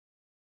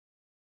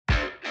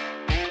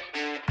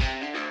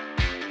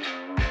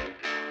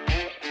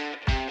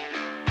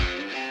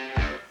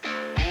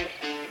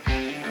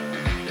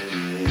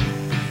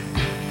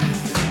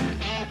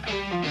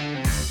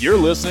You're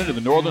listening to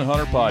the Northern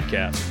Hunter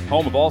Podcast,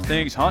 home of all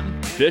things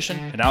hunting, fishing,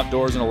 and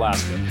outdoors in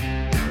Alaska.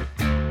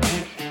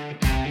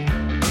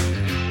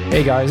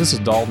 Hey guys, this is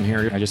Dalton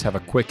here. I just have a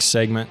quick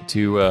segment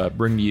to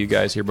bring to you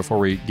guys here before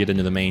we get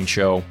into the main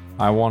show.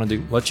 I wanted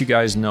to let you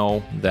guys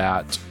know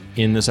that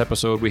in this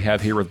episode we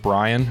have here with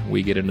Brian,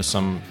 we get into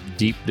some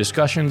deep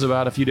discussions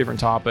about a few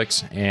different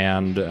topics,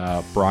 and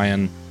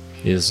Brian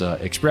is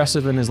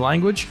expressive in his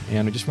language,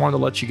 and I just wanted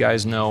to let you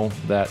guys know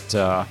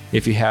that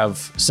if you have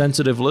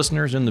sensitive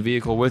listeners in the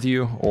vehicle with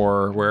you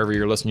or wherever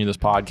you're listening to this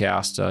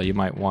podcast, you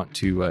might want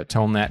to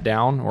tone that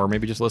down, or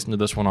maybe just listen to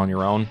this one on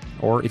your own.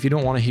 Or if you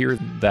don't want to hear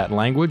that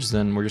language,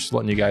 then we're just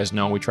letting you guys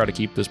know we try to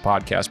keep this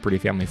podcast pretty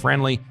family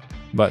friendly,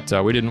 but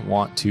we didn't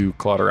want to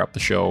clutter up the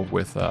show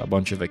with a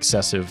bunch of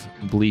excessive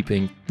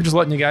bleeping. We're just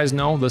letting you guys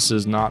know this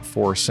is not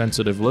for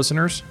sensitive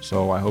listeners,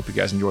 so I hope you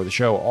guys enjoy the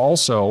show.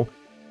 Also,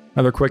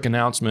 another quick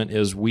announcement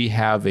is we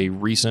have a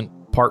recent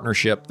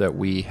partnership that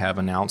we have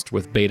announced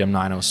with Baitum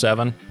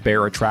 907,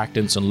 bear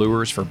attractants and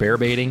lures for bear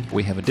baiting.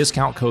 We have a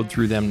discount code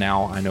through them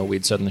now. I know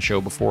we'd said in the show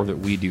before that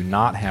we do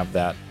not have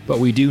that, but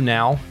we do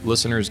now.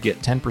 Listeners get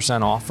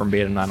 10% off from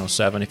Baitum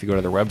 907 if you go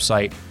to their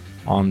website.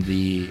 On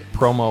the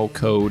promo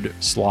code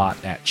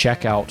slot at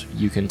checkout,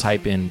 you can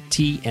type in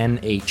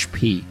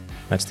TNHP.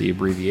 That's the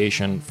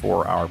abbreviation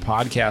for our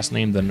podcast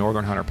name, the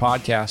Northern Hunter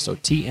Podcast. So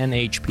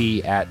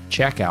TNHP at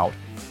checkout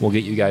will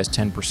get you guys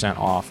 10%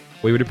 off.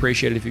 We would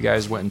appreciate it if you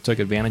guys went and took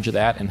advantage of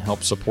that and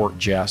helped support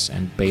Jess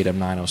and Baitum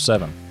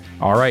 907.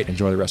 All right,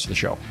 enjoy the rest of the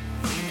show.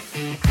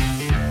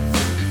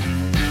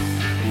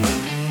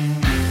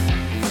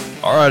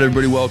 All right,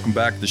 everybody, welcome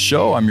back to the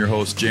show. I'm your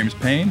host, James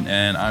Payne,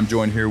 and I'm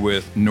joined here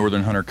with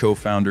Northern Hunter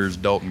co-founders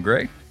Dalton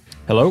Gray.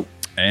 Hello.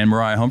 And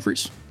Mariah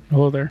Humphreys.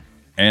 Hello there.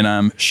 And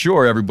I'm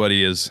sure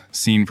everybody has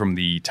seen from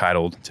the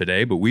title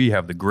today, but we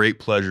have the great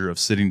pleasure of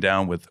sitting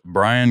down with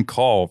Brian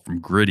Call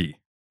from Gritty.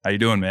 How you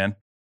doing, man?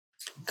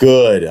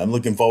 Good. I'm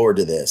looking forward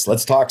to this.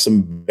 Let's talk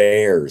some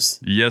bears.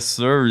 Yes,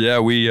 sir. Yeah,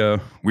 we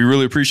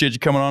really appreciate you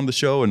coming on the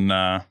show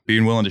and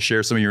being willing to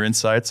share some of your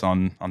insights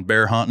on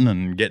bear hunting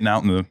and getting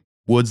out in the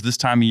woods this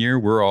time of year.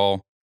 We're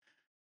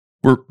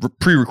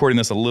pre-recording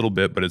this a little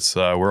bit, but it's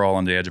we're all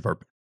on the edge of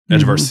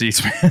our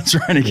seats, man,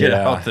 trying to get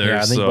out there.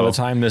 Yeah, I think by the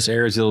time this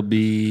airs, it'll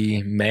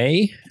be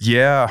May.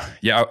 Yeah.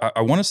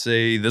 I want to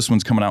say this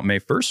one's coming out May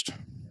 1st.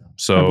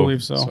 So I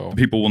believe so.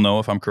 People will know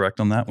if I'm correct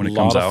on that when it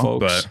comes out.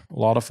 But a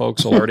lot of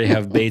folks will already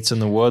have baits in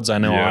the woods. I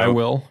know I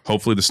will.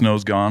 Hopefully the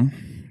snow's gone,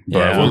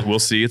 but we'll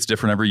see. It's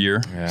different every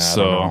year. Yeah,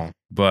 so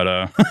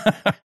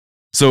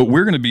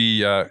we're going to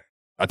be,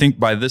 I think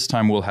by this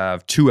time we'll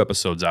have 2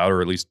 episodes out,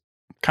 or at least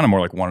kind of more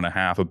like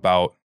 1.5,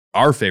 about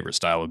our favorite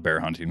style of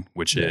bear hunting,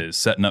 which is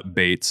setting up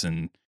baits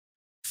in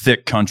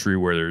thick country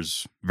where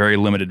there's very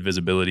limited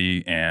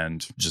visibility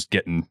and just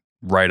getting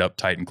right up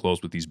tight and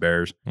close with these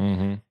bears.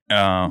 Mm-hmm.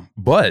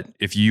 But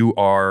if you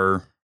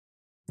are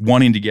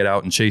wanting to get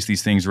out and chase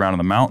these things around in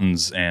the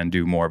mountains and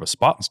do more of a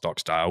spot and stalk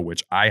style,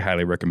 which I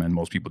highly recommend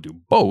most people do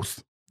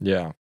both.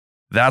 Yeah.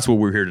 That's what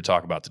we're here to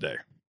talk about today.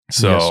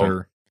 So, yes,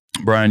 sir.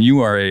 Brian, you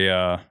are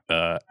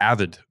a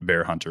avid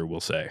bear hunter, we'll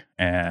say,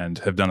 and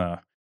have done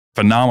a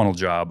phenomenal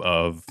job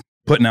of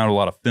putting out a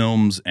lot of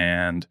films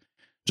and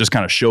just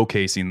kind of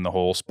showcasing the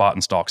whole spot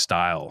and stalk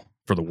style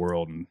for the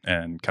world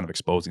and kind of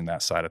exposing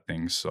that side of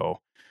things. So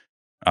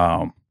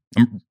why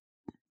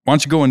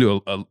don't you go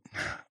into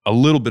a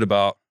little bit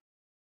about,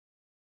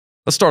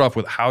 let's start off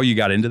with how you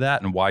got into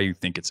that and why you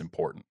think it's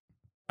important.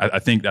 I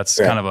think that's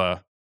kind of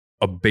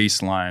a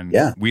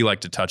baseline we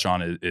like to touch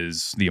on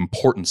is the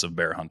importance of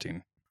bear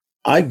hunting.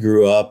 I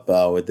grew up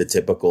with the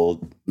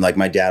typical, like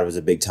my dad was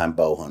a big time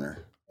bow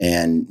hunter,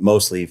 and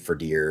mostly for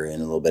deer and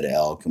a little bit of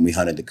elk. And we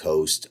hunted the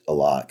coast a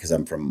lot because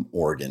I'm from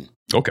Oregon.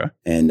 Okay.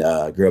 And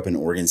grew up in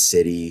Oregon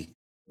City,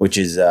 which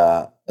is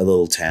a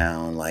little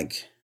town.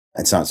 Like,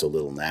 it's not so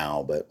little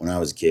now, but when I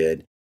was a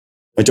kid,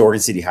 went to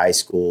Oregon City High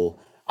School.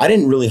 I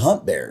didn't really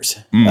hunt bears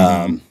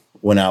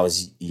when I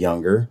was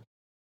younger.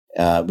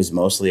 It was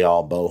mostly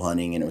all bow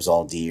hunting, and it was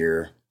all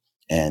deer.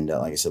 And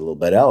like I said, a little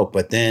bit of elk.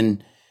 But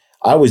then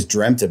I was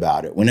dreamt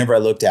about it. Whenever I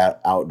looked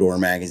at outdoor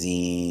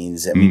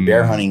magazines, I mean,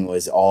 bear hunting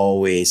was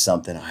always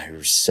something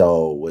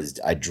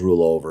I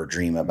drool over,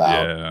 dream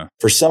about. Yeah.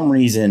 For some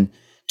reason,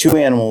 2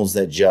 animals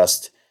that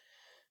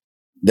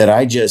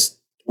I just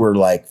were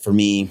like, for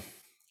me,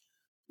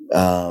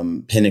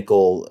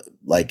 pinnacle,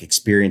 like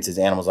experiences,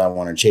 animals I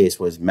want to chase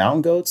was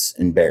mountain goats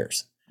and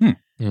bears.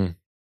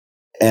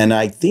 And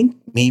I think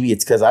maybe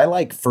it's because I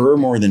like fur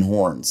more than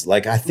horns.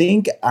 Like, I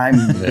think I'm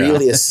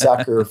really a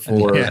sucker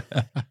for,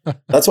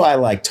 that's why I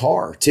like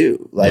tar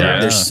too. Like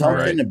there's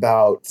something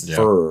about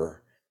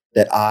fur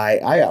that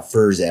I got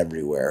furs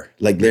everywhere.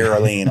 Like they're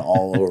laying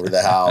all over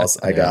the house.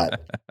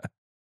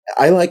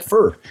 I like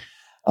fur.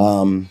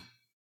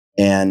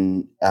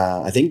 And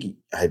I think,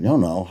 I don't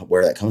know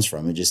where that comes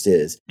from. It just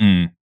is.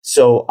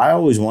 So I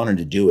always wanted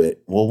to do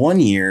it. Well, one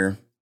year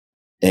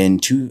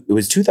it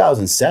was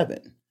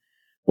 2007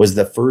 was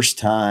the first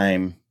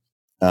time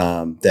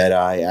that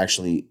I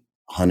actually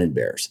hunted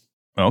bears.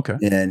 Okay.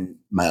 And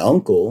my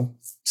uncle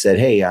said,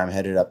 "Hey, I'm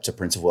headed up to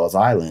Prince of Wales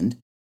Island,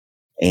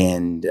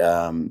 and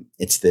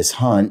it's this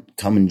hunt.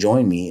 Come and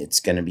join me. It's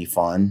going to be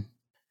fun."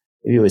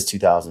 Maybe it was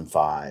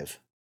 2005,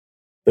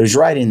 but it was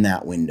right in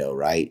that window,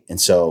 right?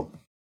 And so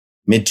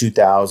mid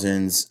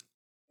 2000s,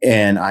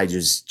 and I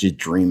just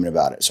dreaming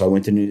about it. So I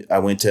went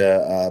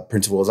to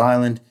Prince of Wales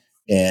Island,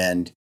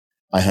 and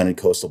I hunted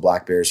coastal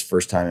black bears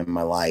first time in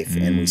my life,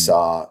 and we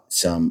saw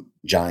some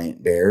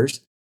giant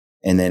bears.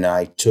 And then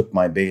I took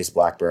my biggest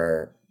black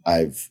bear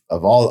I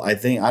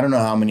don't know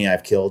how many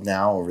I've killed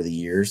now over the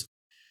years,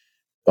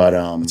 but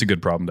it's a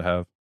good problem to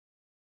have.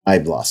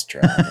 I've lost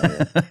track.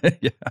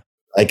 Yeah.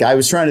 Like I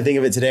was trying to think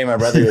of it today. My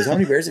brother goes, "How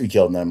many bears have you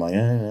killed?" And I'm like,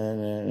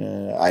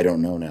 I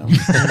don't know now.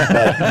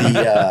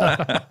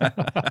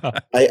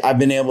 But I've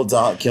been able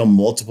to kill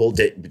multiple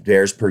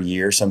bears per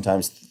year,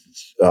 sometimes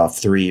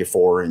 3 or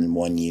 4 in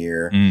 1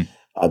 year.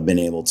 I've been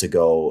able to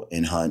go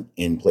and hunt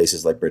in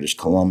places like British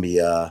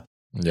Columbia,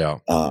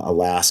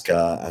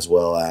 Alaska, as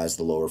well as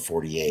the lower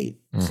 48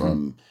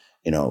 from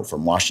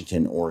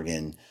Washington,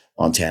 Oregon,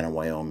 Montana,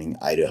 Wyoming,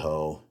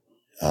 Idaho,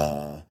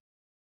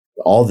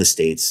 all the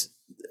states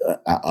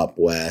up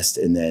west,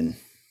 and then,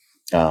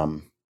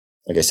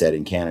 like I said,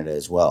 in Canada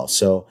as well.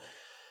 So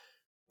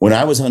when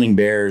I was hunting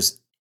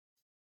bears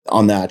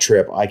on that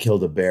trip, I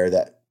killed a bear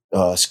that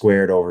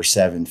squared over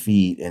 7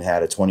 feet and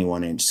had a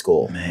 21-inch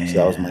skull. Man. So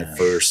that was my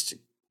first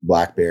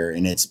black bear,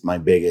 and it's my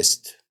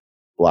biggest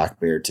black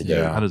bear today.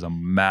 Yeah, that is a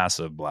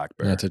massive black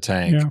bear. That's a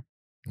tank.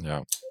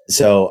 Yeah.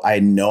 So I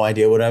had no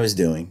idea what I was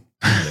doing.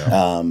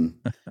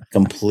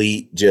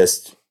 Complete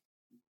just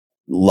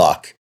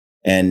luck.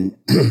 And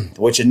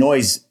which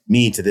annoys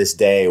me to this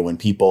day when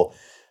people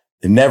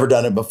have never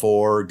done it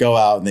before, go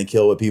out and they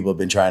kill what people have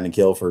been trying to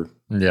kill for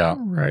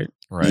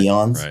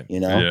eons,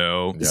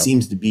 It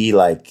seems to be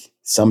like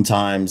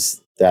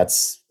sometimes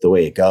that's the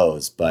way it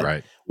goes, but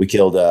I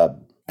killed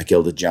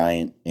a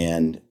giant,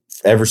 and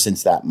ever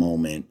since that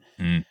moment,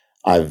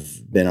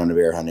 I've been on a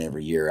bear hunt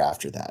every year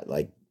after that.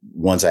 Like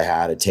once I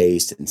had a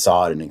taste and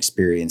saw it and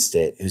experienced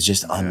it, it was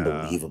just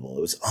unbelievable.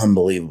 It was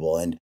unbelievable.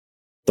 And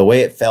the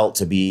way it felt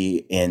to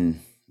be in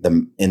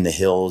the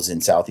hills in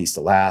Southeast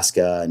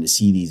Alaska and to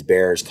see these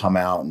bears come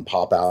out and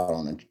pop out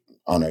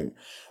on a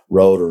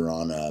road or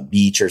on a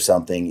beach or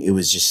something, it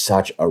was just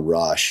such a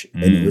rush,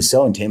 and it was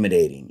so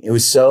intimidating. They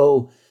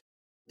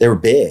were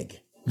big,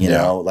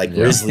 like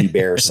grizzly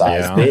bear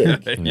size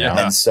big.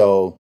 And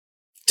so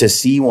to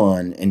see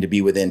one and to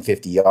be within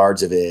 50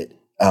 yards of it,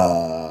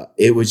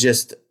 it was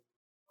just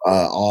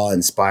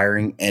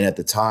awe-inspiring. And at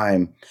the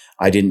time,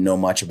 I didn't know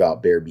much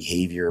about bear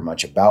behavior,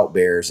 much about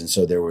bears. And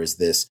so there was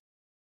this,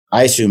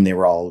 I assumed they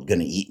were all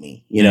going to eat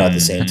me, at the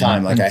same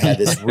time. Like I had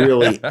this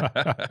really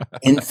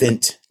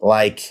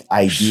infant-like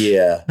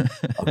idea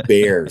of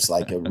bears,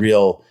 like a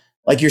real,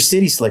 like your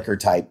city slicker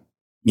type,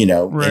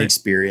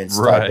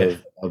 inexperienced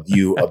type of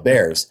view of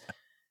bears.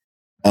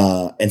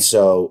 And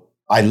so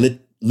I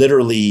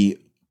literally,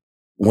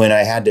 when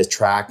I had to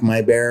track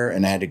my bear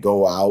and I had to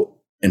go out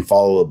and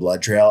follow a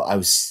blood trail,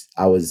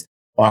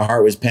 my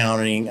heart was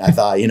pounding. I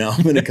thought,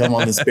 I'm going to come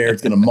on this bear.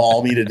 It's going to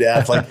maul me to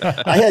death. Like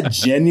I had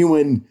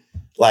genuine,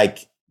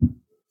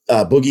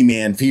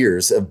 boogeyman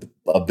fears of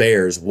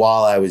bears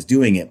while I was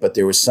doing it. But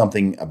there was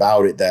something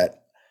about it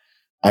that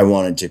I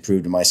wanted to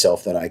prove to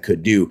myself that I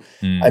could do.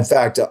 In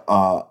fact,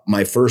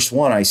 my first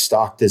one, I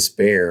stalked this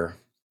bear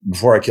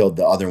before I killed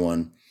the other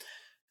one,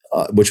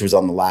 which was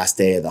on the last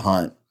day of the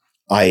hunt.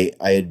 I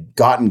had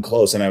gotten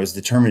close and I was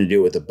determined to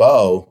do it with a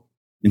bow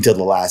until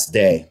the last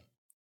day.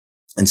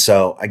 And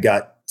so I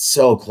got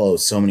so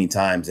close so many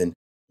times, and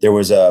there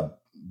was a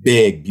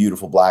big,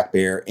 beautiful black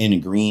bear in a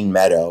green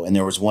meadow. And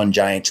there was one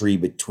giant tree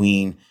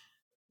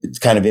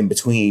kind of in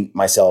between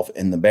myself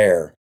and the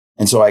bear.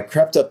 And so I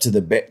crept up to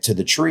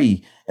the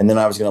tree, and then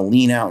I was going to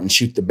lean out and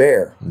shoot the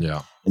bear.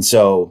 Yeah. And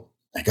so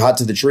I got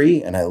to the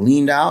tree and I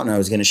leaned out and I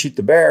was going to shoot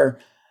the bear.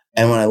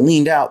 And when I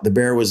leaned out, the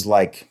bear was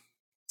like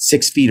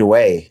 6 feet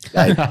away,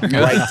 like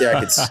right there.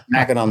 I could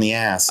smack it on the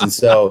ass. And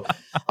so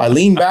I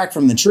leaned back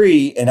from the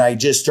tree and I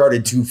just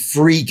started to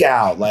freak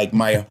out.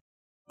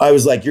 I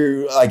was like,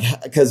 you're like,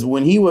 because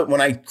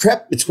when I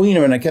crept between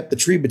him and I kept the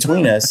tree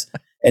between us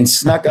and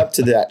snuck up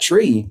to that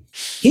tree,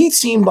 he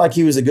seemed like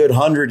he was a good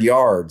 100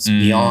 yards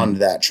beyond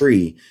that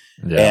tree.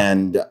 Yeah.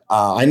 And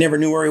I never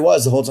knew where he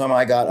was the whole time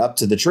I got up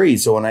to the tree.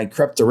 So when I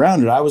crept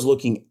around it, I was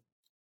looking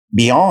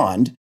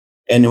beyond.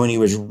 And when he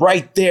was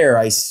right there,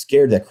 I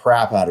scared the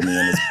crap out of me,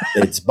 and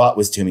its butt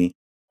was to me.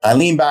 I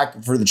leaned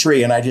back for the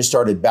tree and I just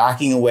started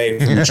backing away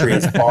from the tree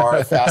as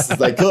fast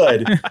as I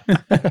could.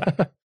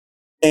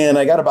 And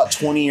I got about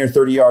 20 or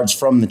 30 yards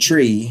from the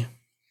tree.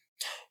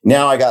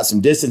 Now I got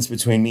some distance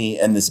between me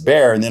and this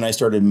bear. And then I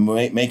started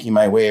making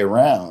my way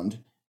around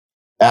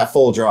at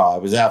full draw. I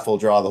was at full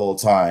draw the whole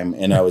time.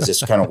 And I was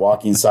just kind of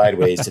walking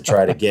sideways to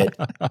try to get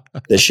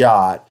the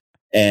shot.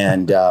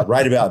 And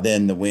right about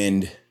then the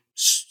wind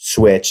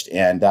switched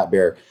and that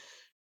bear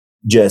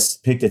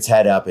just picked its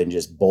head up and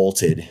just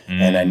bolted.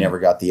 And I never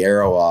got the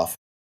arrow off.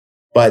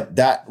 But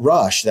that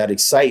rush, that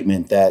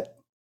excitement, that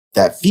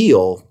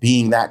feel,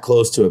 being that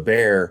close to a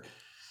bear,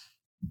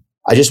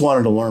 I just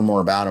wanted to learn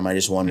more about them. I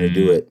just wanted to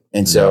do it.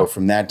 And so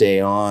from that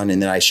day on,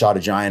 and then I shot a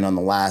giant on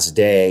the last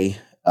day.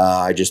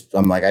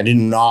 I'm like, I did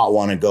not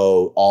want to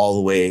go all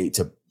the way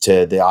to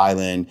the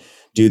island,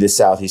 do the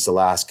Southeast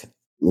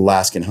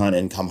Alaskan hunt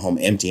and come home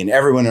empty. And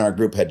everyone in our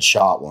group had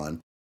shot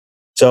one.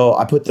 So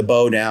I put the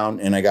bow down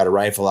and I got a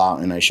rifle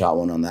out and I shot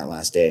one on that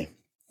last day.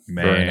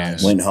 Man. Very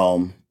nice. Went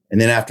home. And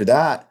then after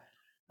that,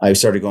 I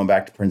started going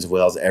back to Prince of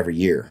Wales every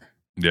year.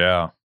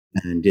 Yeah.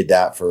 And did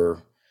that for,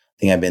 I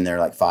think I've been there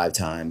like 5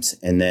 times.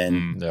 And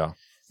then,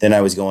 then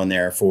I was going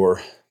there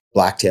for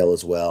blacktail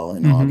as well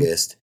in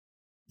August,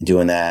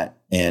 doing that.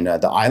 And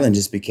the island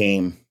just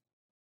became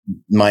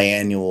my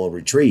annual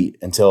retreat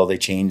until they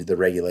changed the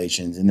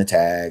regulations and the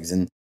tags,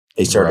 and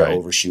they started to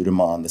overshoot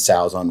them on the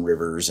sows on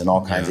rivers and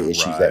all kinds of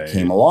issues that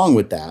came along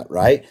with that.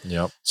 Right.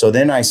 Yep. So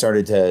then I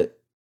started to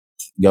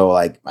go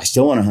like, I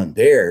still want to hunt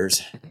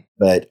bears,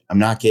 but I'm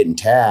not getting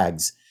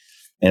tags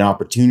and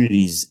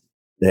opportunities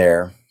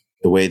there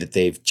the way that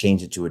they've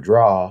changed it to a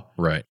draw.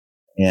 Right.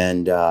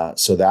 And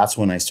so that's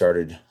when I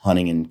started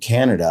hunting in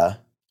Canada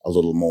a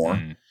little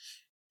more.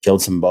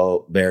 Killed some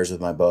bears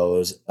with my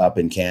bows up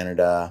in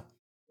Canada,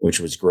 which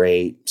was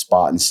great.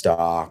 Spot and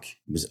Stalk.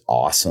 It was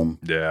awesome.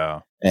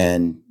 Yeah.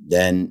 And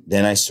then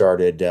I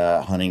started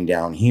hunting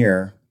down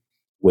here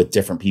with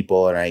different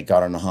people, and I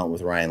got on a hunt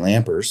with Ryan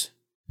Lampers.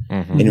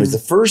 And it was the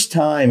first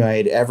time I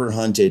had ever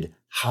hunted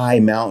high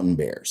mountain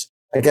bears.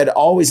 Like I'd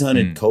always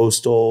hunted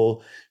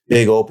coastal,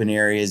 big open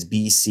areas,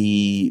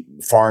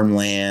 BC,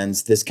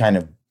 farmlands, this kind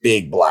of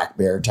big black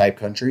bear type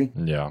country.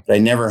 Yeah. But I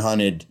never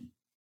hunted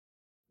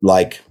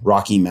like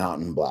Rocky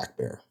Mountain black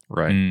bear.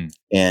 Right.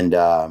 And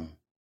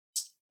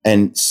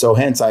so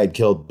hence I had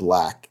killed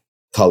black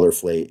color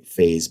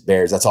phase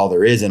bears. That's all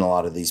there is in a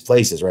lot of these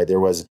places, right?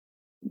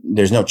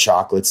 There's no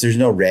chocolates, there's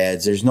no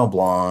reds, there's no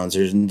blondes,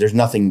 there's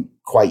nothing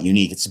quite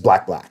unique. It's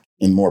black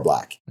and more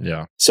black.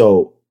 Yeah.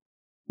 So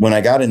when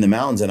I got in the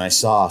mountains and I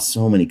saw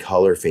so many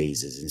color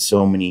phases and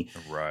so many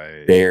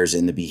bears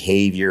and the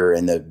behavior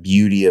and the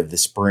beauty of the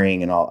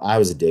spring and all, I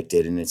was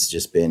addicted, and it's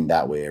just been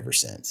that way ever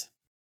since.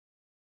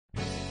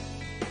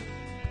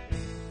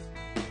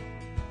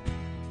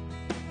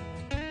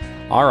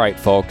 All right,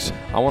 folks,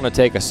 I want to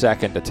take a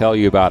second to tell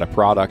you about a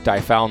product I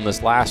found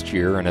this last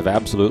year and have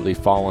absolutely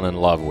fallen in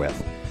love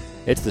with.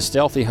 It's the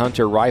Stealthy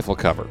Hunter rifle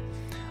cover.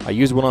 I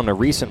used one on a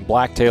recent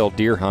black-tailed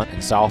deer hunt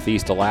in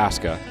southeast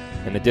Alaska,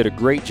 and it did a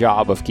great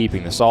job of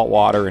keeping the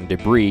saltwater and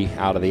debris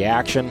out of the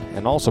action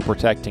and also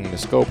protecting the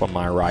scope on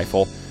my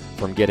rifle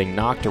from getting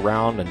knocked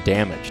around and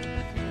damaged.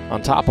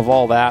 On top of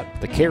all that,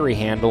 the carry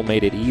handle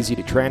made it easy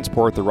to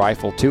transport the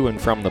rifle to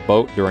and from the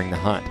boat during the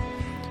hunt.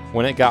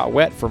 When it got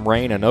wet from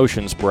rain and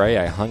ocean spray,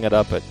 I hung it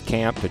up at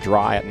camp to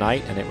dry at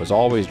night, and it was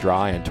always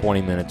dry in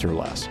 20 minutes or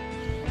less.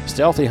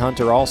 Stealthy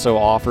Hunter also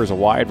offers a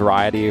wide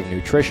variety of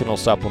nutritional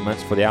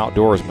supplements for the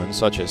outdoorsman,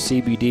 such as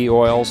CBD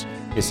oils,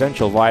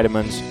 essential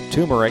vitamins,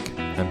 turmeric,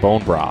 and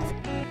bone broth.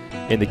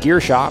 In the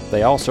gear shop,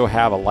 they also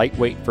have a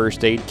lightweight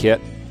first aid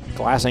kit,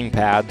 glassing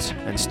pads,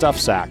 and stuff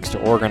sacks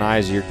to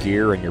organize your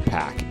gear and your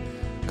pack.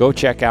 Go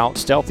check out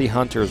Stealthy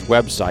Hunter's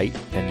website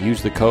and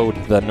use the code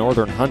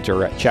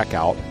TheNorthernHunter at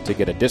checkout to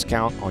get a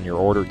discount on your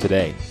order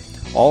today.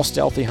 All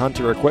Stealthy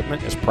Hunter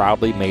equipment is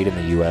proudly made in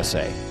the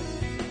USA.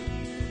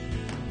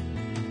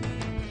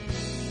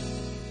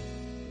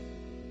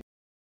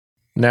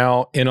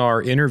 Now, in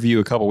our interview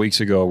a couple weeks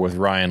ago with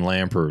Ryan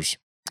Lampers,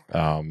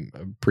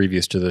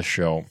 previous to this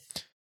show,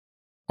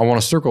 I want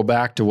to circle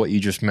back to what you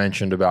just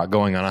mentioned about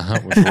going on a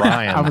hunt with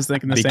Ryan. I was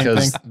thinking the same thing.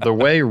 Because the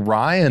way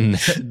Ryan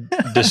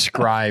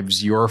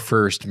describes your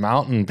first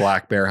mountain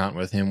black bear hunt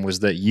with him was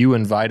that you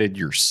invited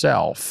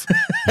yourself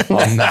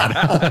on that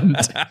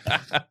hunt.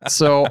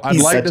 So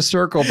I'd like to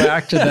circle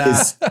back to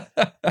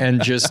that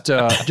and just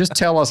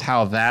tell us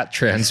how that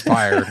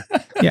transpired.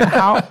 Yeah,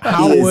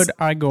 how would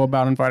I go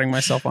about inviting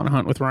myself on a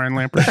hunt with Ryan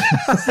Lampers?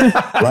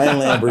 Ryan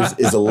Lampers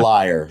is a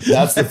liar.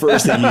 That's the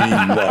first thing you need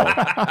to know.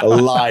 A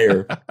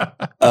liar.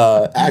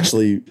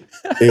 Actually,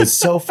 it was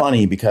so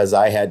funny because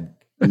I had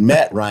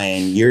met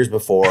Ryan years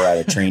before at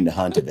a train to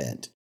hunt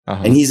event.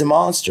 And he's a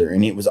monster,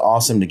 and it was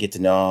awesome to get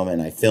to know him,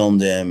 and I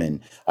filmed him,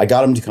 and I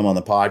got him to come on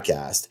the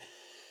podcast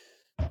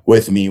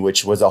with me,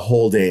 which was a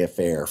whole day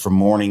affair from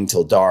morning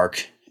till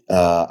dark.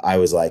 I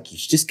was like, you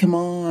should just come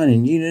on,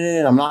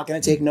 and I'm not going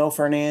to take no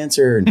for an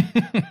answer, and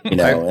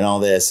and all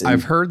this. And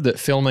I've heard that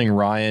filming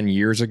Ryan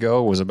years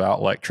ago was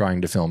about like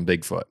trying to film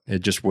Bigfoot. It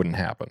just wouldn't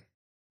happen.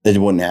 It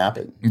wouldn't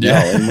happen.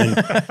 Yeah. No.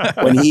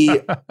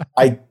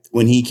 And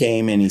when he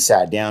came and he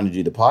sat down to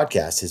do the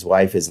podcast, his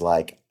wife is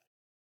like,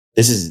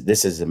 this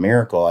is a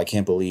miracle. I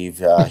can't believe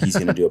he's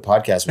going to do a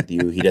podcast with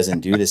you. He doesn't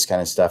do this kind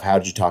of stuff.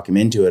 How'd you talk him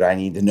into it? I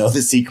need to know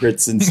the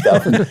secrets and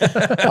stuff. And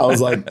I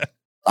was like,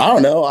 I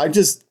don't know. I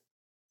just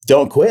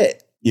don't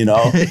quit,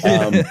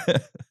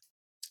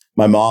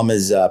 My mom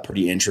is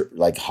pretty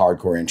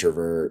hardcore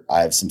introvert.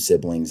 I have some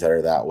siblings that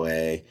are that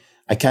way.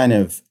 I kind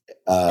of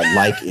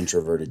like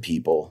introverted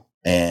people,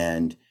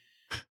 and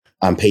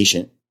I'm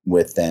patient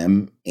with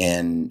them.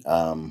 And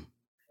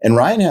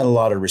Ryan had a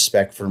lot of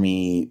respect for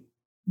me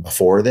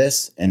before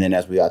this. And then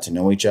as we got to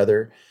know each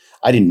other,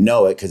 I didn't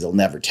know it because he'll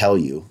never tell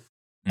you.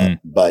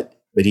 But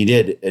he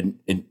did. And,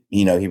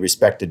 you know, he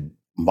respected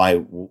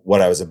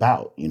what I was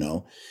about, you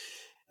know?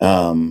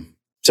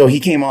 So he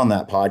came on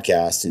that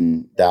podcast,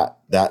 and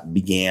that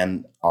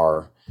began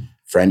our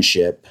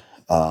friendship,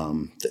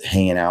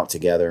 hanging out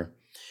together.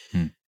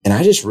 And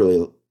I just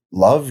really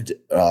loved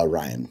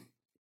Ryan,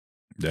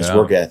 his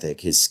work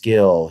ethic, his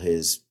skill,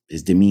 his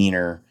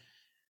demeanor.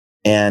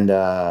 And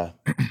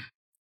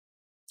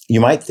you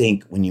might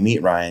think when you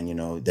meet Ryan, you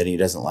know, that he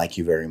doesn't like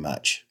you very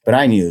much. But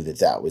I knew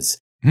that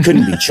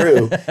couldn't be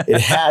true. It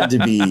had to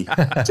be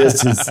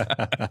just his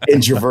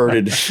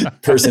introverted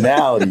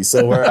personality.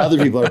 So where other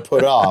people are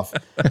put off,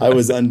 I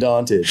was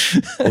undaunted.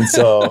 And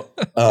so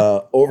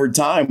over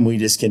time, we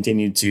just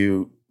continued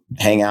to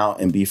hang out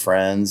and be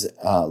friends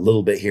a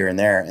little bit here and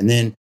there. And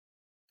then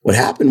what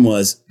happened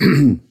was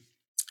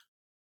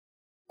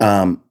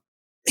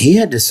he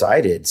had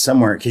decided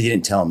somewhere, because he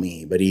didn't tell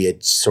me, but he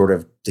had sort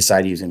of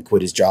decided he was going to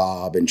quit his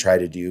job and try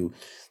to do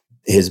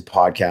his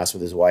podcast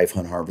with his wife,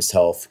 Hunt Harvest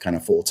Health, kind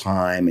of full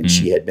time. And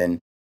she had been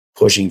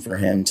pushing for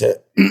him to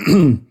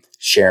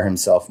share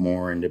himself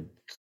more and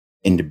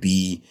to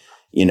be,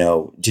 you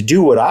know, to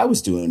do what I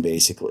was doing,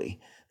 basically.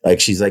 Like,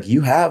 she's like,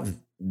 you have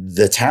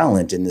the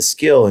talent and the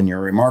skill and you're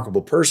a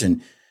remarkable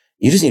person.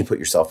 You just need to put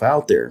yourself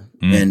out there.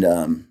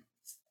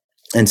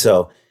 And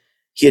so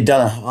he had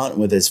done a hunt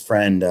with his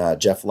friend,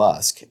 Jeff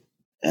Lusk.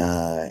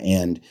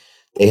 And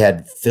they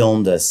had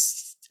filmed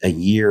a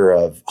year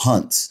of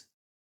hunts.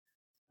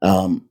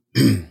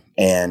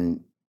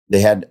 And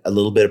they had a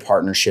little bit of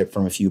partnership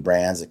from a few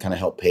brands that kind of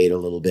helped paid a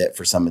little bit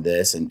for some of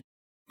this. And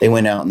they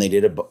went out and they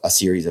did a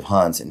series of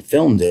hunts and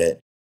filmed it,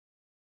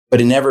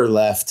 but it never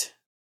left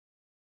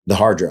the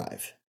hard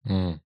drive,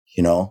 you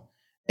know?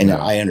 And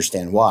I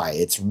understand why.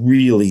 It's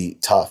really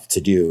tough to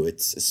do.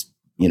 It's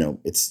you know,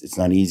 it's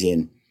not easy.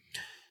 And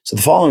so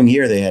the following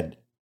year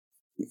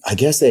I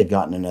guess they had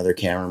gotten another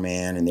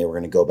cameraman and they were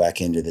going to go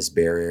back into this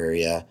bear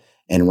area.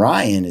 And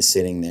Ryan is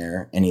sitting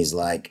there and he's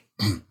like,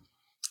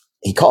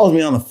 he calls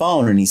me on the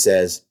phone and he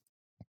says,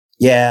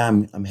 yeah,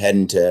 I'm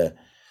heading to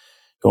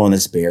go on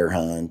this bear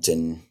hunt.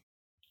 And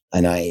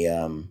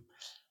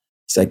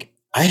he's like,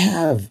 I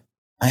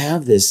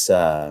have this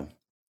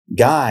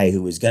guy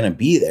who was going to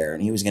be there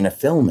and he was going to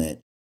film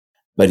it,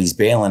 but he's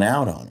bailing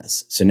out on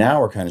us. So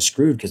now we're kind of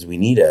screwed because we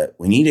need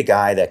a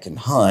guy that can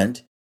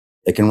hunt,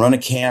 that can run a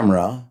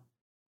camera,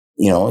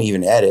 you know,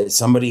 even edit,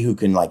 somebody who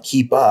can like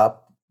keep up,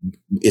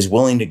 is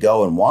willing to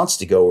go and wants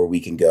to go where we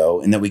can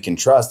go and that we can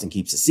trust and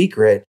keeps a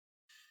secret.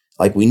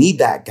 Like, we need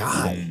that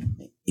guy.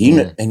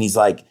 And he's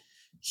like,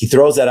 he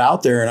throws that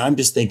out there and I'm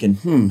just thinking,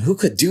 who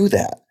could do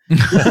that? Who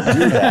could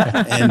do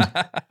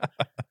that?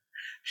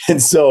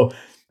 And so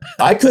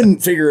I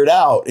couldn't figure it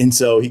out. And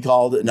so he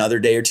called another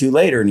day or two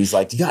later and he's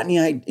like, do you got any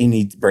idea? And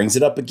he brings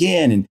it up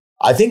again. And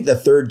I think the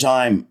third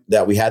time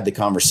that we had the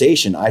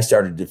conversation, I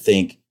started to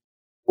think,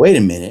 wait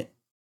a minute.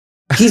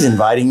 He's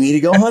inviting me to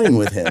go hunting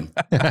with him.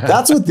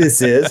 That's what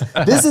this is.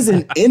 This is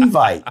an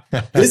invite.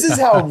 This is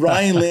how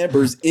Ryan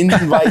Lampers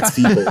invites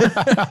people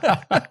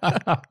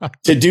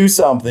to do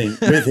something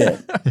with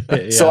him.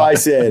 Yeah. So I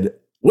said,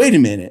 wait a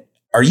minute.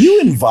 Are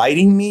you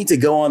inviting me to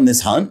go on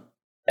this hunt?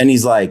 And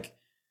he's like,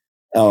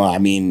 oh, I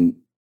mean,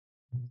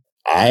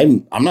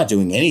 I'm not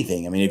doing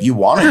anything. I mean, if you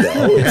want to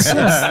go, it's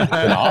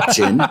an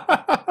option.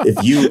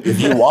 If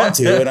you want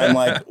to. And I'm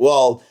like,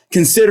 well,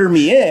 consider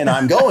me in.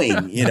 I'm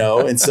going, you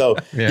know. And so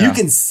you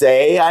can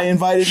say I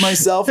invited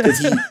myself because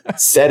he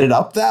set it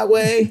up that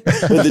way.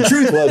 But the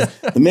truth was,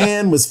 the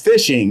man was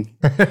fishing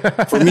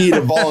for me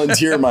to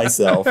volunteer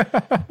myself.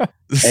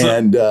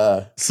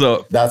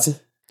 So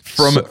that's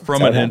from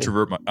an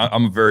introvert.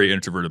 I'm very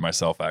introverted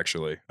myself,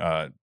 actually.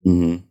 I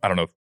don't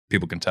know if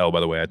people can tell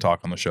by the way I talk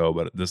on the show,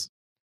 but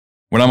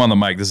when I'm on the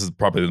mic, this is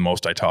probably the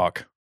most I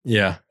talk.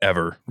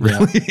 Ever.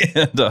 Really.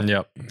 And,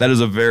 that is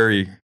a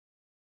very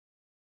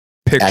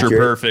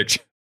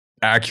picture-perfect,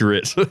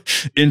 accurate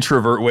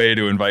introvert way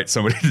to invite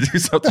somebody to do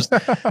something. Just,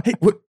 hey,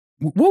 what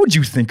would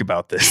you think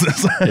about this?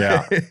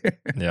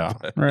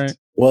 Right.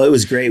 Well, it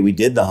was great. We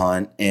did the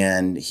hunt,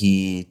 and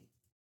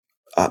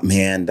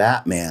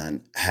that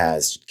man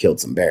has killed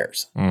some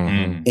bears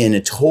in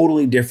a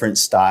totally different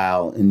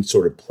style and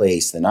sort of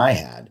place than I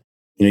had.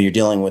 You know, you're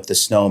dealing with the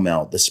snow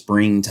melt, the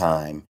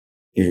springtime.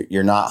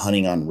 You're not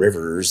hunting on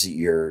rivers.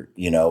 You're,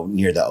 you know,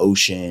 near the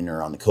ocean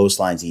or on the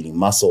coastlines eating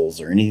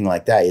mussels or anything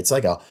like that. It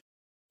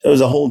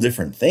was a whole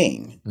different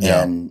thing.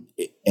 Yeah.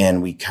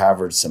 And we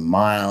covered some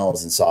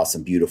miles and saw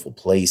some beautiful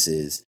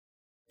places.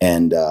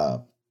 And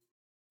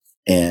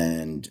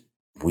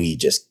we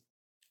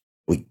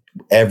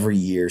every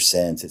year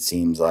since, it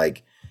seems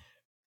like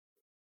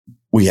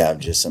we have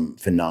just some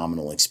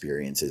phenomenal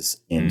experiences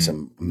in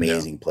some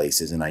amazing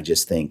places. And I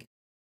just think,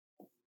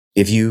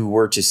 if you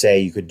were to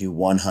say you could do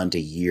one hunt a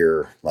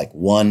year, like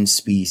one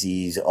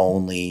species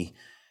only,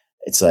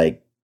 it's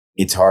like,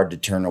 it's hard to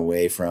turn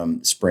away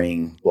from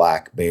spring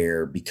black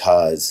bear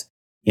because,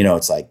 you know,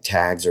 it's like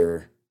tags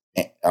are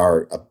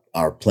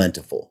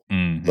plentiful.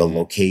 The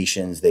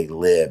locations they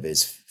live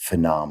is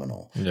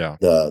phenomenal. Yeah.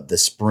 The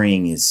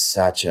spring is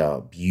such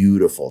a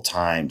beautiful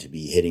time to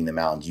be hitting the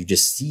mountains. You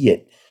just see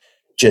it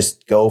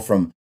just go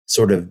from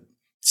sort of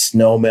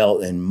snow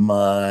melt and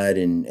mud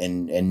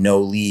and no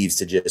leaves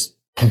to just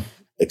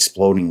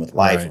exploding with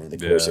life over the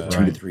course of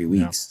 2 to 3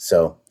 weeks.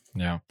 So,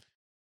 yeah.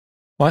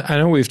 Well, I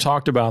know we've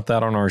talked about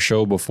that on our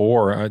show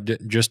before,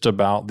 just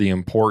about the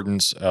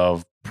importance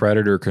of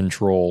predator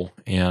control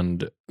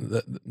and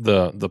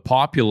the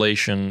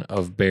population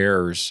of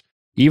bears,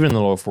 even in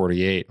the lower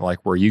 48, like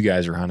where you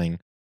guys are hunting,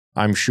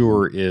 I'm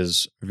sure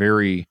is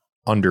very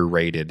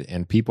underrated,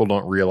 and people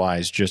don't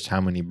realize just how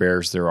many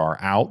bears there are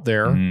out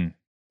there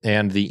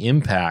and the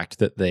impact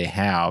that they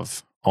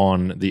have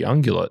on the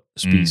ungulate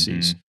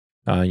species.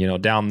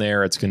 Down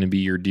there, it's going to be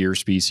your deer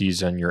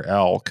species and your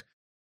elk.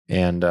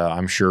 And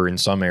I'm sure in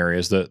some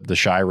areas the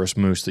Shiras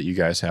moose that you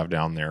guys have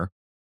down there.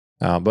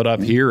 But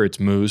up here, it's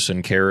moose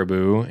and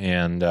caribou,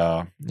 and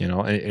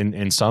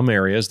in some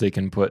areas they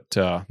can put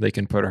a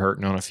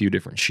hurting on a few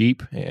different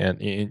sheep,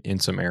 and in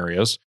some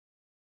areas.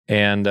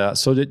 And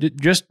so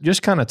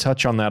just kind of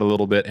touch on that a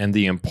little bit, and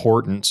the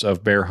importance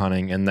of bear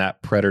hunting and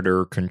that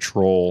predator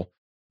control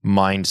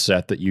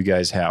mindset that you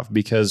guys have,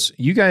 because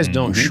you guys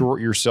don't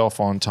short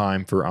yourself on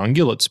time for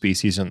ungulate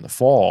species in the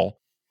fall.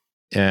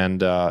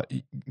 And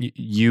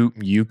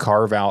you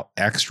carve out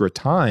extra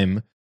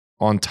time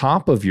on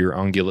top of your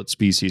ungulate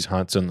species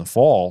hunts in the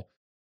fall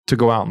to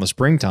go out in the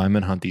springtime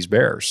and hunt these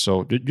bears.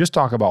 So just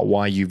talk about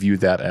why you view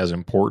that as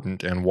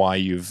important and why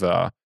you've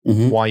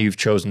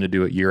chosen to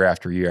do it year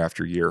after year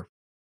after year.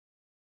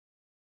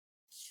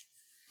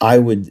 I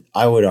would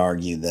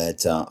argue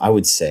that I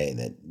would say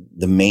that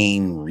the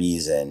main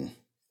reason,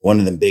 one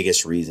of the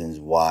biggest reasons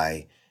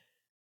why,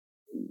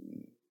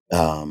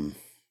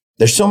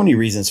 there's so many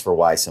reasons for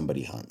why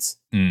somebody hunts.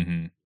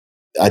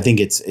 I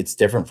think it's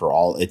different for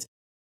all.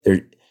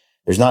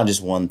 There's not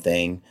just one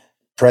thing.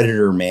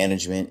 Predator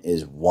management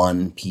is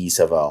one piece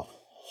of a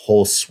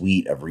whole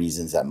suite of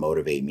reasons that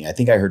motivate me. I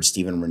think I heard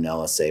Steven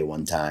Ranella say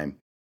one time,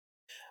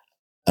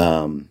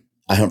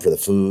 I hunt for the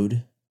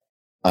food,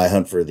 I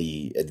hunt for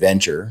the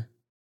adventure,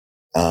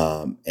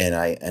 and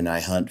I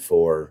hunt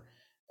for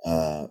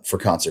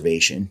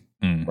conservation,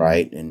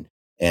 right?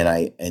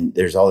 And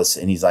there's all this,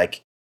 and he's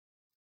like,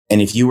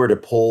 and if you were to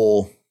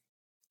pull,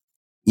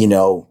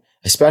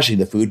 especially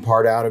the food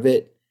part out of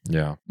it,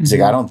 he's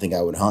like, I don't think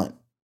I would hunt.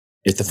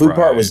 If the food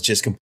part was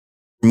just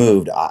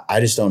removed, I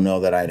just don't know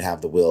that I'd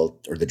have the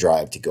will or the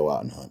drive to go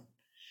out and hunt.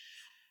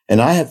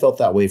 And I have felt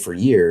that way for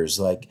years.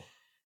 Like,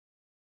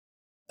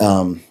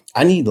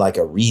 I need like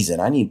a reason.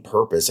 I need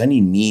purpose. I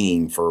need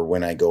meaning for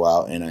when I go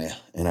out and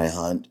I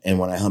hunt. And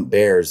when I hunt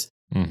bears,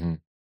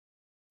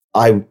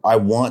 I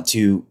want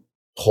to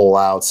pull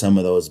out some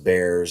of those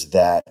bears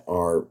that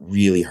are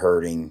really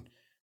hurting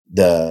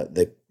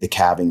the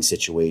calving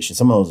situation.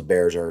 Some of those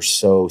bears are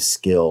so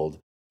skilled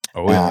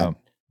at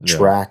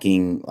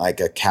tracking like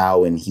a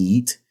cow in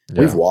heat.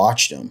 We've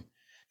watched them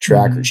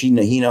track her.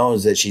 He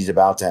knows that she's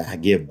about to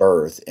give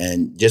birth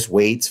and just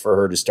waits for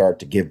her to start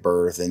to give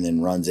birth and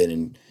then runs in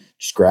and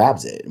just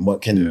grabs it. And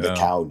what can the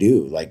cow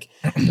do? Like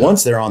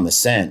once they're on the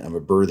scent of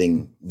a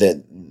birthing,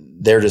 that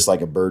they're just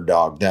like a bird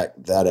dog, that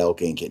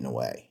elk ain't getting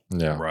away.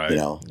 Yeah. Right.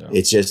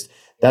 It's just,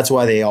 that's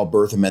why they all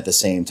birth them at the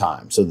same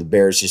time. So the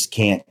bears just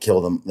can't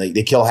kill them. Like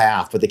they kill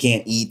half, but they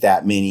can't eat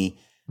that many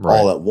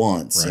all at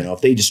once. Right.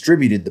 If they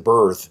distributed the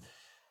birth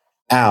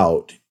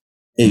out,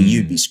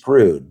 you'd be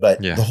screwed.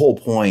 But the whole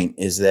point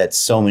is that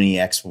so many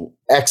X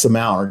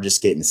amount are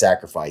just getting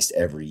sacrificed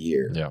every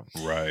year. Yeah.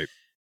 Right.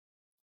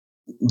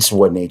 It's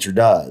what nature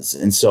does.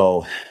 And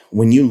so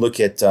when you look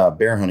at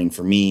bear hunting,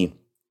 for me,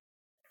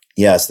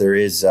 yes, there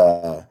is,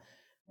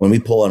 when we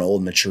pull an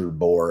old mature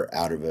boar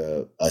out of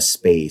a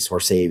space, we're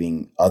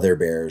saving other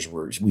bears.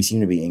 We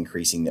seem to be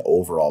increasing the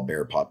overall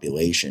bear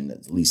population.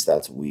 At least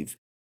that's what we've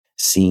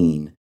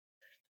seen.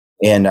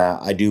 And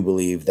I do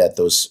believe that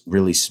those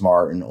really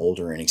smart and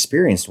older and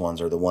experienced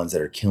ones are the ones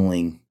that are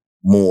killing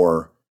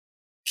more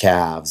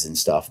calves and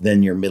stuff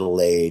than your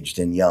middle-aged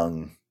and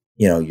young,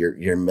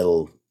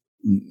 your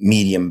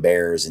medium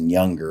bears and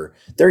younger.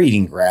 They're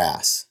eating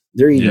grass.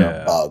 They're eating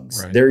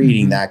bugs. Right. They're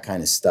eating that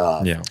kind of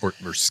stuff. Yeah,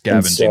 we're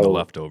scavenging the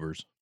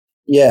leftovers.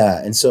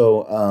 Yeah, and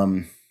so,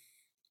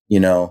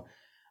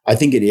 I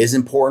think it is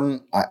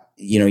important.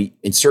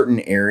 In certain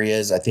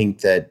areas, I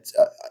think that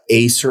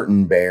a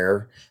certain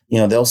bear,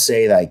 they'll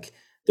say like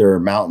there are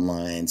mountain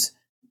lions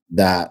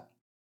that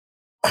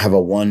have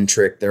a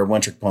one-trick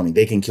pony.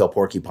 They can kill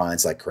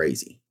porcupines like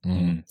crazy.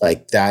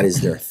 Like that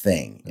is their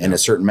thing. And a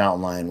certain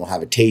mountain lion will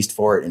have a taste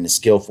for it and a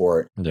skill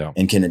for it,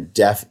 and can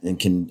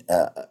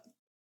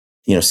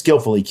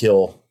skillfully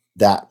kill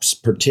that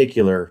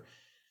particular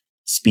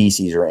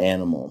species or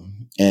animal.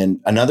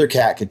 And another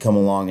cat could come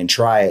along and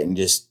try it and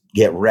just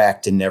get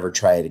wrecked and never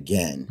try it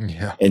again.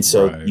 Yeah. And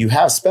so you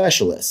have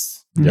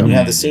specialists. You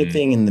have the same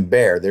thing in the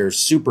bear. They're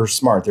super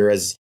smart.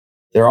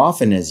 They're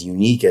often as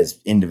unique as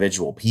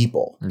individual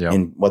people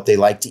in what they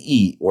like to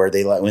eat, when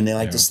they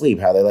like to sleep,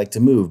 how they like to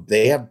move.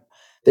 They have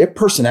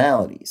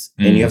personalities,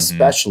 and you have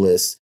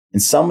specialists.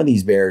 And some of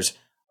these bears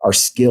are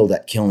skilled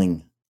at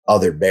killing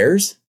other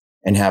bears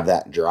and have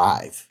that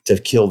drive to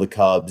kill the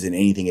cubs and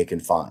anything it can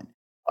find.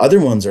 Other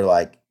ones are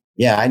like,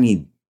 yeah, I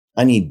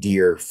need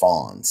deer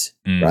fawns,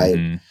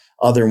 right?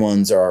 Other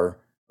ones are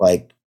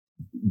like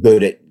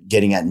good at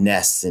getting at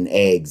nests and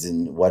eggs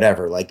and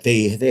whatever. Like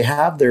they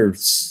have their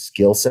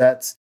skill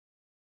sets.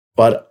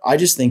 But I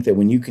just think that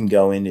when you can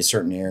go into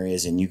certain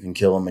areas and you can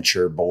kill a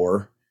mature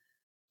boar,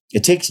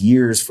 it takes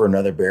years for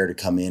another bear to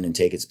come in and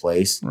take its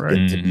place,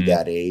 get to be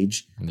that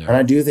age. Yeah. And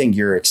I do think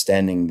you're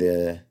extending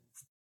the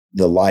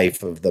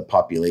life of the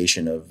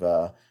population of,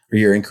 or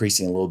you're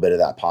increasing a little bit of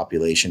that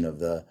population of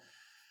the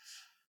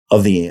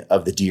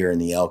deer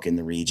and the elk in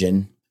the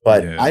region.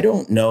 But I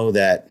don't know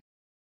that.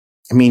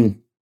 I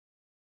mean,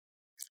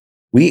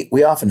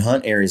 we often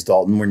hunt areas,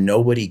 Dalton, where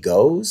nobody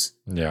goes.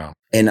 Yeah.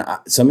 And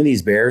some of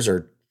these bears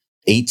are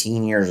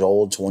 18 years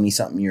old, 20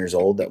 something years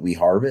old that we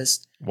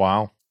harvest.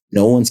 Wow.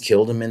 No one's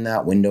killed them in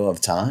that window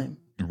of time.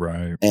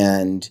 Right.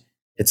 And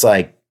it's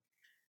like,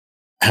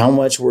 how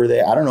much were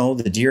they? I don't know.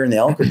 The deer and the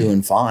elk are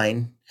doing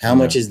fine. How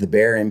much is the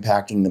bear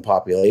impacting the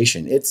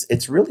population?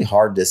 It's really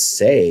hard to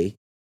say.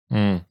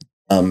 So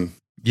I'm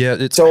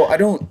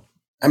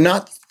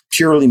not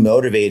purely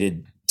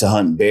motivated to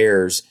hunt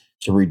bears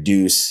to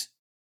reduce.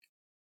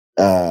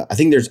 I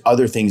think there's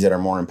other things that are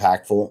more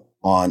impactful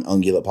on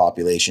ungulate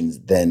populations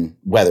than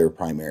weather,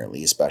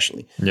 primarily,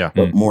 especially. Yeah.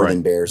 But more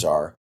than bears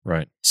are.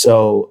 Right.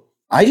 So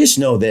I just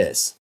know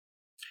this.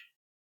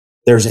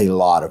 There's a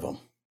lot of them.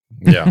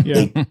 Yeah.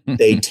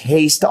 They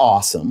taste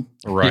awesome.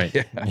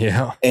 Right.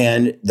 Yeah.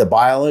 And the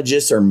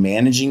biologists are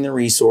managing the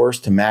resource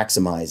to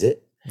maximize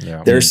it.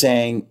 Yeah. They're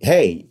saying,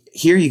 hey,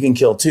 here you can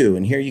kill 2,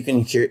 and here you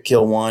can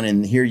kill 1,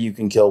 and here you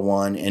can kill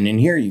 1, and in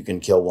here you can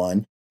kill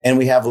 1. And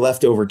we have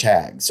leftover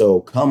tags.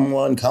 So come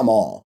one, come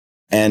all.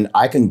 And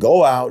I can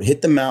go out,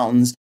 hit the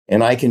mountains,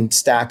 and I can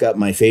stack up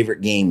my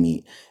favorite game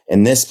meat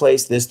in this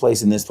place,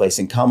 and this place,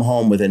 and come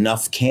home with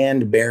enough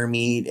canned bear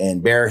meat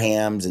and bear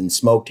hams and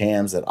smoked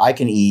hams that I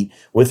can eat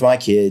with my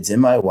kids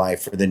and my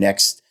wife for the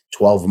next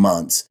 12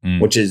 months,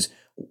 which is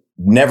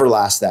never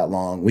lasts that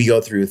long. We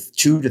go through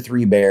 2 to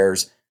 3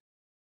 bears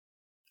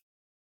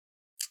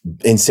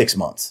in 6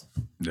 months.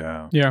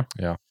 Yeah.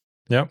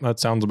 That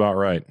sounds about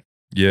right.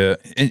 Yeah.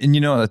 And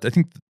you know, I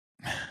think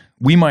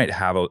we might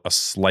have a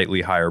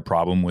slightly higher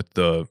problem with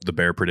the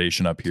bear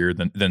predation up here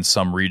than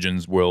some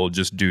regions will,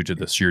 just due to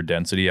the sheer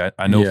density.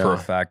 I know for a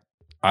fact,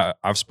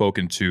 I've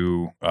spoken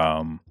to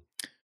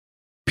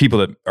people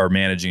that are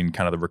managing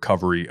kind of the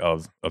recovery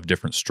of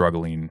different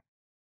struggling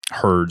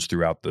herds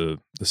throughout the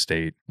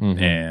state.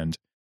 And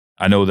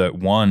I know that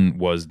one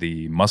was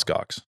the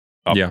muskox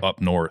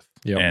up north.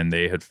 And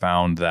they had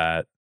found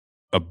that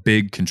a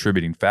big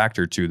contributing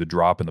factor to the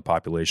drop in the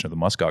population of the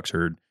muskox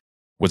herd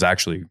was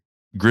actually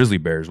grizzly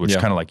bears, which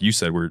kind of like you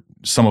said, were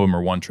some of them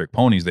are one-trick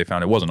ponies. They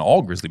found it wasn't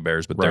all grizzly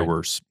bears, but there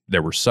were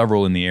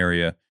several in the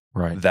area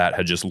that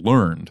had just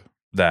learned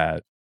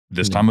that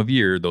this time of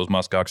year, those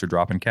muskox are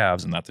dropping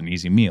calves, and that's an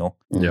easy meal.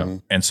 Yeah.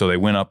 And so they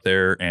went up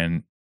there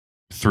and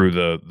through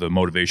the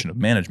motivation of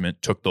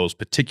management, took those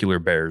particular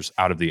bears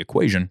out of the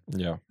equation.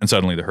 Yeah. And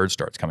suddenly the herd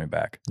starts coming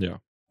back. Yeah.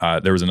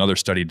 There was another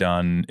study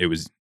done, it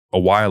was a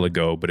while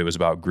ago, but it was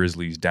about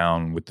grizzlies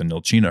down with the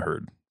Nilchina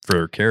herd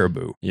for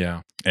caribou.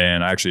 Yeah.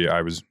 And actually,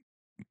 I was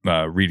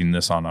reading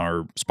this on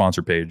our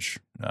sponsor page,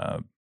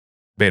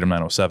 Batum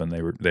 907.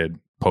 They had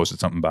posted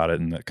something about it,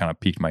 and that kind of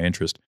piqued my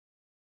interest.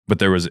 But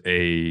there was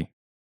a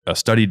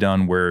study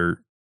done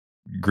where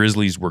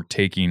grizzlies were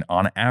taking,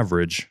 on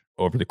average,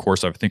 over the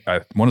course of,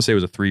 I want to say it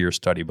was a 3-year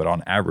study, but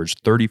on average,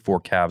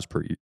 34 calves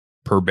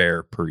per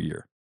bear per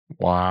year.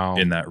 Wow.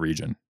 In that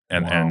region.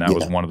 And that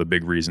was one of the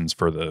big reasons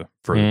for the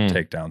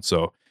takedown.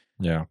 So,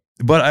 yeah.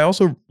 But I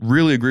also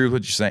really agree with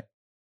what you're saying.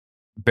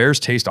 Bears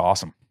taste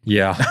awesome.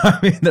 Yeah. I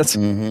mean,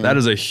 that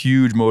is a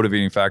huge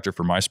motivating factor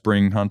for my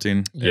spring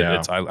hunting.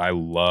 Yeah. I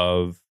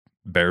love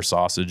bear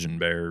sausage and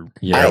bear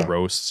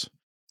roasts.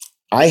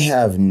 I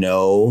have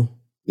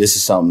this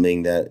is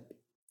something that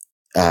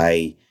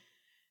I've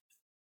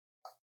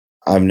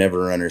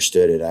never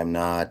understood it. I'm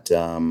not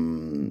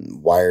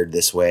wired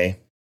this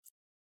way.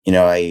 You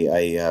know,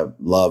 I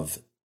love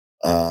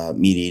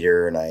Meat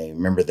Eater, and I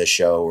remember the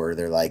show where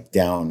they're like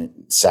down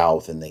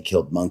south and they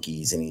killed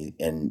monkeys,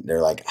 and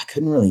they're like, I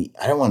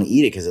don't want to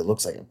eat it because it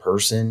looks like a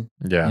person.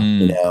 Yeah.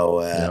 You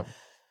know,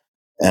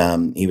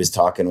 he was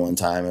talking one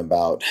time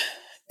about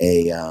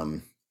he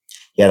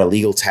had a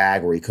legal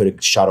tag where he could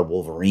have shot a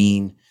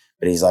wolverine,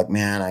 but he's like,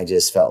 man, I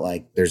just felt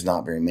like there's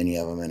not very many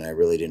of them, and I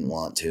really didn't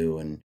want to,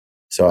 and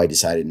so I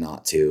decided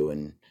not to.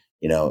 And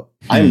you know,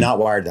 I'm not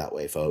wired that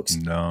way, folks.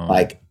 No,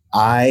 like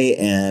I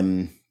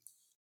am.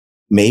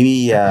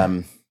 Maybe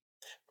I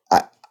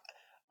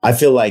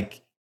feel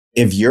like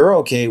if you're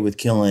okay with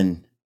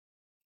killing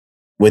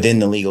within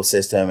the legal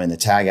system and the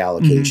tag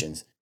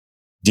allocations,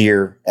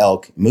 deer,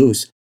 elk,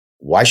 moose,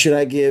 why should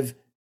I give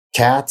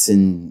cats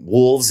and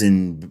wolves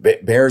and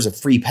bears a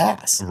free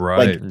pass?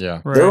 Right.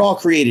 Like, they're all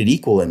created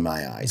equal in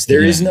my eyes.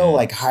 There is no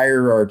like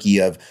hierarchy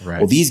of,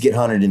 well, these get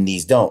hunted and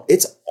these don't.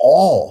 It's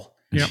all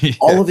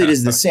of it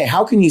is the same.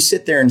 How can you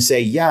sit there and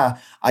say, yeah,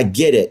 I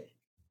get it.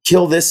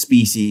 kill this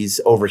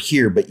species over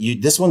here, but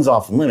this one's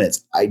off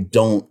limits. I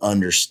don't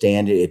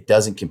understand it. It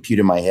doesn't compute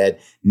in my head.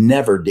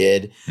 Never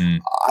did.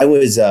 I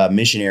was a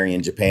missionary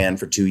in Japan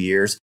for 2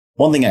 years.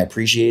 One thing I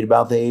appreciate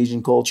about the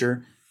Asian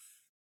culture,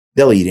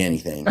 they'll eat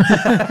anything.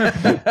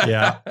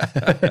 Yeah.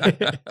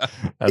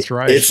 That's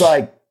right.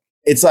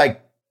 It's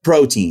like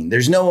protein.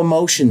 There's no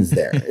emotions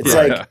there. It's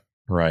like,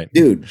 right,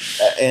 dude.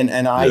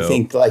 And I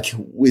think like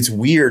it's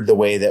weird the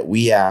way that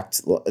we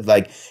act.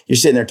 Like you're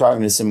sitting there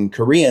talking to some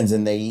Koreans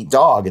and they eat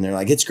dog and they're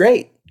like, it's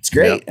great. It's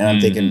great. Yep. And I'm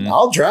thinking,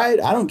 I'll try it.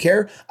 I don't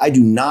care. I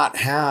do not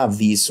have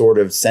these sort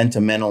of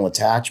sentimental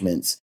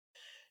attachments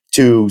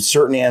to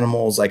certain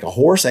animals, like a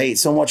horse. I ate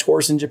so much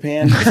horse in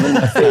Japan. It's one of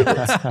my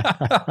favorites.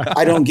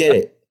 I don't get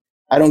it.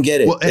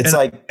 Well, it's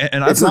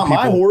it's not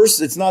my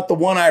horse. It's not the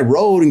one I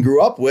rode and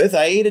grew up with.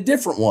 I ate a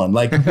different one.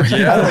 Like, I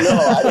don't know.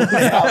 I don't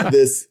have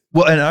this.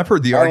 Well, and I've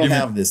heard the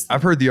argument.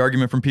 I've heard the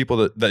argument from people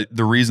that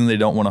the reason they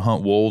don't want to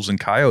hunt wolves and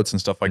coyotes and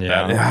stuff like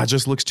that, it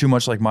just looks too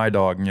much like my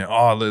dog. And, it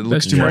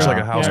looks too much like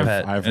a house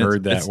pet. I've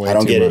heard that. I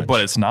don't get it,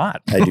 but it's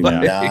not. I do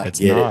not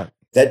get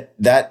it.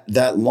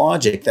 That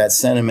logic, that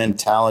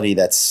sentimentality,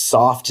 that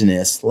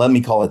softness. Let me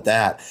call it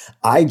that.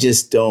 I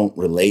just don't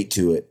relate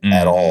to it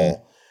at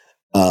all.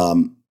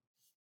 And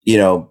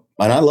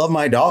I love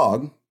my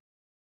dog,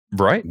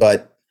 right?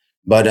 But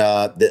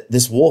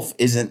this wolf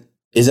isn't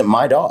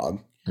my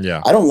dog.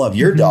 Yeah, I don't love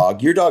your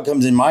dog. Your dog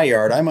comes in my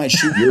yard, I might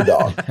shoot your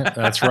dog.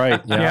 That's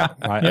right. Yeah,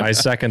 I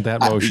second that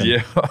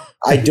motion.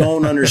 I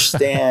don't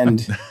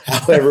understand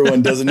how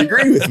everyone doesn't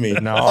agree with me.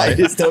 No, I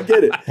just don't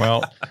get it.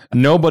 Well,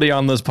 nobody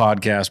on this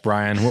podcast,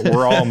 Brian.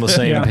 We're all on the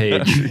same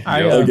page.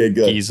 Okay,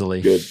 good.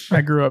 Easily. Good.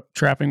 I grew up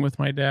trapping with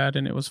my dad,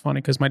 and it was funny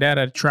because my dad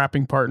had a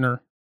trapping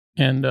partner.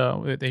 And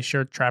they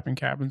shared trapping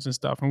cabins and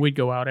stuff. And we'd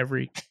go out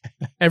every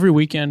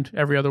weekend,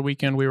 every other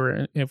weekend.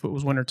 If it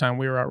was wintertime,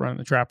 we were out running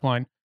the trap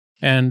line.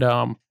 And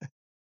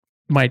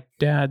my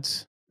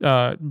dad's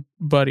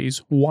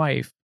buddy's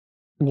wife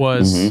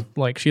was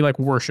she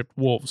worshipped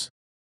wolves.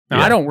 Now,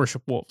 I don't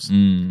worship wolves.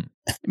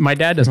 My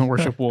dad doesn't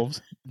worship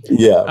wolves.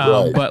 Yeah,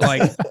 right. But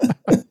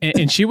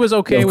and she was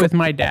okay with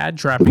my dad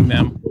trapping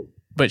them,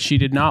 but she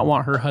did not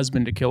want her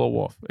husband to kill a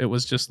wolf. It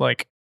was just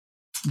like,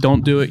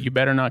 don't do it. You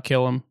better not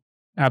kill him.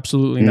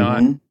 Absolutely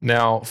not.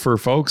 Now, for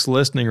folks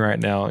listening right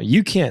now,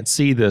 you can't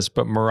see this,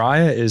 but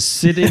Mariah is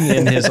sitting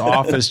in his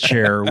office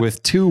chair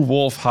with 2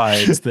 wolf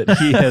hides that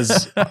he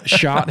has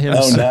shot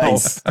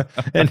himself. Oh,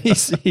 nice. And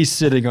he's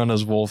sitting on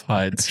his wolf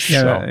hides.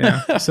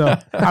 So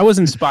I was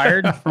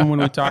inspired from when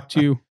we talked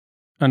to you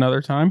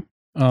another time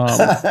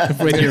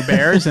with your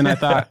bears, and I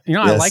thought,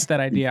 I like that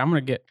idea. I'm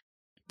going to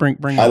bring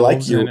the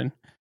wolves in and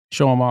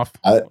show them off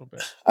a little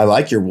bit. I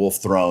like your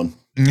wolf throne.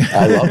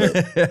 I love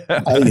it.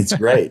 I think it's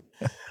great.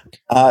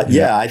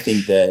 I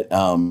think that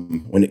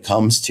when it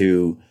comes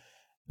to,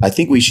 I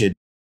think we should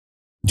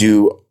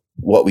do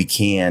what we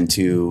can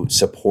to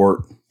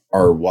support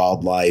our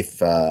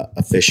wildlife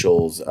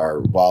officials,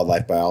 our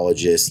wildlife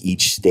biologists,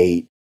 each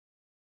state.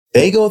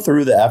 They go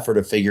through the effort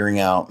of figuring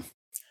out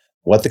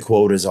what the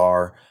quotas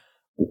are,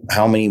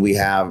 how many we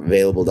have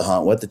available to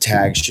hunt, what the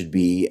tags should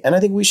be. And I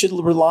think we should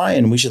rely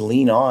and we should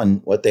lean on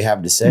what they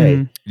have to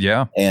say.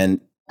 Yeah.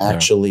 And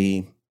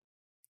actually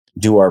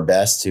do our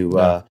best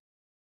to,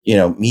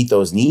 meet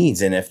those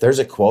needs. And if there's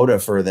a quota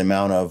for the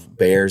amount of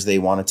bears they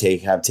want to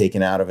have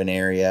taken out of an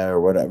area or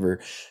whatever,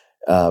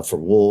 for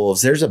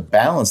wolves, there's a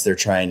balance they're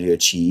trying to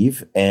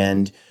achieve.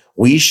 And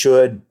we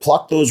should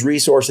pluck those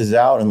resources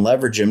out and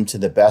leverage them to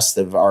the best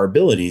of our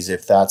abilities.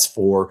 If that's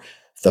for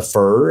the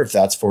fur, if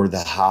that's for the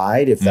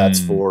hide, if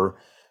that's for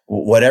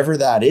whatever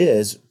that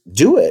is,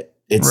 do it.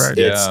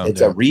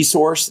 It's a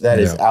resource that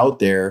is out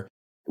there.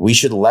 We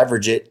should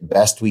leverage it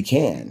best we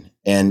can.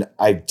 And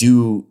I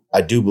do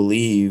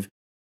believe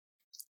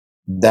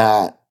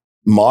that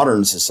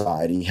modern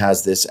society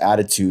has this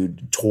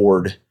attitude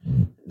toward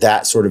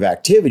that sort of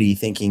activity,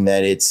 thinking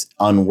that it's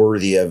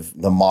unworthy of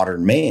the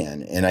modern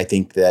man. And I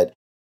think that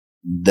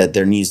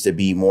there needs to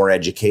be more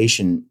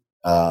education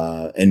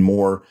and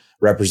more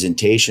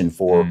representation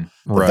for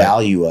the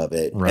value of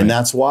it. And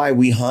that's why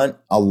we hunt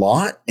a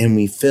lot and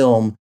we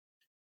film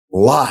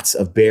lots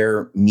of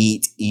bear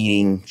meat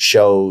eating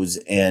shows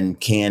and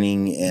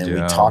canning. And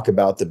we talk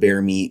about the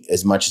bear meat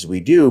as much as we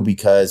do,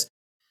 because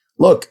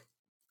look,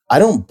 I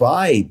don't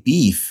buy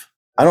beef.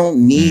 I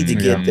don't need to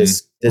get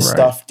this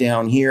stuff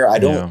down here. I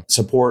don't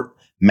support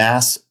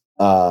mass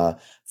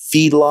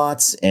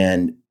feedlots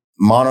and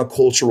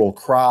monocultural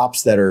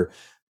crops that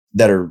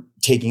are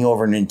taking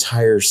over an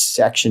entire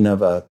section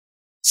of a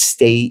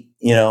state.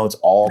 It's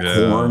all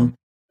corn.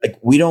 Like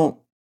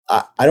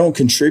I don't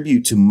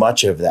contribute to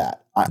much of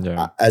that.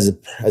 I, as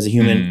a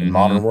human in the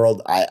modern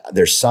world,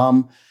 there's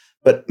some,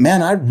 but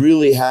man, I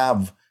really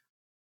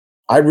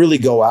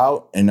go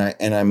out and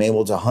I'm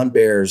able to hunt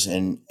bears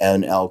and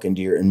elk and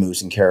deer and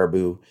moose and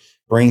caribou,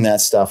 bring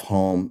that stuff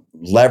home,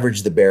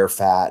 leverage the bear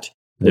fat,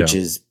 which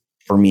is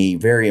for me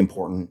very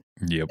important.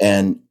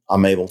 And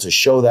I'm able to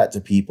show that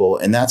to people.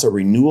 And that's a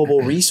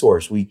renewable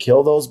resource. We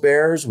kill those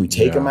bears, we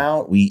take them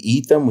out, we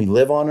eat them, we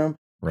live on them.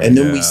 Right. And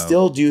then we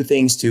still do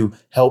things to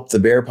help the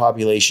bear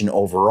population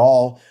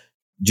overall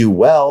do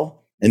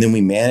well. And then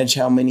we manage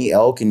how many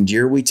elk and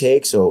deer we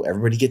take. So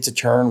everybody gets a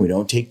turn. We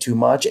don't take too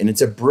much. And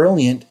it's a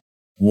brilliant,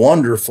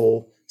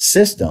 wonderful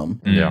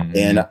system. Yeah.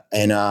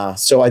 And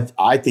so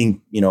I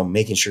think,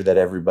 making sure that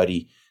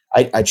everybody,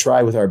 I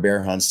try with our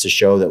bear hunts to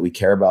show that we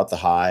care about the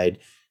hide.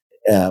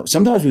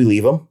 Sometimes we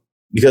leave them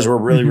because we're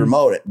really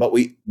remote,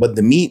 but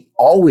the meat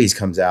always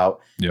comes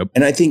out. Yep.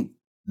 And I think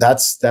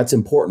that's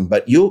important,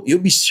 but you'll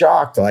be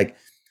shocked. Like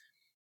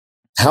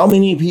how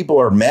many people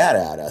are mad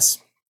at us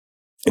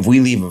if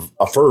we leave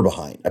a fur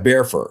behind, a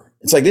bear fur.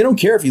 It's like, they don't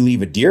care if you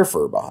leave a deer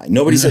fur behind.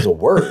 Nobody says a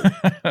word.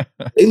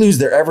 They lose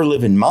their ever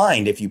living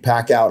mind if you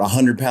pack out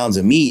 100 pounds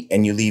of meat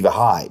and you leave a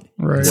hide.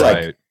 Right. It's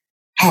like,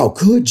 how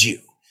could you?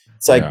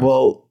 It's like,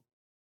 well,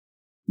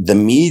 the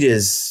meat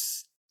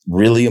is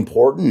really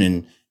important.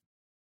 And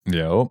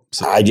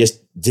I just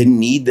didn't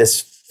need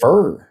this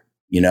fur,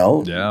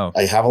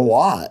 I have a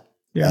lot.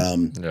 Yeah.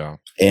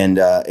 And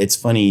it's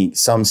funny,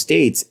 some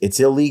states, it's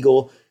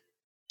illegal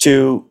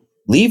to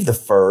leave the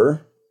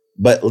fur,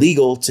 but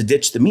legal to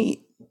ditch the meat.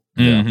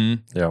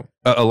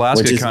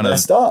 Alaska kind of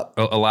messed up.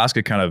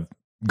 Alaska kind of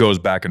goes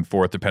back and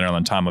forth depending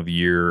on the time of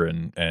year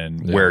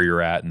and where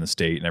you're at in the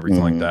state and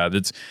everything like that.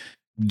 It's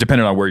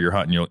depending on where you're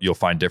hunting, you'll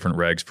find different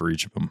regs for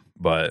each of them.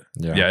 But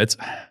it's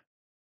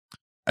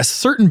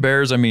certain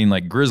bears. I mean,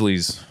 like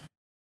grizzlies.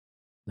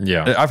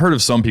 Yeah, I've heard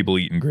of some people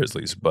eating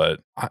grizzlies,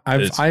 but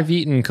I've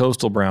eaten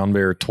coastal brown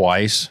bear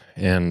twice,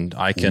 and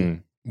I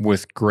can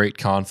with great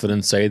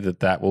confidence say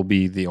that will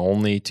be the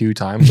only 2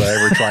 times I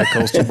ever try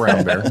coastal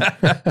brown bear.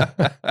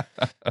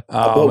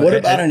 But what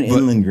about an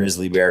inland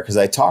grizzly bear? Because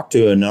I talked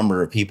to a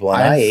number of people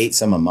and I ate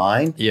some of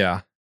mine.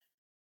 Yeah.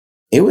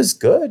 It was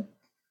good.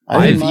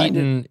 I've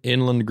eaten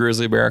inland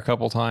grizzly bear a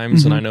couple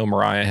times, and I know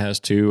Mariah has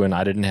too, and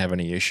I didn't have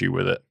any issue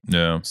with it.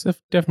 No. It's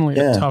definitely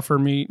a tougher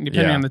meat.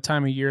 Depending on the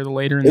time of year, the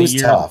later in the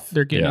year, tough.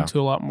 They're getting into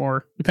a lot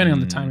more, depending on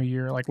the time of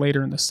year, like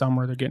later in the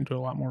summer, they're getting to a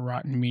lot more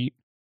rotten meat.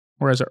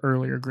 Whereas an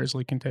earlier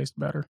grizzly can taste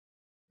better.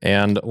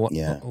 And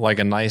like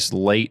a nice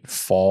late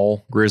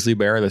fall grizzly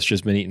bear that's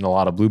just been eating a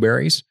lot of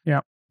blueberries.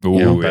 Yeah.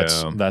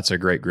 That's a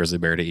great grizzly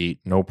bear to eat.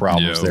 No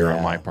problems there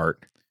on my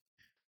part.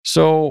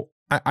 So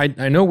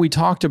I know we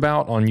talked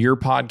about on your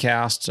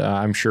podcast,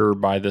 I'm sure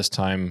by this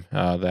time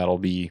that'll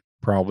be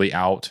probably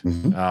out.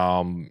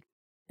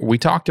 We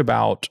talked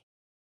about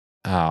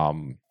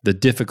the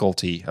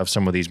difficulty of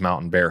some of these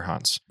mountain bear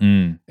hunts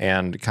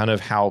and kind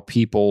of how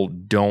people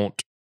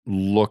don't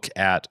look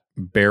at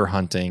bear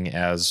hunting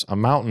as a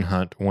mountain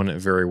hunt when it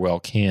very well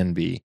can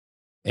be.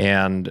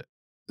 And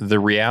the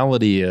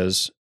reality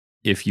is,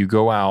 if you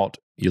go out,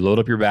 you load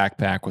up your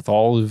backpack with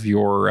all of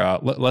your,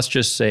 let's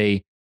just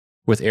say,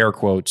 with air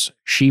quotes,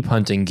 sheep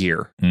hunting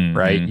gear,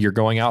 right? You're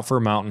going out for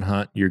a mountain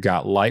hunt. You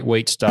got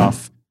lightweight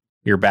stuff.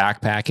 You're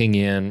backpacking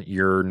in.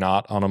 You're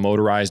not on a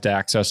motorized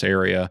access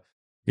area.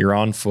 You're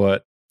on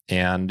foot,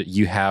 and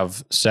you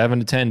have 7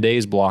 to 10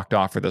 days blocked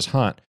off for this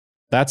hunt.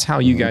 That's how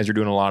you guys are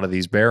doing a lot of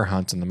these bear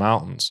hunts in the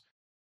mountains.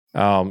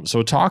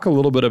 So talk a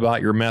little bit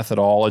about your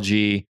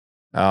methodology,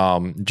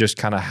 just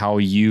kind of how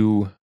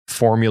you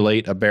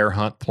formulate a bear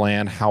hunt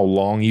plan, how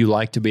long you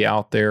like to be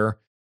out there,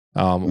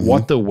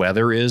 what the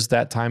weather is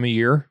that time of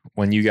year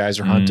when you guys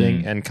are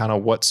hunting, and kind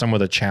of what some of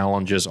the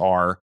challenges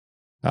are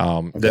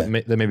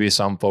that maybe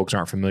some folks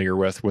aren't familiar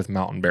with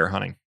mountain bear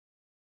hunting.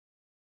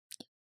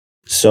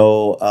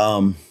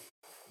 So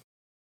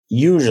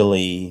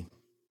usually,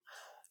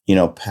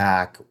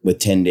 pack with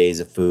 10 days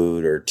of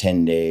food or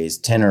 10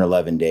 or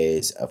 11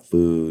 days of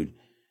food,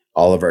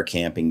 all of our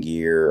camping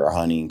gear, our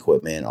hunting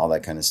equipment, all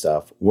that kind of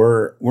stuff.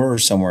 We're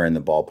somewhere in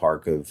the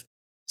ballpark of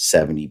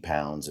 70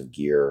 pounds of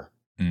gear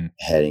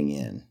heading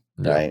in,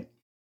 right?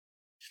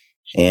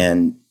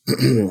 And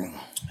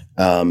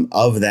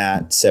of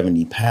that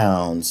 70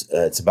 pounds,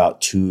 it's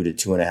about 2 to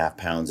 2.5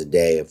 pounds a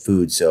day of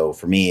food. So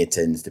for me, it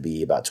tends to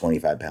be about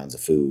 25 pounds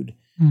of food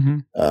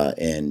and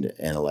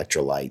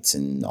electrolytes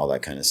and all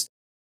that kind of stuff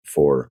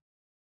for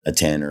a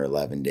 10 or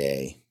 11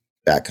 day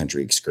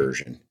backcountry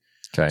excursion.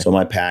 Okay. So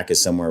my pack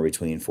is somewhere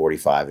between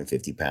 45 and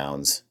 50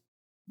 pounds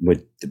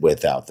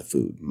without the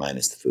food,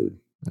 minus the food.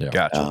 Yeah.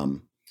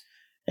 Gotcha.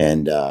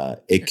 And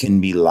it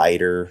can be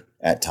lighter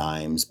at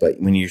times, but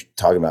when you're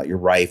talking about your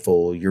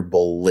rifle, your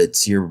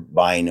bullets, your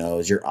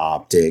binos, your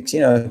optics,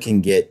 it can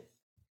get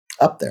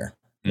up there.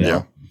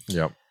 Yeah.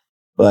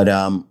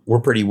 But we're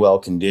pretty well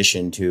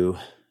conditioned to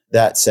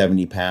that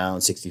 70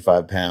 pound,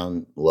 65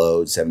 pound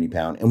load, 70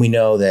 pound. And we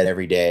know that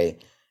every day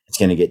it's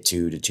going to get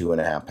 2 to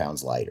 2.5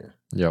 pounds lighter.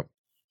 Yep.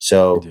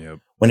 So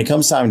when it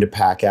comes time to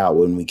pack out,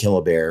 when we kill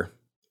a bear,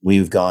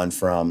 we've gone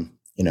from,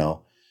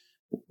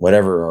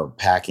 whatever our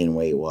packing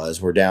weight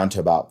was, we're down to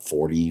about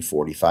 40,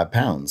 45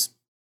 pounds.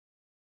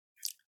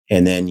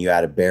 And then you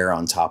add a bear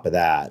on top of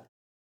that.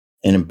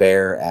 And a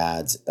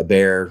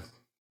bear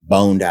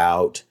boned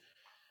out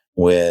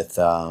with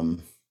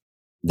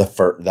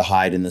the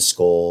hide and the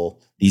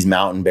skull. These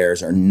mountain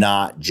bears are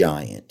not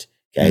giant.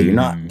 Okay. You're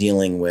not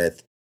dealing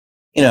with,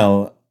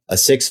 a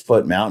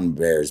 6-foot mountain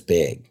bear is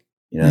big.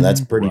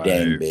 That's pretty Right.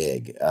 dang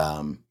big.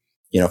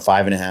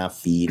 5.5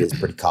 feet is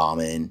pretty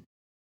common,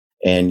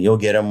 and you'll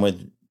get them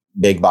with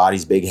big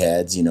bodies, big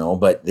heads,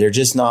 but they're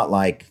just not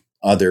like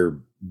other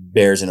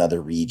bears in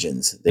other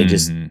regions. They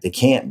they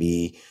can't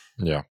be.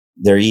 Yeah.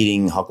 They're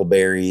eating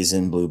huckleberries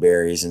and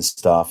blueberries and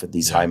stuff at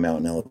these high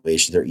mountain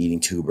elevations. They're eating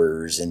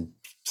tubers and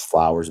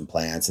flowers and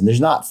plants, and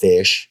there's not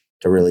fish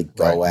to really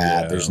go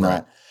at. There's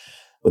not.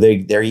 Well,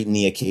 they're eating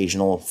the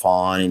occasional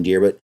fawn and deer,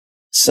 but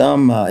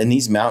some in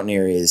these mountain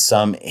areas,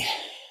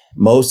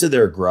 most of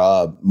their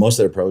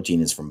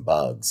protein is from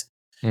bugs.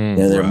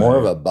 They're more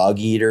of a bug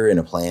eater and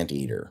a plant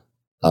eater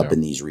up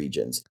in these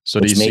regions. So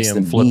do you see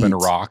them flipping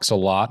rocks a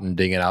lot and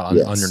digging out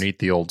underneath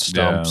the old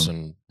stumps?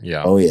 And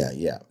Oh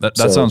yeah. That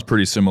sounds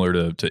pretty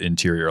similar to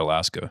interior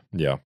Alaska.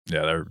 Yeah.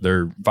 They're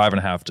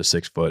 5.5 to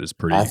 6 foot is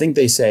pretty. I think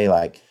they say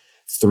like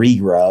 3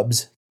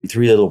 grubs,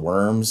 3 little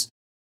worms,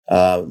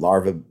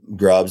 larva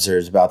grubs.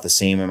 There's about the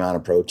same amount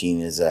of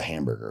protein as a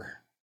hamburger.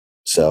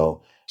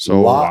 So a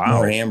lot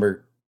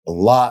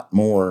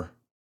more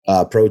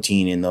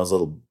protein in those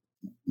little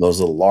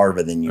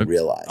larvae than you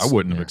realize. I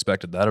wouldn't have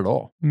expected that at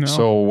all. No.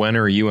 So when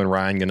are you and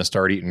Ryan going to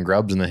start eating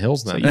grubs in the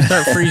hills then? So you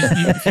start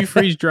if you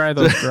freeze dry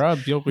those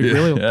grubs, you'll be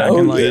really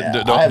packing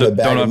I have a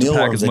bag of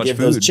mealworms I give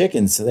those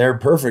chickens. They're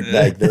perfect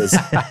like this.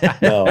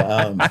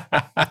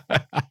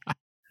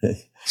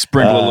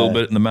 Sprinkle a little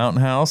bit in the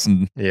mountain house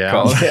and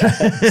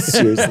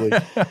seriously.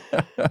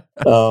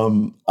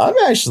 I'm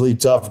actually a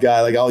tough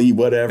guy. Like I'll eat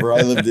whatever.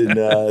 I lived in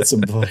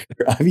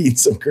I've eaten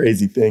some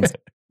crazy things,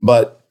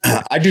 but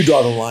I do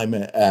draw the line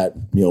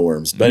at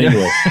mealworms. But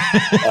anyway,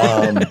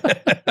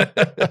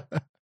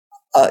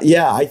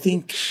 I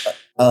think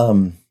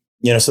so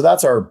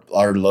that's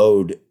our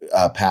load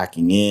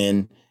packing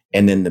in,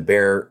 and then the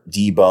bear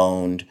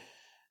deboned,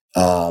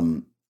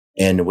 and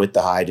with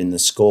the hide and the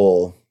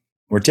skull.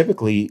 We're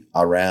typically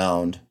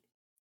around,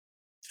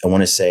 I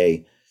want to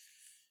say,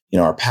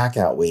 our pack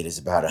out weight is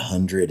about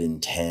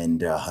 110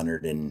 to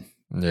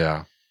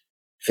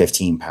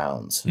 115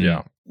 pounds.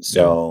 Yeah.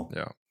 So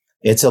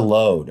it's a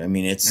load. I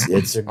mean,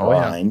 it's a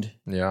grind.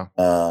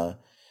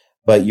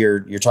 But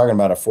you're talking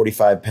about a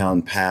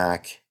 45-pound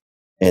pack,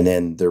 and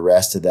then the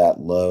rest of that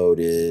load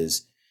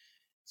is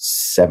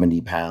 70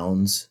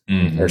 pounds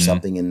or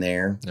something in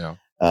there. Yeah.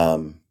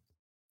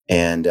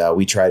 And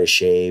we try to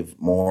shave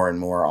more and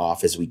more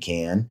off as we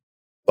can.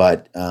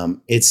 But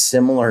it's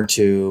similar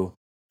to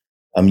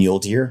a mule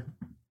deer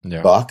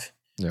buck,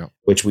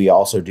 which we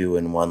also do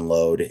in one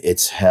load.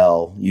 It's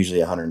usually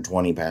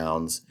 120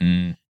 pounds,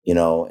 and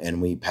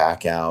we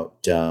pack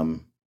out,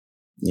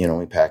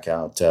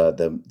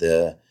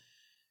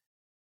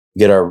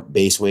 get our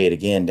base weight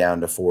again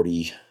down to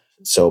 40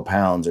 so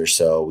pounds or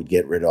so. We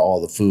get rid of all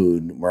the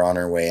food. We're on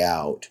our way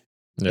out.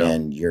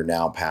 And you're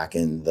now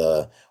packing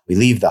we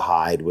leave the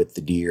hide with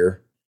the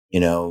deer.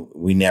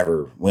 We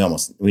never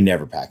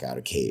pack out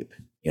a cape.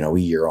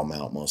 We Euro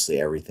mount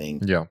mostly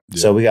everything. Yeah.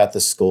 So we got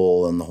the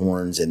skull and the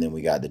horns, and then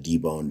we got the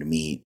deboned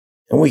meat,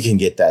 and we can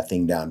get that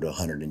thing down to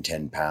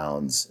 110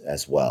 pounds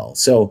as well.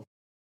 So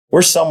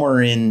we're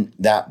somewhere in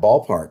that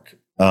ballpark,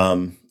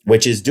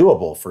 which is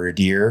doable for a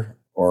deer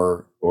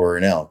or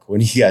an elk.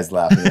 What are you guys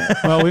laughing at?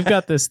 Well, we've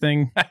got this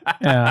thing.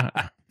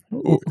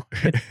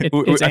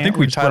 I think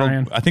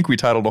we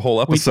titled a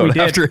whole episode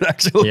after it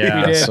actually.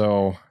 Yeah.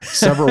 So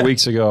several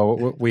weeks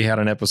ago, we had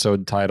an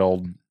episode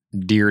titled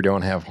 "Deer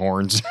Don't Have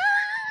Horns."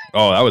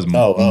 Oh, that was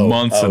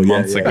months and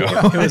months ago.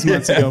 It was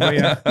months ago,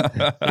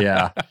 but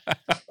yeah.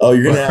 Oh,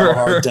 you're gonna have a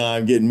hard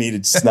time getting me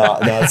to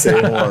not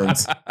say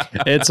horns.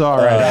 It's all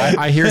right.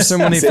 I hear so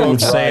many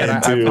folks say it.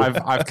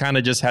 I've kind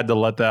of just had to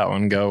let that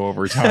one go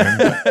over time.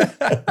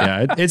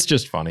 But it's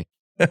just funny.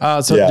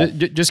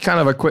 Just kind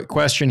of a quick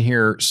question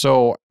here.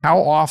 So how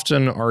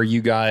often are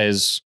you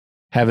guys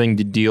having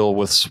to deal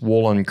with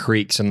swollen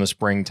creeks in the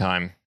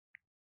springtime?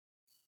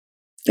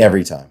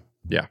 Every time.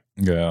 Yeah.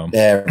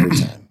 Every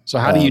time. So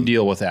how do you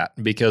deal with that?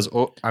 Because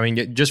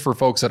just for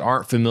folks that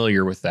aren't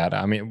familiar with that,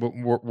 I mean,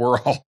 we're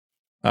all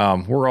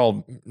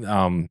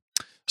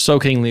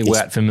soakingly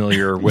wet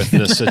familiar with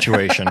this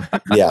situation.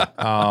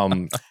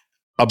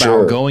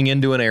 About going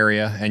into an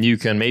area, and you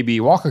can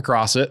maybe walk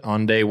across it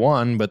on day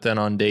 1, but then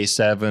on day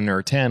 7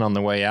 or 10 on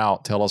the way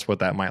out, tell us what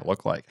that might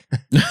look like.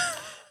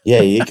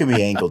 It could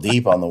be ankle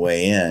deep on the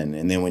way in,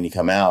 and then when you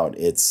come out,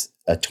 it's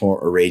a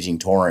raging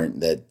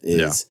torrent that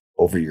is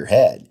over your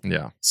head.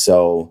 Yeah.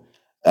 So,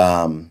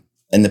 and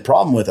the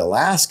problem with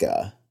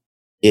Alaska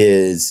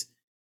is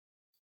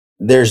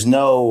there's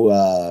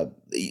no,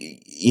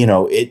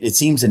 it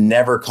seems to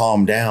never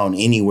calm down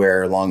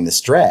anywhere along the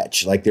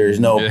stretch. Like there's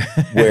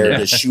nowhere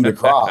to shoot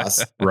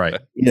across. Right.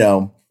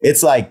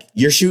 It's like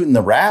you're shooting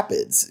the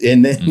rapids,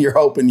 and then you're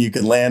hoping you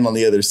can land on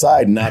the other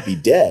side and not be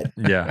dead.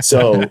 Yeah.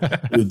 So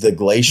with the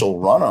glacial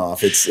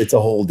runoff, it's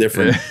a whole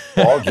different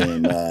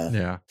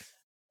ballgame.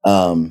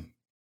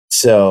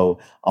 So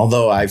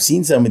although I've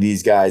seen some of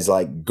these guys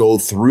like go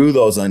through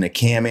those on a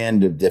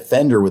Cam-End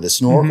Defender with a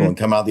snorkel and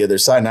come out the other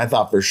side, and I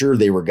thought for sure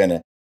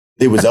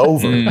it was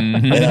over.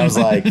 And I was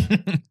like,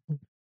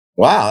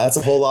 wow, that's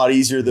a whole lot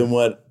easier than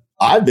what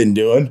I've been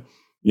doing.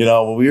 You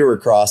know, when we were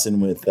crossing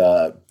with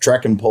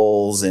trekking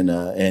poles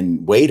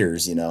and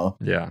waders, you know,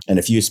 and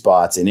a few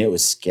spots, and it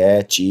was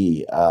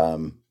sketchy.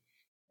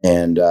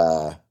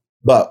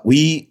 But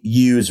we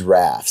use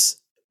rafts.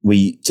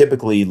 We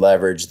typically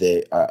leverage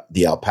the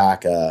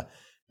alpaca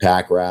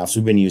pack rafts.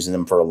 We've been using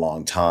them for a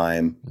long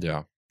time.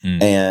 Yeah.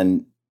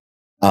 And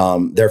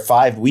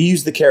we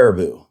use the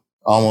caribou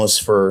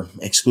almost for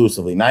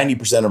exclusively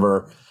 90%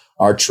 of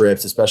our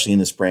trips, especially in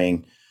the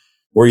spring.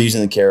 We're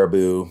using the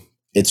caribou.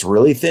 It's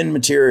really thin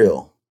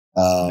material.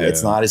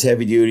 It's not as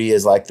heavy duty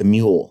as like the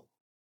mule,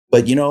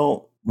 but you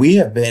know, we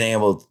have been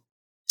able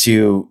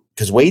to,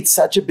 because weight's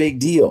such a big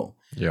deal.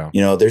 Yeah.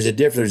 You know, there's a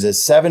difference.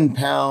 There's a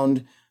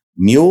 7-pound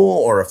mule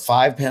or a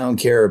 5-pound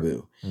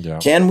caribou. Yeah.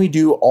 Can we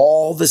do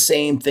all the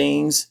same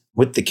things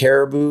with the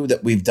caribou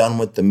that we've done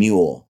with the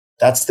mule?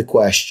 That's the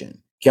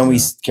question. Can we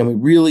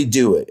really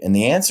do it? And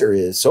the answer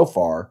is, so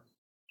far,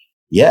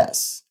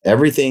 yes.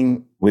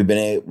 Everything we've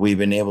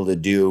been able to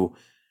do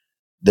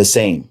the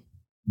same.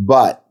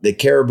 But the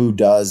caribou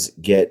does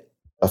get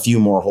a few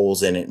more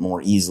holes in it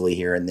more easily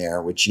here and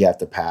there, which you have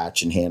to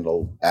patch and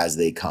handle as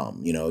they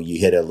come. You know, you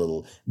hit a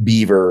little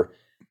beaver,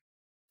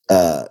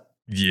 what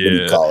do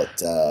you call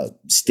it?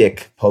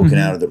 Stick poking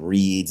out of the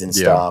reeds and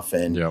stuff,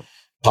 and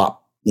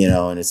pop, you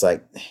know, and it's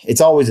like,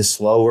 it's always a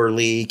slower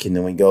leak. And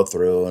then we go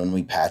through and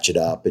we patch it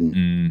up,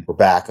 and we're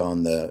back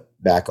on the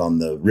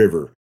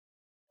river.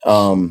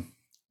 But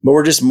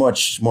we're just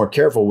much more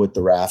careful with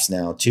the rafts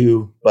now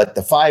too. But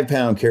the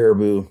 5-pound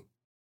caribou,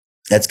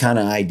 that's kind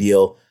of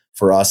ideal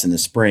for us in the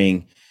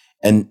spring.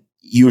 And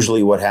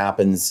usually what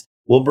happens,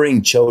 we'll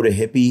bring Chota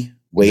hippie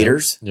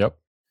waders. Yep.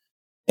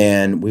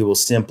 And we will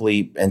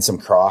and some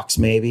Crocs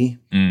maybe.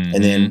 Mm-hmm.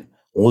 And then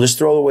we'll just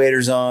throw the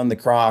waders on, the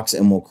Crocs,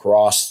 and we'll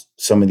cross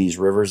some of these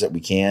rivers that we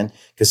can.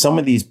 Because some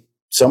of these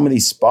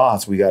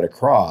spots we got to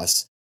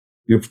cross,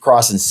 you're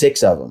crossing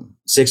 6 of them,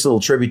 6 little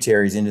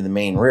tributaries into the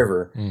main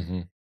river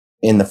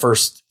in the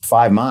first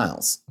 5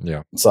 miles.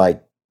 Yeah. It's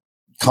like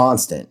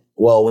constant.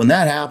 Well, when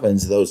that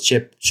happens, those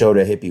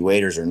Chota hippie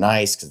waders are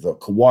nice because the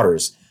water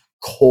is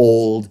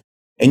cold,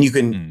 and you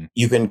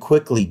can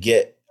quickly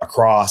get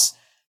across,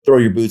 throw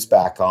your boots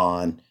back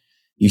on.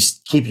 You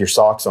keep your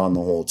socks on the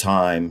whole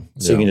time,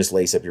 so you can just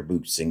lace up your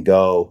boots and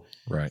go.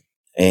 Right.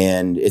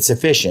 And it's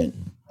efficient.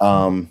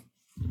 And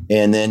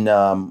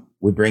then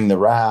we bring the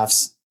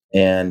rafts,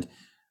 and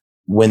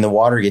when the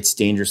water gets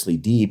dangerously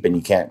deep and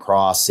you can't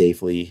cross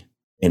safely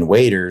in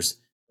waders,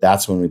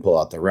 that's when we pull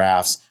out the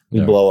rafts. We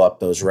blow up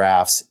those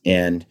rafts,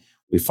 and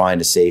we find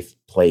a safe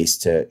place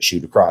to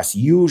shoot across.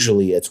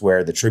 Usually it's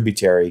where the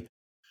tributary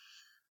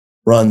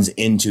runs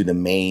into the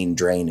main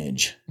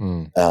drainage,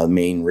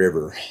 main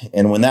river.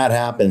 And when that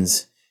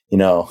happens, you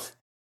know,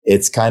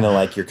 it's kind of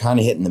like you're kind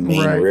of hitting the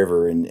main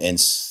river and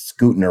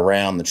scooting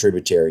around the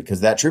tributary,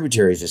 because that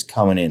tributary is just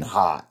coming in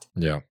hot.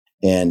 Yeah.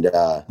 And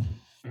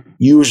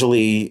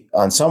usually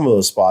on some of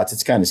those spots,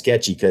 it's kind of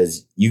sketchy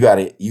because you got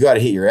to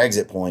hit your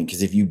exit point,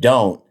 because if you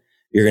don't,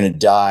 you're going to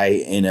die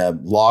in a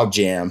log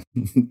jam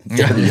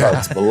 30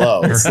 yards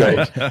below.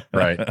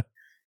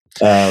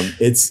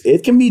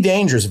 It can be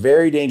dangerous,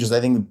 very dangerous.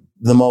 I think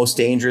the most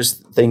dangerous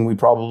thing we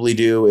probably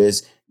do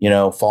is, you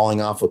know,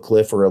 falling off a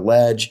cliff or a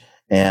ledge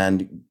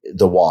and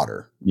the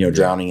water, you know,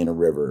 drowning in a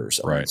river or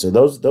something. Right. So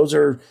those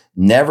are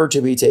never to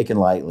be taken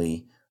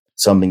lightly,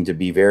 something to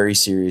be very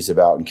serious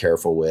about and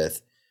careful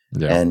with.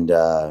 Yeah. And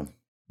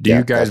do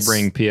you guys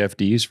bring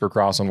PFDs for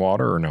crossing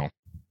water or no?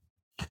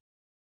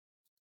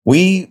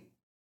 We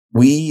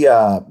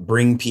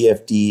bring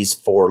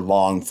PFDs for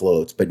long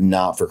floats, but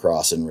not for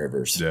crossing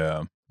rivers.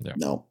 Yeah.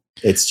 No,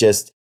 it's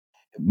just,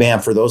 man,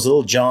 for those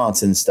little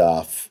jaunts and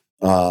stuff,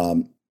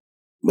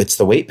 it's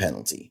the weight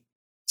penalty.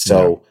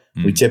 So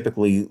we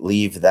typically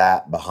leave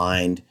that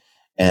behind,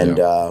 and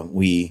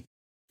we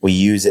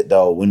use it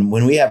though.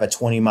 When we have a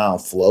 20-mile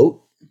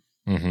float,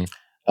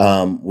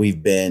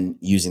 we've been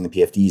using the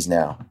PFDs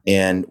now,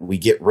 and we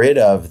get rid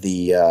of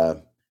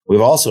we've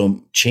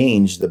also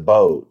changed the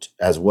boat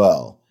as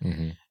well.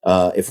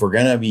 If we're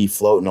going to be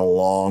floating a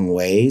long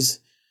ways,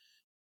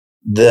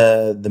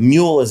 the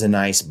mule is a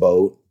nice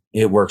boat.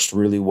 It works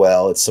really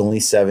well. It's only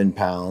 7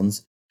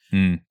 pounds.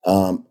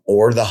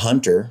 Or the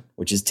Hunter,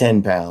 which is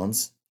 10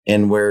 pounds.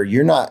 And where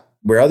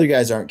other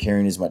guys aren't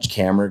carrying as much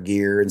camera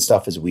gear and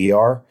stuff as we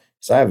are.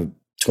 So I have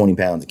 20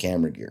 pounds of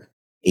camera gear,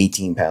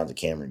 18 pounds of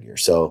camera gear.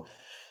 So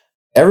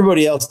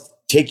everybody else,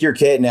 take your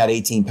kit and add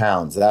 18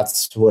 pounds.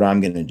 That's what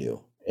I'm going to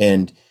do.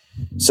 And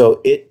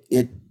so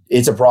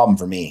it's a problem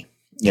for me.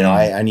 You know,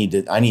 I need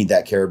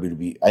that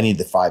caribou I need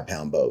the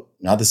 5-pound boat,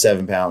 not the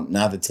 7-pound,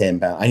 not the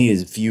 10-pound. I need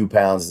as few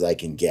pounds as I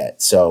can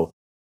get. So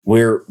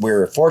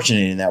we're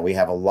fortunate in that we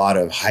have a lot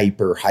of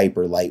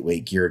hyper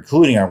lightweight gear,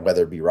 including our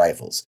Weatherby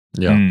rifles.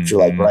 Yeah. Which are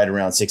like right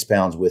around 6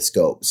 pounds with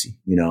scopes,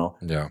 you know?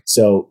 Yeah.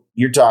 So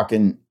you're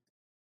talking,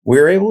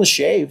 we're able to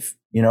shave,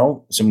 you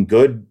know, some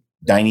good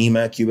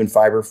Dyneema Cuban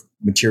fiber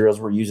materials.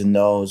 We're using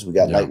those. We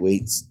got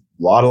lightweights,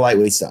 a lot of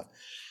lightweight stuff.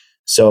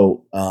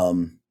 So,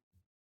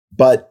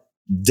 but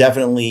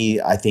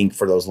definitely, I think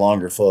for those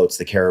longer floats,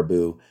 the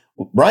caribou,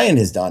 Brian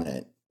has done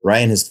it.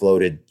 Ryan has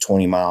floated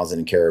 20 miles in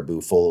a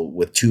caribou full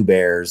with 2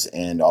 bears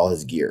and all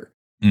his gear.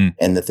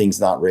 And the thing's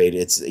not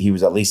rated. He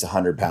was at least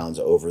 100 pounds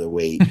over the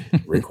weight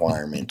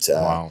requirement.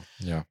 Wow.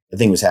 Yeah. The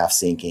thing was half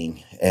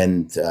sinking.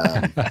 And,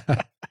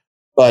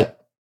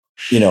 but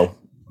you know,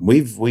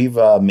 we've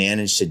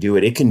managed to do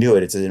it. It can do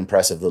it. It's an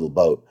impressive little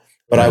boat,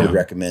 but I would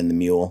recommend the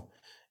mule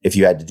if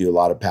you had to do a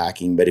lot of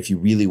packing. But if you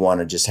really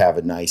want to just have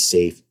a nice,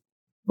 safe,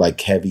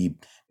 like heavy,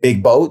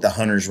 big boat, the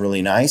Hunter's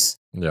really nice.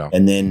 Yeah.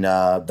 And then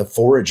the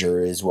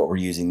Forager is what we're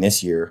using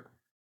this year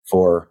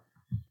for,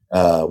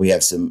 we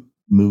have some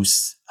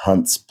moose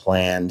hunts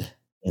planned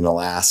in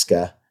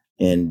Alaska,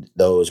 and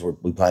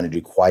we plan to do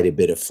quite a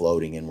bit of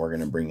floating, and we're going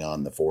to bring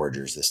on the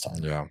Foragers this time.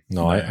 Yeah.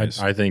 No, Nice.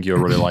 I think you'll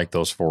really like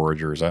those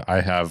Foragers. I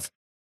have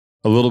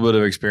a little bit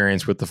of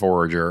experience with the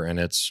Forager, and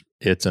it's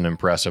an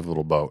impressive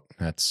little boat.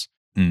 That's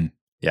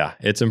yeah,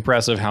 it's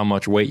impressive how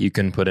much weight you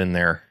can put in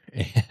there,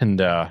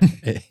 and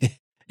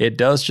it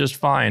does just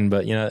fine.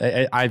 But you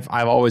know, I've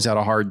always had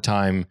a hard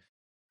time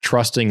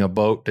trusting a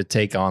boat to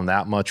take on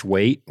that much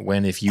weight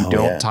when if you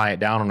don't tie it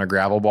down on a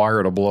gravel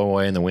bar, it'll blow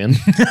away in the wind.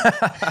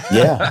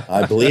 Yeah,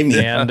 I believe me.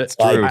 And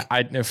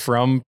I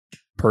from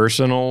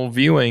personal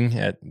viewing,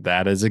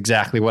 that is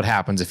exactly what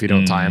happens if you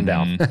don't tie them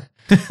down.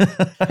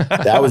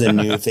 That was a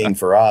new thing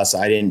for us.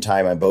 I didn't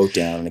tie my boat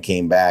down, and it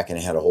came back and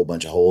it had a whole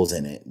bunch of holes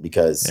in it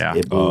because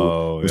it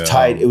blew. It was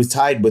tied. It was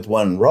tied with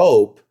one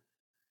rope.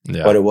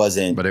 Yeah. But it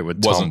wasn't. But it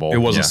would tumble. It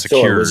wasn't So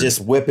secured. it was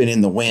just whipping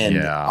in the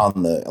wind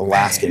on the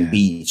Alaskan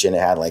beach, and it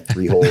had like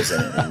 3 holes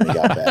in it when we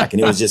got back.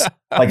 And it was just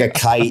like a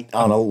kite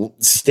on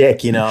a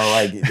stick, you know,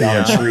 like on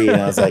a tree.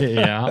 And I was like,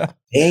 dang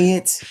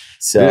it.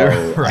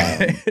 So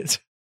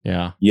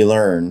yeah, you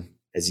learn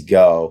as you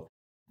go.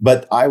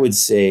 But I would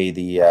say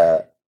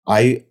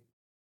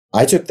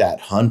I took that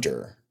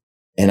Hunter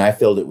and I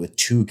filled it with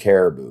 2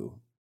 caribou,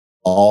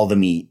 all the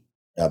meat,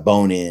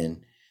 bone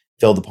in,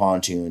 filled the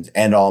pontoons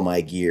and all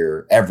my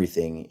gear,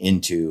 everything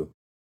into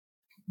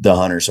the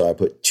Hunter. So I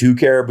put 2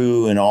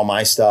 caribou and all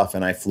my stuff,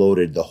 and I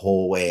floated the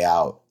whole way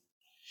out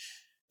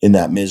in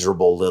that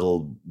miserable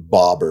little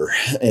bobber.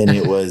 And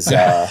it was,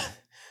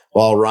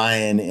 while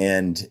Ryan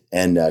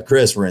and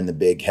Chris were in the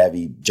big,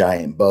 heavy,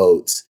 giant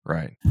boats.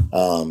 Right.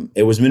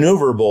 It was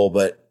maneuverable,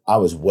 but I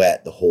was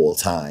wet the whole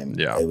time.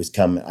 Yeah. It was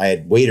coming. I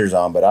had waders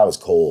on, but I was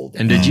cold.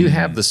 And did you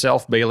have the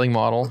self-bailing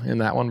model in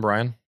that one,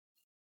 Brian?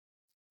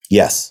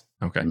 Yes.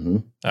 Okay. Mm-hmm.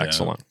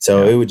 Excellent.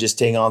 So it would just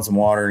take on some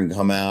water and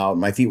come out.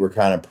 My feet were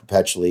kind of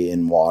perpetually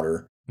in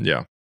water.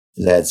 Yeah.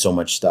 Because I had so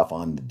much stuff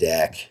on the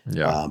deck.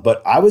 Yeah.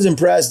 But I was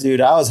impressed,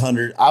 dude. I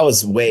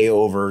was way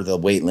over the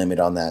weight limit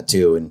on that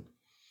too. And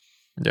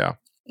yeah,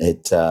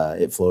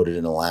 it floated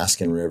in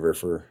Alaskan River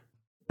for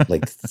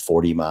like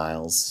 40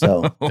 miles.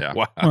 So yeah.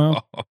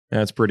 Wow.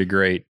 That's pretty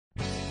great.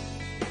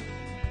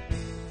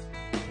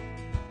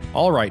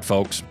 All right,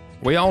 folks.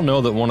 We all know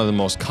that one of the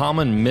most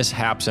common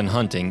mishaps in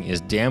hunting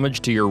is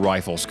damage to your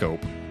rifle scope.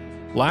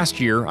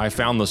 Last year, I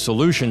found the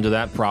solution to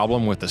that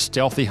problem with the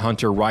Stealthy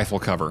Hunter rifle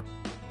cover.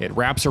 It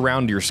wraps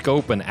around your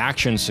scope and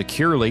actions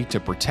securely to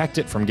protect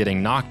it from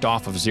getting knocked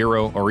off of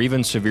zero or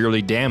even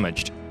severely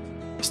damaged.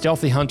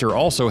 Stealthy Hunter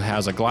also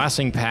has a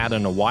glassing pad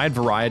and a wide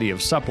variety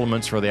of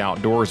supplements for the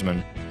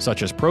outdoorsman,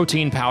 such as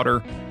protein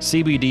powder,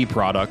 CBD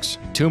products,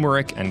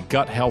 turmeric, and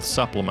gut health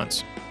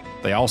supplements.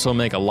 They also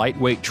make a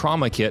lightweight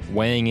trauma kit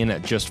weighing in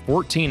at just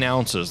 14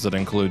 ounces that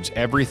includes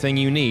everything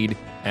you need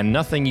and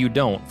nothing you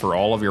don't for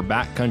all of your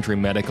backcountry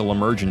medical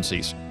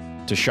emergencies.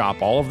 To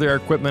shop all of their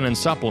equipment and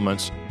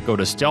supplements, go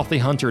to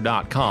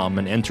stealthyhunter.com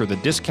and enter the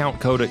discount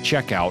code at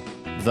checkout,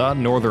 The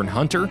Northern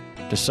Hunter,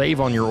 to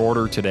save on your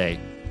order today.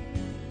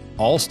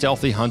 All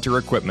Stealthy Hunter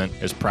equipment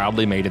is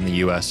proudly made in the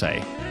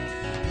USA.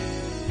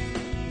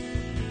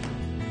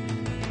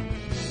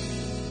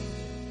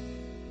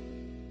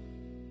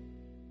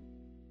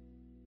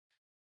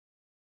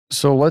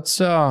 So let's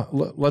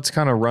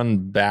kind of run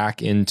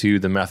back into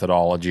the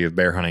methodology of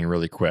bear hunting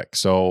really quick.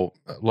 So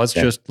let's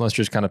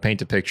just kind of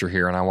paint a picture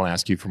here, and I want to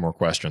ask you for more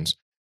questions.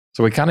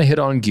 So we kind of hit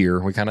on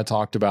gear. We kind of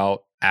talked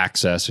about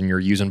access, and you're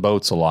using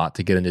boats a lot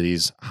to get into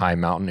these high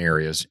mountain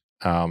areas.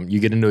 You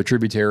get into a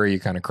tributary, you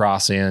kind of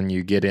cross in,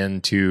 you get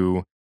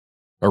into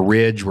a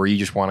ridge where you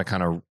just want to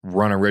kind of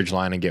run a ridge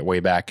line and get way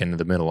back into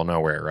the middle of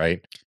nowhere,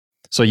 right?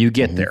 So you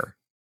get there.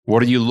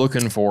 What are you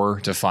looking for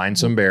to find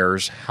some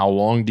bears? How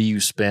long do you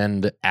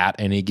spend at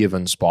any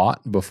given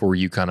spot before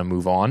you kind of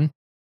move on?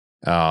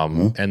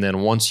 And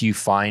then once you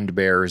find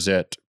bears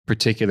at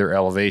particular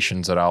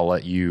elevations that I'll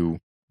let you,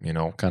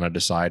 kind of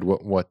decide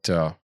what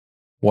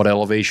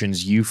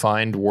elevations you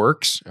find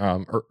works,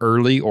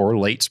 early or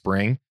late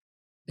spring,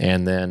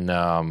 and then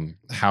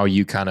how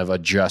you kind of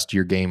adjust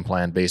your game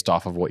plan based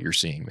off of what you're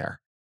seeing there.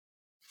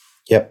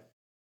 Yep.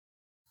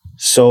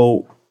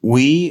 So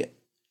we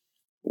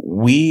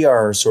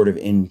are sort of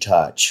in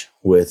touch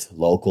with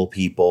local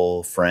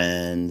people,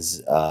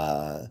 friends,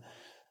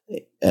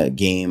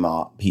 game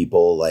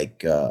people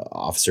like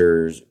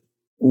officers.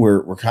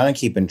 We're kind of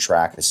keeping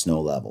track of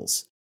snow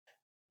levels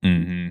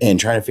and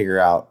trying to figure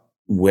out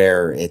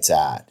where it's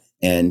at,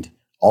 and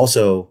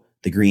also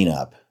the green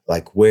up.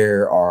 Like,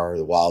 where are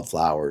the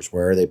wildflowers?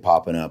 Where are they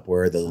popping up?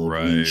 Where are the little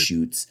green Right.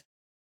 shoots?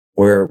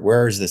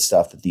 Where is the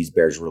stuff that these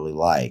bears really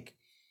like?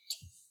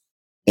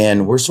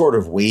 And we're sort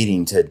of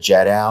waiting to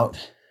jet out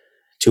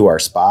to our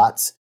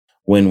spots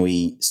when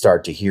we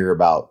start to hear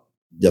about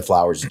the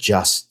flowers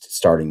just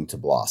starting to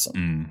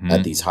blossom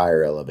at these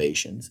higher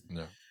elevations.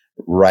 Yeah.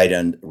 Right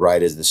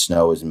as the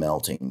snow is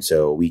melting.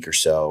 So a week or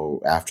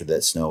so after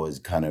that snow is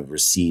kind of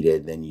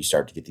receded, then you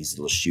start to get these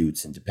little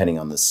shoots, and depending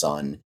on the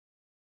sun.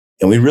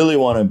 And we really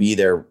want to be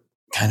there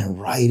kind of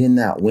right in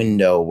that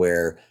window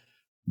where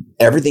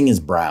everything is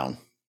brown,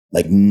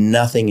 like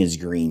nothing is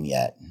green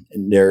yet.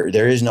 And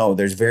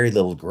there's very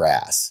little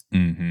grass.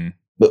 Mm-hmm.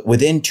 But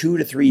within 2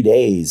 to 3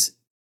 days,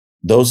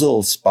 those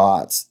little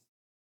spots,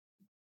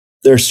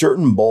 there are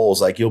certain bowls,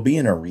 like you'll be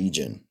in a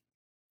region,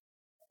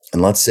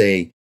 and let's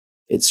say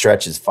it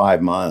stretches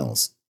 5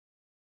 miles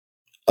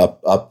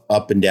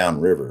up and down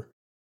river.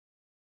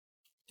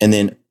 And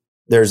then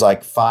there's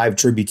like 5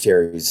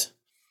 tributaries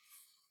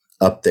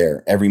up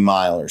there every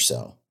mile or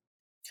so.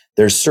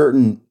 There's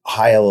certain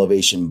high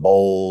elevation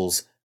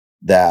bowls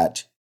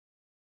that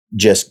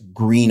just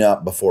green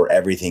up before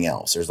everything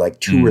else. There's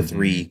like 2 or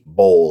 3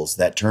 bowls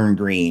that turn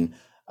green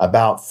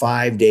about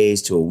 5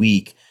 days to a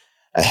week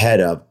ahead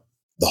of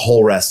the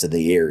whole rest of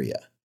the area.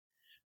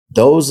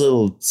 Those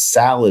little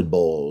salad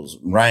bowls,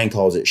 Ryan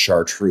calls it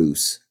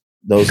chartreuse.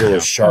 Those little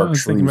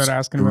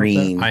chartreuse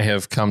green. I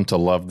have come to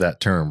love that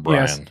term,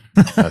 Yes.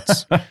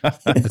 Brian.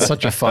 It's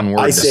such a fun word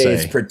I to say.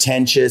 it's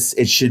pretentious.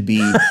 It should be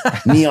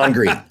neon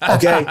green.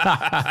 Okay.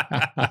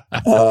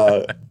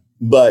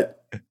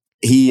 But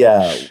he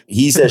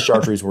says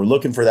chartreuse. We're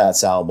looking for that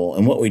salad bowl.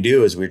 And what we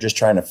do is we're just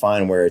trying to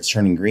find where it's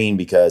turning green,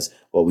 because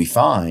what we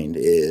find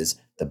is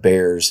the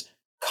bears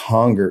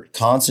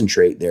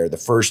concentrate there. The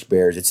first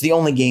bears, it's the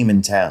only game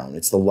in town.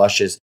 It's the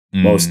luscious,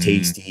 most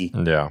tasty,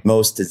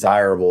 most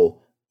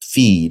desirable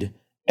feed.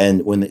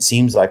 And when it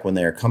seems like when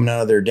they're coming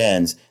out of their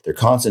dens, they're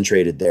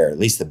concentrated there. At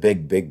least the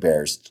big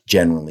bears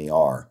generally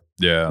are.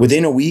 Yeah.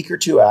 Within a week or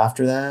two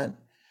after that,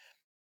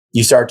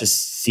 you start to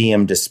see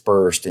them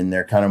dispersed, and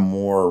they're kind of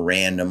more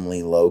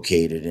randomly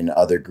located in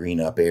other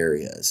green up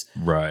areas.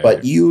 Right.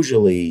 But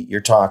usually you're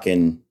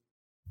talking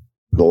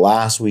the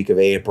last week of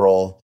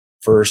April,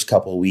 first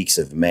couple of weeks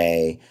of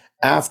May.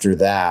 After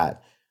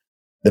that,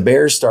 the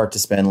bears start to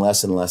spend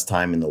less and less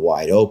time in the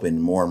wide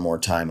open, more and more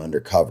time under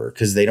cover,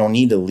 because they don't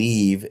need to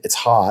leave. It's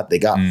hot. They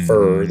got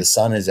fur. The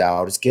sun is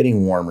out. It's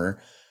getting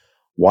warmer.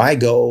 Why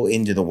go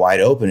into the wide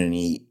open and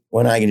eat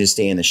when I can just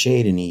stay in the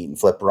shade and eat and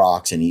flip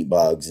rocks and eat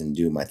bugs and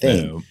do my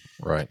thing? No.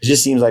 Right. It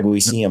just seems like we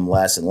see them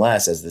less and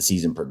less as the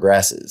season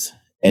progresses.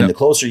 And the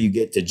closer you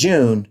get to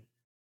June,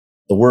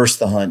 the worse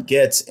the hunt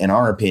gets, in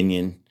our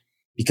opinion,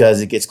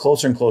 because it gets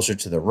closer and closer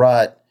to the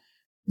rut.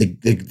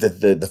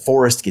 The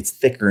forest gets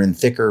thicker and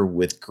thicker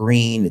with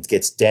green. It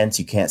gets dense.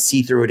 You can't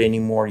see through it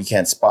anymore. You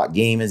can't spot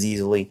game as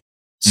easily.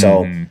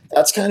 So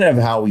that's kind of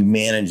how we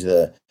manage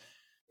the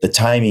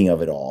timing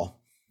of it all.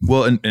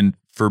 Well, and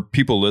for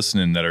people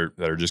listening that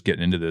are just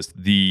getting into this,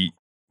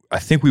 I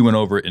think we went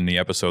over it in the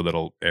episode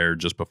that'll air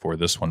just before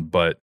this one,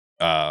 but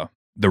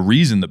the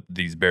reason that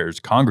these bears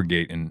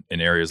congregate in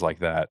areas like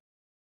that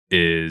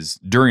is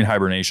during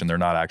hibernation, they're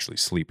not actually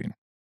sleeping,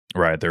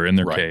 right? They're in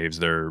their caves,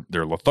 they're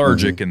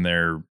lethargic and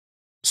they're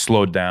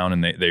slowed down,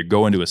 and they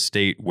go into a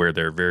state where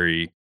they're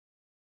very,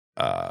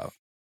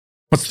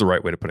 what's the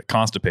right way to put it?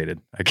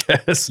 Constipated, I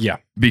guess. Yeah.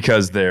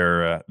 Because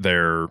they're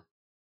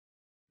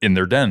in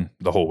their den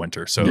the whole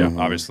winter. So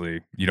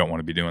obviously you don't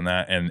want to be doing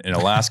that. And in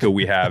Alaska,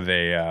 we have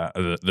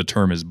the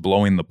term is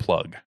blowing the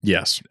plug.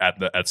 Yes.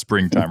 At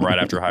springtime, right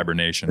after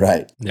hibernation.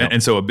 Right.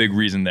 And so a big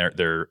reason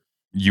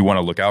you want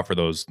to look out for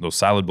those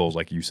salad bowls,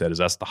 like you said, is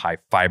that's the high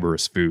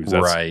fibrous foods.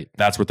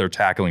 That's what they're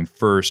tackling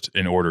first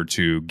in order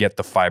to get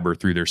the fiber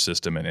through their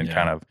system and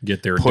kind of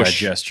get their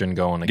digestion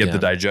going again. Get the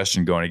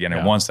digestion going again.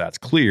 And once that's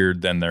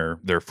cleared, then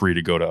they're free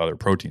to go to other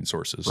protein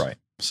sources. Right.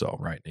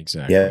 So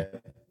Exactly.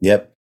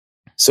 Yep.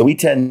 So we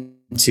tend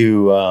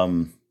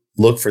to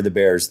look for the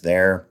bears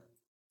there.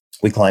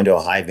 We climb to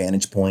a high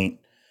vantage point,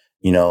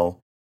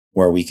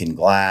 where we can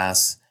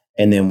glass,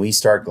 and then we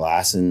start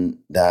glassing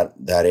that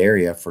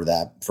area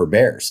for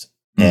bears.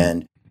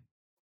 And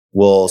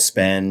we'll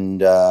spend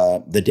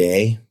the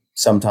day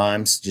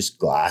sometimes just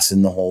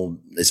glassing the whole,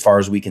 as far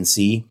as we can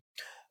see.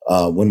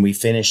 When we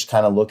finish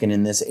kind of looking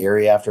in this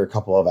area after a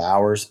couple of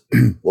hours,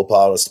 we'll pull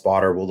out a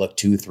spotter. We'll look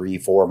 2, 3,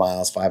 4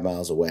 miles, 5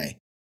 miles away.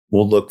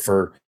 We'll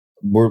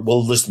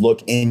just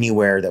look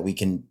anywhere that we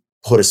can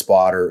put a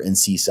spotter and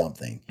see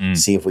something,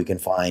 see if we can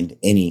find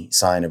any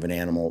sign of an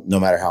animal, no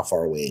matter how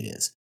far away it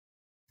is.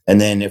 And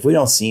then if we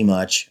don't see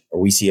much, or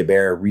we see a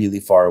bear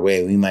really far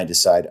away, we might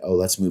decide,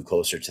 let's move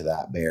closer to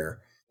that bear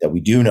that we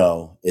do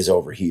know is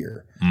over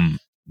here.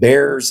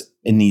 Bears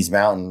in these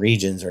mountain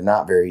regions are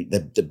not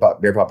the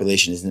bear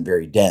population isn't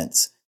very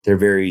dense. They're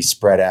very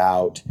spread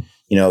out.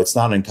 It's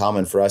not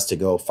uncommon for us to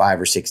go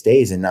 5 or 6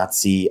 days and not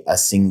see a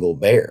single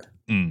bear.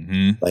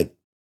 And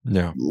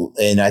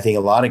I think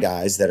a lot of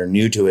guys that are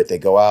new to it, they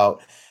go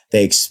out,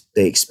 they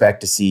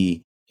expect to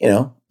see,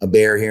 a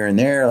bear here and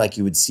there, like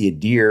you would see a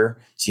deer,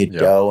 see a Yeah.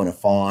 doe and a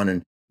fawn.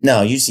 And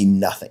no, you see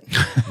nothing.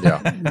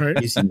 Yeah.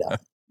 Right. You see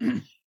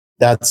nothing.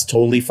 That's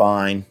totally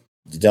fine.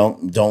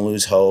 Don't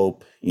lose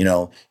hope.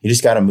 You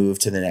just got to move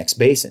to the next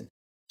basin.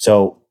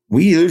 So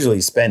we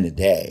usually spend a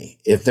day.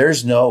 If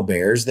there's no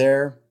bears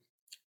there,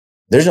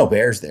 there's no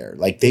bears there.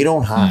 Like they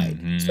don't hide,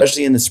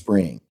 especially in the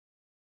spring.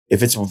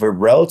 If it's a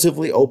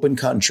relatively open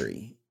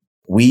country,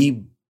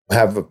 we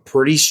have a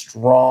pretty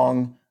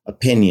strong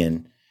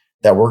opinion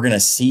that we're going to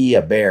see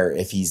a bear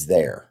if he's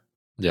there.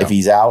 Yeah. If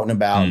he's out and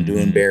about and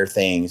doing bear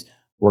things,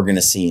 we're going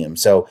to see him.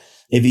 So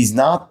if he's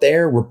not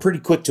there, we're pretty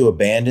quick to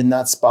abandon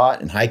that spot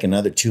and hike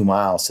another 2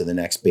 miles to the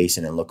next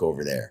basin and look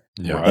over there.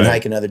 Yeah. And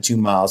hike another 2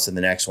 miles to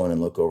the next one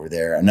and look over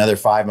there. Another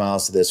 5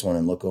 miles to this one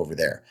and look over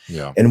there.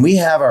 Yeah. And we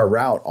have our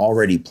route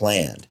already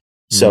planned.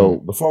 So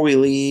before we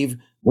leave,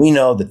 we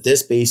know that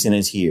this basin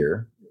is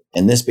here,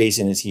 and this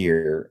basin is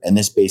here, and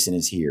this basin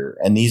is here.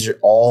 And these are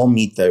all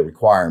meet the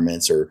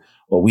requirements or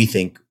what we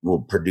think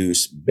will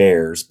produce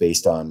bears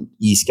based on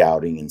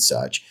e-scouting and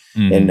such.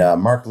 And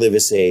Mark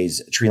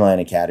Livesey's Treeline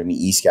Academy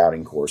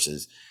e-scouting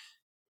courses,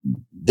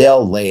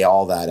 they'll lay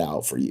all that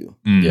out for you.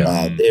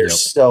 They're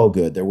so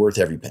good. They're worth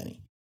every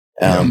penny.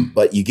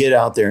 But you get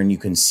out there and you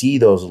can see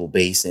those little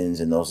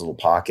basins and those little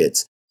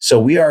pockets. So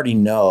we already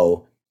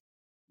know.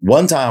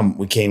 One time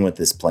we came with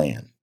this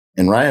plan,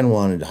 and Ryan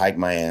wanted to hike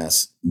my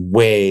ass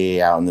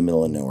way out in the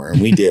middle of nowhere,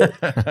 and we did.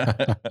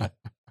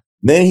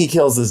 Then he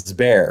kills this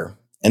bear,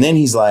 and then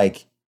he's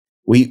like,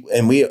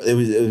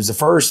 it was the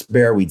first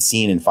bear we'd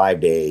seen in 5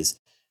 days,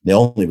 the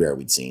only bear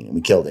we'd seen, and we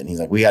killed it. And he's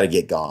like, we got to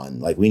get gone.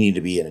 Like we need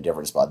to be in a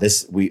different spot.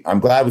 I'm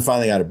glad we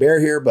finally got a bear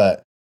here,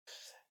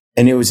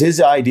 and it was his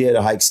idea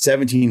to hike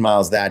 17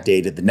 miles that day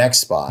to the next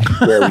spot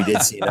where we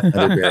did see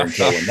another bear and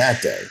kill him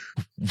that day.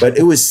 But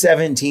it was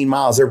 17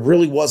 miles. There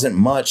really wasn't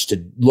much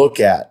to look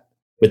at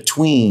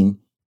between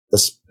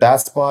that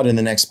spot and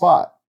the next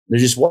spot. There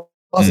just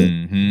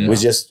wasn't. It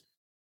was just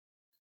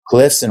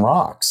cliffs and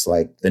rocks.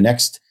 Like the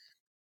next,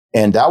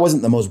 and that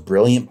wasn't the most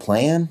brilliant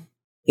plan.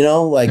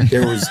 Like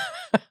there was,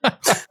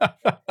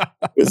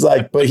 it was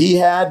like, but he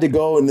had to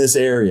go in this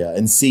area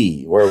and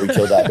see where we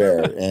killed that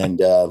bear and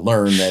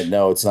learn that,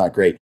 no, it's not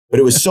great.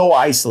 But it was so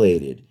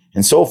isolated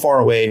and so far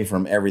away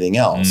from everything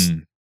else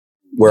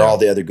where all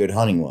the other good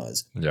hunting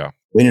was. Yeah.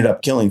 We ended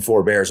up killing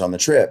 4 bears on the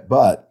trip,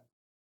 but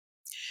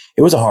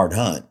it was a hard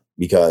hunt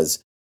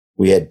because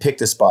we had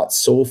picked a spot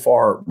so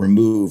far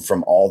removed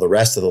from all the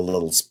rest of the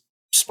little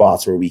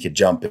spots where we could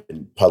jump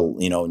and puddle,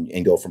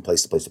 and go from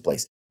place to place to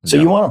place. So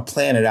you want to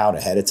plan it out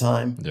ahead of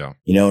time,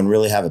 and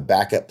really have a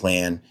backup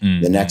plan,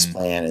 the next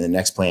plan and the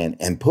next plan,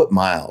 and put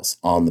miles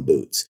on the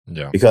boots.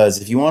 Yeah. Because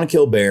if you want to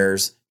kill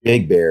bears,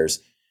 big bears,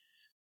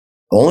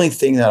 the only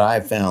thing that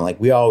I've found, like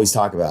we always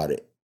talk about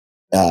it,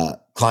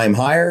 climb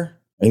higher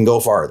and go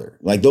farther.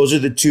 Like those are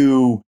the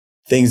two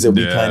things that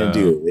we kind of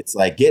do. It's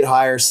like get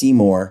higher, see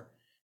more.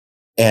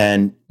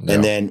 And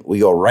then we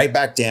go right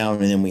back down,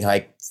 and then we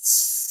hike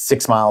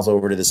 6 miles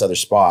over to this other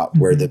spot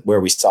where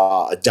we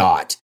saw a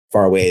dot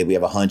far away. We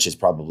have a hunch it's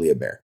probably a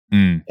bear,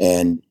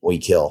 and we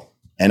kill.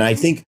 And I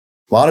think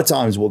a lot of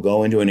times we'll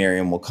go into an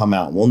area and we'll come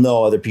out and we'll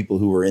know other people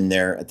who were in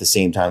there at the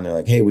same time. They're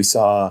like, hey, we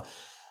saw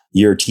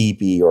your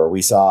teepee, or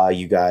we saw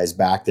you guys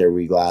back there.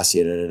 We glassed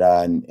you,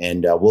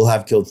 and we'll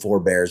have killed 4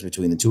 bears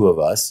between the two of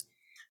us.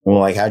 And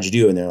we're like, how'd you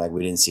do? And they're like,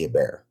 we didn't see a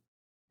bear.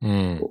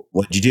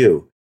 What'd you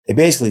do? They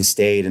basically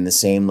stayed in the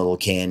same little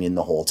canyon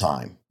the whole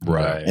time.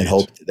 Right. And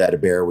hoped that a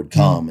bear would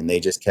come. And they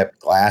just kept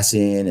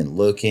glassing and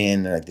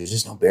looking. They're like, there's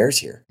just no bears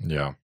here.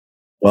 Yeah.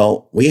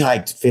 Well, we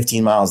hiked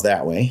 15 miles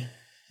that way,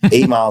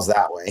 8 miles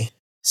that way,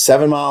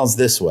 7 miles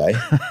this way,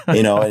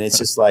 and it's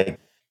just like,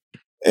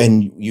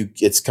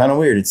 it's kind of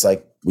weird. It's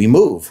like, we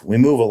move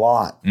a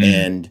lot.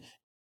 And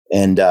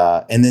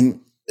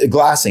then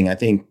glassing, I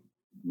think,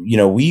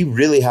 we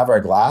really have our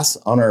glass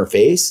on our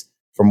face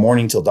from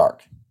morning till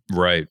dark.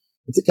 Right.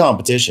 It's a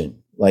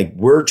competition. Like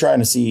we're trying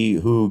to see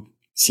who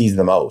sees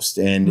the most,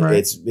 and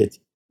it's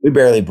we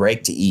barely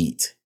break to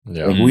eat.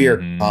 Yeah. Like we are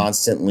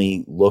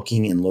constantly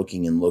looking and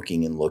looking and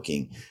looking and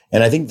looking.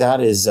 And I think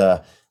that is,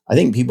 I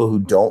think people who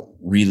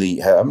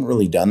haven't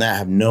really done that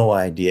have no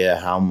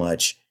idea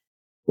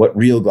what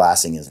real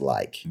glassing is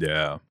like.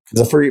 Yeah.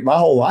 Because for my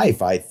whole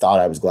life, I thought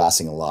I was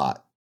glassing a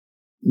lot.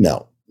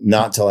 No,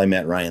 not until I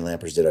met Ryan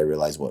Lampers did I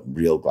realize what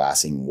real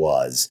glassing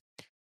was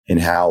and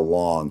how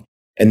long.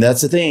 And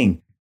that's the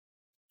thing.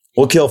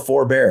 We'll kill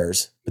 4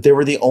 bears, but they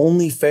were the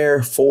only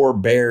 4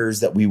 bears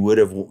that we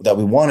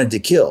wanted to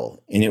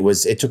kill. And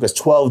it took us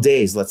 12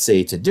 days, let's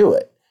say, to do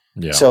it.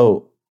 Yeah.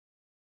 So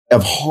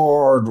of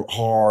hard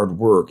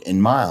work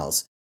and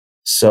miles.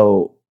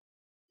 So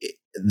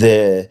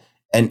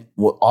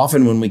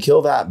often when we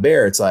kill that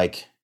bear, it's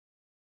like,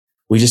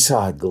 we just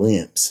saw a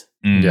glimpse.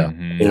 Yeah.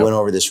 It went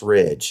over this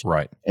ridge.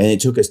 Right. And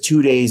it took us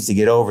 2 days to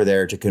get over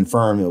there to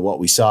confirm what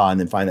we saw and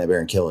then find that bear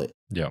and kill it.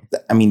 Yeah.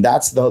 I mean,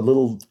 that's the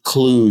little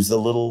clues, the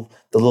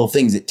little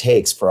things it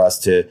takes for us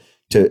to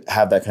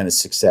have that kind of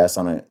success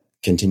on a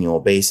continual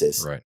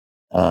basis. Right.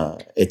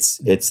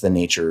 it's the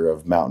nature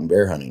of mountain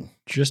bear hunting.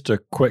 Just a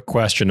quick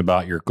question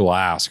about your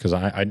glass, because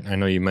I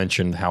know you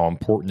mentioned how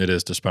important it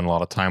is to spend a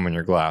lot of time on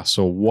your glass.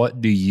 So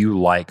what do you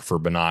like for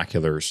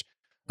binoculars?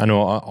 I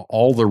know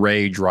all the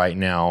rage right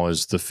now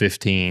is the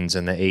 15s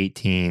and the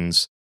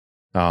 18s.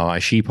 I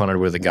sheep hunted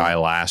with a guy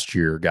last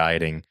year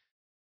guiding,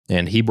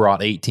 and he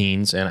brought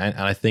 18s. And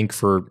I think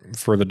for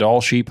the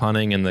Doll sheep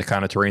hunting and the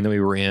kind of terrain that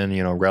we were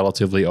in,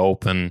 relatively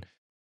open,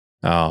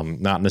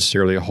 not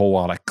necessarily a whole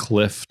lot of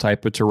cliff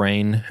type of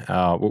terrain,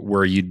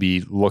 where you'd be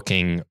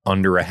looking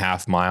under a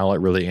half mile at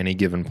really any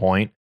given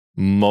point.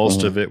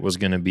 Most of it was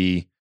going to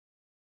be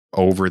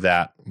over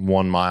that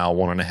 1 mile,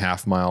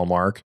 1.5 mile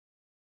mark.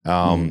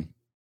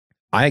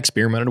 I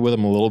experimented with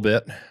them a little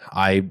bit.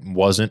 I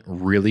wasn't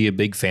really a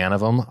big fan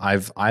of them.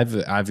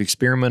 I've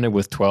experimented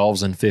with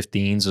 12s and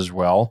 15s as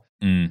well.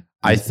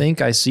 I think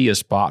I see a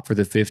spot for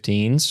the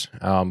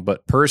 15s,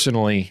 but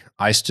personally,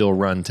 I still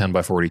run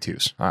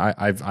 10x42s.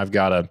 I've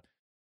got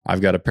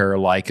a pair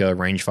of Leica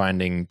range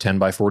finding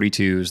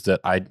 10x42s that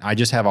I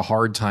just have a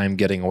hard time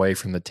getting away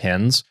from the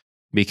 10s,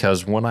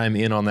 because when I'm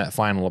in on that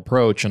final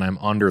approach and I'm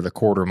under the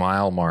 1/4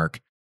 mile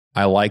mark,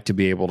 I like to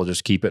be able to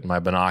just keep it in my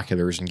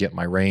binoculars and get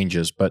my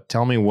ranges. But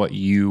tell me what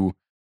you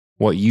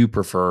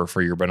prefer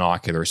for your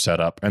binocular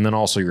setup, and then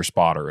also your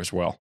spotter as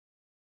well.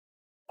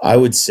 I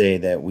would say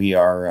that we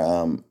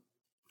are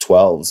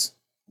 12s.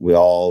 We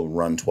all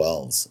run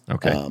 12s.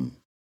 Okay.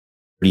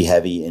 Pretty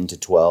heavy into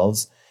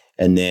 12s.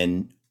 And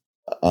then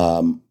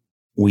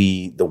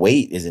the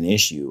weight is an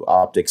issue.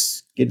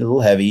 Optics get a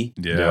little heavy.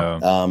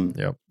 Yeah.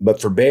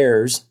 But for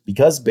bears,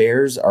 because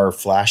bears are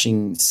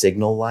flashing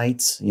signal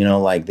lights,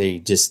 like they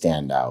just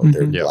stand out.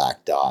 They're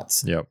black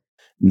dots. Yep.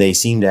 They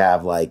seem to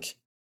have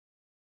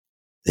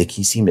they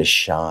seem to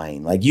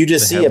shine. Like you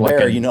just see a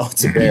bear,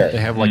 it's a bear. They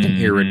have like an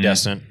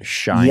iridescent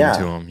shine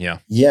to them. Yeah.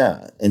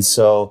 Yeah. And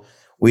so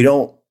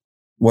we're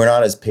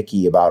not as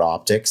picky about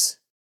optics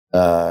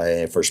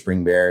for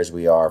spring bears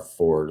we are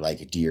for like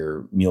a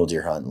mule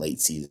deer hunt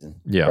late season.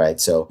 Yeah. Right.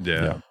 So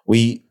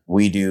we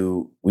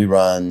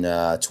run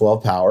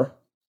 12 power,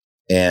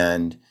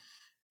 and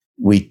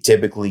we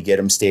typically get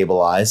them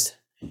stabilized,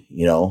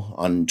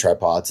 on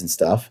tripods and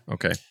stuff.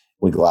 Okay.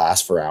 We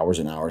glass for hours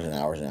and hours and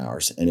hours and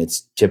hours. And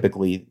it's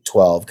typically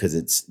 12 because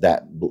it's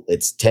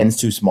 10's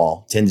too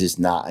small. 10's just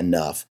not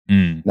enough.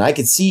 And I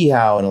could see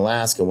how in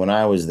Alaska, when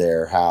I was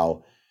there,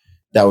 how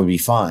that would be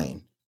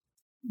fine,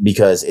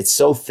 because it's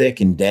so thick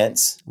and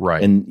dense.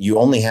 Right. And you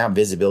only have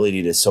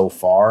visibility to so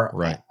far.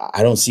 Right.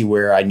 I don't see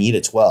where I need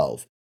a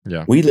 12.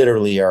 Yeah. We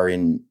literally are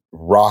in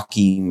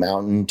rocky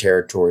mountain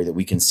territory that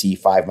we can see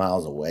 5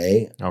 miles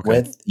away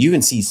with. You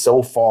can see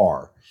so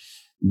far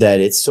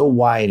that it's so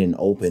wide and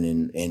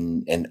open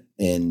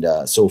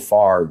and so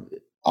far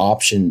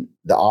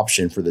the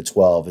option for the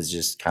 12 is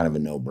just kind of a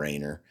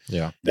no-brainer.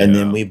 Yeah. And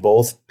then we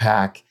both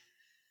pack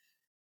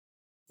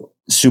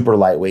super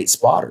lightweight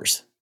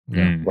spotters,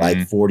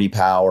 like 40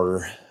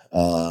 power.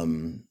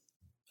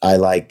 I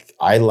like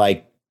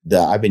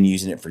I've been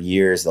using it for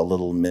years, the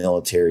little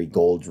military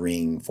gold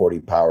ring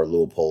 40 power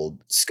Leupold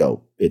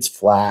scope. It's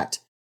flat,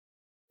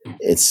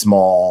 it's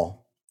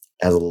small,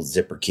 has a little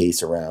zipper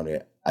case around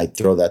it. I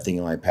throw that thing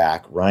in my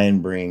pack. Ryan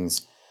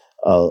brings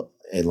a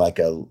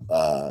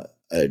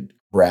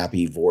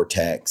crappy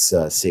Vortex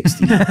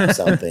 60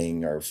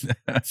 something or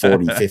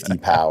 40, 50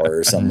 power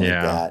or something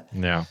like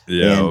that.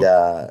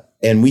 Yeah.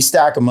 And we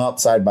stack them up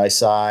side by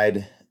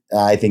side.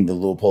 I think the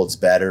Leupold's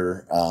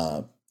better.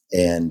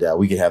 And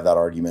we could have that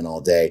argument all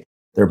day.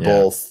 They're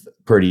both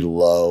pretty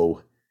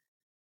low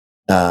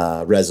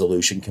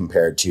resolution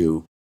compared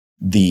to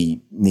the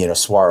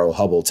Swaro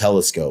Hubble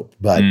telescope,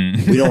 but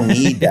we don't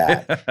need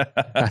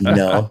that,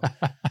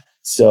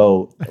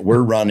 So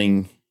we're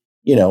running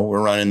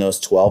those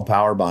 12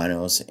 power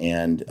binos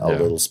and a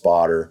little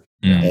spotter,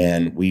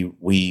 and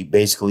we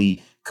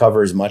basically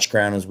cover as much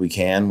ground as we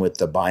can with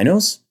the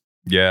binos.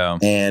 Yeah.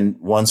 And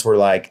once we're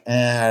like,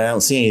 I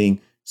don't see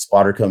anything,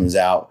 spotter comes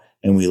out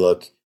and we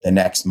look the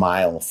next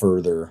mile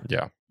further.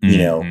 Yeah.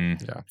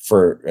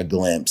 For a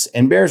glimpse.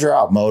 And bears are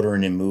out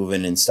motoring and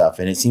moving and stuff.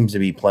 And it seems to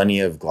be plenty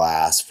of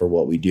glass for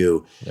what we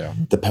do. Yeah.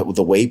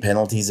 The weight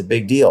penalty is a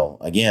big deal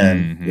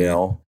again,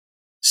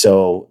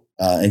 So,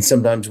 and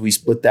sometimes we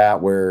split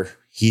that where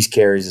he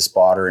carries a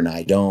spotter and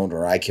I don't,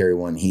 or I carry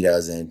one, he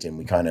doesn't. And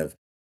we kind of,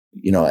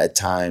 at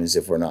times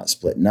if we're not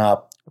splitting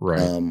up,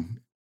 right.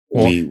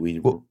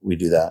 We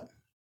do that.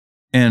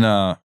 And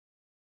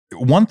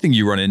one thing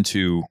you run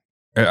into,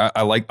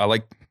 I like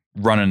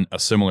running a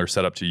similar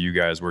setup to you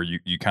guys, where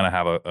you kind of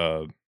have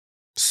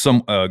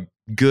a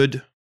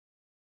good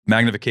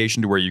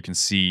magnification to where you can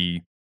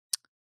see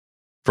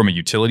from a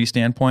utility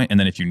standpoint, and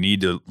then if you need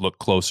to look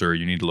closer,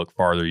 you need to look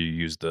farther, you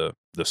use the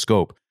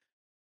scope.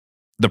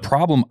 The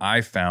problem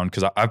I found,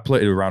 because I've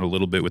played around a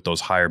little bit with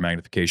those higher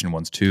magnification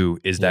ones too,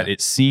 is that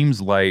it seems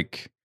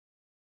like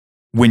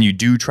when you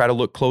do try to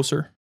look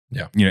closer,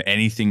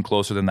 anything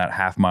closer than that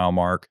half mile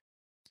mark,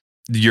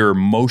 your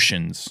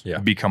motions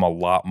become a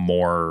lot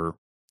more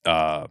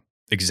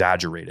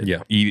exaggerated.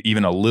 Yeah.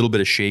 Even a little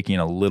bit of shaking,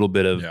 a little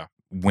bit of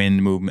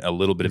wind movement, a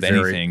little bit of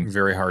anything.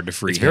 Very hard to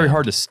free. It's very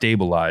hard to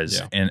stabilize.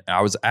 Yeah. And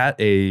I was at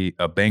a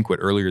banquet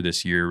earlier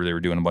this year where they were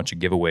doing a bunch of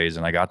giveaways,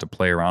 and I got to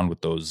play around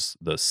with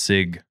the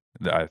SIG,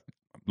 the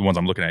ones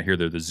I'm looking at here.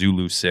 They're the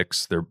Zulu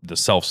 6. They're the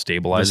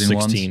self-stabilizing the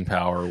ones. 16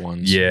 power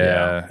ones.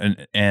 Yeah.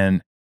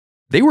 And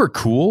they were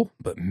cool,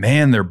 but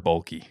man, they're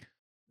bulky.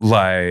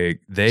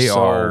 Like they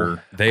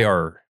are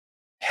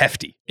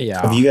hefty.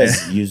 Yeah. Have you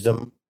guys used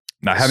them?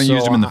 I haven't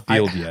used them in the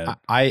field yet.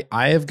 I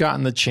have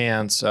gotten the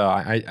chance.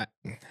 I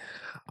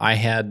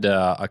had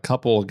a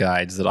couple of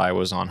guides that I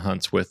was on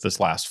hunts with this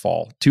last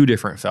fall. 2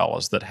 different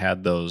fellas that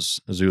had those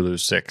Zulu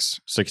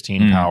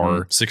 16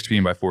 power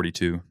 16 by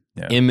 42.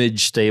 Yeah.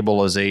 image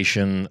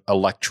stabilization,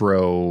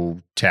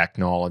 electro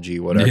technology,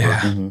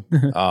 whatever.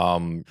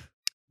 Yeah.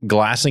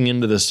 Glassing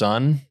into the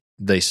sun,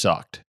 they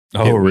sucked.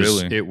 Oh,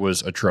 really? It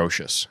was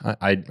atrocious.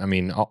 I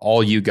mean,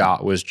 all you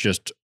got was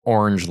just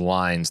orange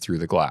lines through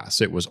the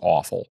glass. It was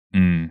awful.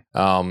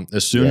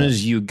 As soon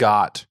as you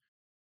got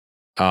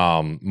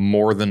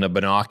more than a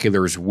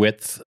binocular's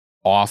width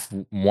off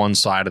one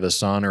side of the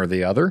sun or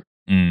the other,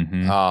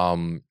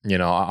 now,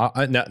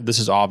 this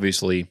is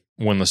obviously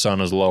when the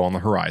sun is low on the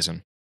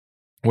horizon,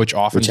 which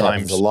oftentimes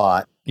happens a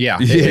lot. Yeah,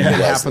 it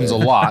happens a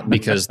lot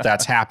because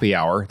that's happy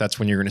hour. That's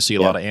when you're going to see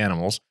a lot of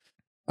animals.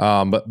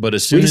 But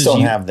as soon we as just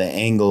don't you have the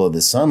angle of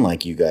the sun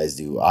like you guys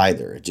do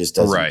either. It just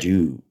doesn't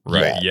do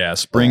yet. Yeah.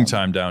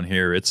 Springtime down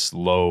here, it's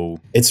low.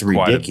 It's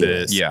quite a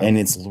ridiculous. bit. Yeah. And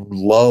it's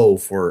low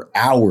for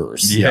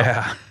hours.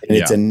 Yeah. And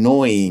it's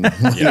annoying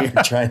when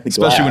you're trying to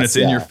especially when it's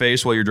in your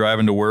face while you're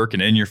driving to work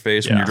and in your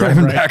face when you're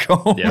driving back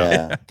home.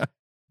 Yeah.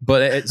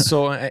 But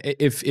so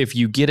if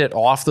you get it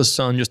off the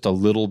sun just a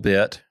little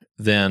bit,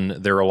 then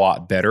they're a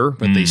lot better,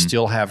 but they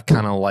still have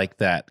kind of like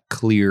that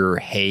clear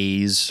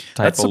haze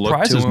type that of look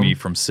to surprises them. me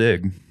from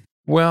SIG.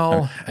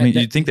 Well, I mean,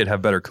 you'd think they'd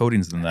have better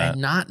coatings than that.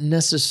 Not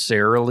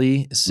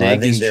necessarily.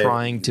 SIG is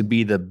trying to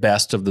be the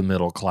best of the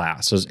middle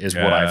class, is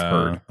what I've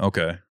heard.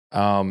 Okay.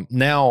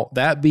 Now,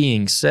 that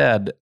being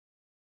said,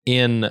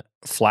 in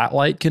flat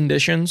light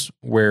conditions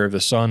where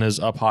the sun is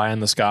up high in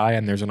the sky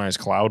and there's a nice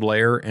cloud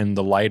layer and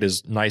the light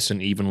is nice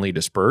and evenly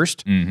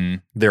dispersed,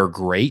 they're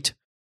great.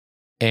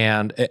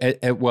 And,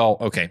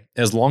 okay,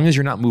 as long as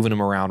you're not moving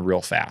them around real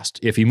fast.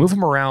 If you move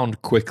them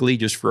around quickly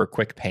just for a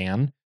quick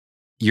pan,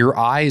 your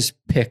eyes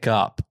pick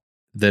up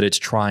that it's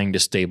trying to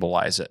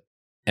stabilize it,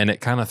 and it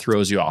kind of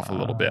throws you off a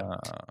little bit.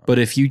 But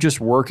if you just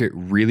work it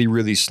really,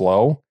 really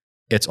slow,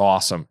 it's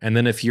awesome. And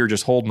then if you're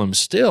just holding them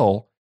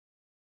still,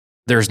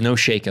 there's no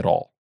shake at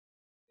all.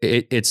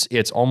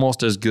 It's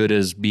almost as good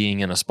as being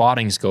in a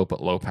spotting scope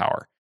at low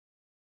power.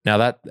 Now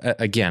that,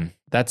 again,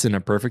 that's in a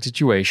perfect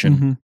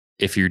situation.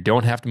 If you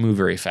don't have to move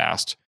very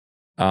fast.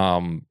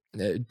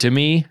 To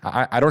me,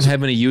 I don't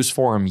have any use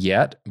for them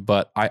yet,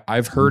 but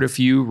I've heard a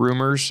few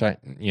rumors, that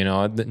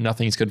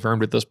nothing's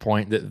confirmed at this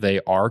point, that they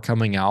are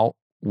coming out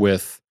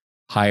with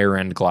higher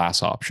end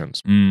glass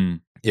options.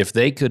 If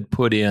they could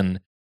put in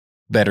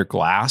better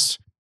glass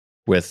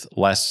with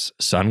less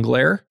sun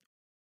glare,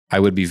 I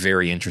would be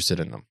very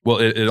interested in them. Well,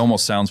 it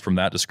almost sounds from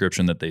that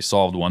description that they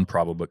solved one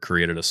problem but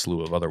created a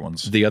slew of other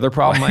ones. The other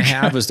problem I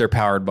have is they're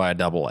powered by a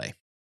AA.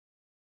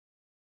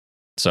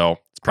 So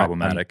it's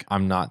problematic.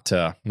 I'm not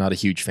a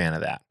huge fan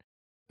of that.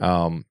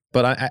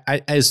 But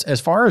I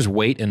as far as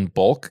weight and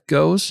bulk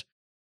goes,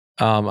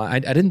 I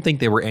didn't think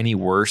they were any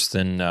worse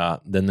than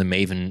the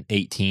Maven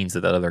 18s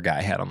that other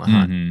guy had on the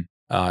hunt.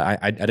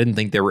 I didn't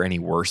think they were any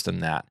worse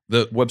than that.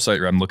 The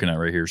website I'm looking at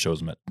right here shows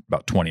them at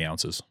about 20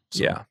 ounces.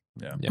 So, yeah.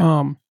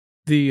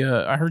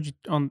 I heard you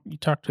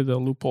talked to the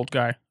Loopold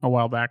guy a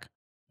while back,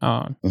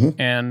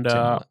 and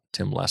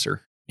Tim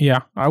Lesser.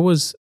 Yeah, I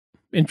was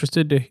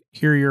interested to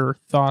hear your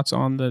thoughts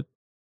on have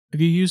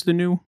you used the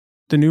new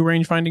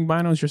range finding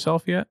binos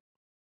yourself yet?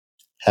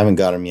 Haven't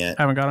got them yet.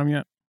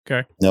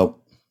 Okay.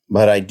 Nope.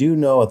 But I do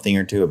know a thing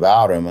or two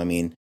about them. I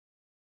mean,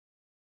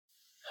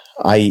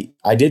 I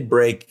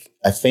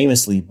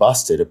famously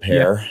busted a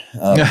pair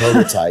of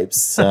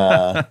prototypes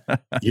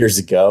years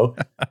ago.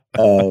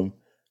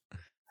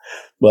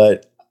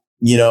 But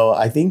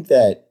I think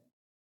that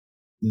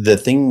the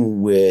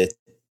thing with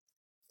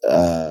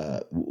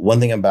one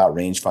thing about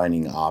range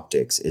finding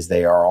optics is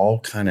they are all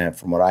kind of,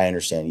 from what I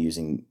understand,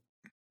 using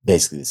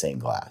basically the same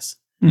glass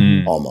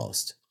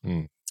almost.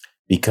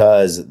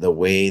 Because the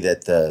way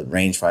that the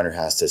rangefinder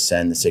has to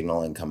send the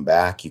signal and come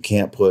back, you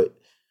can't put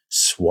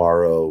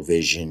Swaro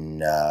Vision.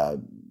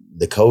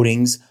 The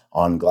coatings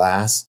on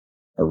glass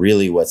are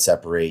really what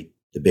separate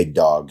the big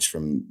dogs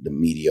from the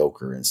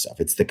mediocre and stuff.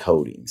 It's the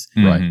coatings.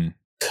 Right.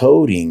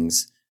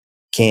 Coatings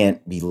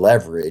can't be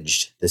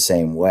leveraged the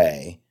same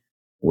way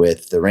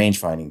with the range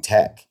finding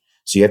tech.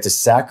 So you have to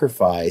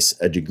sacrifice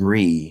a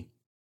degree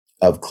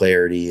of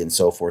clarity and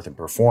so forth and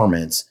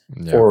performance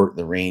for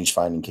the range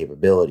finding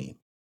capability.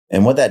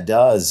 And what that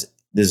does,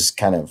 this is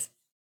kind of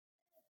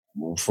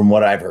from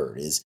what I've heard,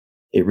 is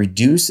it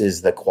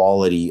reduces the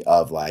quality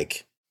of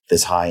like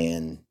this high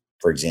end,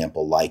 for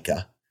example,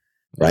 Leica,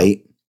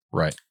 right?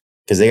 Right.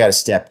 Because they got to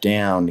step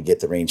down to get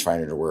the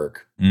rangefinder to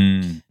work.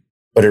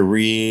 but it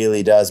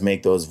really does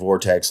make those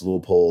Vortex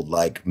Leupold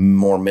like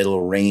more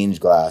middle range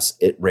glass.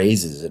 It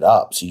raises it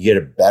up. So you get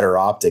a better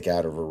optic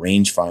out of a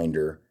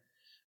rangefinder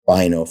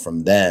bino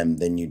from them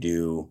than you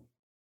do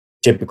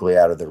typically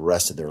out of the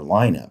rest of their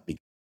lineup.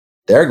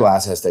 Their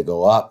glass has to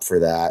go up for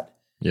that.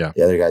 Yeah.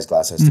 The other guy's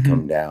glass has to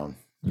come down.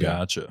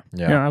 Gotcha.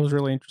 Yeah, I was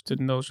really interested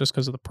in those just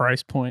because of the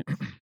price point.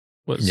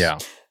 Was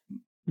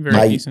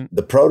very decent.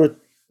 The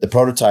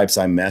prototypes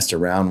I messed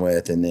around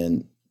with, and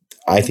then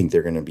I think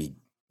they're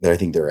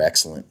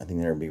excellent. I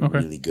think they're going to be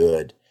really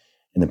good.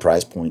 And the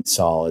price point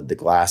solid. The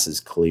glass is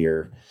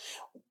clear.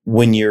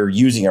 When you're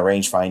using a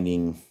range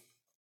finding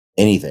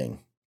anything,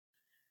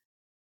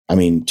 I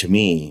mean, to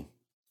me,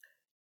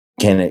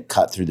 can it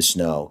cut through the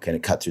snow? Can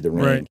it cut through the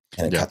rain? Right.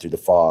 Can it cut through the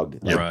fog?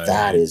 Like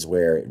that is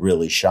where it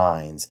really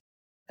shines.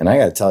 And I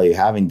got to tell you,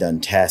 having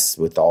done tests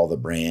with all the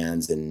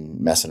brands and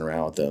messing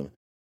around with them,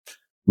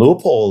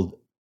 Leupold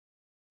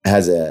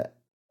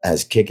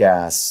has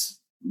kick-ass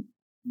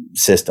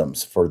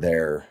systems for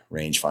their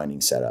range finding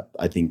setup.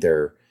 I think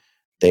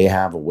they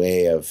have a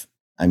way of,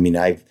 I mean,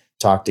 I've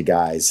talked to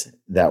guys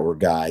that were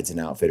guides and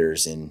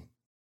outfitters in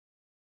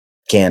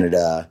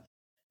Canada,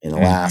 in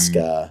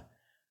Alaska,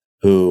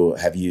 who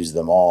have used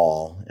them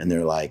all. And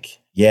they're like,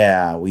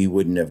 yeah, we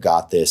wouldn't have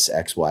got this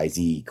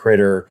XYZ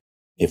critter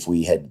if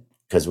we had,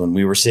 because when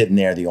we were sitting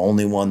there, the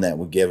only one that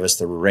would give us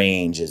the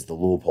range is the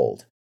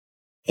Leupold.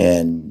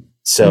 And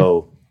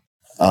so,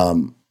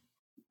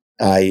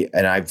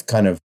 I've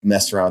kind of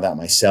messed around with that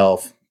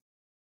myself.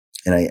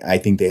 And I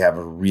think they have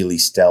a really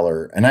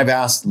stellar, and I've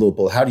asked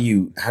Leupold, how do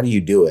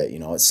you do it? You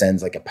know, it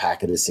sends like a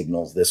packet of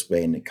signals this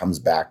way and it comes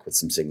back with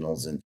some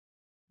signals, and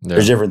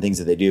there's different things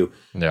that they do.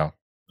 Yeah.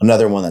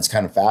 Another one that's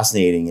kind of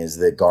fascinating is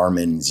the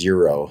Garmin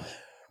Zero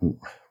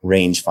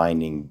range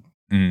finding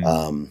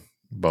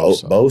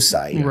bow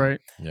sight. Yeah. Right.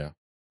 Yeah.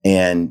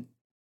 And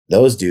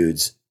those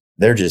dudes,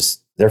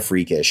 they're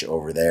freakish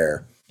over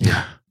there.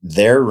 Yeah.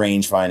 Their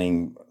range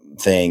finding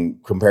thing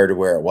compared to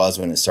where it was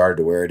when it started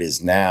to where it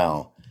is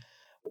now,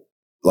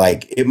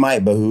 like it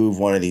might behoove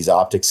one of these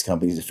optics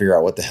companies to figure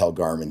out what the hell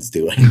Garmin's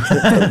doing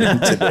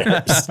to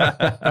theirs.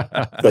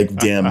 Like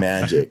damn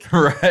magic.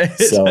 Right.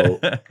 So,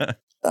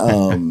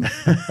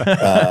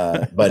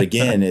 but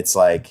again, it's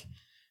like,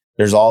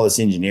 there's all this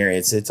engineering.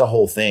 It's a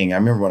whole thing. I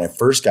remember when I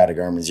first got a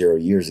Garmin Zero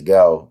years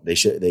ago,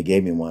 they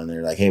gave me one.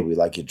 They're like, hey, we'd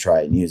like you to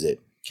try it and use it.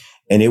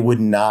 And it would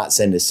not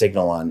send a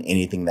signal on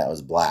anything that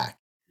was black.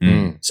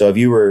 So if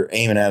you were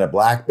aiming at a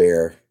black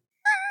bear,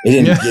 it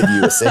didn't give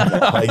you a signal.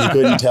 Like it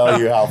couldn't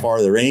tell you how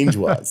far the range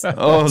was.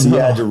 So you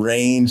had to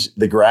range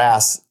the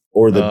grass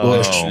or the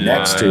bush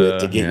next to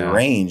it to get your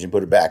range and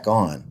put it back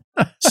on.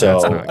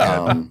 So,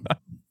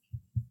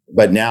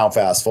 but now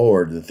fast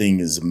forward, the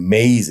thing is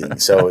amazing.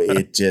 So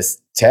it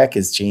just, tech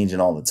is changing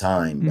all the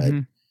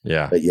time.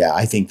 But but yeah,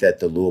 I think that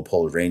the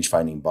Leupold range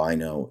finding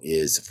bino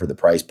is, for the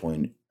price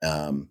point,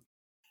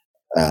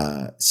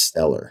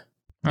 stellar.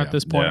 At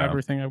this point,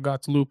 everything I've got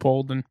is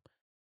Leupold, and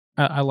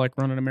I like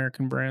running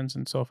American brands,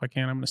 and so if I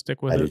can, I'm going to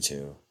stick with it. I do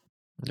too.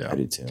 Yeah, I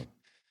do too.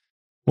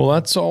 Well,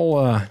 that's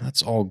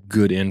all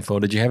good info.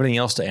 Did you have anything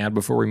else to add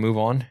before we move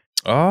on?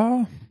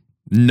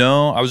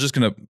 No, I was just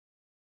gonna,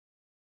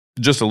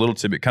 just a little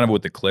tidbit, kind of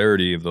with the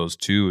clarity of those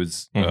two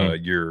is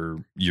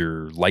your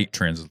light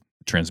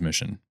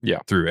transmission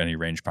through any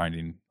range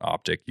finding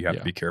optic. You have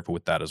to be careful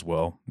with that as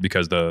well,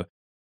 because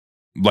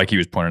like he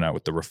was pointing out,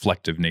 with the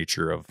reflective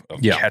nature of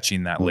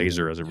catching that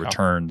laser as it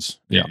returns,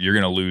 you're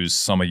going to lose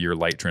some of your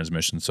light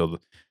transmission. So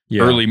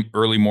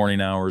early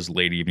morning hours,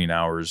 late evening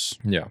hours.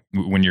 Yeah.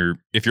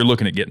 If you're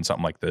looking at getting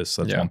something like this,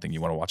 that's one thing you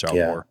want to watch out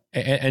for.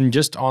 And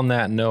just on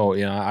that note,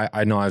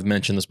 I know I've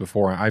mentioned this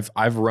before.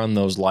 I've run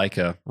those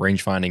Leica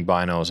range finding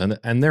binos,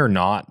 and they're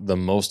not the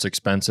most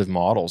expensive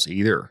models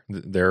either.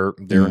 They're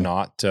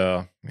not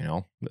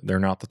they're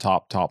not the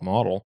top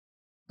model.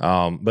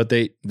 But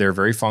they're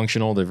very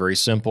functional. They're very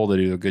simple. They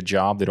do a good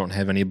job. They don't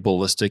have any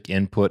ballistic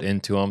input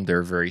into them.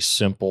 They're very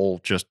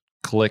simple, just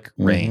click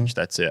range.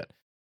 That's it.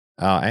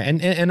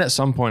 And at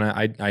some point,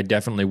 I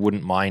definitely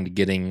wouldn't mind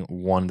getting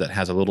one that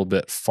has a little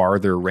bit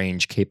farther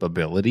range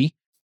capability.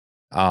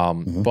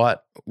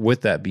 But with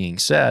that being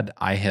said,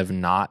 I have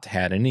not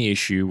had any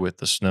issue with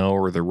the snow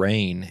or the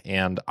rain,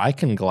 and I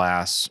can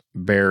glass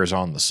bears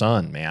on the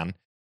sun, man.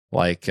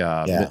 Like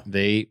that's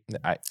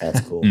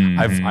cool.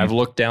 I've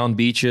looked down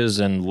beaches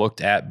and looked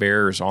at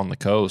bears on the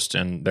coast,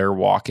 and they're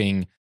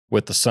walking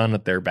with the sun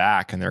at their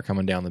back, and they're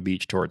coming down the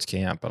beach towards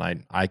camp,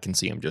 and I can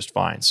see them just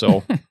fine.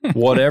 So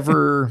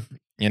whatever,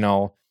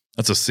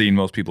 that's a scene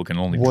most people can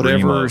only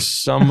dream of.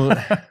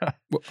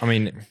 I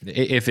mean,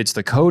 if it's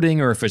the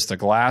coating or if it's the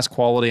glass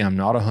quality, I'm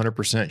not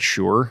 100%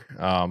 sure.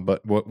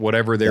 But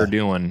whatever they're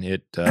doing,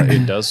 it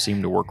does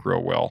seem to work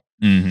real well.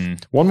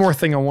 One more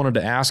thing I wanted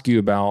to ask you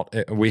about,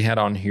 we had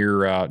on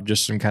here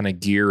just some kind of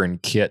gear and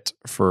kit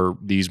for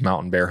these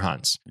mountain bear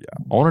hunts. Yeah,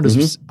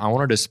 I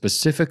wanted to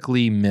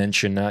specifically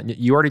mention,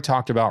 you already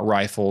talked about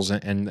rifles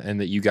and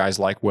that you guys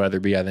like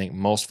Weatherby. I think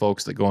most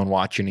folks that go and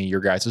watch any of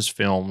your guys'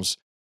 films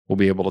will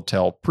be able to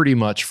tell pretty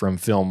much from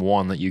film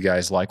one that you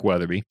guys like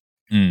Weatherby.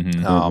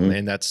 Mm-hmm.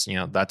 And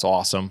that's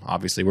awesome.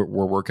 Obviously,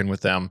 we're working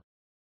with them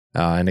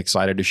and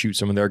excited to shoot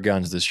some of their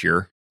guns this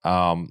year.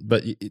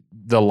 But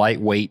the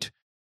lightweight,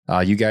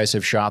 you guys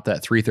have shot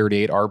that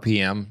 338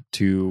 RPM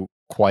to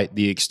quite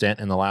the extent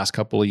in the last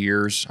couple of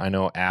years. I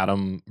know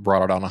Adam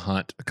brought it on a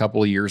hunt a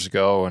couple of years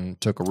ago and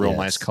took a real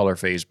nice color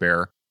phase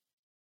bear.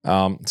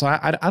 So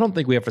I don't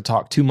think we have to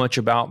talk too much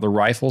about the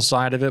rifle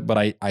side of it,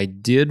 but I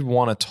did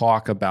want to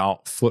talk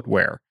about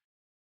footwear.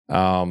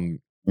 You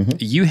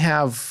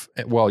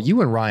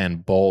and Ryan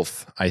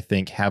both, I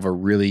think, have a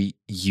really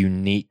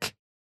unique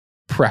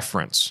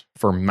preference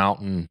for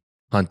mountain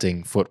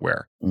hunting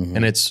footwear.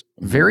 And it's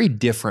very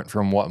different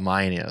from what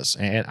mine is.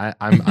 And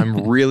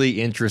I'm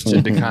really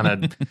interested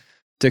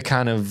to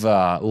kind of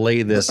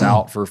lay this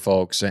out for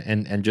folks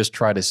and just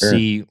try to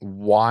see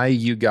why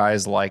you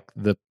guys like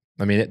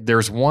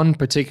there's one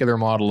particular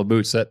model of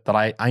boots that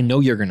I know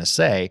you're going to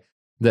say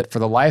that for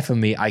the life of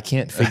me, I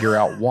can't figure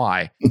out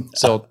why.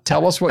 So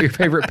tell us what your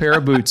favorite pair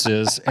of boots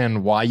is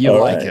and why you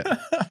like it.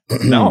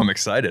 Now I'm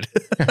excited.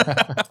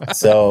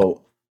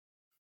 So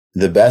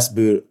the best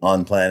boot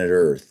on planet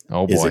Earth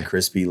is boy. a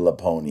crispy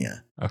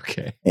Laponia.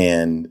 Okay.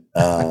 And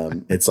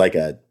it's like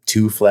a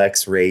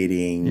 2-flex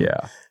rating.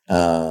 Yeah.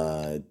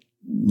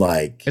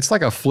 Like it's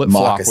like a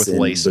flip-flop with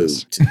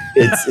laces. Boot.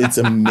 It's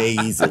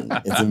amazing.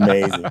 It's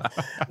amazing.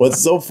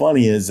 What's so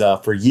funny is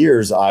for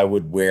years I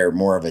would wear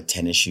more of a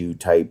tennis shoe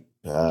type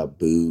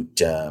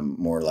boot,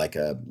 more like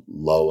a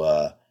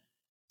Loa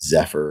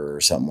Zephyr or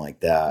something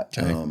like that.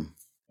 Okay.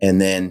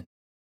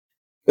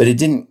 But it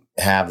didn't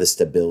have the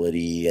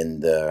stability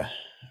and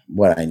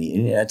what I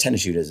need. A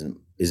tennis shoe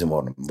isn't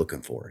what I'm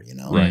looking for,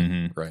 Right.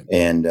 Mm-hmm. Right.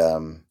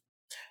 And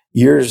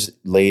years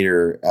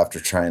later, after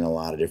trying a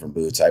lot of different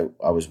boots,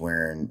 I was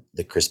wearing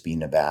the Crispy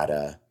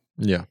Nevada.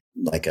 Yeah.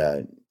 Like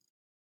a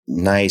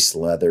nice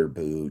leather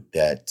boot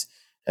that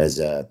has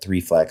a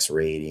 3-flex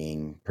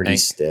rating, pretty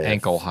stiff.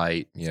 Ankle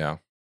height. Yeah.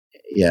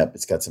 Yep.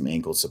 It's got some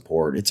ankle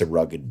support. It's a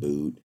rugged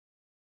boot.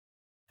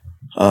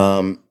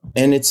 And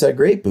it's a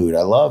great boot.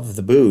 I love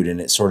the boot, and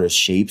it sort of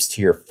shapes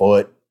to your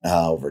foot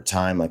over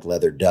time like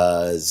leather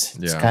does.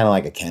 It's kind of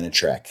like a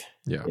Kenetrek.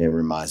 Yeah. It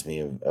reminds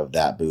me of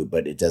that boot,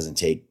 but it doesn't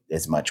take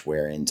as much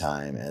wear in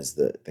time as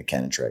the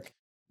Kenetrek.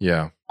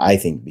 Yeah. I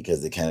think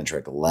because the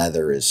Kenetrek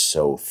leather is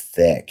so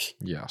thick,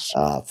 yes,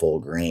 full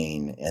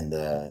grain, and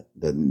the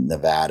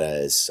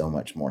Nevada is so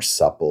much more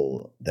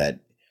supple that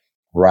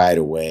right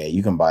away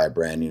you can buy a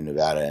brand new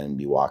Nevada and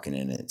be walking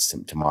in it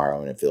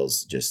tomorrow, and it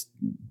feels just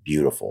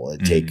beautiful.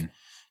 It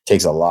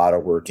takes a lot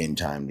of work in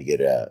time to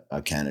get a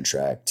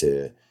Kenetrek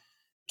to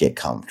get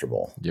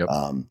comfortable. Yep.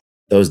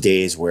 Those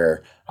days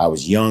where I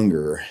was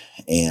younger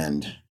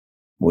and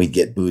we'd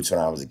get boots when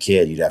I was a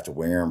kid, you'd have to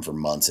wear them for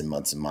months and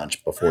months and months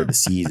before the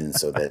season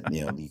so that,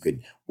 you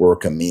could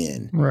work them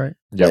in. Right.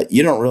 Yep. But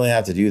you don't really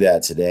have to do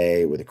that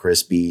today with a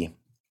Crispy.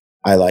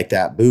 I like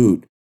that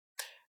boot.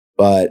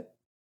 But,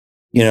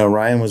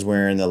 Ryan was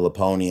wearing the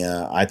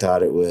Laponia. I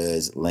thought it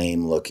was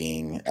lame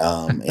looking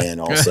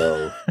and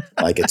also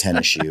like a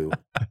tennis shoe.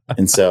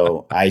 And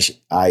so I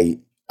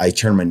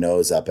turned my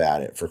nose up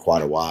at it for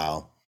quite a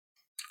while.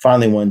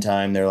 Finally, one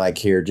time they're like,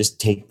 here, just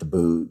take the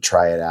boot,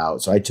 try it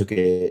out. So I took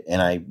it and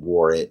I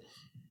wore it,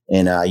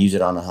 and I used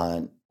it on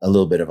a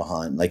little bit of a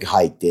hunt, like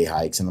day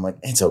hikes. And I'm like,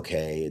 it's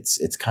okay. It's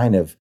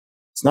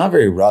not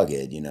very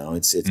rugged,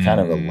 it's kind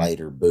of a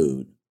lighter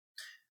boot.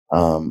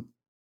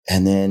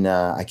 And then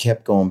I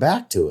kept going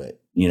back to it.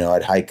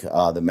 I'd hike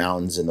the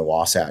mountains in the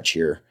Wasatch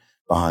here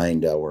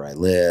behind where I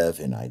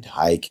live, and I'd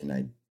hike and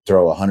I'd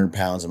throw 100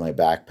 pounds in my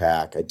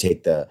backpack. I'd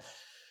take the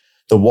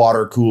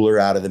water cooler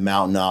out of the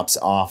mountain ops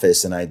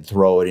office and I'd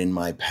throw it in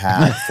my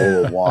pack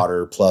full of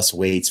water plus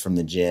weights from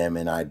the gym,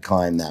 and I'd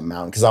climb that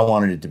mountain because I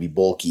wanted it to be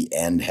bulky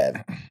and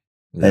heavy.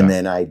 Yeah. And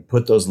then I'd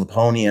put those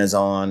Laponias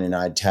on and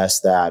I'd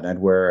test that, and I'd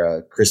wear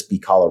a Crispy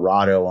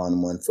Colorado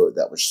on one foot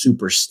that was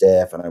super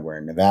stiff, and I'd wear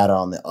a Nevada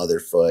on the other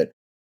foot.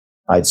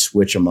 I'd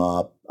switch them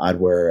up. I'd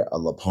wear a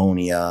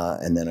Laponia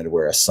and then I'd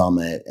wear a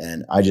Summit,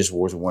 and I just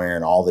was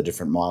wearing all the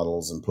different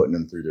models and putting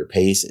them through their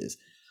paces.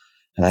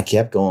 And I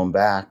kept going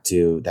back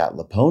to that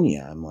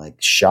Laponia. I'm like,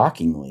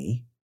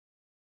 shockingly,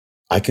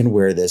 I can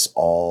wear this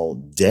all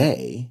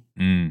day.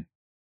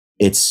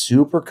 It's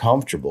super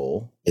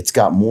comfortable. It's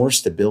got more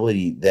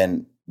stability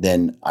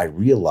than I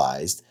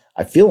realized.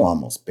 I feel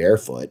almost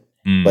barefoot,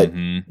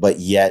 but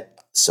yet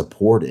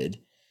supported.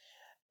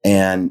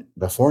 And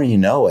before you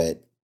know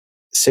it,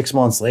 6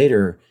 months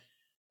later,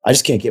 I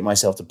just can't get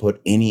myself to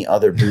put any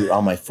other boot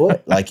on my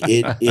foot. Like,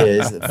 it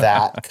is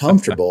that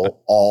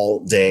comfortable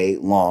all day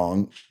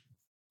long.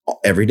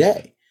 Every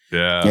day.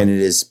 Yeah. And it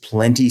is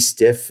plenty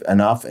stiff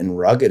enough and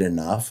rugged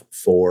enough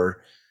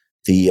for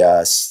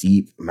the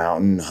steep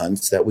mountain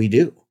hunts that we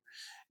do.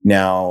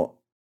 Now,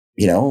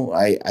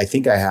 I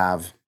think I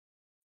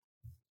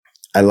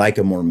like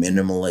a more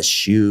minimalist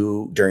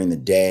shoe during the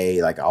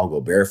day. Like, I'll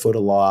go barefoot a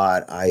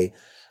lot. I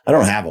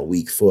don't have a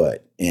weak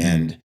foot.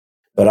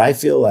 But I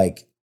feel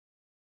like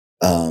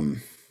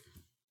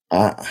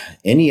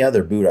any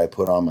other boot I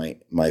put on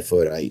my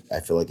foot, I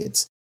feel like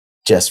it's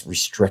just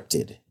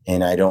restricted.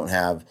 And I don't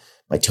have,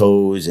 my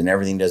toes and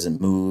everything doesn't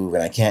move,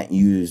 and I can't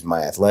use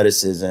my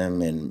athleticism,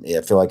 and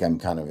I feel like I'm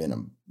kind of in a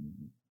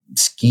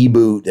ski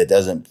boot that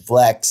doesn't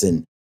flex,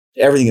 and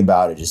everything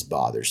about it just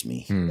bothers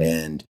me.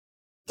 And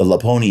the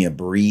Laponia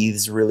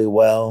breathes really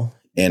well,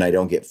 and I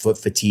don't get foot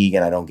fatigue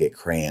and I don't get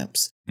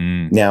cramps.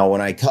 Now,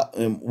 when I cut,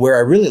 where I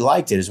really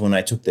liked it is when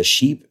I took the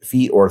sheep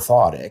feet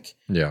orthotic.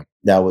 Yeah.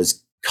 That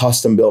was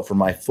custom built for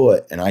my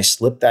foot, and I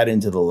slipped that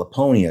into the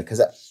Laponia,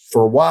 because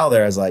for a while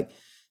there I was like,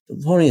 the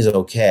Laponia is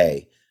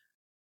okay.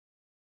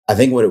 I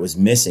think what it was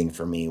missing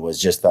for me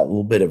was just that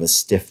little bit of a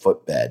stiff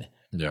footbed.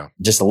 Yeah.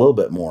 Just a little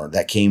bit more.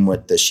 That came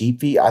with the sheep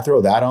feet. I throw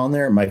that on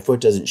there. My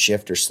foot doesn't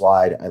shift or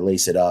slide. I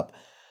lace it up.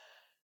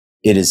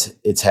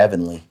 It's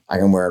heavenly. I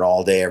can wear it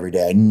all day, every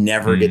day. I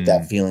never get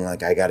that feeling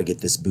like I got to get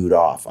this boot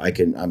off.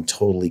 I'm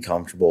totally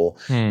comfortable.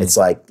 It's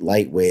like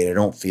lightweight. I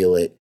don't feel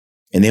it.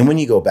 And then when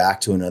you go back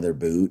to another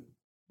boot,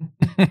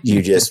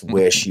 you just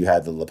wish you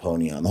had the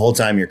Laponia on. The whole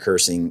time you're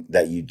cursing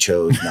that you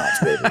chose not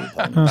to wear the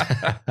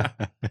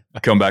Laponia.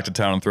 Come back to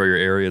town and throw your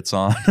Ariats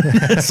on.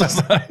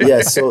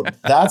 Yeah, so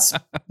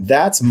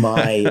that's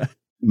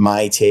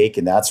my take,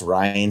 and that's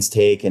Ryan's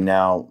take. And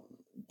now,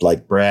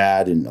 like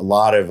Brad and a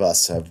lot of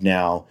us have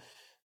now,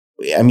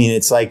 I mean,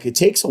 it's like it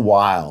takes a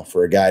while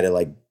for a guy to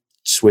like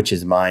switch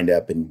his mind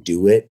up and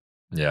do it.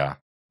 Yeah.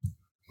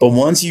 But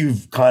once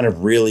you've kind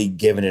of really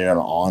given it an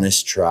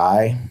honest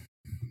try,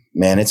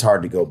 man, it's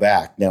hard to go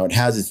back. Now, it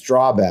has its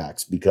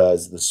drawbacks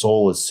because the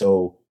sole is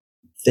so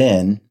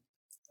thin,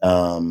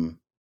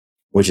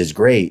 which is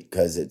great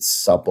because it's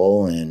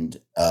supple, and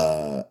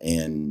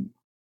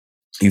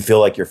you feel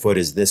like your foot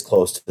is this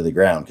close to the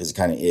ground, because it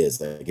kind of is.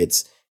 Like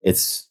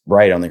it's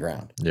right on the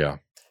ground. Yeah.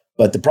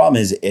 But the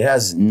problem is it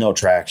has no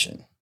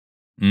traction.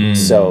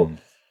 So,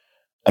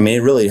 I mean,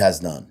 it really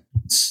has none.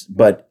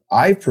 But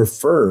I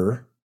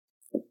prefer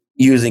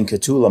using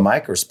Catula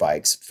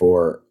microspikes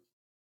for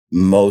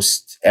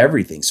most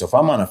everything. So if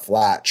I'm on a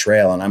flat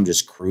trail and I'm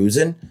just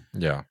cruising,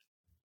 yeah,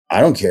 I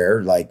don't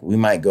care. Like, we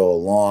might go a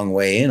long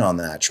way in on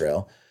that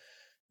trail.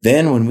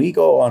 Then when we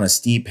go on a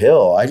steep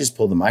hill, I just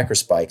pull the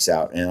microspikes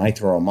out and I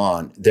throw them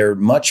on. They're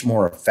much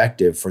more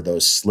effective for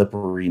those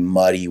slippery,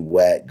 muddy,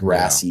 wet,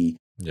 grassy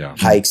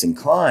hikes and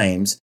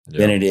climbs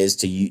than it is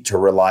to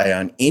rely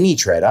on any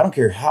tread. I don't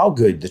care how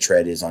good the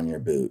tread is on your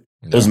boot.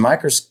 Those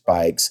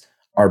microspikes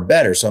are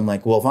better. So I'm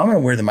like, well, if I'm going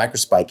to wear the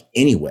microspike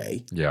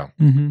anyway,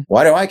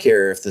 why do I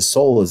care if the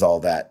sole is all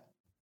that,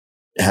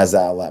 has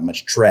all that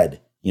much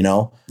tread, you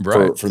know,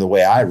 for the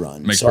way I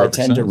run. Makes so I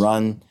tend to sense.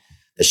 run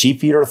the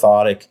sheep feet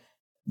orthotic,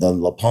 the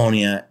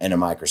Laponia, and a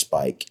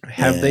microspike.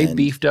 Have they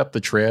beefed up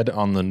the tread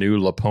on the new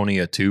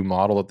Laponia 2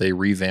 model that they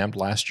revamped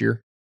last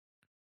year?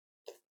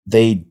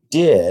 They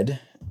did.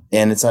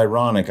 And it's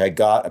ironic. I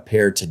got a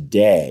pair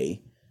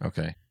today.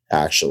 Okay.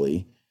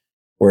 Actually,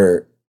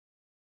 where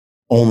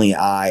only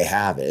I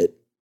have it,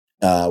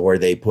 where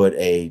they put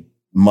a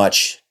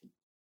much,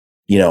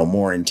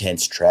 more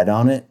intense tread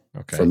on it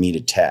for me to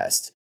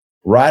test.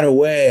 Right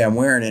away, I'm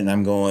wearing it and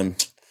I'm going,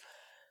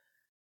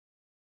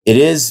 it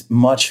is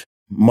much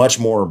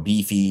more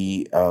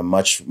beefy,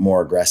 much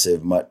more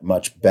aggressive,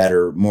 much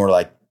better, more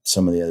like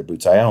some of the other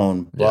boots I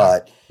own.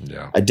 But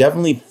I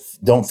definitely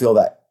don't feel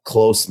that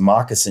close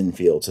moccasin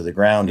feel to the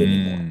ground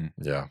anymore.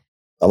 Yeah.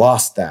 I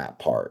lost that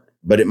part,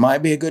 but it might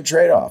be a good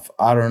trade-off.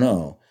 I don't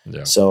know.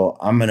 Yeah. So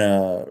I'm going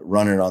to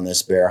run it on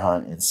this bear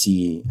hunt and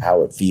see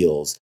how it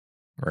feels.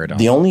 Right on.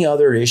 The only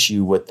other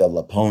issue with the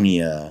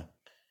Laponia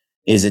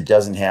is it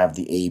doesn't have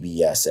the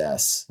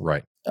ABSS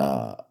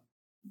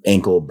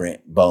ankle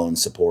bone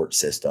support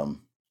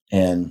system.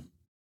 And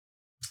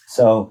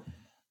so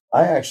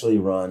I actually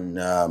run,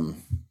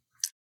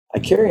 I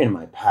carry in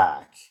my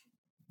pack,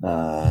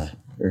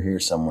 they're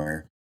here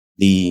somewhere,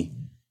 the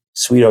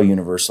Sweeto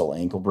Universal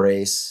ankle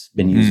brace.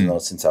 Been using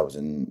those since I was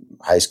in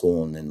high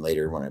school, and then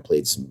later when I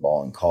played some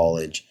ball in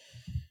college.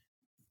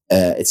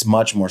 It's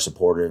much more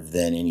supportive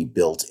than any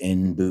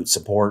built-in boot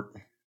support.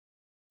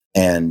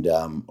 And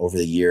over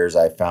the years,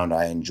 I found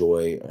I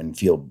enjoy and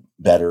feel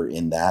better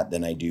in that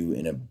than I do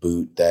in a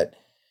boot that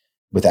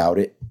without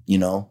it,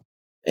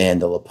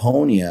 And the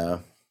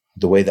Laponia,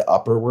 the way the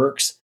upper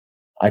works,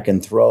 I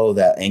can throw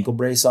that ankle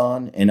brace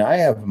on, and I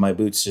have my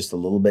boots just a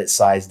little bit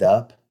sized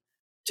up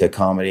to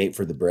accommodate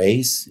for the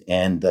brace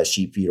and the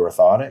sheep feet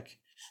orthotic.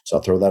 So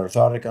I'll throw that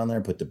orthotic on there,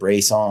 put the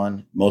brace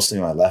on, mostly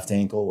my left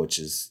ankle, which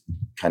is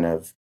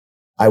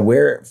I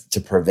wear it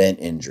to prevent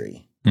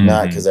injury,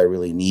 not because I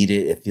really need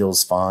it. It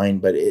feels fine,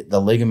 but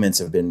the ligaments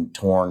have been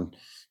torn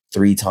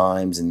 3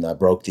 times and I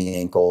broke the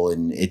ankle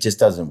and it just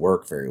doesn't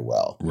work very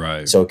well.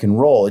 Right. So it can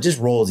roll. It just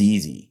rolls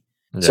easy.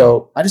 Yeah.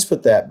 So I just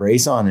put that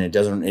brace on and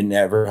it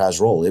never has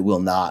roll. It will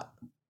not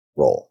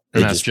roll.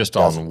 And that's just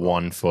on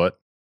one foot?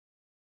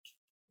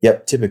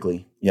 Yep.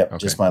 Typically. Yep. Okay.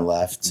 Just my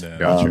left. Yeah.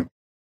 Gotcha.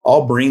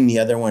 I'll bring the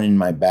other one in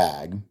my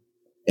bag.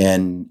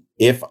 And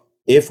if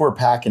we're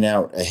packing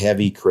out a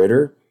heavy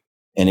critter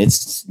and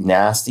it's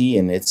nasty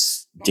and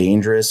it's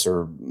dangerous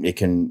or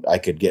I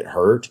could get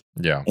hurt.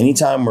 Yeah.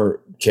 Anytime we're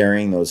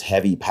carrying those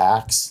heavy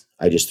packs,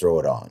 I just throw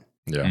it on.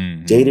 Yeah.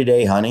 Mhm.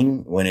 Day-to-day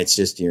hunting, when it's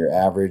just your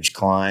average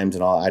climbs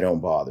and all, I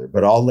don't bother.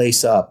 But I'll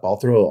lace up. I'll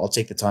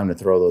take the time to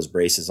throw those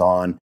braces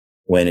on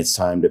when it's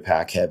time to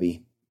pack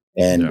heavy.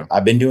 And Yeah.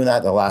 I've been doing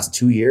that the last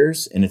 2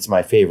 years, and it's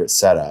my favorite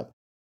setup.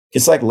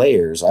 It's like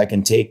layers. I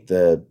can take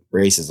the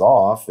braces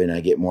off and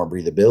I get more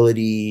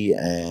breathability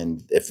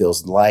and it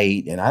feels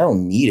light, and I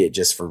don't need it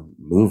just for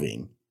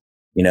moving,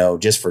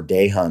 just for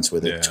day hunts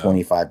with a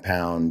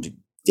 25-pound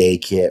day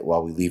kit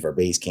while we leave our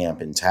base camp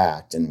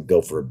intact and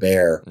go for a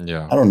bear.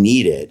 Yeah. I don't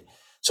need it.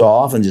 So I'll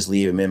often just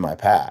leave them in my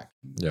pack.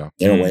 Yeah.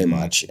 They don't weigh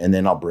much. And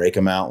then I'll break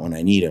them out when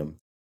I need them.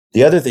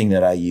 The other thing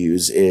that I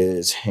use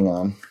is, hang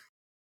on.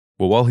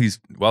 Well, while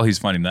he's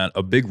finding that,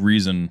 a big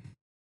reason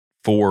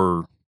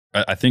for,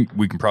 I think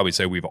we can probably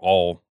say we've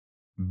all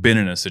been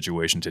in a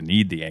situation to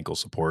need the ankle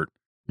support.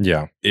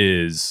 Yeah.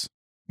 Is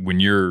when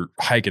you're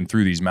hiking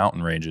through these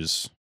mountain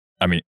ranges.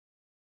 I mean,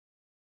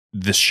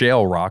 the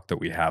shale rock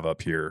that we have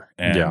up here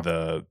and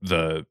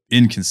the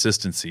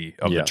inconsistency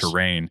of the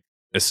terrain,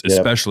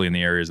 especially in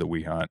the areas that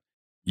we hunt,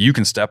 you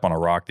can step on a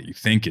rock that you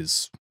think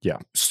is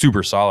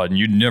super solid and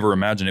you'd never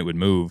imagine it would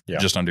move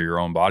just under your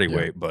own body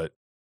weight, but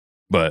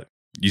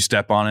you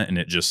step on it and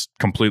it just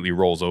completely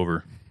rolls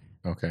over.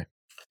 Okay.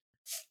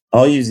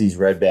 I'll use these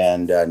red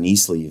band knee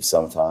sleeves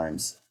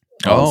sometimes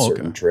on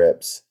certain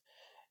trips,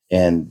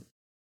 and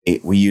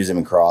we use them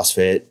in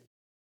CrossFit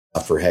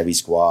for heavy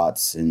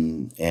squats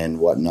and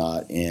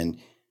whatnot. And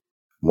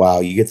wow,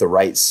 you get the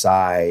right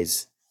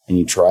size and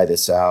you try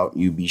this out,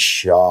 you'd be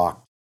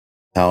shocked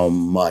how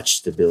much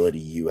stability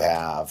you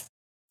have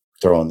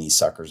throwing these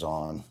suckers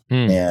on.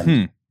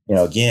 And,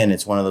 again,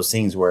 it's one of those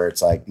things where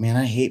it's like, man,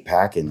 I hate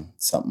packing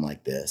something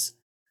like this,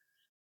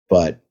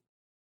 but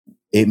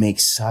it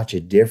makes such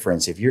a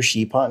difference. If you're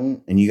sheep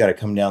hunting and you got to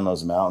come down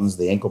those mountains,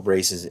 the ankle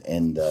braces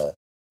and the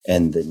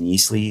knee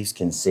sleeves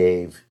can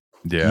save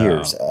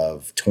years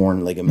of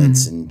torn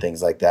ligaments and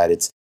things like that.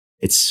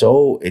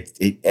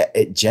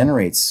 It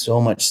generates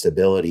so much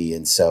stability.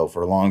 And so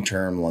for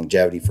long-term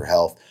longevity, for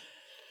health,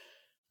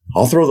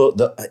 I'll throw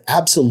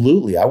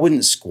absolutely. I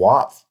wouldn't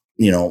squat,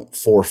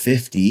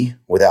 450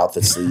 without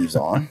the sleeves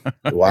on.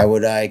 Why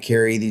would I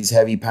carry these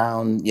heavy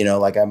pound,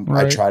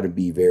 I try to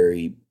be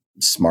very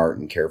smart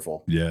and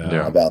careful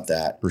about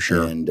that. For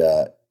sure. And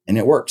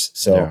it works.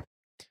 So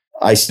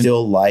I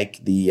still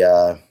like the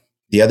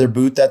other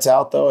boot that's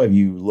out, though. Have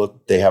you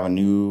looked? They have a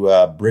new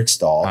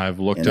Brickstall. I've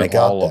looked at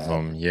all of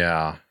them.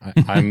 Yeah,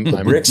 I'm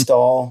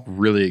Brickstall,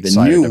 really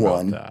excited the new about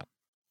one that.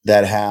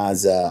 That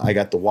has. I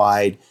got the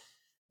wide,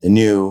 the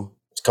new.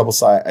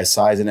 It's a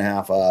size and a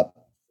half up.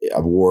 I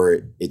wore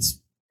it.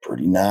 It's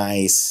pretty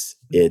nice.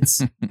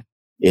 It's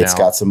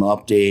got some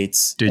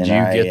updates. Did you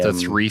get the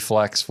 3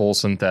 Flex full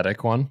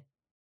synthetic one?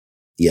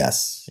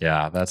 Yes.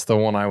 Yeah, that's the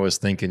one I was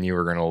thinking you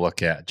were going to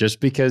look at. Just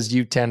because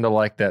you tend to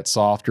like that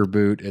softer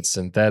boot, it's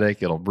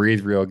synthetic, it'll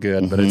breathe real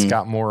good, but it's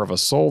got more of a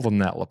sole than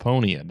that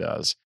Laponia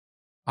does.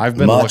 I've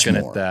been looking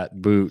at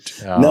that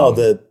boot. No,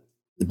 the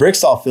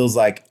Brickstall feels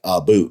like a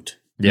boot.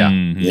 Yeah,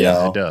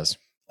 it does.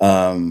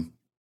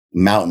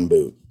 Mountain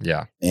boot.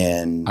 Yeah,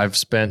 and I've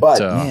spent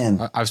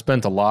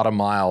a lot of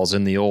miles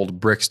in the old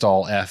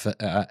Brickstall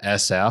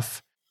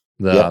SF,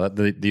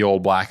 the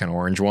old black and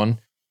orange one.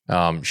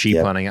 Sheep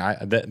hunting.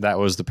 That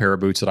was the pair of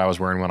boots that I was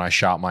wearing when I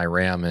shot my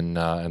ram in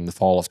the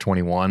fall of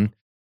 21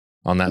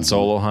 on that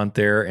solo hunt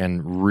there,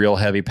 and real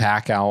heavy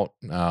pack out,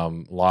 a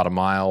lot of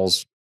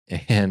miles,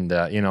 and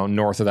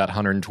north of that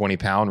 120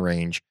 pound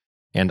range.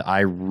 And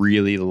I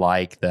really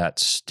like that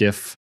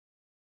stiff,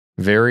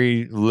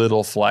 very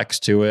little flex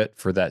to it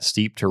for that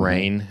steep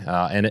terrain,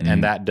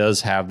 and that does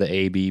have the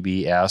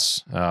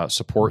ABBS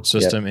support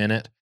system in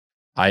it.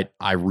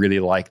 I really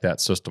like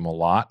that system a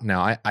lot.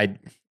 Now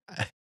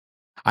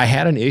I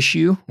had an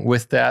issue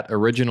with that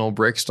original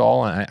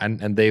Brickstall,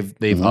 and they've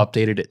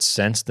updated it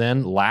since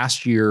then.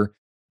 Last year,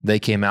 they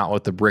came out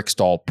with the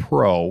Brickstall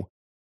Pro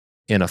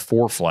in a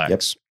 4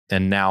 Flex,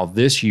 and now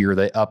this year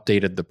they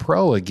updated the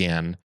Pro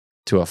again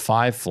to a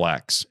 5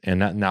 Flex, and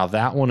now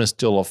that one is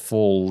still a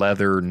full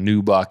leather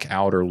nubuck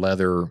outer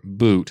leather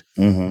boot.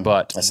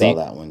 But I saw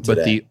that one today.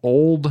 But the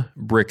old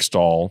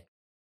Brickstall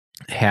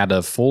had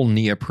a full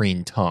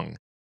neoprene tongue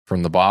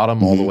from the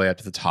bottom all the way up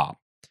to the top.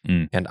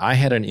 And I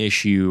had an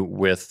issue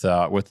with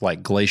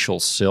like glacial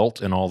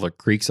silt in all the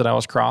creeks that I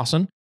was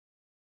crossing,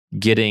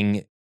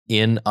 getting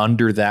in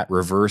under that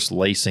reverse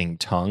lacing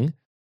tongue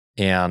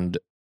and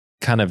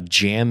kind of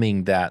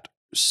jamming that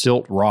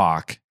silt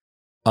rock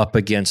up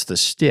against the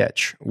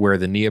stitch where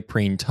the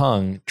neoprene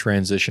tongue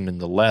transitioned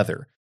into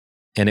leather.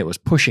 And it was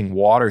pushing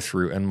water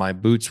through, and my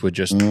boots would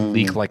just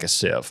leak like a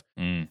sieve.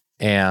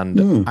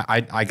 And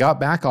I got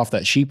back off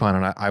that sheep hunt,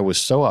 and I was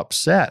so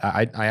upset.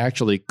 I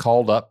actually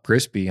called up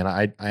Crispy, and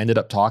I ended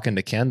up talking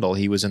to Kendall.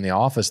 He was in the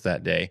office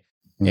that day,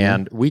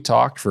 and we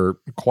talked for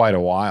quite a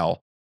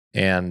while.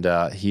 And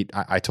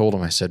I told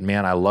him, I said,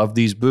 man, I love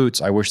these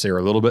boots. I wish they were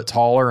a little bit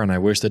taller, and I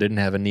wish they didn't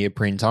have a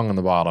neoprene tongue on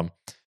the bottom.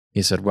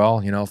 He said,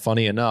 well,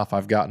 funny enough,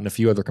 I've gotten a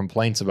few other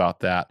complaints about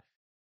that.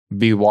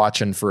 Be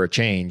watching for a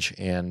change.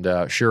 And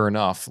sure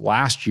enough,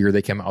 last year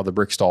they came out with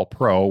the Brickstall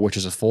Pro, which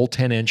is a full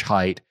 10-inch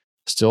height,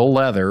 still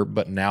leather,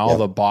 but now Yep.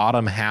 the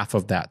bottom half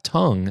of that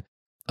tongue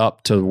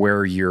up to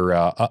where your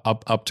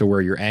up to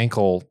where your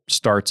ankle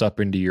starts up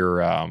into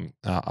your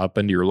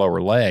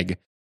lower leg,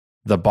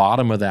 the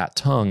bottom of that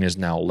tongue is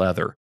now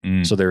leather.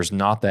 So there's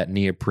not that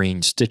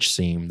neoprene stitch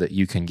seam that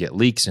you can get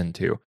leaks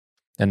into.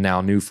 And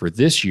now new for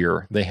this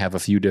year, they have a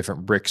few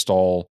different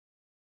Brickstall.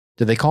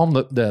 Do they call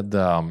them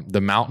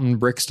the Mountain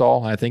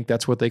Brickstall? I think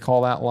that's what they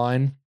call that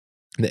line.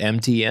 The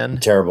MTN.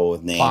 Terrible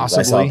with names.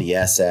 Possibly. I saw the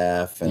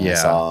SF and I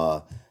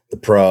saw the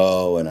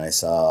Pro and I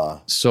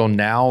saw. So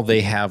now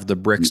they have the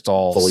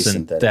Brickstall Fully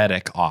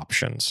synthetic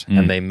options,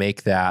 and they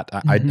make that.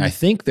 I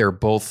think they're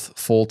both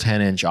full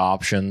 10-inch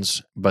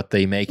options, but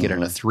they make it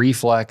in a 3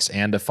 flex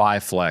and a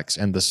 5 flex,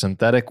 and the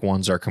synthetic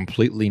ones are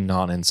completely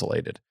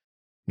non-insulated.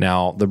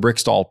 Now, the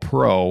Brickstall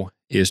Pro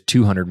is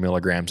 200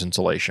 milligrams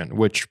insulation,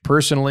 which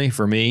personally,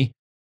 for me,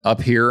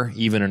 up here,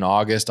 even in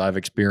August, I've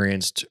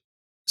experienced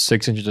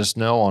 6 inches of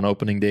snow on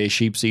opening day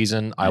sheep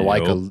season. I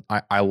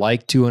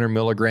like 200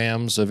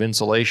 milligrams of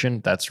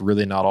insulation. That's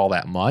really not all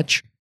that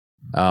much,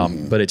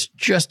 but it's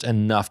just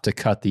enough to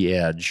cut the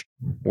edge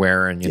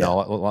wearing, you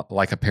know,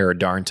 like a pair of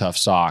darn tough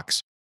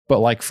socks. But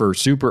like for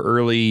super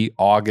early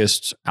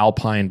August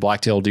alpine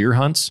blacktail deer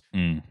hunts,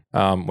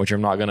 which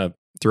I'm not going to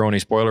throw any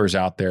spoilers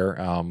out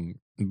there,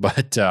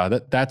 but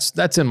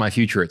that's in my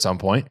future at some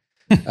point.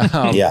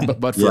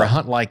 But for a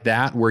hunt like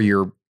that, where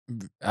you're,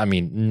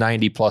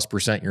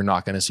 90+% you're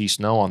not going to see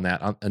snow on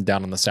that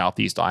down in the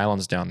Southeast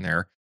Islands down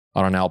there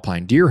on an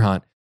alpine deer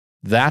hunt.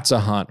 That's a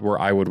hunt where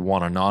I would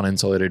want a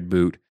non-insulated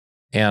boot.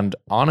 And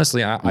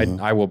honestly,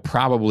 I will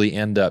probably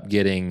end up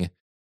getting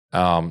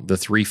the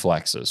 3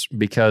 flexes,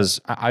 because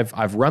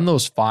I've run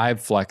those 5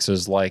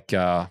 flexes like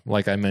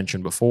I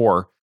mentioned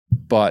before.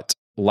 But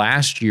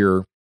last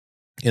year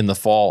in the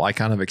fall, I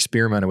kind of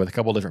experimented with a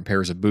couple different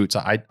pairs of boots.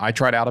 I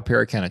tried out a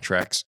pair of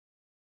Kenetrex,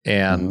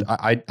 and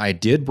I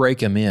did break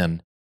them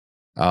in.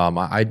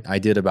 I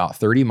did about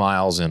 30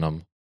 miles in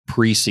them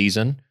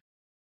pre-season,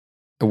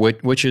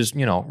 which is,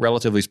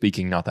 relatively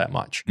speaking, not that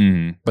much.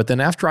 But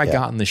then after I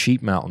got in the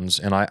sheep mountains,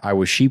 and I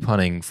was sheep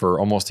hunting for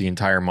almost the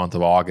entire month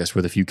of August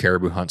with a few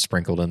caribou hunts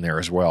sprinkled in there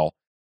as well.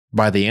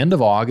 By the end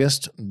of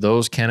August,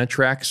 those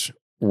Kenetrex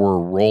were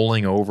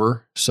rolling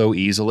over so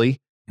easily.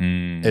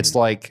 It's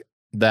like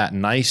that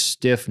nice,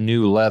 stiff,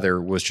 new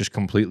leather was just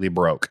completely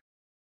broke.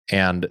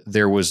 And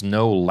there was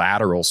no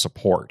lateral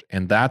support.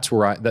 And that's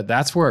where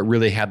it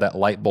really had that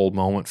light bulb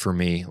moment for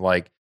me.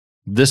 Like,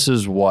 this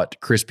is what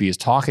Crispy is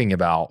talking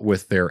about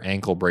with their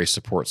ankle brace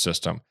support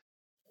system.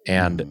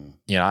 And,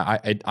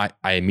 I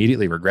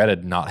immediately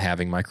regretted not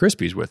having my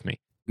Crispies with me.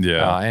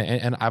 Yeah.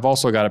 And I've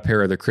also got a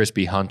pair of the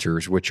Crispy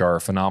Hunters, which are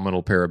a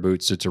phenomenal pair of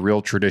boots. It's a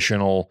real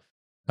traditional,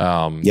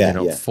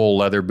 full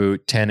leather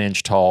boot,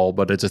 10-inch tall,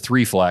 but it's a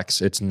 3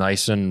 flex. It's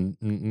nice and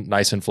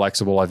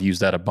flexible. I've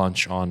used that a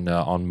bunch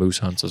on moose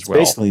hunts as well.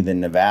 Basically the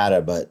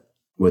Nevada, but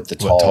with the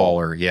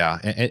taller, yeah.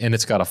 And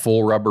it's got a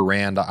full rubber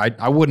rand.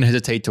 I wouldn't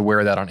hesitate to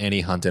wear that on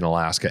any hunt in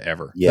Alaska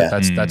ever. Yeah,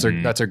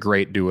 that's a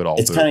great do it all.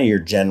 It's kind of your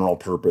general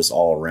purpose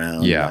all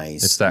around. Yeah,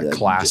 nice, it's that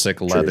classic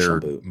leather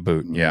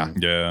boot. Yeah,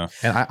 yeah.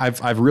 And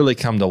I've really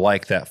come to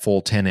like that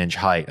full 10-inch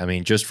height. I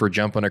mean, just for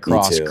jumping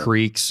across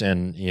creeks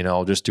and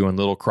just doing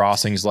little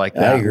crossings like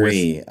that. I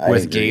agree.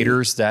 With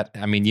gators. That,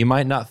 you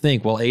might not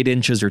think, well, 8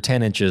 inches or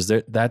 10 inches.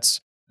 That's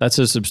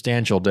a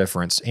substantial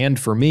difference. And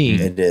for me,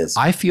 it is.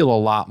 I feel a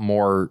lot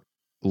more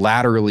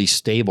laterally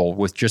stable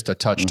with just a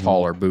touch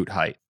taller boot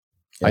height.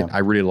 Yeah. I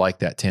really like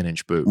that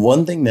 10-inch boot.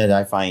 One thing that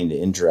I find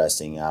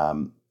interesting,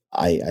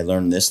 I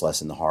learned this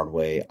lesson the hard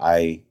way.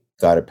 I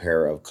got a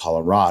pair of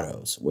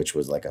Colorados, which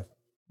was like a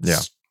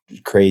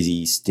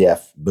crazy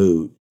stiff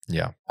boot.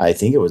 Yeah. I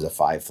think it was a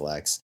 5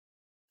 flex.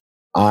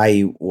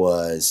 I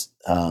was,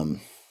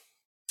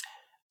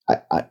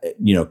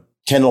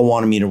 Kendall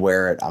wanted me to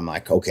wear it. I'm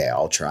like, okay,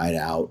 I'll try it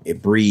out.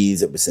 It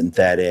breathes. It was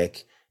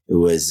synthetic. It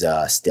was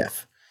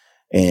stiff.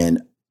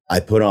 And I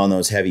put on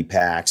those heavy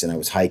packs and I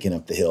was hiking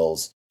up the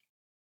hills.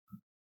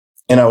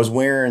 And I was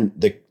wearing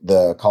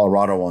the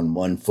Colorado on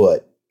one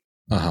foot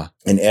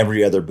and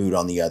every other boot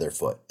on the other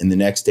foot. And the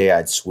next day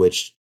I'd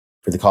switch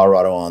for the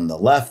Colorado on the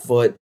left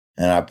foot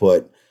and I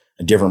put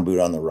a different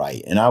boot on the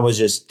right. And I was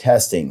just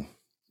testing,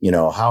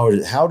 how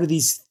do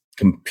these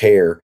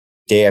compare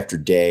day after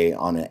day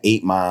on an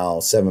 8-mile,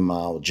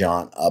 7-mile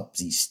jaunt up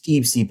these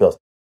steep hills.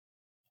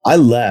 I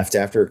left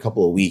after a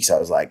couple of weeks. I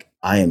was like,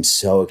 I am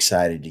so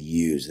excited to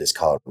use this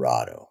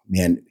Colorado.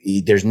 Man,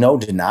 there's no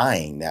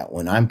denying that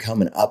when I'm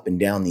coming up and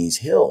down these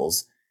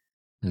hills,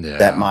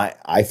 that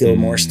I feel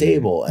more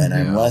stable and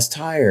I'm less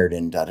tired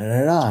and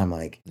da-da-da-da. I'm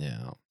like,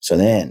 So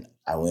then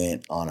I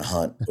went on a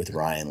hunt with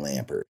Ryan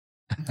Lampert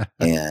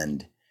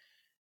and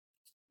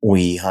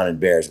we hunted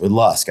bears with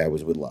Lusk. I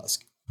was with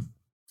Lusk.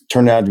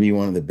 Turned out to be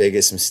one of the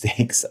biggest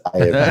mistakes I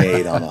have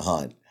made on a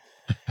hunt,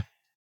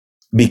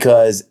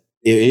 because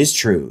it is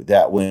true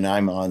that when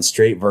I'm on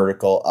straight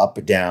vertical, up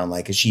and down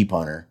like a sheep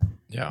hunter,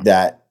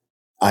 that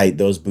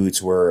those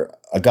boots were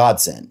a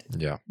godsend.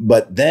 Yeah.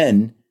 But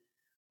then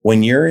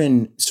when you're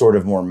in sort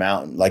of more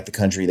mountain, like the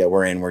country that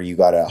we're in, where you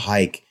got to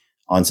hike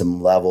on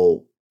some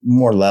level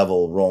more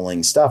level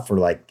rolling stuff for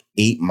like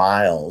 8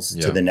 miles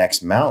to the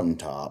next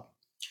mountaintop,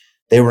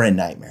 they were a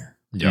nightmare.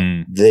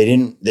 Yeah. They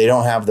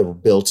don't have the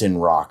built-in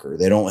rocker.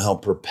 They don't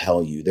help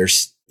propel you. They're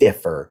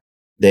stiffer.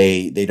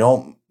 They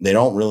don't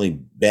really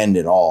bend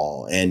at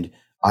all. And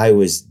I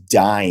was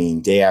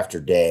dying day after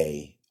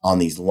day on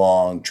these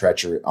long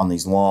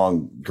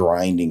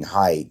grinding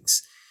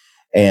hikes.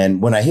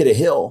 And when I hit a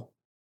hill,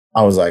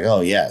 I was like,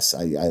 oh yes,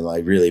 I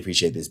really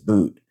appreciate this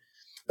boot.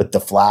 But the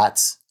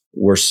flats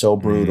were so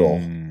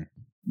brutal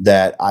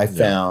that I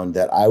found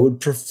that I would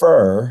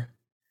prefer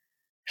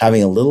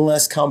having a little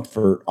less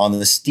comfort on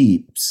the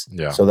steeps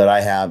so that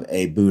I have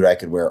a boot I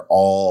could wear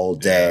all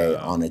day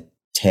on a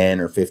 10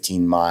 or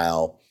 15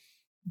 mile,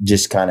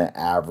 just kind of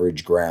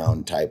average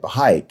ground type of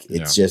hike.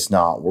 It's just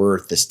not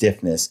worth the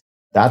stiffness.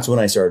 That's when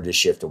I started to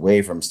shift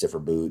away from stiffer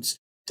boots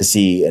to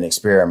see an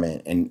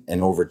experiment.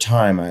 And over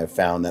time, I have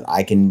found that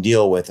I can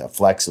deal with a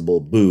flexible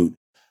boot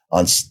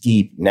on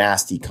steep,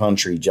 nasty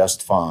country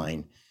just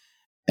fine.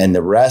 And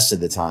the rest of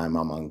the time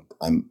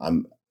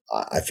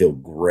I feel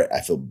great.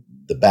 I feel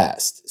the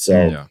best.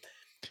 So,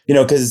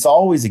 because it's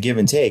always a give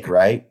and take,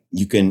 right?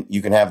 You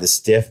can have the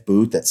stiff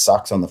boot that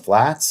sucks on the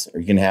flats, or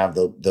you can have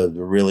the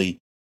really,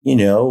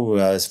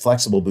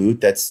 flexible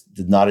boot that's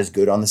not as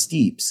good on the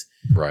steeps.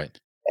 Right.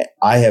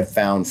 I have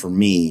found for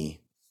me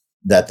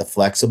that the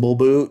flexible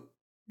boot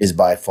is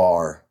by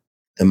far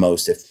the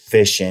most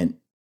efficient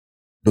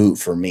boot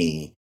for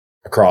me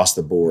across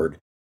the board.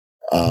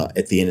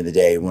 At the end of the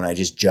day, when I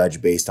just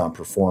judge based on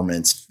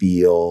performance,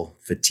 feel,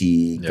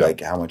 fatigue, like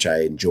how much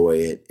I enjoy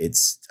it,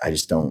 I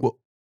just don't. Well,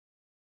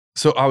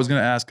 so I was going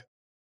to ask,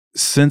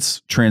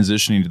 since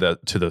transitioning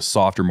to the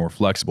softer, more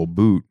flexible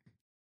boot,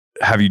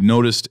 have you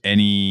noticed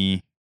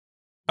any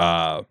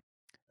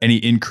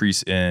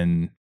increase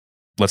in,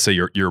 let's say,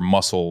 your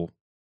muscle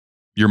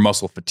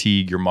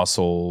fatigue, your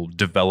muscle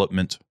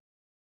development?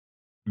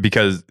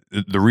 Because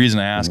the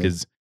reason I ask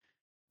is,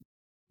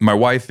 my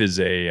wife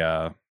is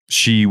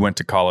she went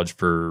to college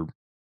for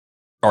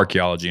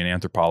archaeology and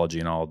anthropology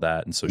and all of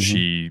that. And so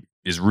she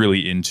is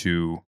really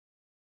into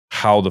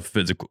how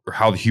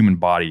the human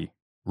body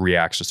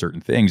reacts to certain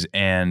things.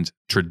 And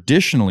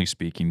traditionally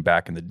speaking,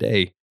 back in the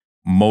day,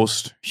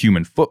 most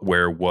human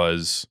footwear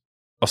was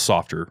a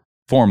softer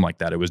form like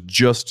that. It was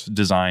just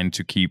designed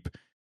to keep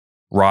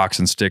rocks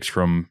and sticks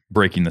from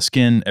breaking the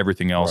skin.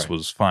 Everything else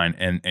was fine.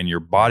 And your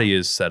body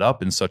is set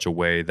up in such a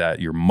way that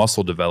your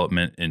muscle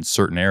development in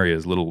certain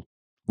areas, little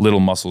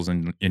muscles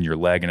in your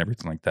leg and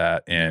everything like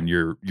that, and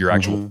your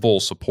actual full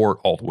support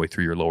all the way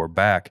through your lower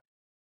back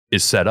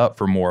is set up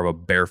for more of a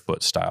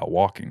barefoot style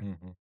walking.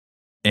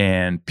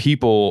 And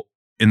people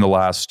in the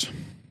last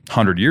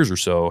 100 years or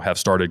so have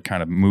started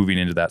kind of moving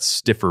into that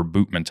stiffer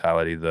boot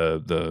mentality,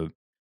 the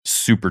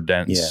super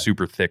dense,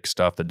 super thick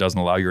stuff that doesn't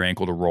allow your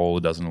ankle to roll.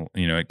 It doesn't,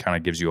 it kind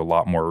of gives you a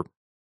lot more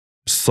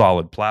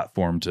solid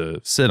platform to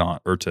sit on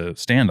or to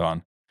stand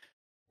on.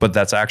 But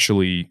that's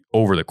actually,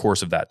 over the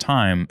course of that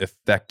time,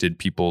 affected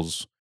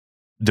people's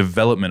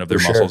development of their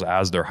muscles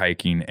as they're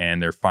hiking,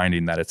 and they're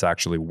finding that it's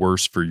actually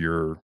worse for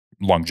your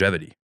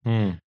longevity.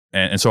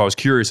 And so I was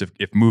curious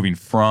if moving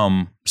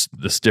from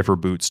the stiffer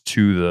boots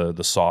to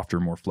the softer,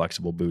 more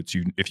flexible boots,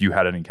 if you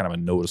had any kind of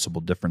a noticeable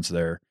difference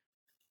there.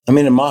 I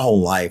mean, in my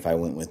whole life, I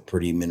went with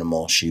pretty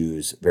minimal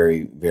shoes.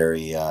 Very,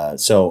 very.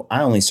 So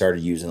I only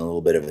started using a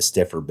little bit of a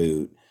stiffer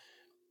boot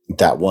at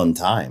that one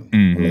time. I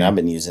mean, I've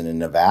been using in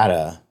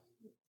Nevada,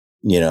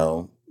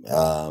 not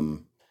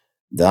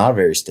a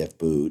very stiff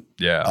boot.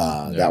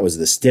 That was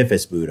the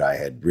stiffest boot I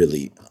had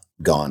really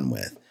gone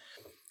with.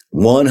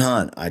 One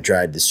hunt, I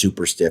tried the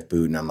super stiff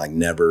boot, and I'm like,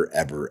 never,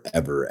 ever,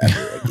 ever,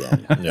 ever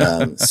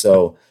again.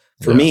 So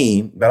for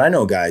me, but I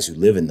know guys who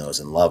live in those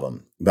and love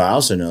them. But I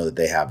also know that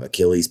they have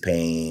Achilles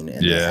pain,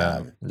 and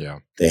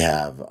they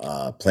have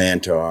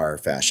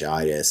plantar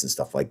fasciitis and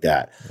stuff like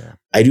that.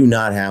 I do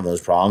not have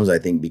those problems. I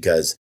think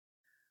because,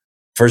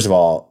 first of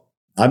all,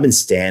 I've been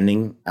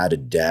standing at a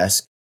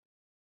desk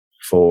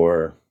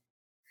for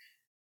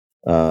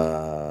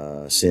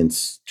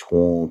since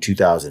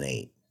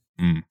 2008.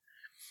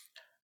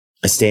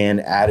 I stand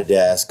at a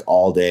desk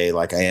all day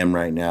like I am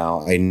right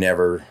now.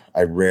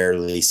 I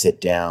rarely sit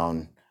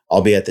down.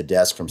 I'll be at the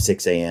desk from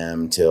 6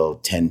 a.m. till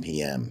 10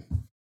 p.m.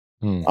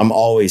 I'm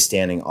always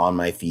standing on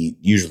my feet,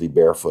 usually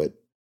barefoot,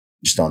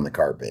 just on the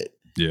carpet.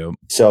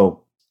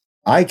 So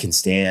I can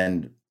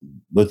stand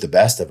with the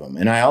best of them.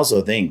 And I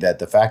also think that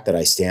the fact that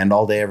I stand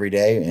all day every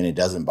day and it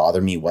doesn't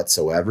bother me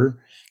whatsoever,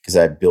 because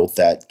I built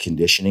that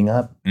conditioning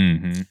up.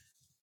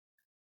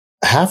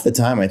 Half the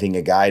time, I think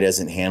a guy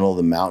doesn't handle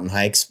the mountain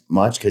hikes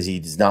much because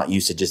he's not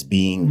used to just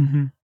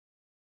being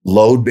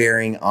load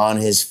bearing on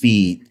his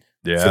feet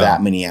for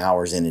that many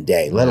hours in a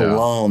day, let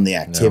alone the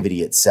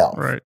activity itself.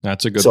 Right.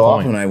 That's a good point. So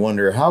often I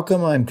wonder, how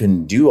come I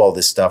can do all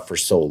this stuff for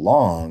so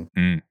long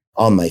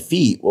on my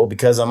feet? Well,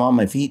 because I'm on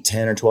my feet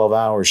 10 or 12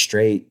 hours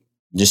straight,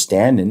 just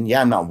standing.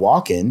 Yeah, I'm not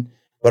walking,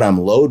 but I'm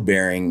load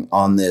bearing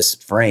on this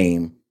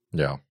frame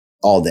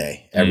all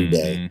day, every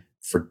day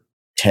for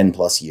 10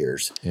 plus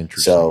years.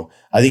 Interesting. So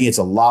I think it's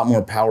a lot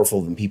more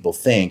powerful than people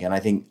think. And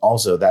I think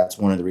also that's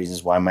one of the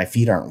reasons why my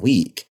feet aren't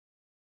weak.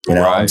 You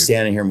know, I'm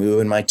standing here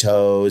moving my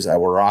toes. I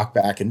will rock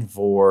back and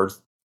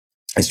forth.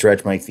 I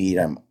stretch my feet.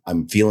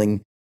 I'm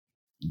feeling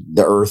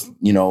the earth,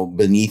 you know,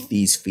 beneath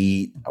these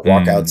feet. I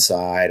walk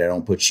outside. I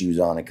don't put shoes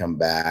on and come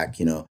back.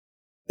 You know,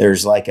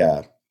 there's like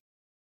I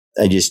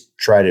just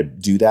try to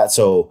do that.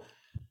 So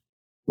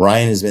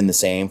Ryan has been the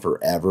same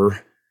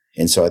forever.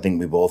 And so I think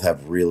we both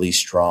have really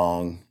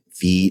strong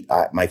feet.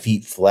 My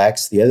feet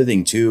flex. The other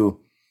thing too,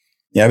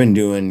 I've been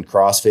doing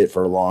CrossFit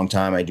for a long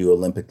time. I do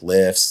Olympic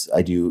lifts.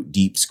 I do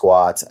deep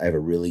squats. I have a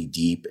really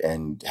deep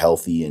and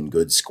healthy and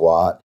good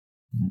squat.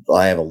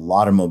 I have a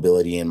lot of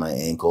mobility in my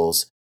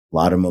ankles, a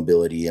lot of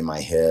mobility in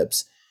my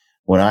hips.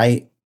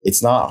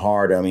 It's not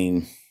hard. I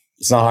mean,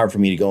 it's not hard for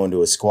me to go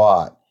into a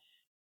squat,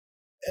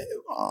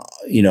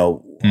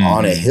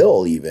 on a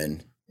hill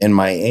even, and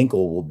my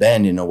ankle will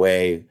bend in a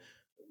way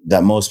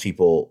that most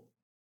people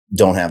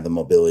don't have the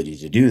mobility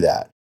to do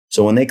that.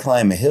 So when I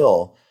climb a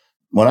hill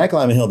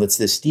that's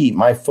this steep,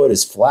 my foot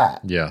is flat.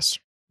 Yes.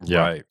 Yeah.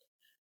 Right.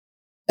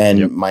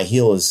 And my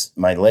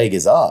leg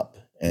is up,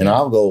 and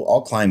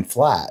I'll climb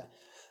flat.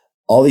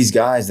 All these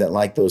guys that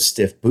like those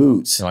stiff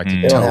boots,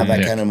 they don't have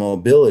that kind of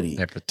mobility.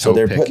 So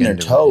they're putting their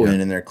toe in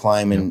and they're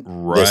climbing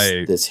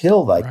this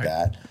hill like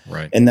that.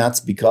 Right. And that's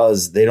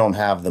because they don't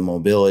have the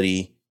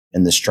mobility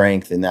and the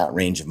strength and that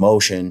range of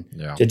motion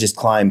to just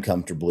climb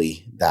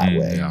comfortably that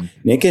way. Yeah. And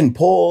it can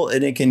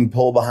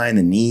pull behind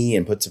the knee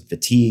and put some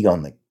fatigue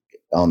on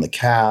the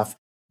calf.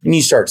 And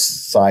you start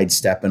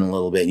sidestepping a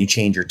little bit and you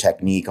change your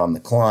technique on the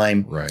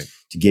climb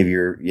to give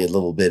you a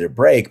little bit of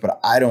break. But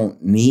I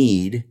don't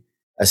need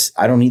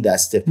that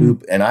stiff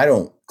boot, and I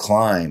don't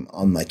climb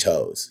on my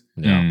toes.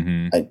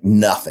 No.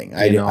 Nothing.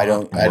 I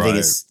think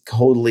it's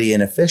totally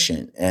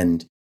inefficient.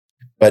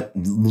 But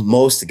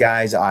most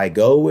guys I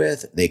go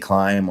with, they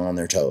climb on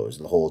their toes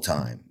the whole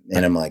time.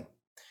 And I'm like,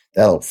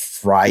 that'll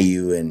fry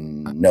you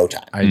in no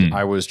time.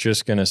 I was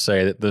just going to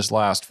say that this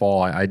last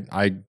fall,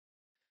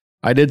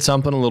 I did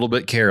something a little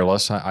bit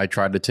careless. I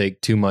tried to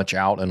take too much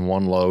out in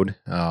one load.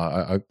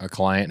 A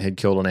client had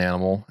killed an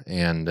animal,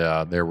 and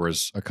there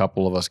was a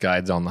couple of us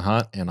guides on the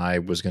hunt, and I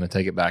was going to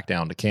take it back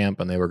down to camp,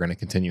 and they were going to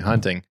continue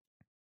hunting.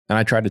 And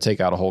I tried to take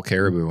out a whole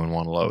caribou in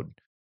one load.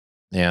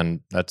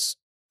 And that's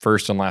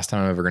first and last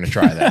time I'm ever going to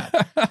try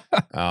that.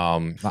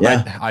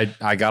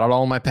 I got it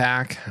all in my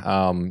pack.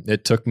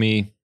 It took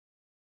me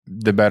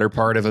the better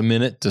part of a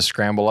minute to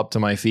scramble up to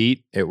my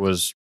feet. It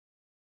was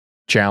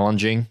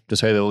challenging, to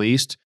say the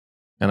least.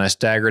 And I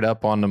staggered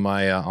up onto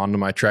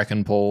my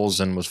trekking poles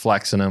and was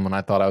flexing them. And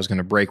I thought I was going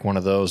to break one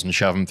of those and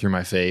shove them through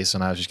my face,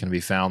 and I was just going to be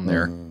found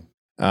there.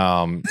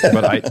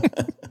 But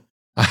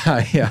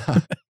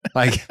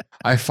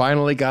I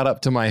finally got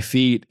up to my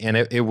feet, and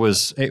it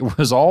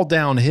was all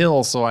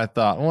downhill. So I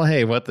thought, well,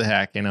 hey, what the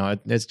heck?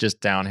 It's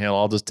just downhill.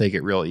 I'll just take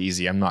it real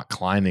easy. I'm not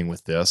climbing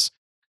with this.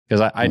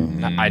 Because I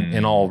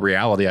in all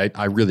reality,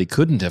 I really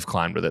couldn't have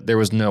climbed with it. There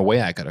was no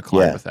way I could have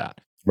climbed with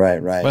that.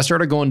 Right. But I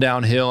started going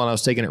downhill, and I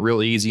was taking it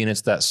real easy, and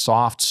it's that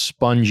soft,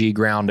 spongy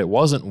ground. It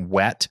wasn't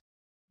wet,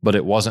 but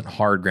it wasn't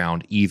hard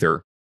ground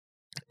either.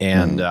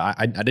 And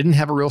I didn't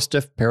have a real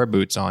stiff pair of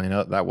boots on.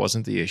 That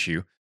wasn't the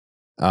issue.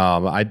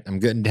 I'm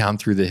getting down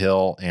through the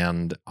hill,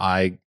 and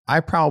I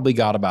probably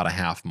got about a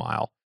half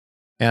mile.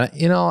 And,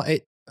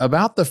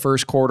 about the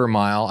first quarter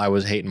mile, I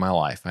was hating my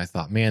life. I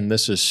thought, man,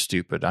 this is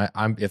stupid.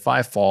 If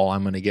I fall,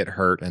 I'm going to get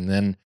hurt. And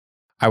then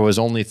I was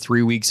only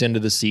 3 weeks into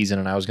the season,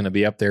 and I was going to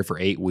be up there for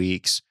 8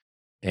 weeks.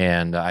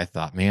 And I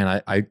thought,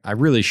 man, I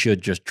really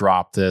should just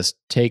drop this,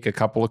 take a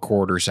couple of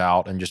quarters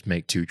out, and just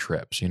make 2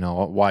 trips.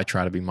 Why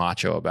try to be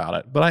macho about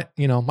it? But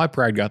my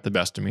pride got the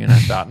best of me, and I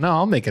thought, no,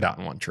 I'll make it out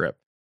in 1 trip.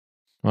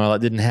 Well, it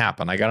didn't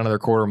happen. I got another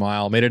quarter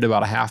mile, made it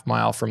about a half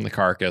mile from the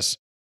carcass,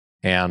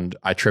 and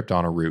I tripped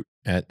on a root.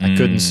 I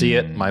couldn't see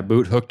it. My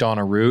boot hooked on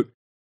a root.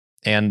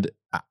 And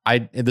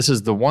this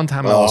is the one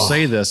time I will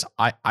say this.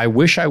 I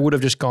wish I would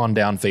have just gone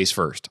down face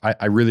first.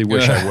 I really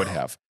wish I would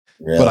have,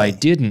 but I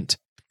didn't.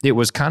 It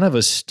was kind of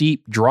a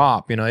steep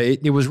drop.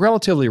 It was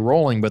relatively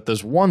rolling, but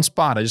there's one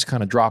spot I just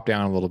kind of dropped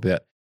down a little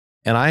bit,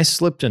 and I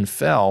slipped and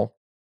fell,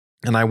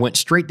 and I went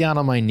straight down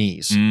on my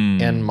knees,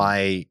 and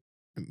my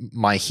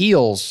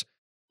heels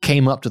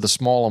came up to the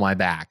small of my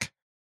back,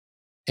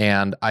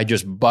 and I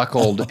just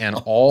buckled, and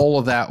all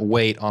of that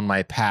weight on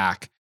my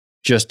pack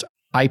just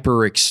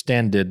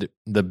hyperextended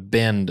the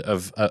bend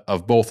of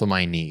both of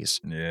my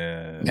knees.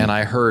 Yeah. And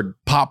I heard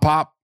pop,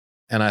 pop.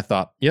 And I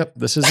thought, yep,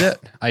 this is it.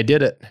 I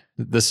did it.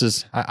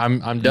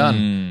 I'm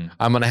done.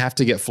 I'm going to have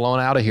to get flown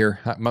out of here.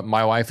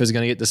 My wife is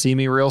going to get to see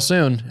me real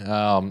soon.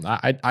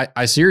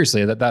 I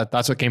seriously,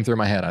 that's what came through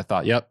my head. I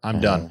thought, yep,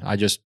 I'm done. I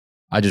just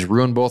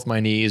ruined both my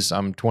knees.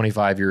 I'm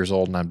 25 years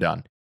old and I'm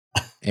done.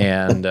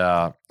 And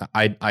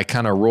I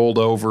kind of rolled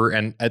over.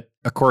 And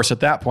of course, at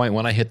that point,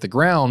 when I hit the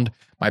ground,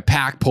 my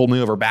pack pulled me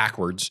over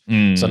backwards.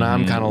 So now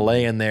I'm kind of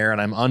laying there, and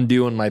I'm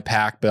undoing my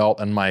pack belt,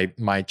 and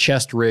my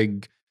chest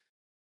rig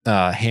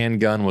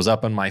handgun was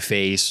up in my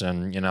face,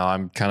 and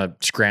I'm kind of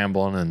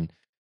scrambling, and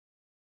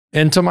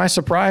And to my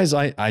surprise,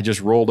 I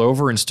just rolled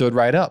over and stood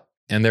right up.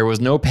 And there was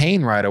no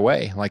pain right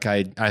away. Like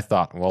I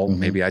thought, well,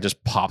 maybe I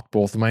just popped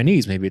both of my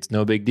knees. Maybe it's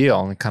no big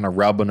deal. And kind of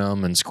rubbing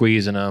them and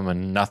squeezing them,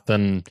 and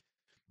nothing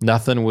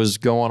was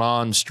going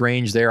on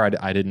strange there.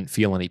 I didn't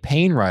feel any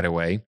pain right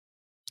away.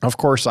 Of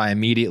course, I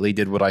immediately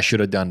did what I should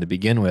have done to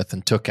begin with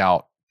and took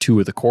out 2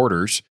 of the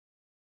quarters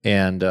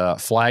and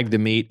flagged the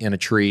meat in a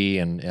tree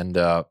and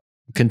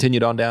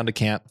continued on down to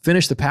camp,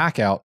 finished the pack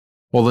out.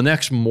 Well, the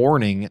next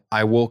morning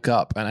I woke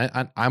up,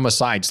 and I'm a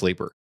side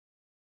sleeper.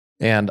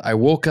 And I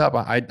woke up.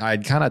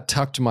 I'd kind of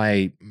tucked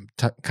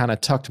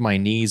my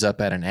knees up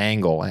at an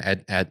angle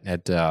at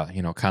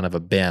kind of a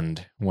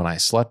bend when I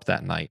slept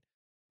that night.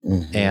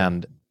 Mm-hmm.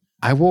 And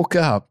I woke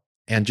up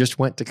and just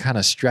went to kind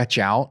of stretch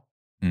out,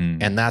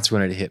 and that's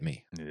when it hit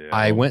me. Yeah.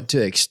 I went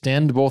to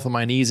extend both of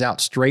my knees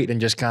out straight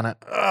and just kind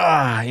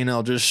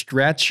of just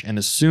stretch. And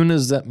as soon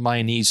as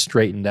my knees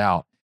straightened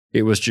out,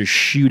 it was just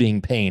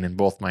shooting pain in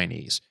both my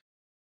knees.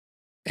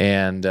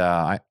 And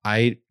I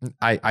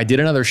did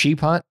another sheep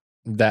hunt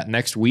that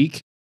next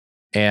week,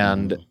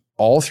 and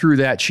all through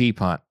that sheep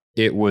hunt,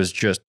 it was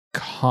just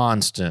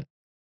constant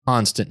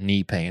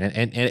knee pain.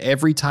 And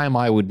every time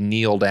I would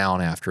kneel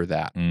down after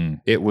that,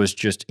 it was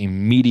just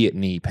immediate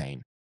knee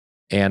pain.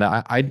 And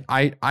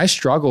I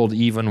struggled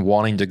even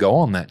wanting to go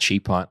on that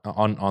sheep hunt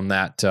on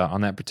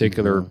that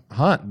particular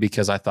hunt,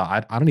 because I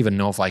thought, I don't even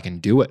know if I can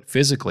do it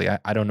physically.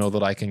 I don't know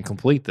that I can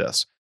complete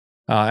this.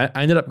 I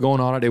ended up going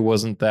on it. It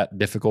wasn't that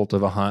difficult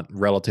of a hunt,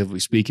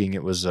 relatively speaking.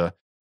 It was a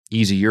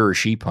easier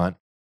sheep hunt.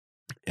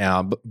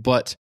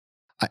 But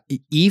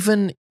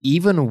even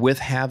with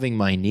having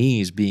my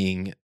knees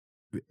being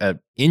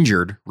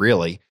injured,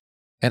 really,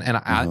 and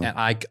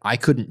I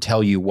couldn't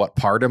tell you what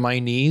part of my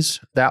knees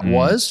that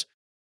was,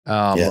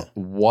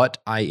 what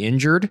I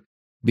injured,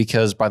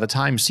 because by the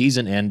time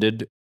season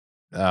ended,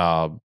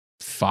 5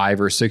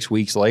 or 6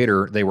 weeks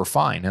later, they were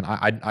fine, and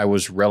I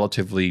was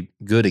relatively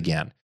good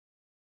again.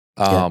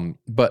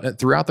 But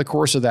throughout the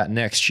course of that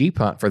next sheep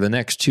hunt, for the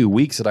next 2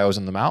 weeks that I was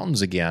in the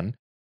mountains again,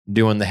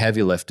 doing the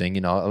heavy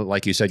lifting,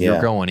 like you said,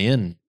 you're going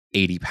in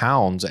 80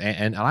 pounds,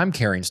 and I'm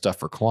carrying stuff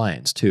for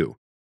clients too.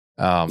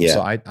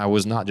 So I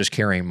was not just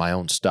carrying my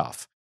own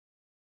stuff.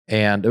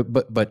 And,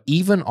 but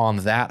even on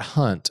that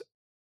hunt,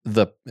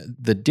 the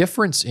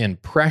difference in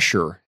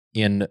pressure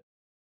and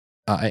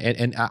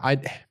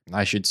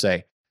I should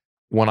say,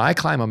 when I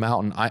climb a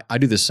mountain, I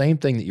do the same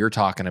thing that you're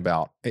talking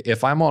about.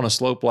 If I'm on a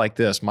slope like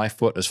this, my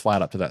foot is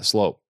flat up to that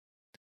slope.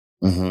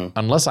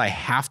 Unless I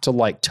have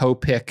to toe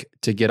pick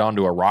to get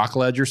onto a rock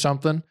ledge or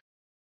something,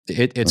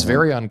 it's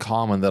very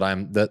uncommon that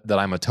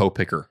I'm a toe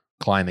picker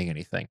climbing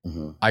anything.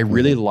 I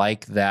really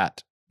like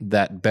that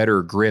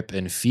better grip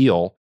and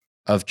feel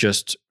of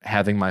just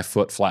having my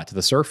foot flat to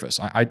the surface.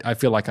 I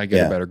feel like I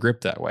get a better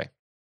grip that way.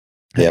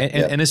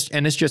 And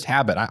it's just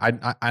habit.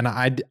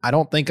 I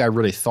don't think I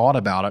really thought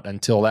about it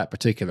until that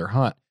particular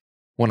hunt,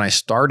 when I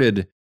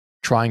started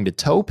trying to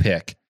toe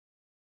pick,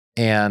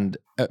 and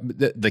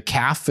the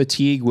calf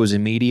fatigue was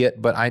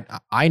immediate, but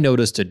I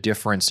noticed a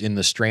difference in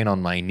the strain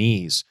on my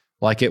knees.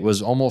 Like it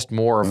was almost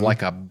more of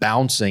like a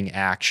bouncing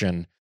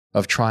action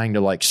of trying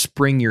to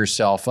spring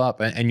yourself up,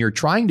 and you're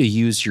trying to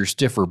use your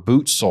stiffer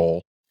boot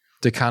sole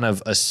to kind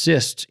of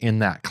assist in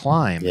that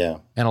climb. Yeah.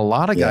 And a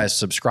lot of guys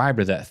subscribe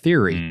to that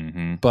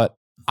theory, but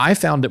I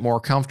found it more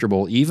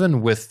comfortable,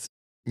 even with,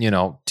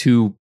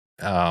 2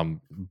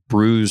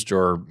 bruised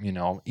or,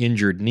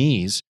 injured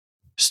knees,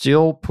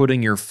 still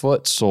putting your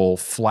foot sole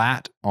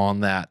flat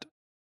on that,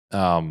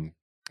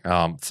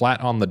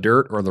 flat on the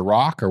dirt or the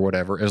rock or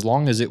whatever, as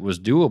long as it was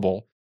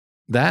doable,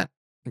 that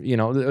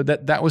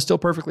was still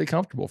perfectly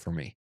comfortable for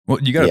me. Well,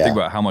 you got to think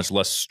about how much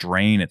less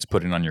strain it's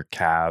putting on your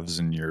calves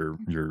and your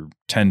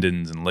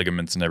tendons and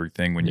ligaments and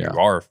everything when you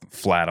are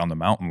flat on the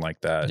mountain like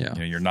that. Yeah.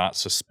 You're not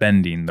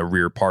suspending the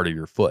rear part of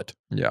your foot.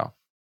 Yeah.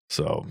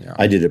 So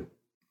I did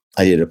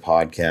a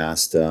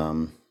podcast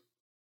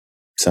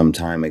some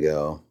time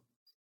ago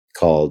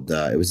called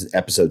it was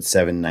episode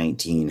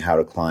 719, How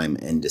to Climb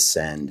and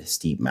Descend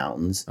Steep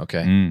Mountains.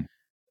 Okay.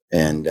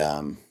 And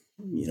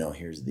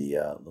here's the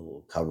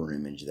little cover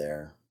image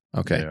there.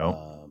 Okay.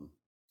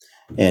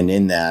 And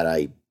in that,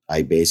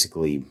 I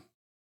basically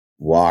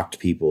walked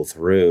people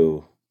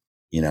through,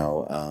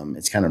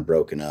 it's kind of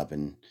broken up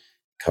and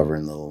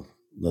covering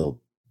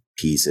little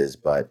pieces,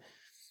 but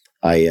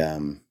I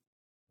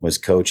was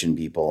coaching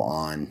people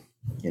on,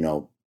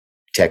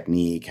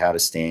 technique, how to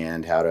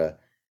stand, how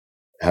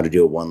to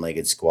do a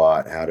one-legged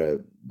squat, how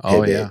to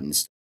pivot and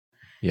stuff.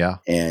 Yeah.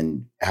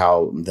 And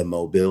how the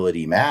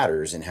mobility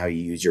matters and how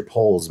you use your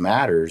poles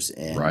matters.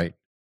 And right.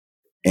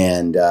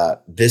 And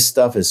this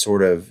stuff is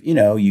sort of,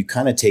 you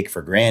kind of take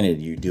for granted.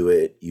 You do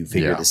it, you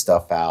figure the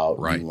stuff out,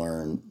 you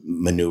learn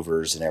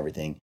maneuvers and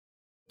everything.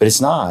 But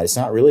it's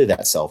not really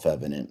that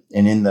self-evident.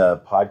 And in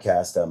the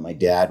podcast, my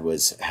dad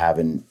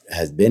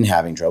has been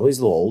having trouble. He's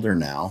a little older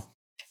now,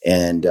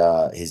 and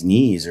his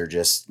knees are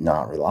just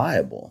not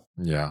reliable.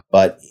 Yeah.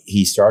 But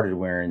he started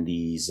wearing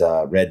these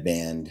red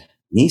band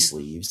knee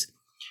sleeves,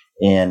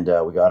 And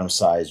we got him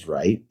sized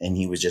right. And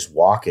he was just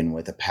walking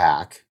with a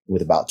pack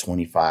with about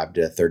 25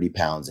 to 30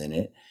 pounds in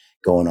it,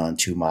 going on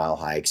 2 mile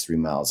hikes, 3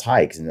 miles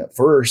hikes. And at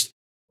first,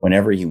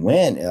 whenever he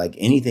went, like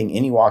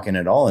any walking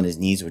at all, and his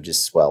knees would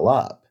just swell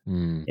up,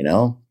 you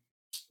know?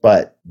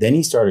 But then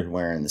he started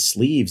wearing the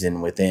sleeves,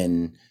 and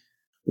within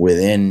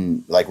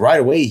like right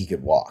away, he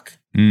could walk.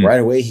 Right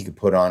away, he could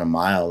put on a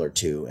mile or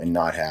two and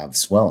not have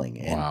swelling.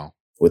 And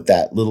with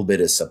that little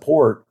bit of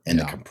support and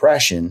the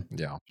compression,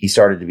 he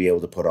started to be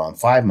able to put on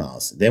 5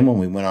 miles. Then when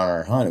we went on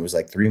our hunt, it was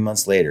like 3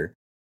 months later.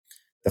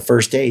 The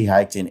first day he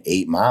hiked in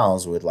 8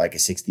 miles with like a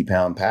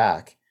 60-pound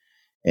pack,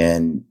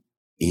 and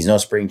he's no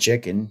spring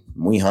chicken.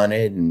 We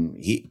hunted and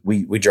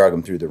we drug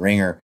him through the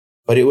ringer,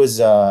 but it was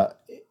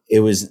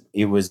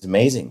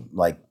amazing.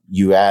 Like,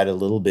 you add a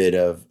little bit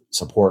of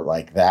support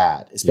like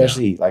that,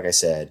 especially like I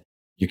said,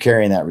 you're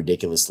carrying that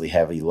ridiculously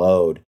heavy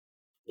load.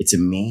 It's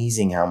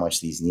amazing how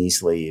much these knee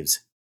sleeves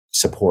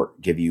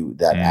give you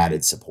that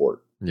added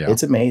support. Yeah.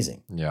 It's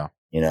amazing. Yeah.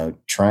 You know,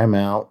 try them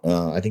out.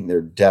 I think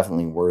they're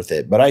definitely worth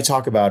it, but I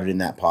talk about it in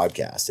that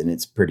podcast and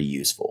it's pretty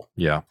useful.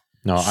 Yeah.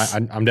 No,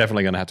 I'm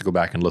definitely going to have to go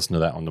back and listen to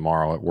that one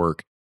tomorrow at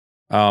work.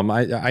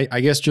 I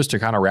guess just to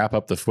kind of wrap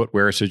up the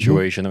footwear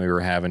situation that we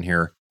were having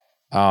here,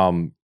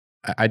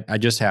 I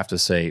just have to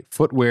say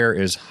footwear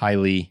is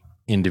highly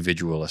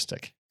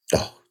individualistic.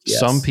 Oh, yes.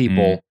 Some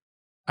people,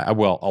 a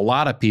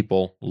lot of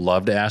people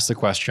love to ask the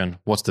question,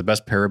 what's the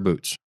best pair of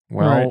boots?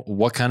 Well,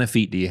 what kind of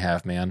feet do you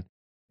have, man?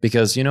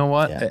 Because you know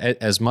what? Yeah.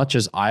 As much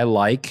as I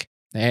like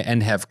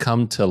and have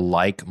come to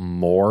like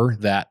more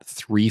that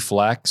 3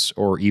 flex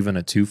or even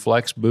a 2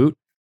 flex boot,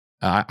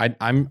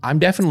 I'm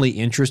definitely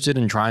interested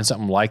in trying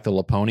something like the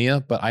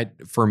Laponia, but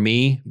for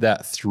me,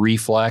 that 3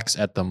 flex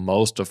at the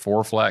most of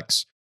 4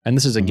 flex, and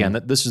this is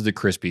again, this is the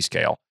crispy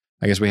scale.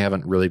 I guess we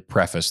haven't really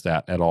prefaced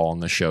that at all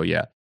on the show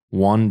yet.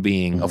 1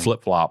 being a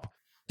flip flop,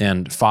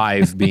 and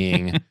 5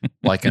 being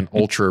like an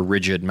ultra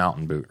rigid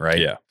mountain boot, right?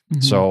 Yeah.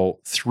 So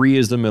 3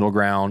 is the middle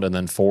ground, and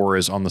then 4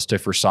 is on the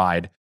stiffer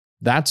side.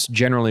 That's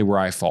generally where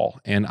I fall,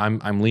 and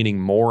I'm leaning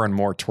more and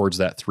more towards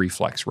that 3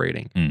 flex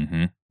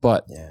rating.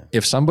 But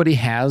if somebody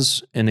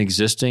has an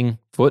existing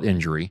foot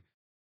injury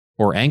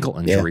or ankle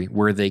injury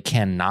where they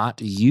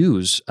cannot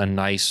use a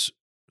nice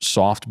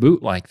soft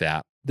boot like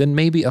that, then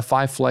maybe a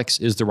 5 flex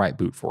is the right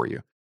boot for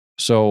you.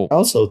 So I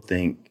also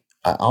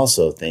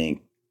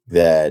think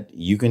that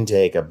you can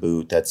take a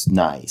boot that's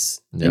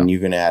nice and you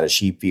can add a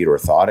sheep feet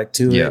orthotic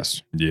to it.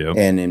 Yes. Yeah.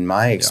 And in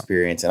my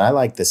experience, and I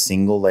like the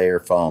single layer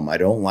foam. I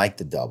don't like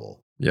the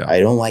double. Yeah. I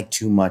don't like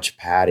too much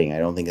padding. I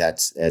don't think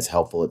that's as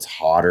helpful. It's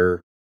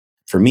hotter.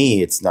 For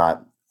me, it's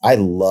not. I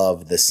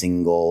love the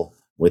single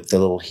with the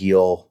little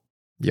heel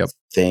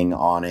thing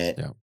on it.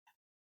 Yep.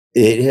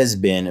 It has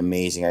been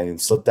amazing. I can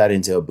slip that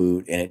into a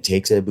boot, and it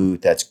takes a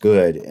boot that's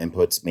good and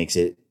makes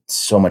it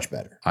so much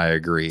better. I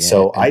agree.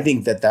 So I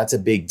think that that's a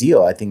big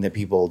deal. I think that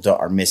people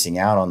are missing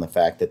out on the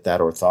fact that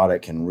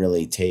orthotic can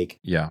really take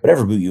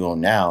whatever boot you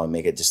own now and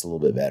make it just a little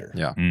bit better.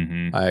 Yeah,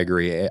 I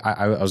agree.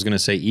 I was going to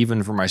say,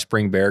 even for my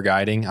spring bear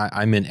guiding,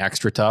 I'm in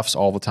Extra Toughs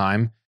all the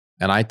time,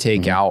 and I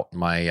take out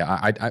my.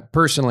 I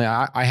personally,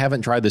 I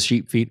haven't tried the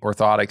sheep feet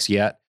orthotics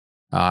yet.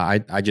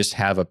 I just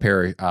have a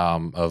pair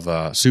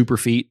of super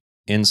feet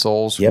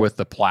insoles with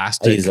the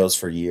plastic. I use those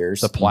for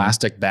years. The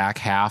plastic back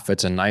half.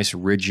 It's a nice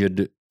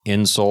rigid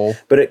insole,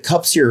 but it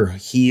cups your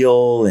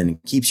heel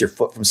and keeps your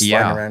foot from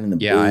sliding around in the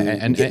boot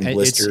and getting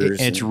blisters.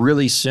 It's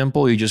really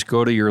simple. You just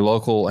go to your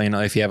local,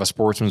 if you have a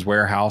Sportsman's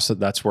Warehouse,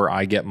 that's where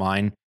I get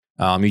mine.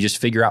 You just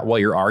figure out what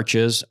your arch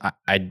is.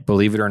 I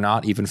believe it or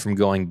not, even from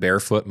going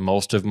barefoot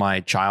most of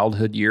my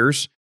childhood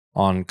years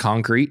on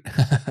concrete,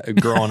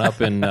 growing up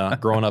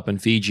in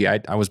Fiji,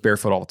 I was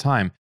barefoot all the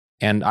time,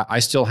 and I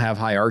still have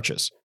high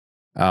arches.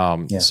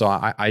 So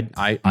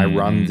I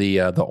run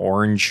the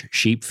orange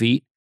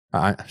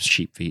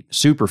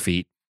super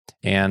feet.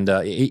 And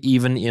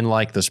even in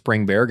like the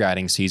spring bear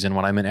guiding season,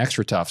 when I'm in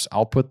Extra Toughs,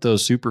 I'll put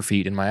those super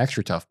feet in my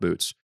Extra Tough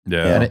boots.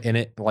 Yeah. And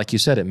it, like you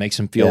said, it makes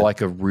them feel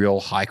like a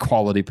real high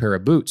quality pair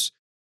of boots.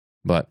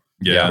 But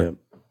and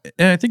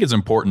I think it's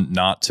important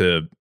not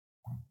to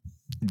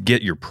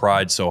get your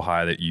pride so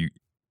high that you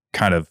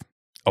kind of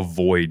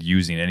avoid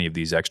using any of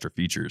these extra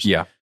features.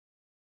 Yeah.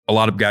 A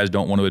lot of guys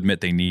don't want to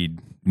admit they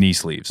need knee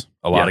sleeves.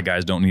 A lot of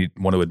guys don't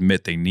want to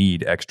admit they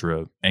need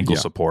extra ankle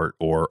support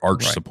or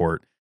arch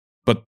support.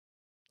 But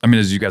I mean,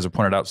 as you guys have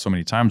pointed out so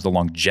many times, the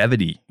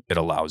longevity it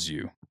allows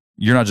you.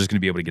 You're not just going to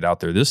be able to get out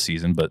there this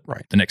season, but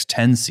the next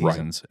 10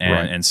 seasons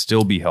and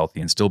still be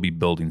healthy and still be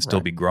building,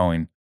 still be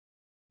growing.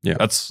 Yeah.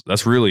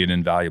 That's really an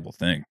invaluable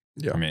thing.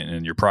 Yeah. I mean,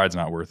 and your pride's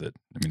not worth it.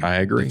 I mean, I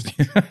agree.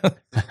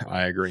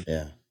 I agree.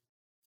 Yeah.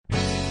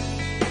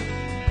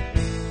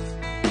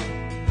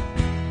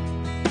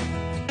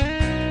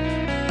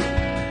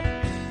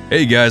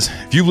 Hey guys,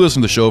 if you've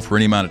listened to the show for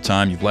any amount of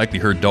time, you've likely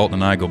heard Dalton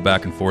and I go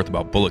back and forth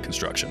about bullet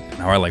construction and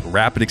how I like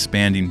rapid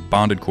expanding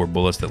bonded core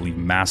bullets that leave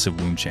massive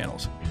wound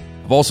channels.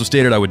 I've also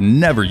stated I would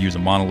never use a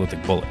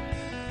monolithic bullet.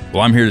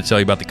 Well, I'm here to tell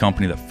you about the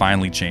company that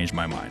finally changed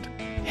my mind.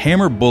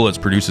 Hammer Bullets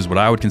produces what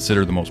I would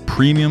consider the most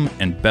premium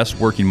and best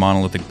working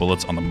monolithic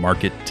bullets on the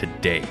market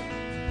today.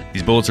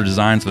 These bullets are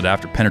designed so that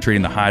after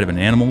penetrating the hide of an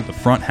animal, the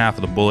front half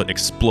of the bullet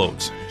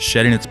explodes,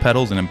 shedding its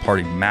petals and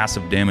imparting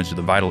massive damage to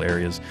the vital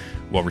areas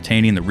while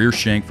retaining the rear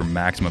shank for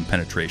maximum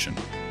penetration,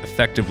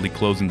 effectively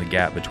closing the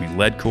gap between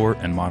lead core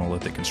and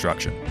monolithic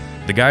construction.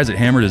 The guys at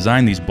Hammer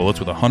designed these bullets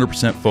with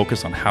 100%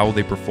 focus on how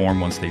they perform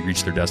once they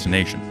reach their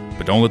destination.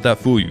 But don't let that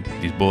fool you.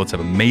 These bullets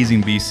have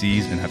amazing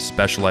VCs and have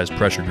specialized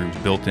pressure grooves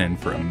built in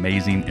for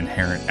amazing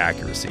inherent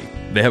accuracy.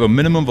 They have a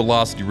minimum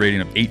velocity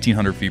rating of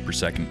 1,800 feet per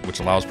second,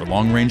 which allows for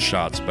long-range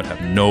shots but have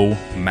no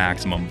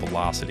maximum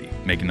velocity,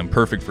 making them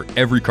perfect for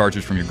every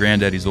cartridge from your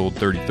granddaddy's old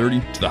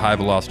 30-30 to the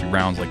high-velocity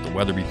rounds like the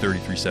Weatherby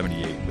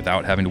 3378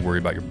 without having to worry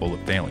about your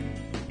bullet failing.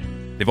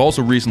 They've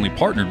also recently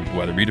partnered with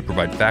Weatherby to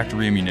provide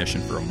factory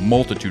ammunition for a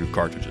multitude of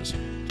cartridges.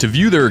 To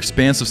view their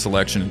expansive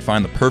selection and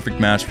find the perfect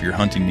match for your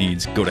hunting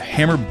needs, go to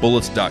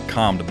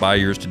hammerbullets.com to buy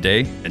yours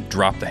today and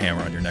drop the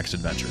hammer on your next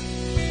adventure.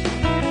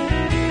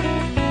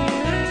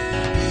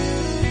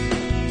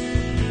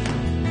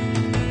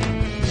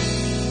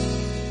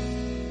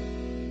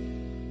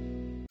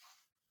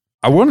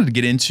 I wanted to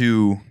get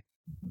into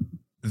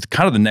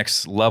kind of the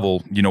next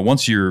level. You know,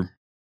 once you've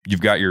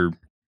got your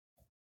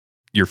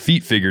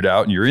feet figured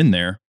out and you're in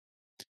there,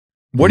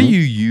 what do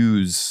you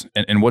use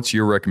and what's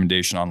your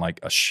recommendation on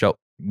like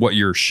what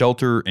your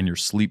shelter and your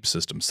sleep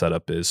system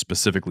setup is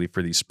specifically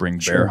for these spring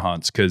bear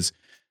hunts? Because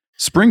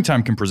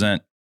springtime can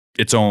present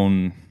its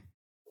own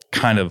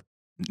kind of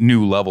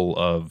new level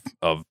of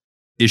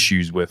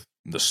issues with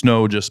the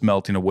snow just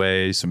melting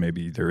away. So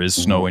maybe there is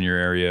snow in your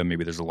area.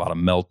 Maybe there's a lot of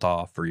melt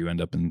off or you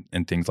end up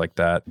in things like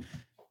that.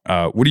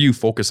 What do you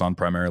focus on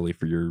primarily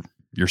for your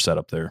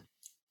setup there?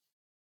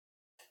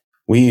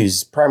 We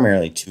use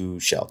primarily 2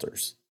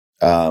 shelters.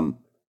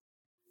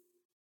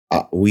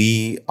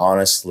 We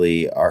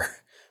honestly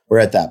we're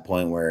at that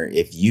point where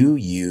if you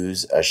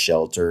use a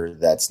shelter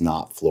that's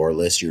not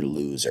floorless, you're a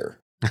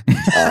loser.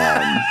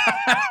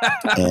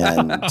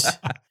 And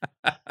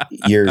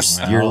you're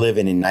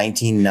living in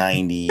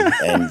 1990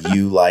 and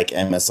you like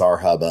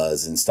MSR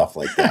hubbas and stuff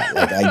like that.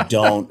 Like I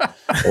don't,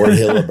 or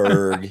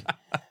Hilleberg.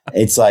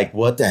 It's like,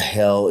 what the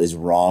hell is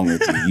wrong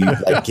with you? You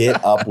like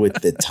get up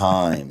with the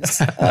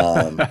times.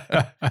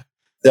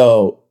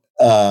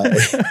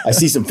 I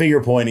see some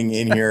finger pointing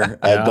in here,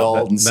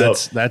 Dalton.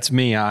 That's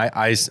me.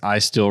 I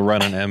still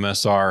run an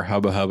MSR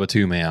Hubba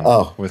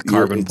 2-man with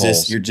carbon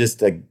pulse. You're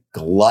just a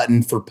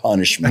glutton for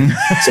punishment.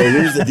 So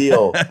here's the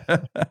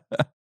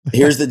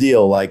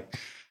deal. Like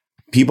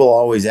people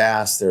always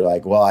ask, they're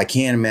like, well, I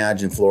can't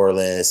imagine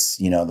floorless.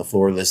 You know, the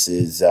floorless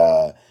is,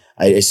 I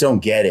just don't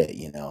get it,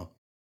 you know.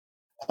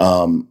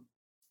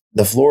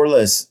 The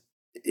floorless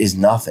is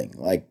nothing.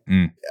 Like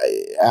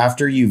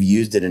after you've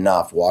used it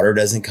enough, water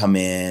doesn't come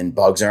in,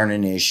 bugs aren't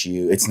an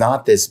issue. It's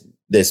not this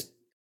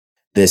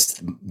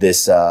boogeyman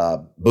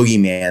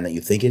that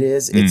you think it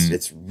is.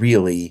 It's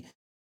really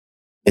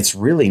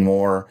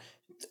more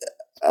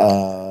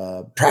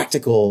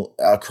practical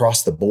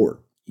across the board.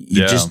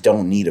 You just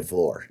don't need a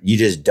floor. You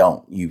just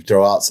don't. You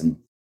throw out some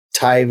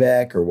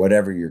Tyvek or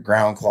whatever your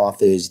ground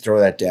cloth is, you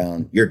throw that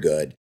down, you're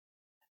good.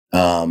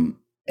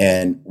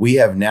 And we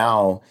have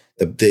now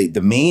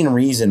the main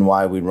reason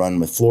why we run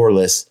with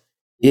floorless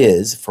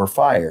is for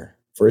fire,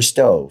 for a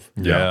stove.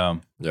 Yeah.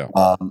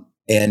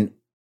 And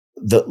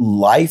the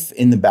life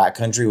in the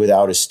backcountry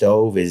without a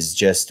stove is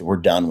just, we're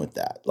done with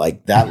that.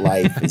 Like that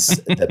life is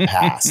the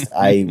past.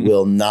 I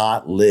will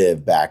not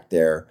live back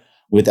there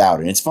without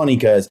it. And it's funny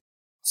because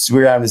we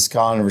were having this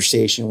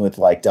conversation with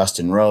like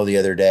Dustin Rowe the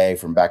other day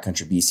from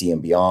Backcountry BC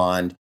and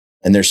beyond.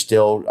 And I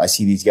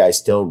see these guys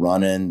still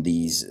running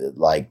these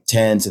like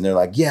tents and they're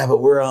like, yeah, but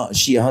we're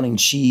hunting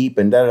sheep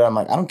and da-da-da. I'm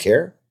like, I don't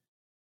care.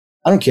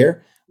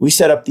 We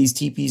set up these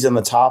teepees on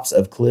the tops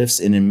of cliffs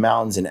and in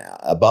mountains and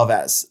above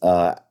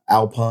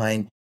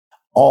alpine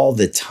all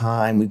the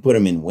time. We put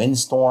them in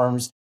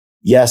windstorms.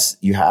 Yes,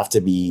 you have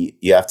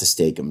to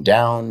stake them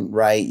down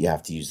right. You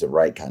have to use the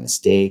right kind of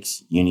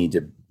stakes. You need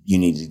to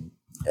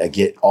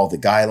get all the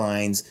guy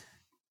lines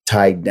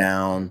tied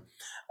down.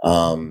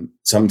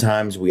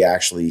 Sometimes we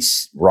actually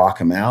rock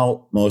them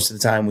out. Most of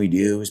the time we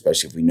do,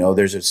 especially if we know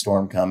there's a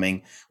storm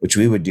coming, which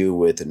we would do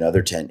with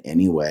another tent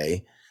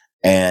anyway.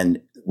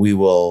 And we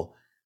will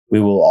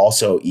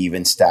also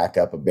even stack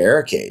up a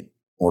barricade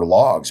or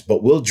logs,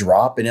 but we'll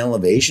drop an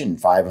elevation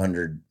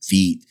 500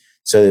 feet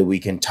so that we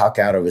can tuck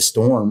out of a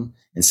storm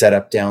and set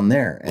up down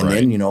there. And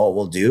then, you know what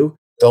we'll do?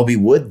 There'll be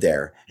wood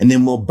there and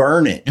then we'll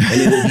burn it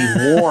and it'll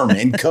be warm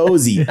and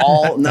cozy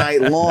all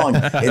night long.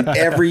 And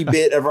every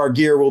bit of our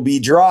gear will be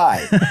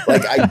dry.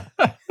 Like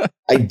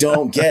I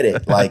don't get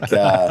it. Like,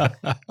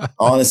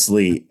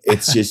 honestly,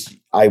 it's just,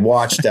 I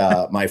watched,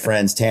 my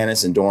friends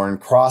Tanis and Doran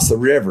cross the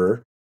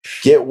river,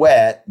 get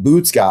wet,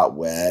 boots got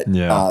wet,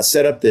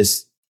 set up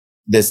this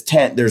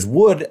tent. There's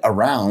wood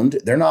around.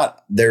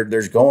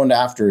 There's going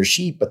after a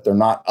sheep, but they're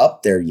not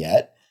up there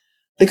yet.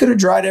 They could have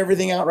dried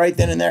everything out right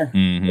then and there.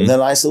 With a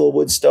nice little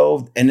wood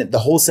stove, and the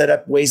whole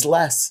setup weighs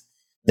less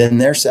than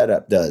their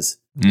setup does.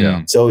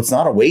 Yeah. So it's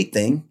not a weight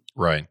thing.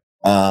 Right.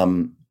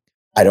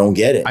 I don't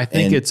get it. I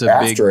think And it's a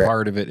big after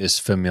part of it is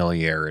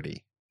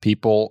familiarity.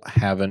 People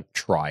haven't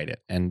tried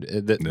it, and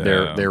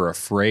they're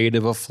afraid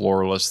of a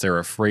floorless. They're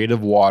afraid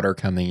of water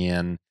coming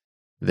in.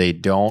 They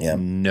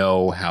don't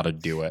know how to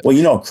do it.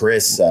 Well,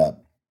 Chris,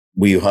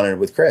 we hunted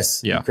with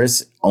Chris. Yeah. And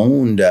Chris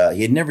owned,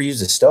 he had never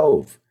used a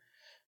stove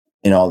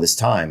in all this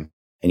time.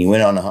 And he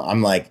went on,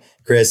 I'm like,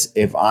 Chris,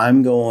 if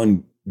I'm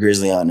going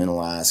grizzly hunting in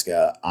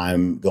Alaska,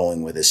 I'm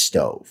going with a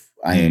stove.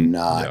 I am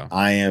not.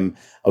 I am,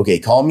 okay,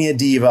 call me a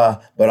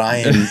diva, but I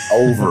am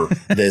over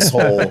this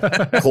whole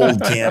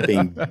cold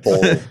camping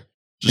bull.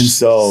 Just and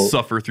so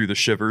suffer through the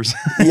shivers.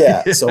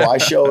 So I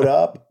showed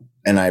up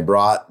and I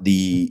brought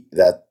the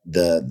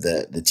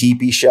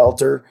teepee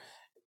shelter,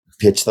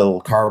 pitched the little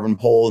carbon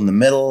pole in the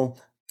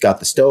middle, got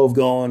the stove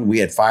going. We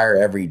had fire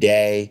every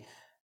day.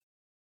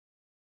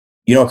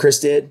 You know what Chris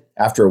did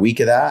after a week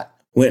of that?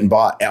 Went and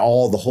bought the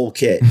whole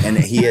kit, and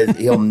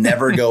he'll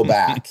never go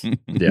back.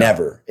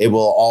 Never. It will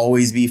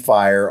always be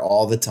fire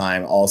all the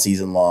time, all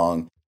season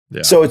long.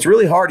 Yeah. So it's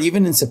really hard,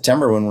 even in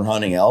September when we're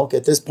hunting elk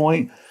at this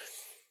point.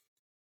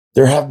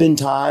 There have been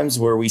times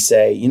where we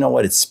say, you know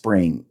what, it's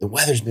spring. The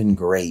weather's been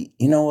great.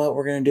 You know what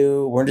we're going to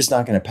do? We're just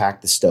not going to pack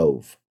the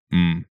stove.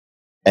 And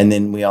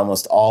then we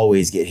almost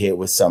always get hit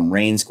with some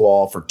rain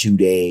squall for 2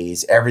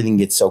 days. Everything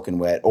gets soaking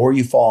wet, or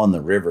you fall in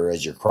the river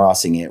as you're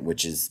crossing it,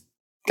 which is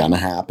going to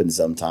happen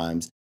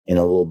sometimes in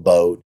a little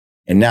boat.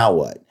 And now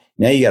what?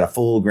 Now you got a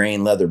full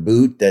grain leather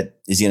boot that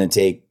is going to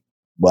take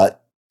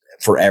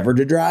forever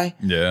to dry?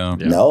 Yeah.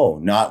 No,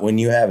 not when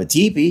you have a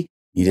teepee.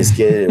 You just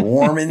get it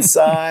warm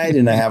inside,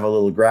 and I have a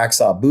little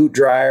Graxaw boot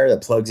dryer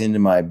that plugs into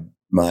my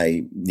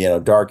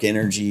dark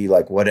energy,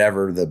 like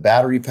whatever the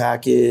battery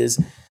pack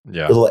is.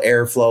 Yeah. Little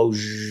airflow.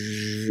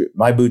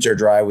 My boots are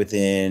dry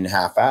within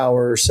half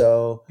hour or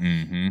so.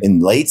 Mm-hmm. In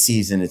late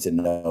season, it's a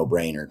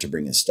no-brainer to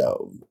bring a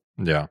stove.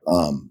 Yeah.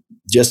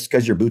 Just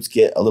because your boots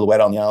get a little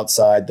wet on the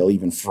outside, they'll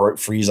even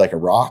freeze like a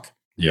rock.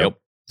 Yep.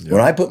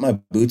 When I put my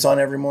boots on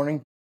every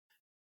morning,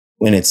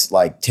 when it's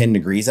like 10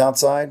 degrees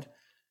outside,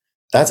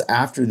 that's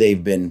after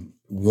they've been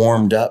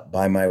warmed up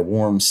by my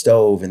warm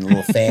stove and the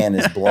little fan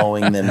is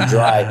blowing them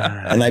dry.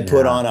 And I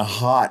put on a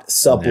hot,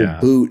 supple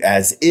boot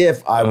as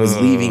if I was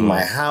leaving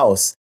my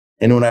house.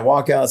 And when I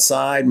walk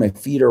outside, my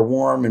feet are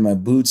warm and my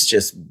boots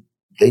just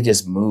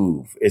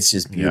move. It's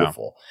just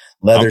beautiful.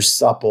 Leather's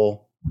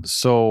supple.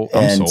 So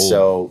over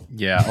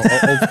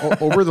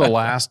the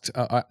last,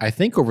 I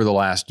think over the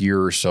last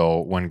year or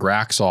so, when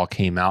Graxaw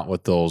came out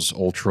with those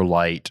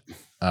ultralight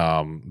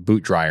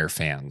boot dryer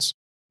fans,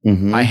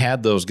 I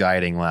had those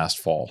guiding last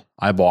fall.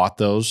 I bought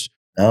those.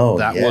 Oh,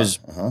 that was,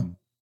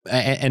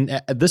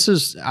 and this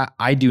is,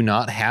 I do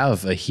not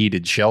have a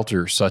heated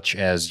shelter such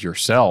as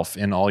yourself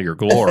in all your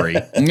glory.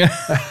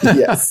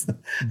 Yes,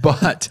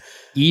 but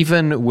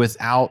even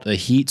without a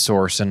heat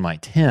source in my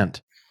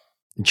tent,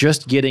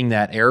 just getting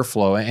that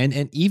airflow,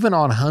 and even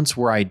on hunts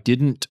where I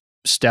didn't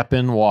step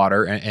in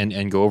water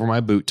and go over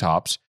my boot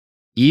tops,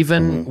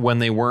 even when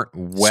they weren't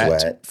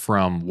wet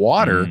from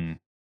water,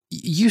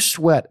 you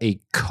sweat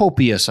a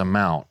copious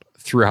amount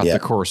throughout the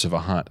course of a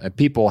hunt.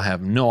 People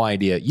have no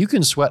idea. You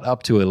can sweat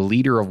up to a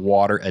liter of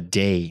water a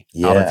day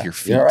out of your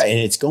feet. Yeah, right. And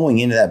it's going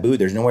into that boot.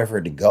 There's nowhere for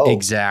it to go.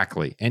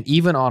 Exactly. And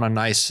even on a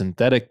nice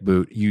synthetic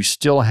boot, you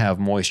still have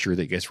moisture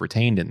that gets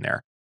retained in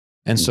there.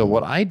 And so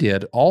what I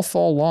did all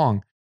fall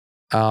long,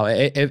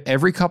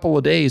 every couple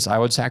of days, I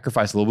would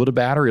sacrifice a little bit of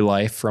battery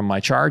life from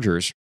my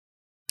chargers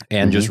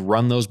and just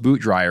run those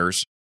boot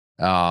dryers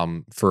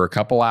for a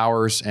couple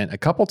hours and a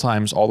couple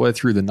times all the way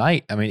through the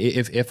night. I mean,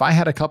 if I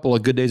had a couple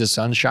of good days of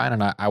sunshine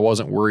and I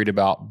wasn't worried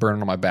about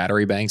burning on my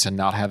battery banks and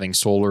not having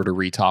solar to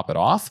retop it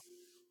off,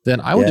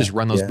 then I would just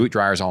run those boot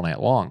dryers all night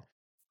long.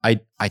 I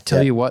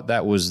tell you what,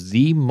 that was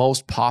the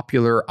most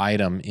popular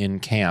item in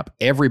camp.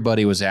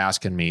 Everybody was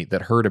asking me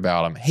that heard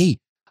about them. Hey,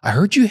 I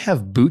heard you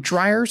have boot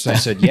dryers. I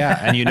said, yeah.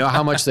 And you know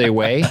how much they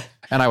weigh?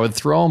 And I would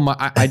throw them.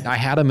 I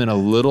had them in a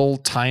little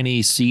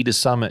tiny Sea to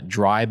Summit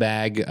dry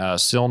bag,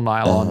 sil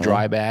nylon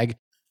dry bag.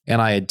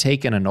 And I had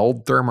taken an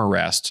old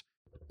Thermarest,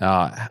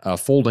 a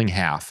folding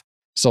half.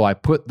 So I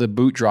put the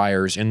boot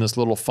dryers in this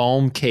little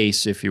foam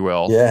case, if you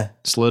will. Yeah.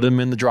 Slid them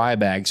in the dry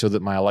bag so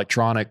that my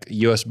electronic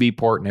USB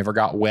port never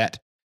got wet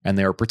and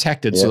they were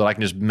protected so that I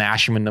can just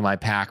mash them into my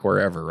pack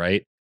wherever,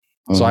 right?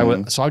 So I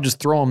would just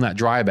throw them that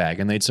dry bag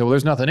and they'd say, well,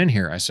 there's nothing in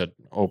here. I said,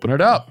 open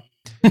it up.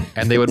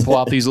 And they would pull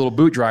out these little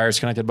boot dryers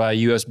connected by a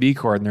USB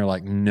cord. And they're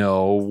like,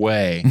 no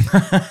way.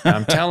 And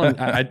I'm telling,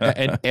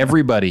 and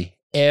everybody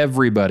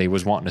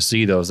was wanting to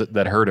see those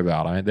that heard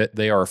about them. I mean,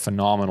 they are a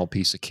phenomenal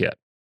piece of kit.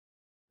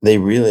 They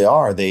really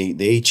are.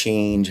 They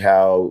change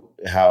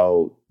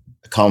how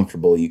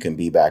comfortable you can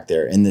be back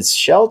there. And the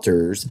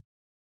shelters,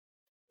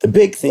 the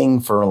big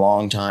thing for a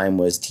long time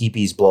was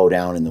teepees blow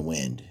down in the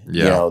wind.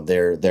 Yeah. You know,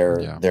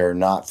 they're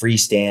not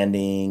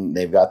freestanding.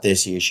 They've got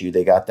this issue.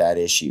 They got that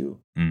issue.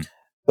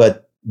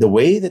 But the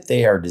way that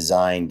they are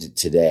designed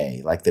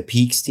today, like the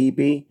Peaks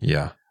teepee,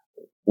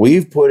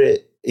 we've put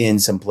it in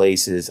some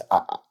places.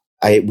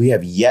 we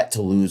have yet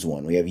to lose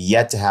one. We have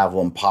yet to have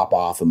one pop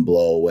off and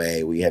blow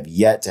away. We have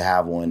yet to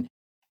have one.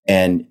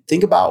 And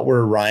think about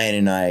where Ryan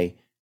and I,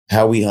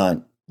 how we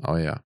hunt. Oh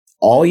yeah.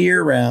 All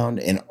year round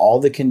and all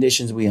the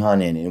conditions we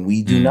hunt in. And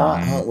we do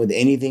not hunt with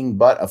anything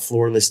but a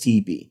floorless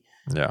teepee.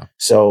 Yeah.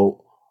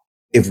 So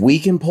if we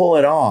can pull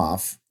it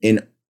off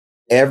in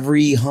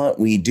every hunt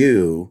we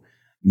do,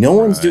 no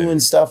one's doing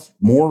stuff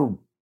more.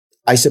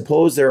 I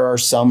suppose there are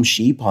some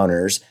sheep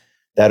hunters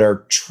that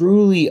are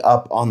truly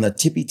up on the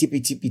tippy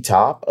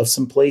top of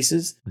some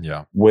places.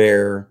 Yeah.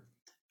 Where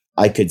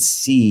I could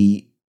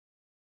see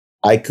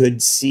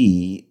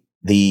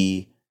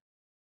the,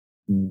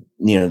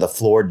 the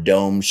floored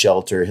dome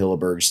shelter,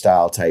 Hilleberg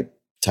style type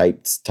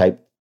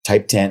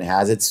tent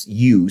has its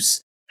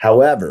use.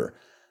 However,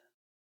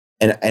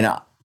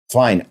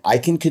 fine, I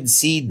can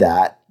concede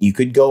that you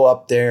could go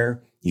up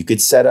there, you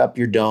could set up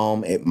your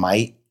dome. It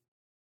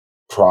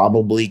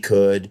probably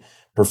could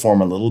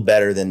perform a little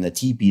better than the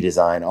teepee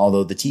design,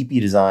 although the teepee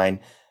design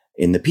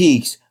in the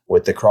peaks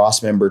with the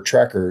cross member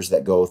trekkers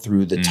that go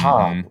through the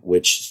top,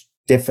 which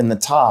stiffen the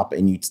top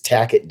and you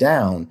tack it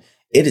down,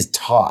 it is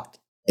taut.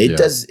 It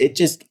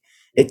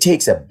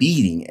takes a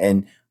beating,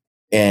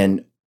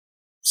 and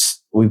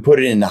we put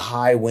it in the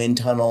high wind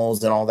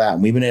tunnels and all that,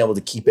 and we've been able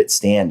to keep it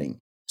standing.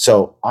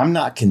 So I'm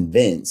not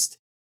convinced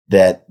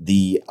that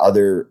the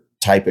other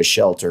type of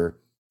shelter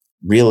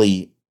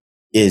really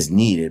is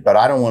needed, but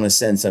I don't want to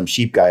send some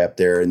sheep guy up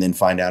there and then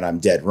find out I'm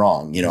dead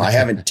wrong. I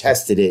haven't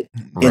tested it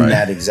in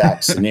that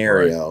exact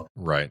scenario.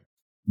 Right.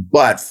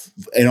 But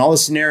in all the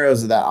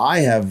scenarios that I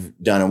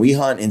have done, and we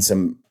hunt in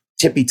some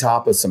tippy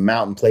top of some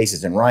mountain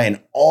places, and Ryan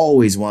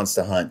always wants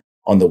to hunt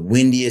on the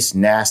windiest,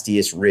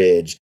 nastiest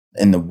ridge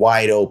in the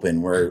wide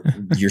open where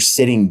you're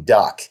sitting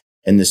duck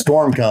and the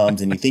storm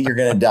comes and you think you're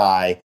going to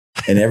die.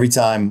 And every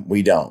time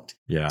we don't.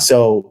 Yeah.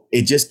 So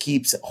it just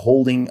keeps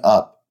holding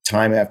up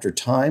time after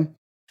time.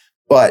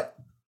 But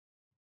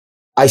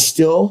I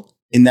still,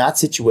 in that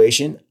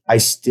situation, I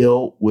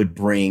still would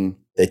bring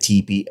the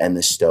teepee and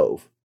the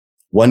stove.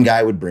 One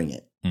guy would bring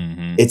it.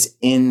 Mm-hmm. It's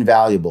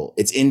invaluable.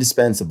 It's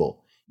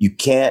indispensable. You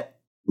can't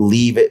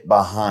leave it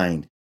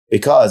behind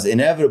because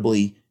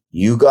inevitably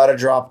you got to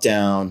drop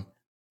down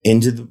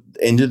into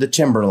the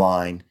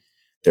timberline.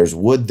 There's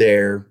wood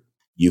there.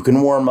 You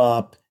can warm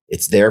up.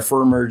 It's there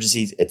for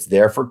emergencies. It's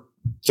there for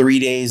 3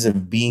 days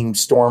of being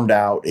stormed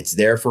out. It's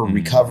there for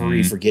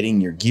recovery, for getting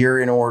your gear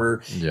in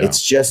order. Yeah.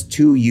 It's just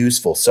too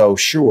useful. So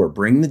sure,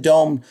 bring the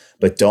dome,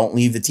 but don't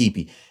leave the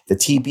teepee. The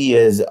teepee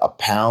is 1.5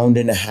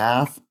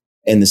 pounds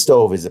and the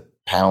stove is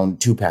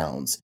 2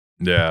 pounds.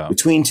 Yeah.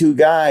 Between two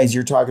guys,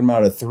 you're talking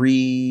about a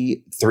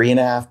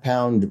 3.5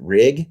 pound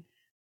rig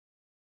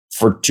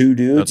for two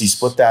dudes. You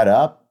split that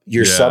up,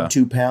 you're sub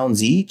 2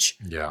 pounds each.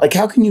 Yeah. Like,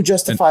 how can you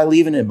justify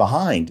leaving it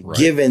behind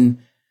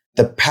given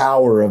the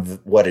power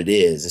of what it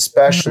is,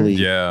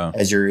 especially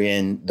as you're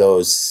in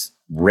those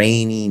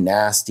rainy,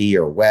 nasty,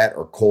 or wet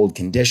or cold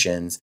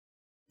conditions?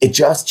 It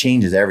just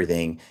changes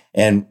everything.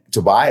 And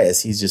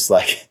Tobias, he's just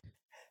like,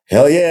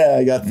 hell yeah,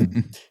 I got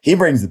he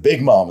brings the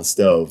big mama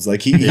stoves.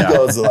 Like he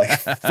goes like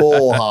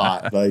full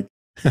hot, like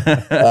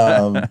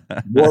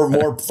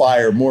more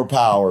fire, more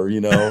power,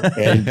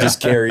 and just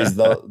carries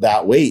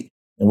that weight.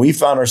 And we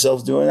found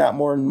ourselves doing that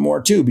more and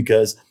more too,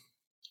 because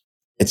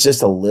it's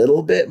just a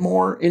little bit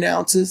more in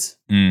ounces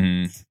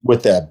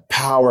with a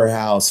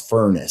powerhouse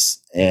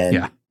furnace.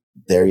 And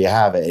there you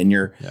have it. And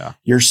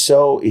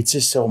it's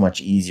just so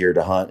much easier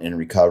to hunt and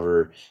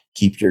recover,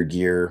 keep your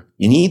gear.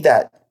 You need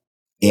that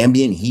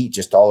ambient heat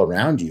just all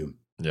around you.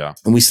 Yeah.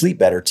 And we sleep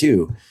better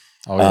too.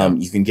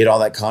 You can get all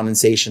that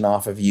condensation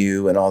off of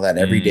you and all that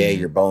every day.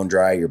 You're bone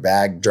dry, your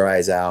bag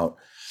dries out.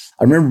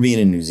 I remember being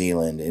in New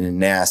Zealand in a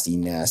nasty,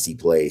 nasty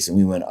place. And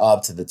we went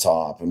up to the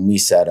top and we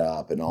set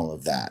up and all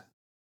of that.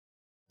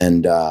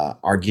 And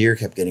our gear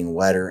kept getting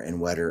wetter and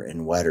wetter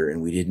and wetter,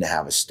 and we didn't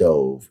have a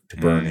stove to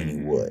burn any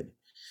wood.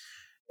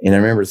 And I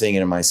remember thinking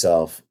to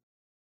myself,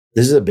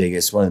 this is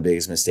one of the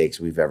biggest mistakes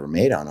we've ever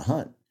made on a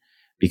hunt,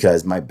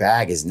 because my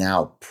bag is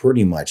now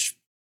pretty much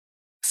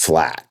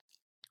flat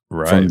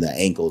from the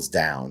ankles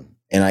down,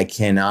 and I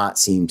cannot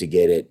seem to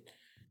get it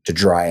to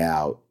dry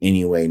out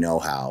any way, no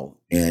how.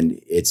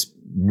 And it's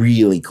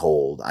really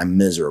cold. I'm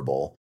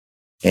miserable.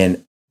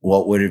 And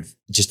what would have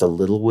just a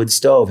little wood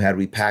stove, had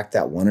we packed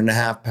that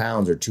 1.5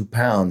 pounds or 2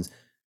 pounds,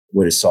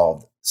 would have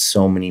solved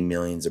so many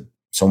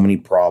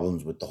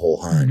problems with the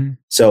whole hunt.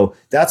 So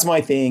that's my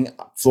thing.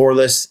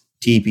 Floorless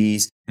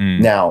teepees.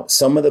 Now,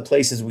 some of the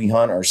places we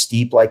hunt are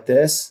steep like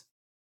this.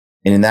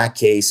 And in that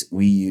case,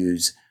 we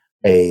use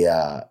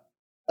a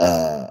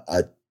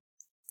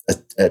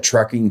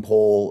trucking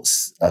pole,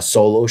 a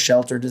solo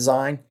shelter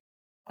design.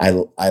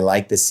 I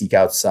like the Seek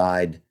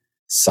Outside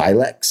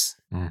Silex.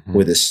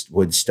 With a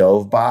wood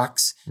stove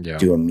box,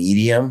 do a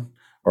medium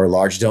or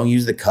large. Don't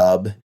use the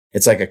cub.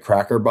 It's like a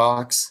cracker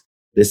box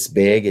this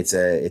big. It's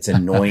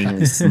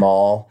annoyingly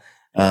small.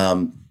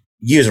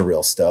 Use a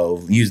real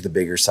stove. Use the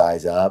bigger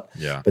size up.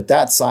 Yeah. But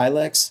that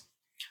Silex,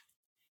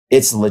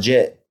 it's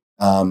legit.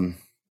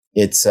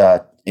 It's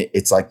like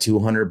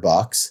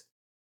 $200.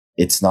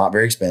 It's not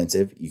very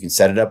expensive. You can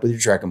set it up with your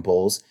trekking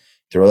poles,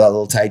 throw that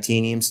little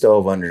titanium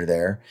stove under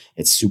there.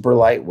 It's super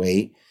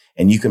lightweight,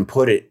 and you can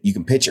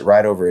pitch it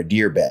right over a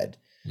deer bed.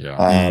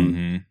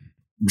 Yeah.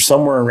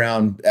 Somewhere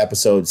around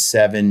episode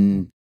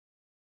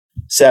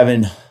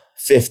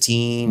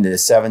 715 to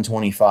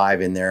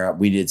 725 in there,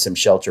 we did some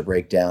shelter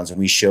breakdowns, and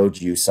we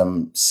showed you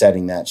some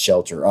setting that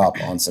shelter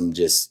up on some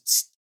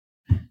just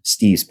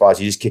steep spots.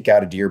 You just kick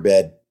out a deer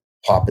bed,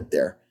 pop it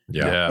there.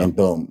 Yeah. And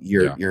boom,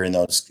 you're in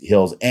those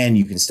hills, and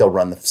you can still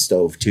run the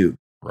stove too.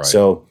 Right.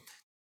 So,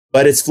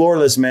 but it's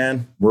floorless,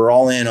 man. We're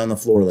all in on the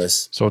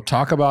floorless. So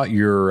talk about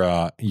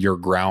your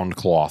ground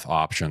cloth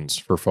options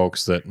for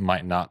folks that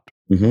might not,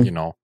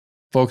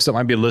 folks that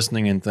might be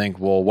listening and think,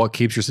 well, what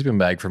keeps your sleeping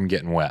bag from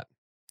getting wet?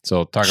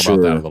 So talk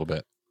about that a little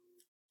bit.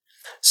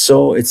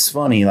 So it's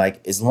funny,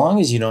 like as long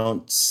as you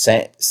don't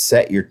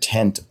set your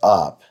tent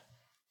up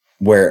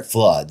where it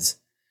floods,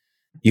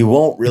 you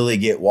won't really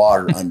get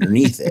water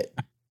underneath it.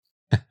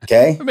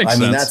 Okay. That makes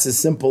sense. That's as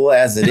simple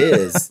as it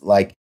is.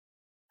 Like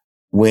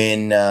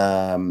when,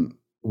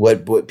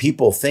 what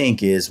people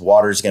think is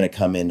water's going to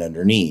come in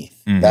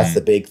underneath. That's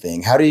the big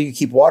thing. How do you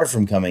keep water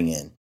from coming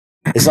in?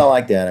 It's not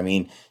like that. I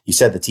mean, you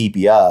set the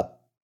teepee up,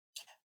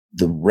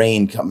 the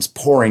rain comes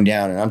pouring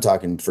down, and I'm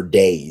talking for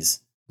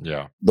days.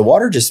 Yeah. The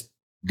water just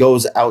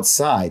goes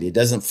outside. It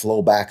doesn't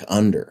flow back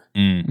under.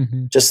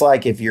 Just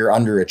like if you're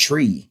under a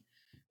tree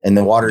and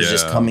the water's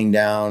just coming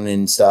down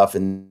and stuff,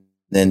 and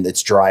then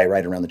it's dry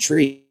right around the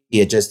tree.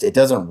 It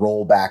doesn't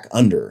roll back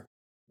under.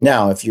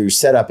 Now, if you're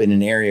set up in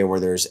an area where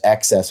there's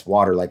excess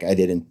water, like I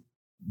did in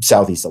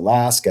Southeast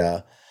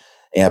Alaska,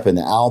 up in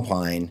the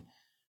Alpine,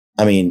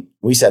 I mean,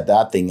 we set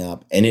that thing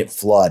up and it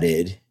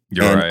flooded.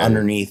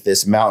 Underneath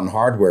this mountain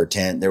hardware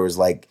tent, there was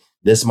like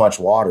this much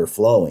water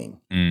flowing.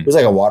 It was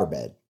like a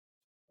waterbed.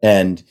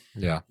 And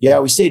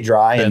we stayed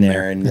dry in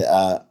there. And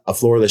a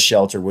floorless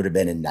shelter would have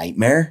been a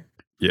nightmare.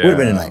 Yeah. Would have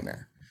been a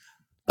nightmare.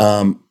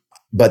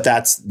 But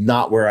that's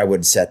not where I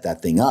would set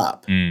that thing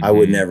up. I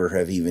would never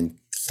have even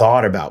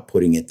thought about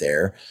putting it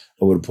there.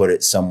 I would have put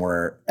it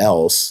somewhere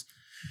else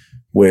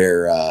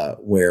where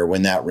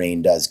when that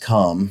rain does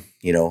come,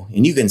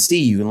 and you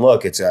can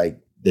look, it's like,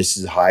 this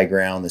is high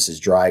ground, this is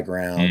dry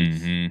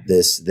ground,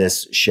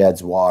 this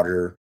sheds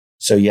water.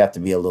 So you have to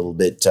be a little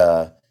bit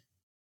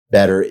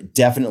better.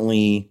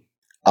 Definitely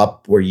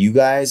up where you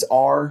guys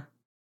are,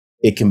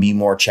 it can be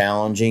more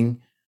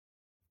challenging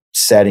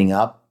setting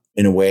up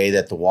in a way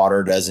that the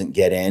water doesn't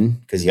get in,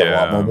 because you have a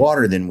lot more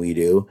water than we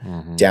do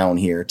down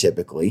here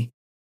typically.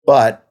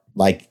 But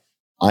like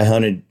I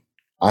hunted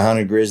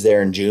grizz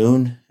there in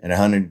June and I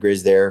hunted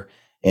grizz there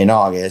in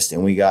August,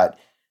 and we got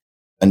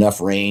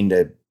enough rain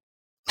to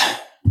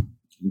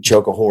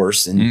choke a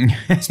horse, and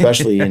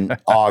especially in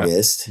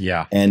August.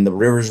 Yeah. And the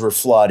rivers were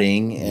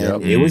flooding,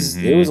 and it was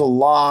a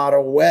lot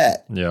of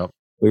wet. Yep.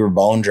 We were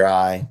bone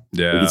dry.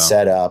 Yeah. We could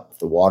set up.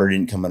 The water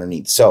didn't come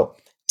underneath. So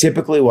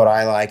typically what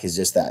I like is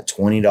just that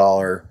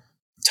 $20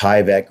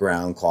 Tyvek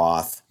ground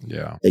cloth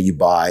that you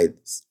buy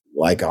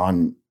like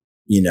on,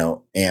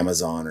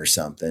 Amazon or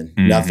something.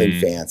 Nothing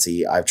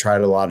fancy. I've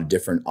tried a lot of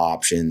different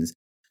options,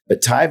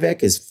 but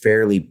Tyvek is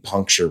fairly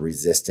puncture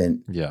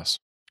resistant. Yes.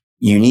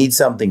 You need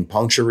something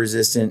puncture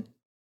resistant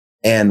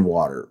and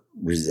water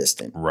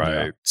resistant.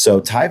 Right. So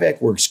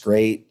Tyvek works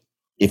great.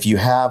 If you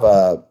have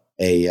a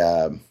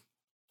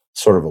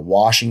sort of a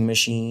washing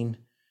machine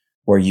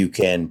where you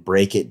can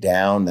break it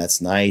down,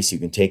 that's nice. You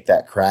can take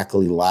that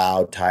crackly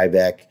loud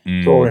Tyvek,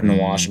 throw it in the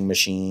washing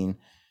machine,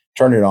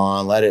 turn it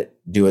on, let it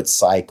do its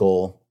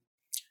cycle,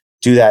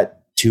 do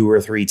that 2 or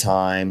 3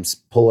 times,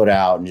 pull it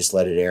out and just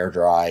let it air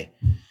dry.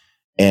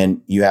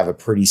 And you have a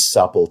pretty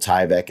supple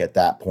Tyvek at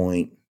that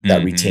point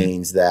that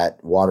retains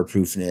that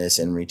waterproofness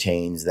and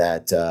retains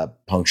that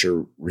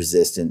puncture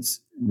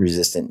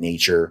resistant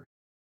nature.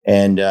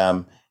 And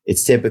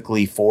it's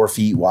typically 4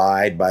 feet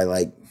wide by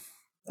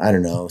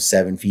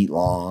 7 feet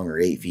long or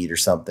 8 feet or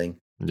something.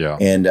 Yeah.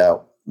 And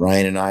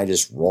Ryan and I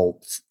just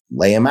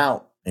lay them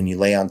out, and you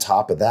lay on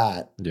top of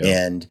that. Yeah.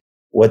 And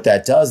what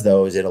that does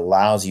though, is it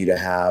allows you to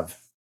have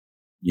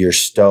your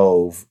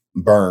stove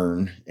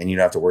burn and you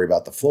don't have to worry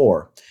about the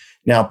floor.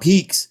 Now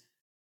Peaks,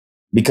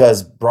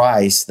 because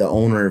Bryce, the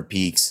owner of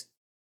Peaks,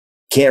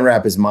 can't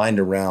wrap his mind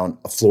around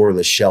a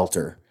floorless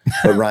shelter.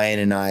 But Ryan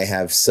and I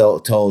have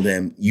told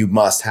him, you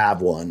must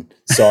have one.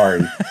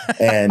 Sorry.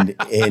 and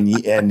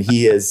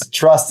he has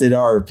trusted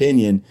our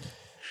opinion,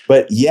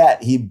 but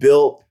yet he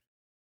built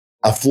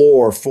a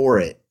floor for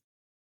it.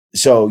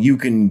 So you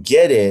can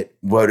get it,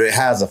 but it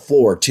has a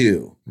floor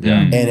too.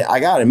 Yeah. And I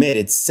got to admit,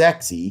 it's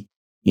sexy,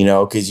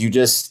 because you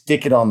just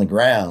stick it on the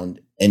ground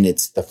and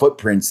the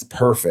footprint's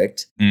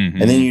perfect. And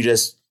then you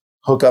just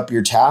hook up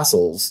your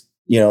tassels,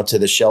 to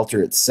the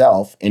shelter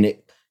itself, and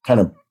it kind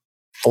of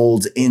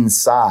folds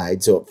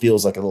inside, so it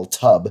feels like a little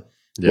tub,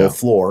 little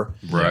floor.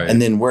 Right. And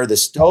then where the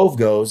stove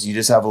goes, you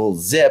just have a little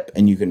zip,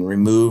 and you can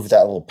remove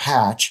that little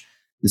patch.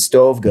 The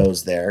stove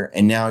goes there,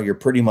 and now you're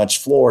pretty much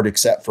floored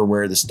except for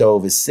where the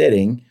stove is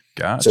sitting.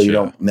 Gotcha. So you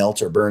don't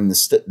melt or burn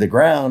the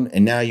ground,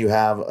 and now you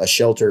have a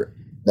shelter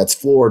that's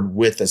floored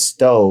with a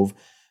stove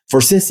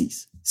for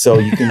sissies. So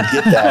you can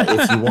get that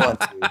if you want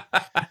to.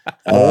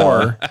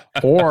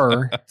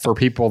 Or for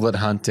people that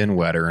hunt in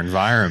wetter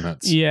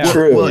environments. Yeah.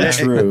 True.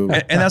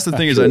 And that's the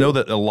thing is, I know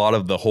that a lot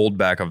of the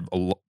holdback of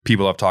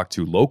people I've talked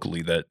to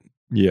locally that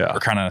are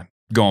kind of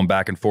going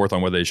back and forth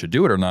on whether they should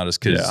do it or not is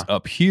because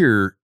up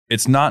here,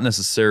 it's not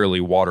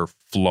necessarily water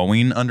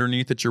flowing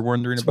underneath that you're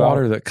wondering It's about.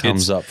 water that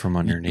comes up from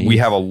underneath. We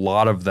have a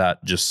lot of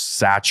that just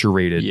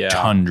saturated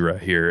tundra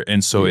here.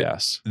 And so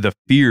the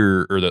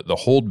fear or the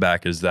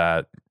holdback is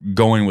that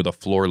going with a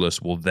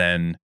floorless will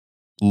then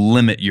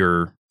limit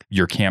your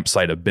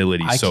campsite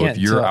ability. So if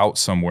you're out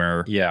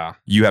somewhere,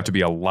 you have to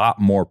be a lot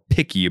more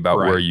picky about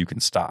where you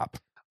can stop.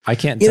 I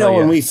can't tell you.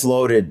 When we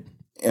floated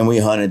and we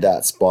hunted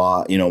that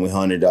spot, we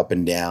hunted up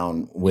and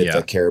down with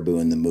the caribou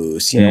and the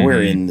moose.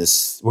 We're in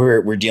this,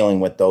 we're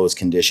dealing with those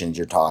conditions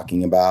you're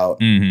talking about.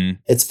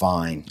 It's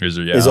fine. It's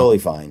totally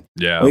fine.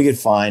 Yeah. We could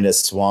find a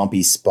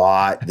swampy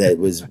spot that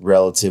was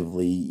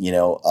relatively,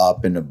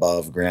 up and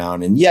above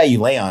ground. And you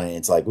lay on it,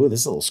 it's like, ooh,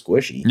 this is a little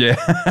squishy.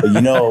 Yeah. But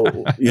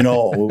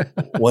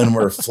when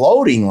we're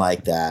floating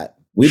like that,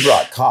 we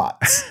brought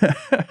cots.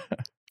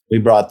 We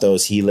brought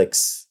those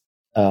Helinox.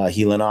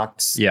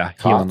 Yeah.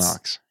 Cots.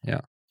 Helinox. Yeah.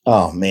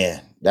 Oh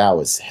man, that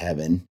was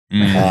heaven.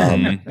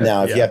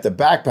 Now, if you have to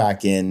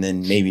backpack in,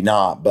 then maybe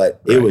not,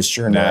 but it was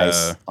sure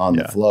nice on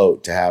the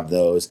float to have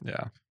those.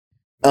 Yeah.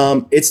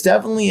 It's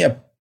definitely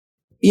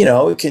you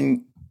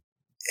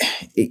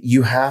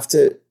have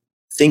to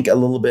think a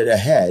little bit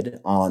ahead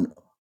on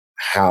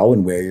how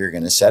and where you're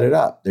going to set it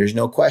up. There's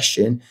no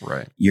question.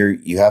 Right.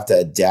 You have to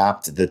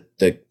adapt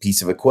the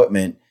piece of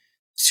equipment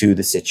to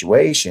the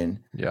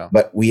situation. Yeah.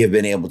 But we have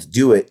been able to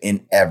do it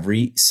in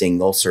every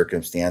single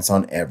circumstance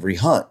on every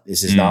hunt.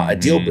 This is not a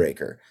deal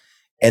breaker.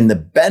 And the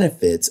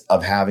benefits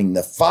of having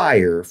the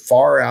fire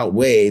far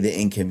outweigh the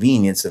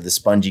inconvenience of the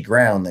spongy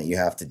ground that you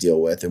have to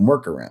deal with and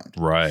work around.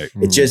 Right.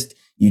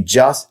 You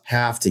just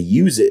have to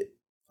use it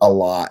a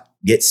lot,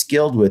 get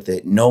skilled with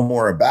it, know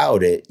more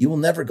about it. You will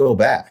never go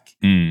back.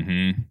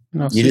 You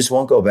just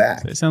won't go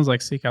back. It sounds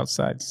like Seek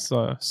Outside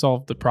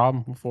solved the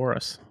problem for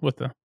us with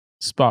the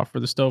spot for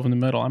the stove in the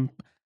middle. I'm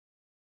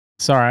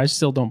sorry, I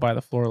still don't buy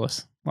the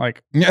floorless.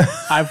 Like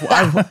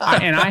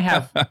I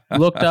have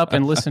looked up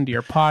and listened to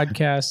your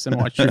podcasts and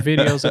watched your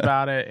videos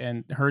about it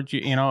and heard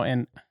you,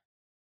 and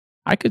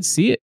I could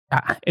see it.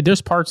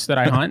 There's parts that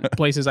I hunt,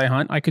 places I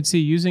hunt, I could see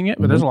using it,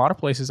 but there's a lot of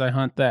places I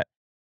hunt that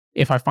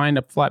if I find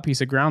a flat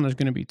piece of ground, there's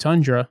going to be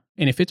tundra,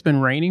 and if it's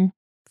been raining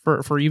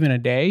for even a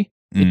day,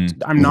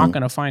 I'm not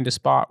going to find a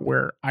spot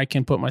where I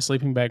can put my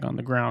sleeping bag on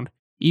the ground,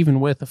 even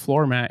with a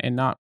floor mat, and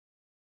not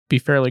be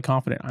fairly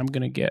confident I'm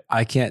going to get.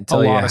 I can't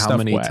tell you how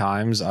many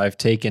times I've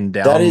taken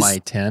down my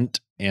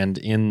tent, and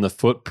in the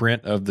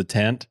footprint of the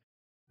tent,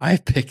 I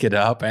pick it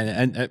up.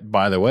 And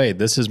by the way,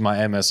 this is my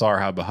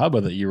MSR Hubba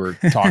Hubba that you were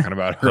talking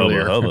about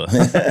earlier.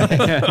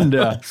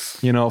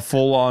 And,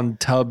 full on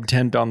tub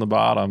tent on the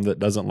bottom that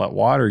doesn't let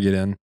water get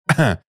in.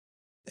 And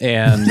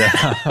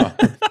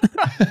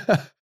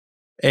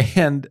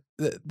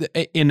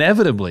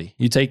inevitably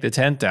you take the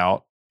tent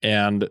out,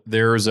 and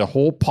there's a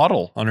whole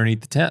puddle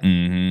underneath the tent.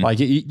 Like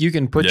you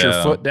can put your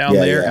foot down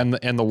there,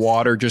 and the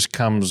water just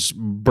comes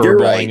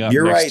burbling up.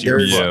 You're next right.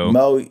 to you.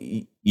 Mo,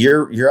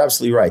 you're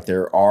absolutely right.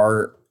 There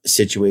are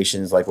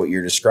situations like what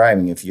you're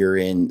describing. If you're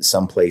in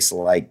some place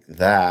like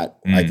that,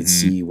 I could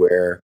see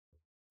where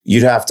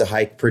you'd have to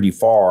hike pretty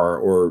far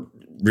or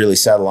really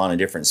settle on a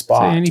different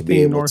spot to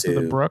be able north of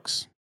the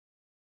Brooks.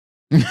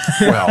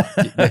 Well,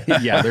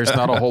 there's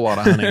not a whole lot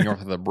of hunting north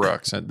of the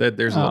Brooks.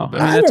 There's a little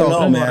bit. I don't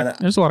know, man.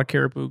 There's a lot of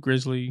caribou,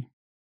 grizzly,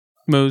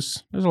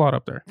 moose. There's a lot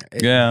up there.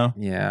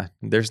 Yeah.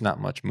 There's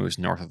not much moose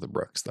north of the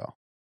Brooks, though.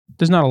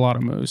 There's not a lot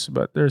of moose,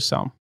 but there's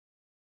some.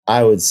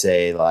 I would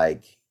say,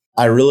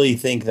 I really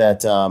think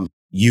that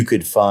you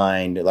could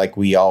find, like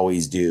we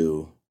always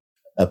do,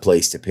 a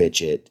place to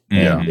pitch it,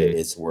 and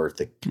it's worth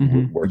the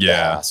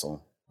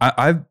hassle.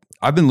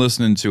 I've been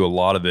listening to a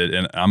lot of it,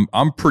 and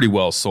I'm pretty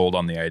well sold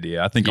on the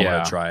idea. I think I'm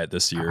going to try it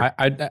this year.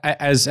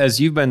 As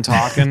you've been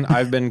talking,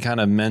 I've been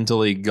kind of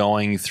mentally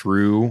going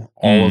through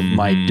all of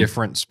my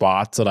different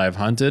spots that I've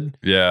hunted.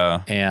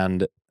 Yeah,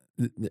 and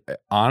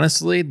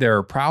honestly, there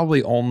are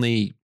probably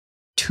only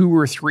 2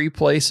 or 3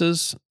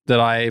 places that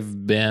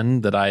I've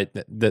been that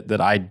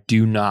I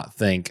do not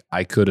think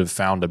I could have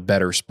found a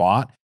better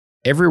spot.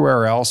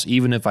 Everywhere else,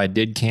 even if I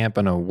did camp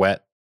in a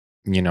wet,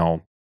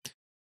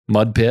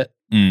 mud pit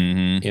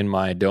in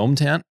my dome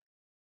tent,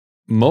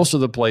 most of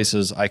the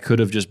places I could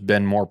have just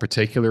been more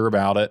particular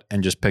about it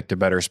and just picked a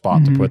better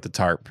spot to put the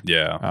tarp.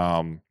 Yeah.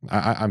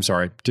 I'm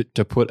sorry,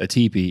 to put a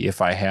teepee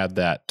if I had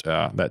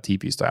that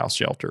teepee style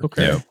shelter.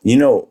 Okay. Yeah. You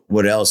know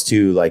what else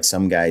too? Like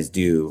some guys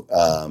do.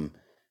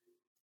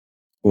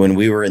 When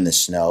we were in the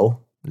snow,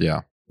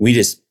 we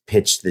just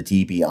pitched the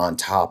teepee on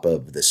top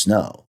of the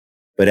snow.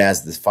 But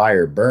as the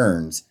fire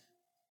burns,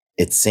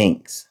 it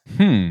sinks,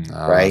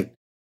 right?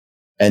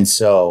 And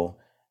so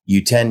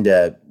you tend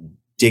to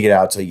dig it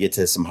out till you get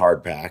to some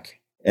hard pack,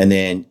 and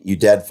then you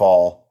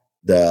deadfall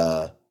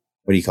the,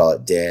 what do you call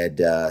it?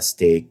 Dead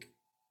stake.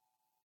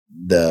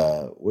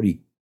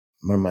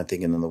 what am I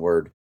thinking of the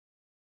word?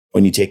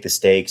 When you take the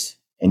steaks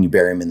and you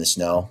bury them in the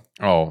snow.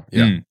 Oh,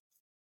 yeah.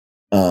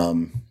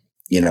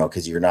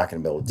 Because you're not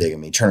going to be able to dig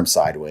them. You turn them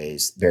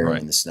sideways, bury them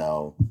in the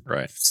snow,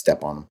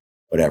 step on them,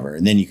 whatever.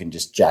 And then you can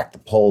just jack the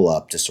pole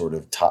up to sort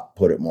of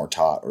put it more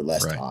taut or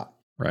less taut.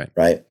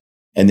 Right.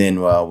 And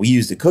then we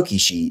used a cookie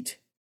sheet,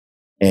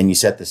 and you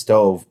set the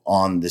stove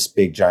on this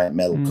big giant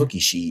metal cookie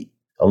sheet,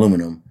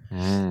 aluminum,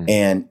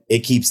 and it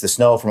keeps the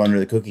snow from under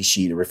the cookie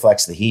sheet. It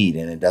reflects the heat,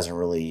 and it doesn't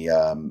really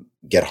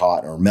get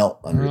hot or melt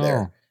under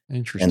there.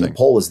 Interesting. And the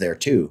pole is there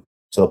too.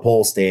 So the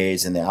pole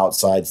stays and the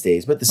outside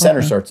stays, but the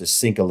center starts to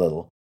sink a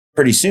little.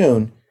 Pretty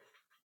soon,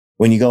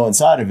 when you go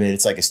inside of it,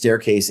 it's like a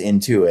staircase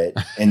into it.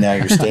 And now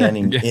you're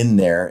standing in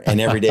there,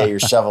 and every day you're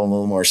shoveling a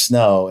little more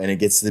snow, and it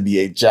gets to be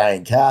a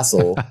giant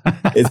castle.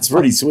 It's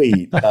pretty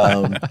sweet.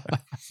 But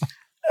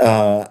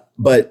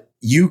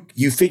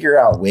you figure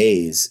out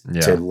ways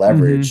to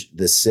leverage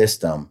the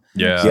system.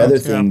 Yeah. The other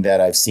thing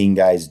that I've seen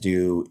guys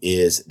do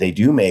is they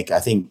do make, I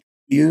think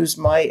Hughes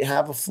might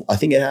have I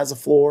think it has a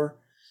floor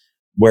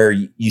where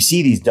you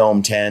see these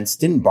dome tents.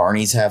 Didn't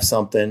Barney's have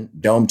something?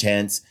 Dome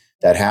tents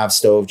that have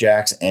stove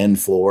jacks and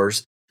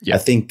floors. Yep. I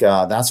think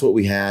that's what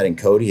we had in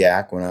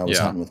Kodiak when I was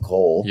hunting with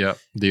Cole. Yep.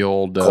 The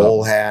old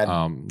Cole had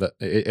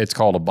it's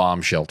called a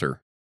bomb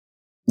shelter.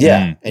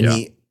 Yeah.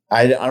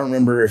 I don't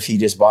remember if he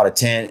just bought a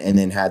tent and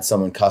then had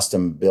someone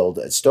custom build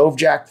a stove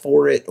jack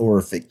for it, or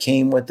if it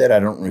came with it. I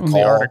don't recall.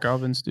 The Arctic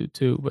ovens do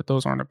too, but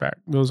those aren't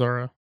those are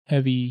a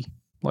heavy,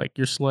 like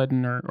you're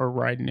sledding or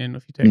riding in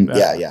if you take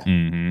that. Yeah.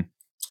 Mm-hmm.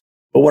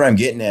 But what I'm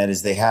getting at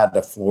is they had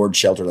a floored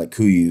shelter like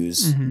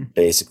Kuyu's,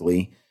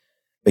 basically.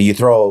 But you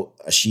throw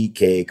a sheet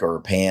cake or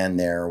a pan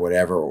there or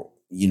whatever,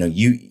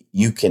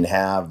 you can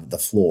have the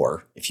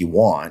floor if you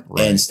want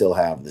and still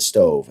have the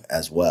stove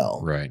as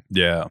well. Right.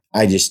 Yeah.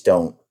 I just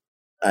don't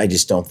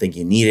think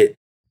you need it.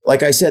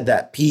 Like I said,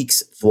 that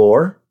Peaks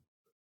floor,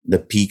 the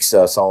Peaks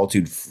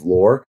Solitude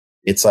floor,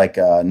 it's like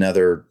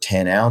another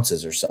 10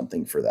 ounces or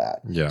something for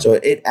that. Yeah. So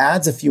it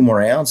adds a few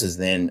more ounces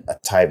than a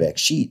Tyvek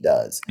sheet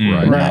does.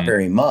 Right. Not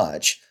very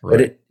much,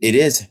 but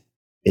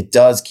it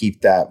does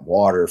keep that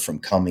water from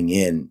coming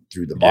in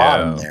through the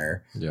bottom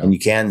there. Yeah. And you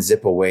can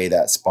zip away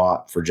that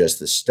spot for just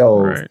the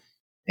stove. Right.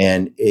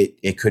 And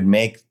it could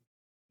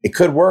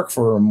work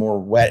for a more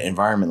wet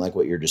environment like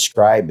what you're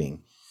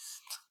describing.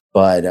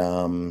 But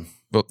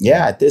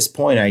at this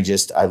point,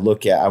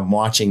 I'm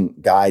watching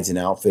guides and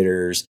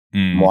outfitters,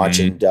 I'm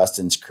watching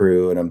Dustin's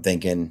crew, and I'm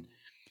thinking,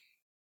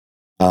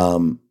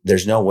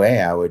 there's no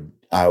way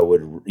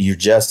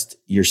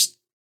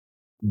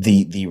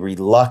the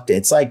reluctance.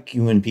 It's like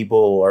when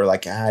people are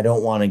like, I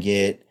don't want to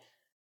get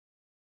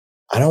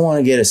a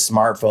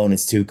smartphone.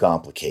 It's too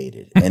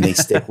complicated. And they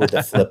stick with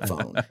a flip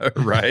phone.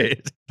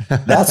 Right.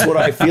 That's what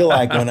I feel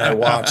like when I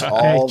watch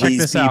all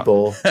these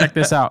people. Check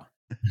this out.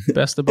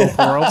 Best of both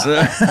worlds.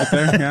 Right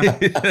there, yeah.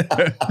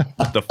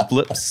 The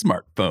flip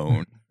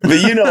smartphone.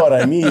 But you know what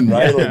I mean,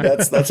 right? Like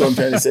that's what I'm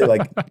trying to say.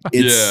 Like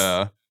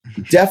it's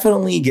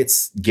definitely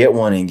get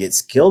one and get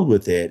skilled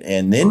with it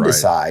and then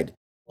decide,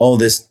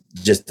 this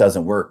just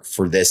doesn't work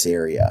for this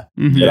area.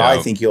 But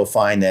I think you'll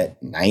find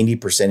that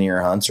 90% of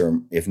your hunts, or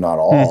if not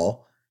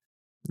all,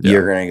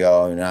 you're going to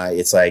go,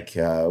 it's like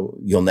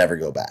you'll never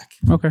go back.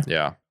 Okay.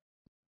 Yeah.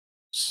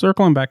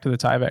 Circling back to the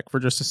Tyvek for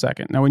just a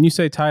second. Now, when you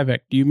say Tyvek,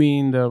 do you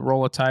mean the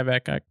roll of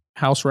Tyvek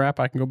house wrap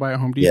I can go buy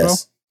at Home Depot?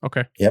 Yes.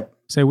 Okay. Yep.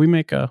 Say we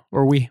make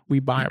we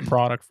buy a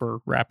product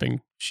for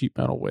wrapping sheet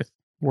metal with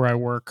where I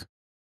work.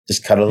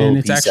 Just cut a little piece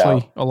out. And it's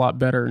actually a lot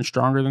better and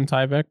stronger than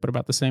Tyvek, but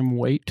about the same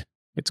weight.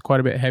 It's quite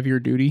a bit heavier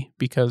duty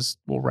because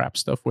we'll wrap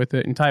stuff with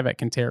it. And Tyvek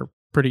can tear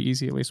pretty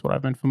easy, at least what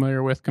I've been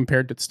familiar with,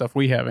 compared to the stuff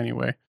we have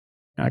anyway.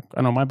 I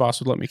know my boss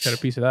would let me cut a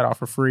piece of that off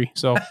for free.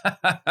 So,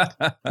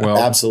 well,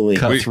 absolutely,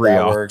 cut 3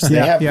 off. Works.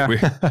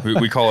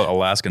 We call it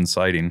Alaskan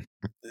sighting.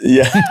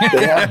 Yeah,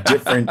 they have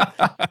different.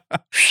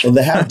 Well,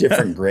 they have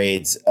different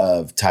grades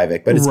of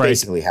Tyvek, but it's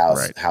basically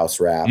house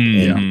wrap,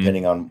 and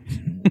depending on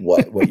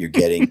what you're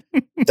getting,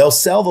 they'll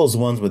sell those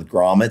ones with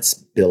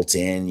grommets built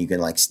in. You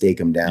can like stake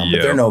them down,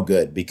 but they're no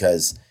good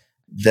because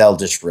they'll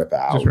just rip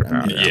out. Take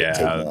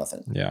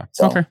nothing. Yeah.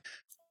 So, okay.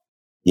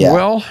 Yeah.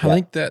 Well, I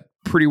think that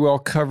pretty well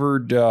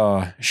covered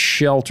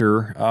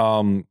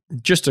shelter.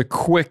 Just a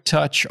quick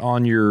touch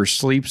on your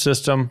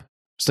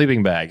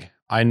sleeping bag.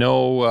 I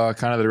know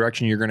kind of the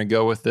direction you're going to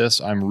go with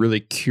this. I'm really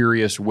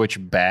curious which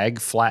bag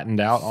flattened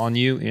out on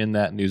you in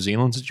that New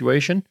Zealand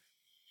situation.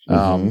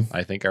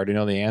 I think I already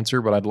know the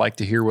answer, but I'd like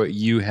to hear what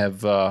you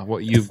have,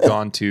 what you've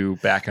gone to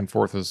back and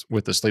forth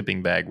with the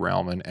sleeping bag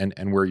realm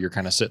and where you're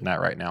kind of sitting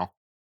at right now.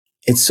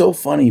 It's so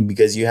funny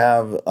because you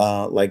have,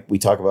 like we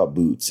talk about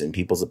boots and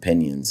people's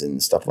opinions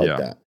and stuff like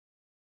that.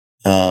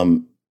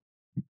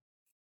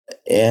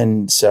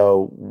 And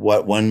so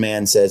what one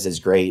man says is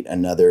great,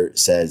 another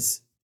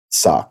says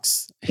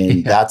sucks.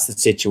 And that's the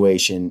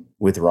situation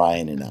with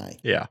Ryan and I.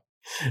 Yeah.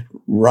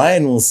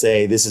 Ryan will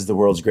say, this is the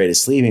world's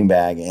greatest sleeping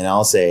bag. And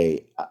I'll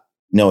say,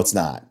 no, it's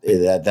not.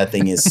 That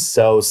thing is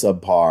so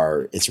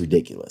subpar. It's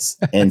ridiculous.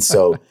 And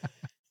so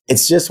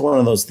it's just one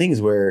of those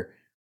things where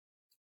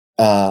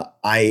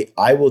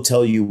I will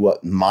tell you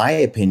what my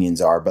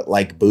opinions are, but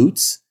like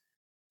boots,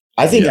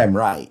 I think I'm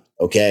right.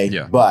 Okay.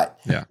 Yeah. But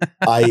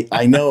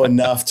I know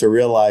enough to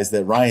realize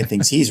that Ryan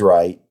thinks he's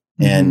right.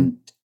 And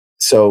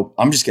so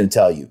I'm just going to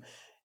tell you,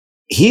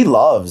 he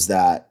loves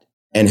that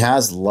and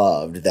has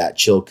loved that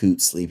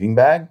Chilkoot sleeping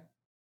bag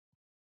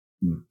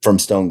from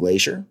Stone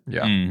Glacier.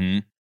 Yeah. Mm-hmm.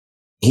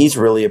 He's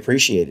really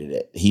appreciated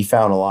it. He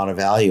found a lot of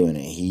value in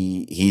it.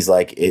 He's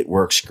like, it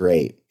works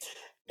great.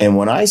 And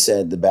when I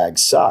said the bag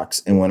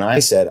sucks, and when I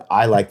said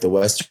I like the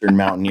Western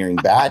Mountaineering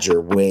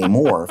Badger way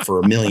more for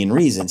a million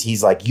reasons,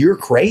 he's like, you're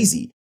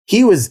crazy.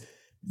 He was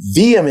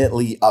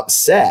vehemently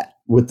upset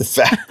with the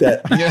fact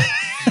that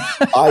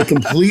I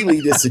completely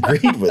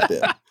disagreed with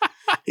him.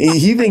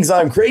 He thinks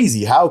I'm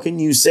crazy. How can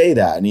you say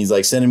that? And he's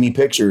like sending me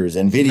pictures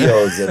and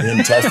videos of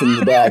him testing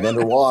the bag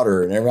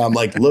underwater. And I'm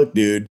like, look,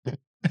 dude,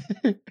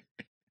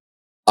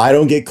 I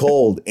don't get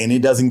cold and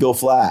it doesn't go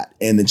flat,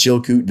 and the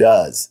Chilkoot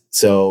does.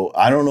 So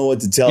I don't know what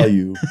to tell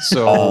you.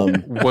 So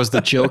was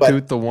the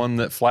Chilkoot the one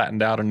that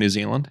flattened out in New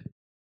Zealand?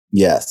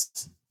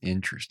 Yes.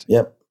 Interesting.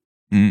 Yep.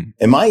 And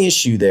my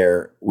issue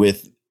there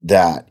with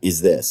that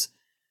is this.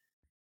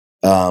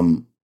 I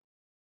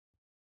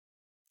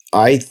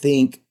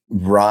think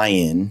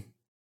Ryan,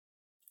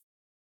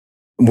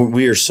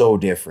 we are so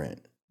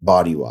different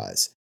body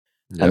wise.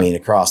 Yeah. I mean,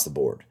 across the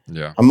board.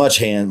 Yeah. I'm much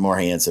more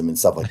handsome and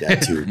stuff like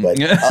that too.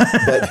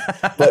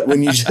 But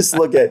when you just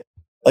look at,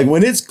 like,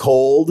 when it's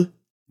cold,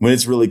 when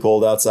it's really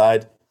cold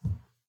outside,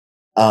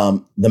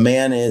 the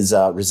man is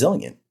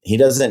resilient.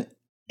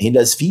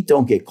 His feet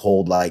don't get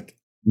cold like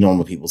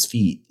normal people's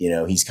feet. You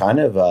know, he's kind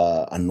of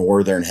a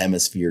northern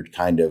hemisphere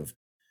kind of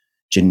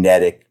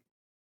genetic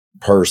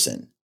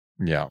person.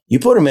 Yeah. You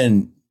put him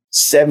in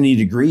 70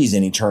 degrees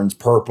and he turns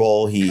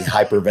purple. He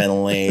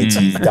hyperventilates.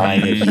 He's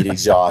dying of heat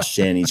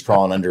exhaustion. He's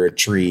crawling under a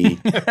tree.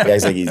 He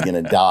acts like he's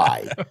going to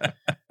die.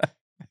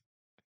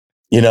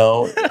 You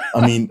know,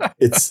 I mean,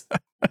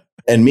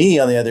 and me,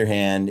 on the other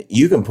hand,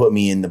 you can put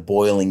me in the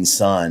boiling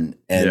sun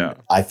and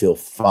I feel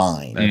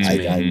fine.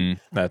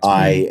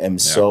 I am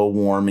so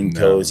warm and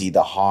cozy.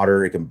 The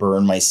hotter, it can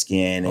burn my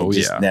skin.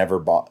 It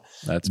never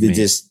That's it me.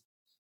 just,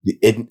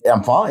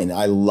 I'm fine.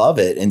 I love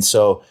it. And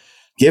so,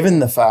 given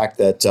the fact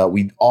that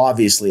we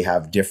obviously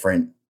have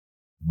different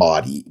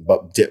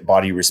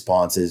body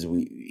responses,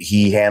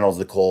 he handles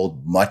the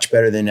cold much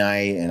better than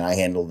and I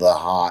handle the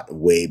hot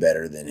way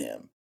better than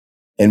him.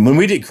 And when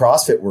we did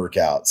CrossFit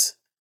workouts,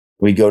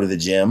 we go to the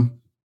gym.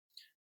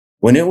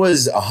 When it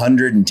was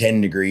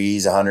 110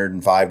 degrees,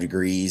 105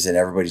 degrees, and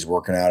everybody's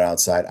working out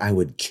outside, I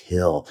would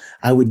kill.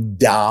 I would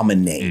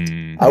dominate.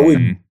 I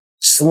would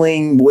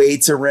sling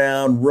weights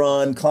around,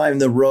 run, climb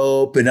the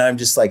rope, and I'm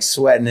just like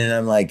sweating, and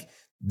I'm like,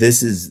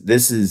 this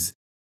is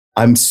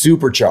I'm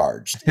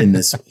supercharged in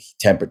this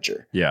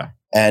temperature. Yeah.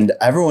 And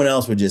everyone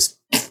else would just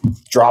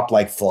drop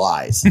like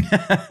flies.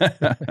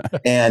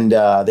 And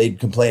they'd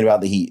complain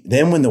about the heat.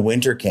 Then when the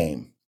winter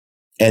came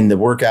and the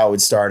workout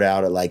would start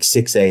out at like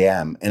 6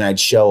 a.m. and I'd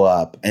show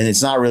up, and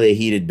it's not really a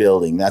heated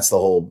building. That's the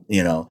whole,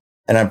 and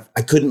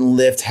I couldn't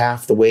lift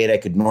half the weight I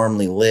could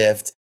normally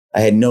lift. I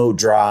had no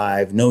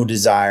drive, no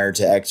desire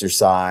to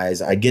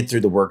exercise. I'd get through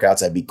the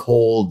workouts. I'd be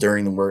cold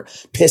during the work,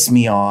 piss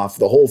me off,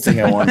 the whole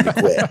thing. I wanted to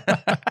quit.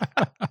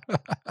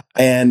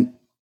 And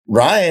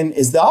Ryan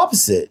is the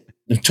opposite,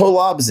 the total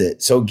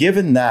opposite. So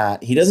given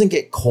that, he doesn't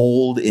get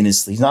cold in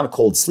his sleep. He's not a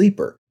cold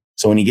sleeper.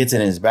 So when he gets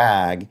in his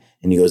bag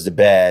and he goes to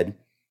bed,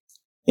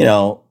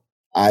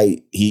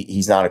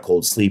 he's not a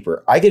cold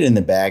sleeper. I get in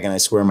the bag and I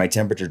swear my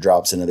temperature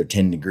drops another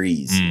 10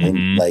 degrees.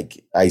 And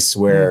like, I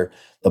swear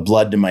the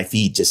blood to my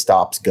feet just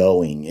stops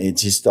going.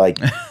 It's just like,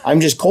 I'm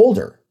just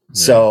colder.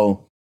 Yeah.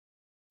 So,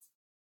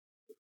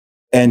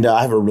 and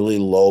I have a really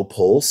low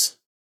pulse,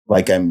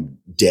 like I'm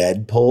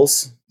dead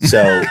pulse.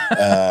 So,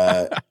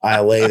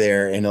 I lay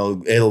there and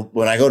it'll,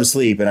 when I go to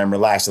sleep and I'm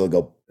relaxed,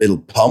 it'll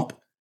pump.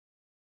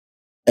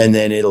 And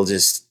then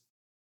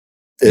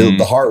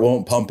the heart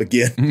won't pump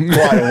again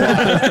quite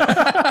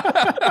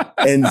a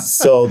while. And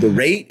so the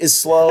rate is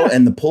slow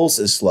and the pulse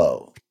is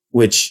slow,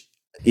 which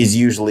is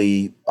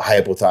usually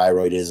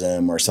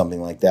hypothyroidism or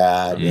something like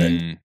that.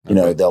 And,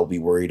 they'll be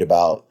worried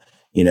about,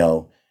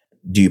 do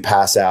you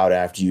pass out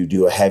after you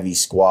do a heavy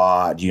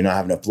squat? Do you not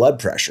have enough blood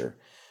pressure?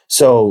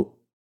 So,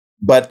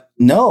 but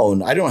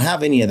no, I don't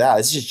have any of that.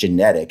 It's just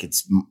genetic.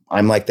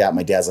 I'm like that.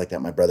 My dad's like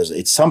that. My brother's,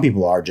 some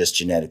people are just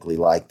genetically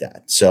like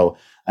that. So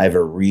I have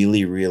a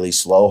really, really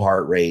slow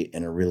heart rate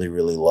and a really,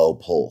 really low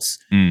pulse,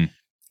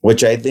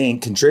 which I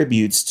think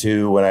contributes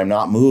to, when I'm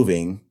not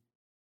moving,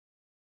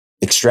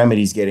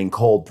 extremities getting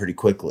cold pretty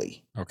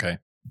quickly. Okay.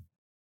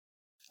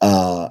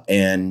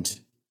 And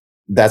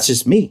that's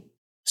just me.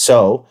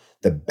 So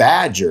the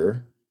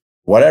Badger,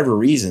 whatever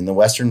reason, the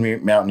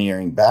Western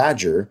Mountaineering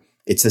Badger,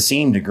 it's the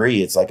same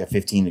degree. It's like a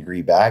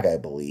 15-degree bag, I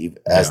believe,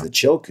 as the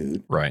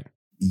Chilkoot. Right.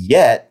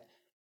 Yet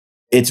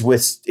it's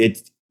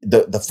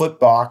the foot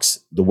box,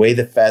 the way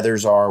the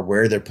feathers are,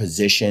 where they're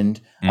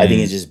positioned, I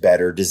think it's just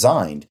better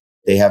designed.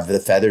 They have the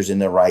feathers in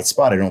the right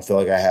spot. I don't feel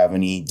like I have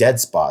any dead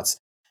spots.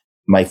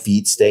 my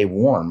feet stay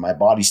warm. My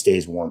body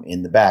stays warm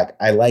in the bag.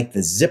 I like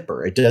the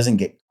zipper. It doesn't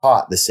get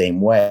caught the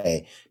same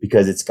way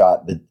because it's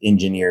got the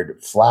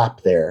engineered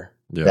flap there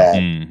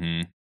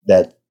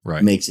that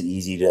makes it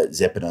easy to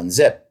zip and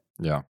unzip.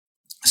 Yeah.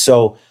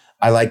 So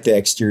I like the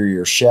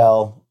exterior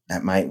shell.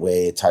 That might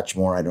weigh a touch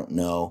more. I don't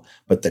know.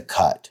 But the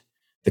cut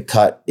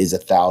is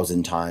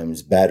 1,000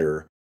 times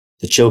better.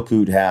 The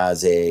Chilkoot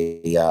has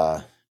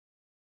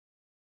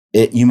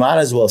you might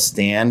as well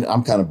stand.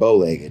 I'm kind of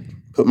bow-legged.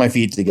 Put my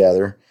feet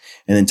together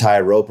and then tie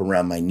a rope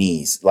around my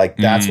knees. Like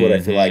that's what I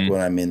feel like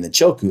when I'm in the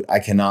Chilkoot. I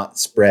cannot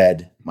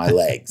spread my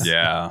legs.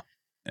 Yeah.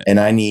 And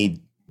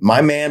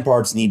my man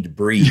parts need to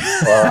breathe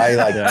or I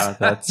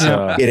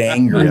get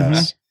angry.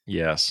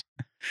 Yes.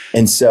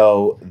 And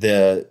so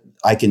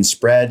I can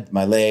spread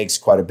my legs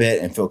quite a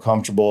bit and feel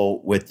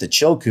comfortable with the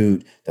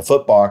Chilkoot, the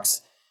foot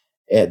box,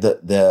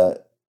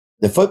 the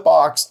foot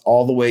box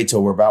all the way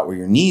to about where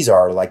your knees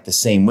are like the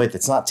same width.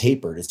 It's not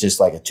tapered. It's just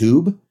like a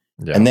tube.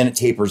 Yeah. And then it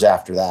tapers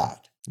after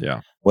that.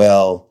 Yeah.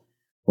 Well,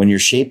 when you're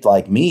shaped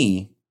like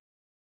me,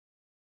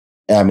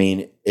 I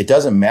mean, it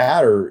doesn't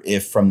matter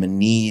if from the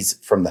knees,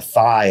 from the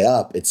thigh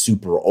up, it's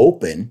super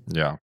open.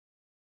 Yeah.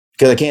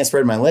 Because I can't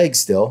spread my legs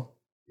still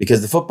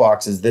because the foot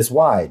box is this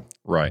wide.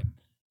 Right.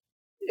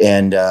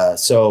 And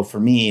so for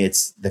me,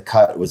 the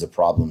cut was a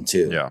problem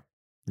too. Yeah.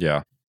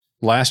 Yeah.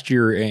 Last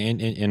year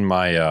in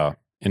my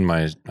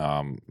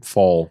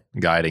fall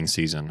guiding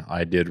season,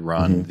 I did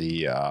run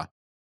the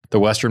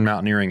Western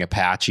Mountaineering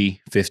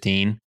Apache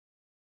 15.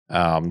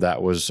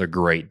 That was a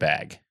great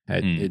bag.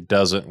 It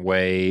doesn't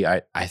weigh,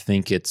 I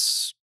think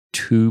it's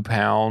 2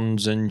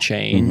 pounds and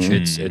change.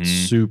 It's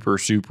super,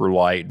 super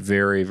light,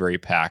 very, very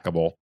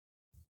packable.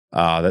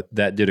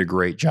 That did a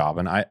great job.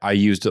 And I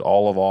used it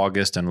all of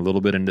August and a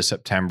little bit into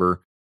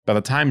September. By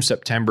the time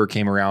September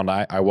came around,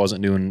 I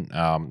wasn't doing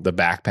the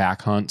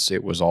backpack hunts.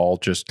 It was all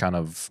just kind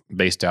of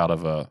based out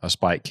of a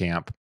spike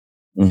camp.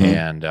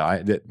 And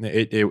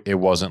it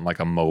wasn't like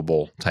a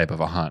mobile type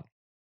of a hunt.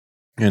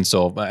 And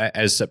so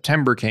as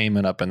September came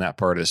and up in that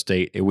part of the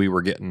state, we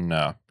were getting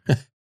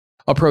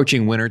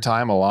approaching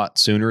wintertime a lot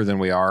sooner than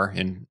we are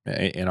in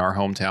our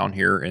hometown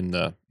here in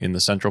the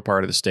central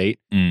part of the state.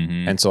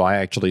 And so I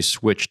actually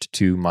switched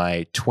to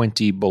my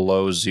 20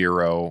 below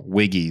zero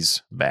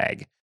Wiggies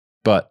bag.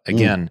 But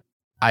again,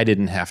 I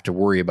didn't have to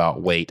worry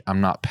about weight.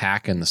 I'm not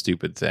packing the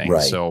stupid thing.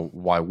 Right. So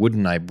why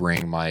wouldn't I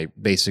bring my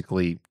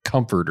basically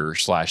comforter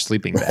 /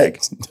 sleeping bag?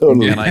 Right.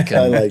 Totally. And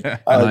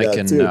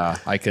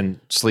I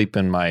can sleep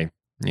in my,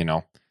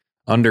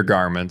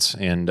 undergarments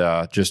and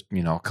just,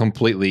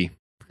 completely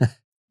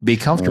be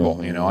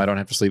comfortable. I don't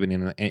have to sleep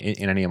in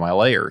any of my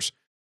layers.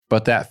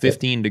 But that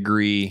 15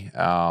 degree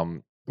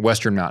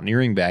Western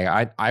Mountaineering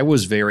bag, I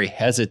was very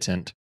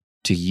hesitant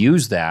to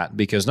use that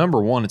because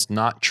number one, it's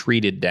not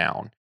treated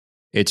down.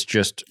 It's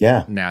just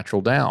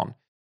natural down.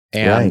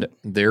 And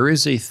there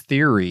is a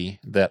theory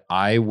that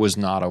I was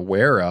not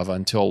aware of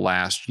until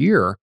last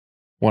year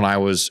when I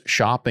was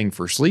shopping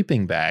for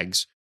sleeping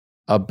bags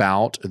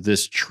about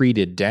this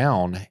treated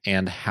down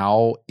and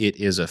how it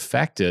is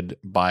affected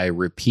by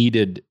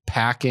repeated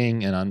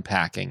packing and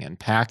unpacking and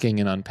packing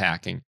and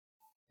unpacking.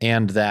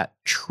 And that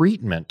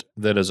treatment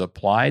that is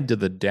applied to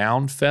the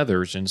down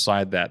feathers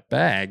inside that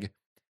bag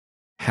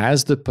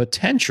has the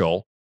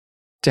potential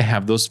to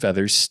have those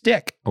feathers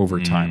stick over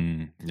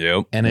time.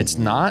 Yep. And it's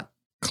not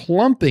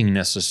clumping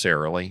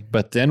necessarily,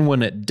 but then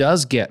when it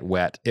does get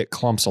wet, it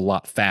clumps a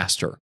lot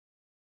faster.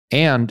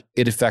 And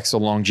it affects the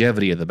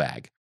longevity of the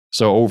bag.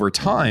 So over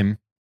time,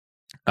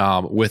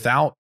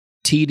 without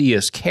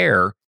tedious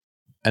care,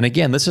 and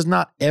again, this is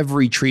not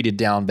every treated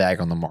down bag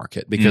on the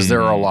market because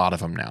there are a lot of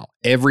them now.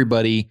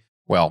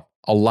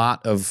 A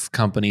lot of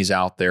companies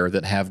out there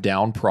that have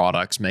down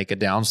products make a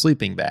down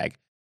sleeping bag.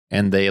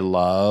 And they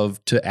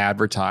love to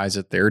advertise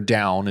that their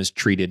down is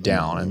treated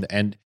down.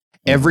 And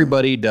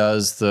everybody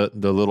does the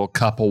little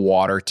cup of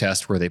water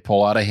test where they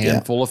pull out a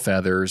handful of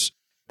feathers.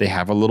 They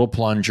have a little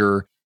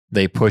plunger.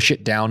 They push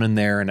it down in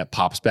there and it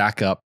pops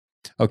back up.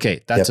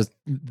 Okay, that's a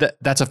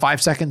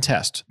 5-second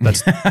test.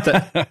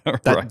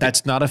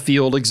 That's not a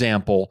field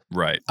example.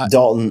 Right.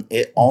 Dalton,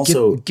 it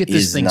also get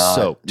this thing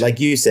soaked. Like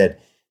you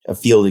said, a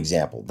field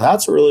example.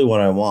 That's really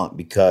what I want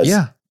because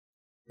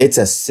it's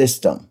a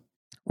system.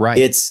 Right.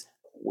 It's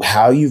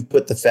how you've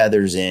put the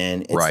feathers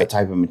in. It's the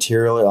type of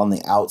material on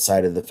the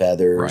outside of the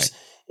feathers. Right.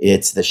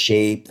 It's the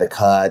shape, the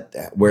cut,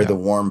 where the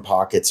warm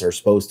pockets are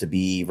supposed to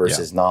be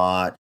versus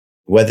not,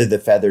 whether the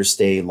feathers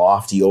stay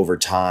lofty over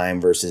time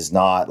versus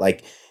not.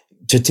 Like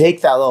to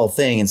take that little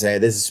thing and say,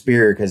 this is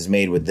superior because it's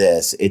made with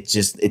this.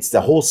 It's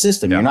the whole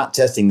system. You're not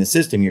testing the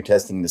system. You're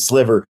testing the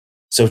sliver.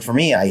 So for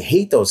me, I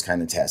hate those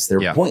kind of tests.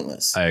 They're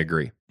pointless. I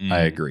agree. I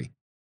agree.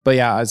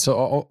 But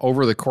so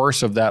over the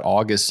course of that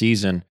August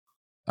season,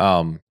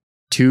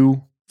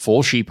 2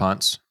 full sheep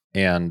hunts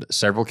and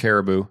several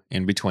caribou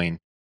in between,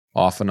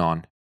 off and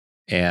on.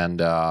 And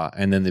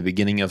then the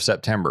beginning of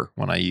September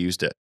when I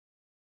used it.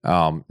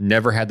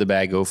 Never had the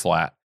bag go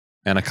flat.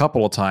 And a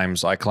couple of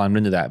times I climbed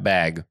into that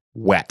bag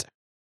wet.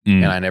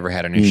 and I never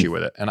had an issue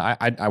with it. And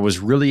I was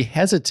really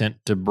hesitant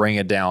to bring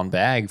a down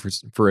bag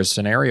for a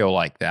scenario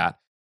like that.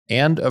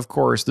 And of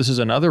course, this is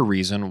another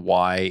reason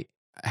why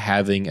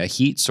having a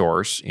heat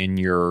source in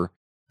your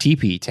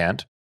teepee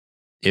tent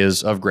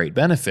is of great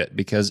benefit,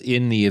 because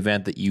in the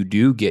event that you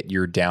do get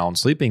your down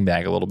sleeping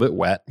bag a little bit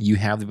wet, you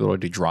have the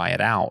ability to dry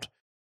it out.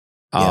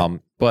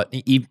 But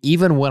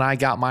even when I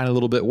got mine a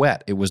little bit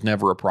wet, it was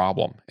never a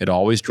problem. It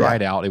always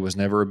dried out. It was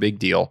never a big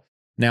deal.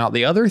 Now,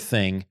 the other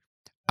thing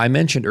I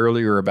mentioned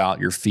earlier about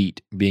your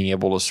feet being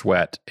able to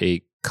sweat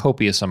a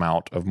copious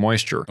amount of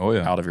moisture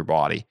out of your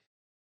body.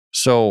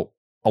 So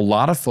a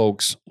lot of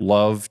folks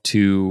love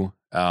to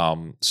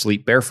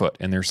sleep barefoot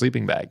in their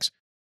sleeping bags.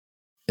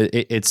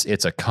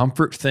 It's a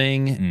comfort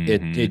thing.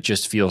 It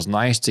just feels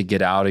nice to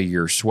get out of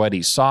your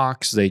sweaty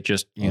socks. They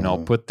just,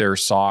 put their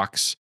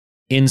socks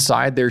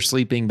inside their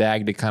sleeping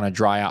bag to kind of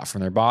dry out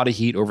from their body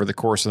heat over the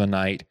course of the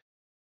night,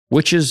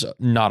 which is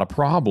not a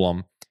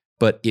problem.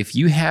 But if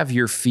you have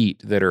your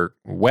feet that are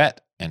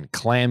wet and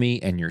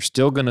clammy and you're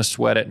still going to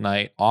sweat at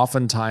night,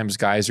 oftentimes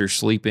guys are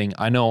sleeping.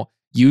 I know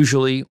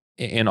usually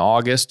in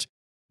August,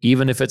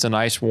 even if it's a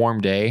nice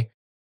warm day,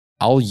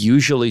 I'll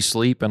usually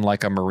sleep in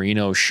like a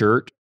merino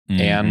shirt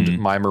and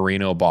my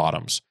merino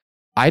bottoms.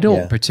 I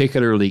don't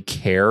particularly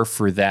care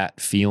for that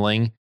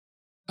feeling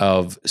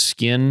of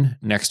skin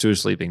next to a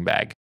sleeping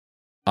bag.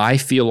 I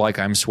feel like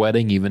I'm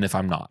sweating even if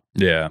I'm not.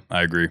 Yeah,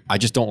 I agree. I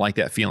just don't like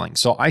that feeling.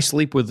 So I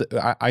sleep with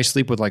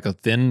like a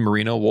thin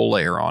merino wool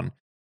layer on.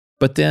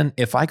 But then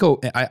if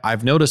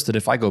I've noticed that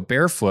if I go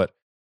barefoot,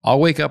 I'll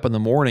wake up in the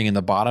morning and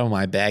the bottom of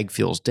my bag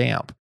feels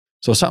damp.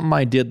 So something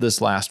I did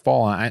this last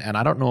fall, and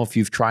I don't know if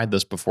you've tried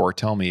this before.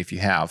 Tell me if you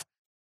have.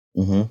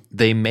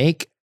 They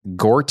make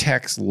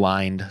Gore-Tex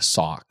lined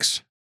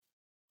socks.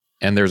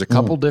 And there's a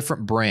couple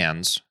different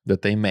brands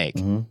that they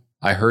make.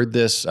 I heard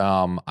this,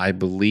 I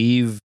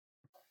believe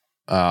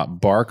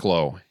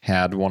Barklow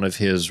had one of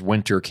his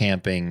winter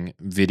camping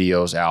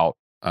videos out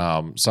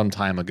some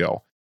time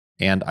ago.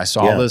 And I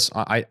saw this,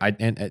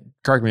 and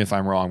correct me if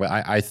I'm wrong, but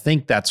I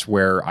think that's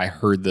where I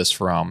heard this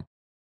from.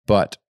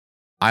 But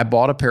I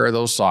bought a pair of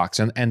those socks,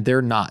 and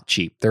they're not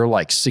cheap. They're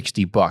like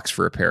 $60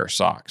 for a pair of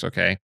socks,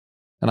 okay?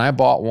 And I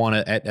bought one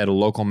at a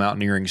local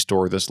mountaineering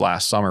store this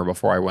last summer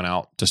before I went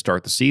out to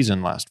start the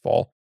season last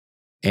fall.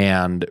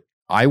 And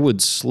I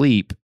would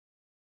sleep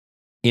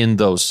in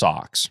those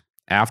socks.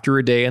 After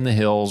a day in the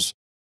hills,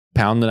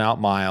 pounding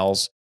out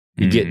miles,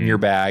 you get in your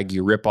bag,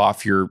 you rip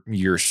off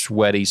your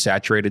sweaty,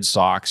 saturated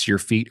socks. Your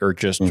feet are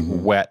just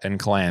wet and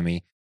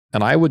clammy.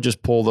 And I would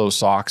just pull those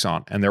socks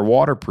on, and they're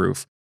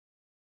waterproof,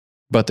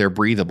 but they're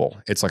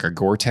breathable. It's like a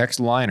Gore-Tex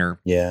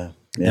liner. Yeah.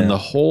 And the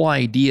whole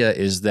idea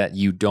is that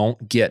you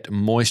don't get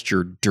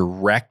moisture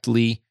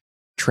directly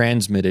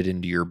transmitted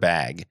into your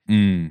bag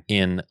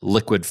in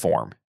liquid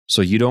form.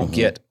 So you don't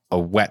get a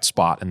wet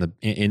spot in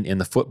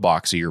the foot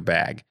box of your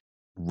bag.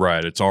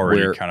 Right. It's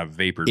already kind of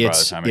vapored by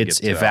the time it gets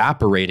It's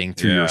evaporating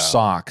through your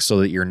socks so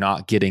that you're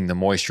not getting the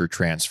moisture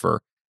transfer.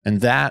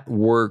 And that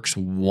works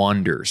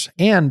wonders.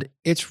 And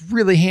it's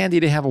really handy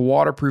to have a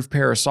waterproof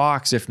pair of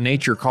socks if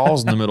nature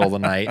calls in the middle of the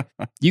night.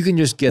 You can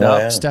just get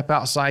up, step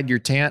outside your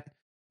tent,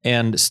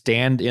 and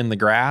stand in the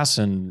grass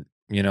and,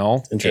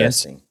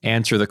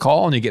 answer the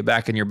call, and you get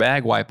back in your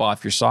bag, wipe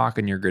off your sock,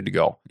 and you're good to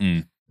go.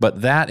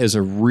 But that is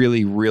a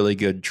really, really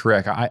good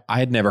trick. I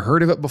had never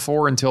heard of it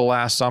before until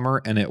last summer,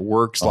 and it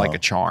works like a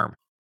charm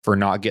for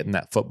not getting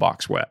that foot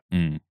box wet.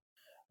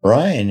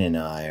 Ryan and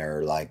I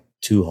are like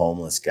two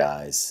homeless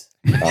guys.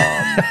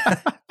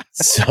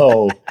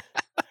 So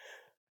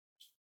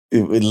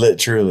it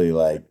literally,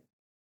 like,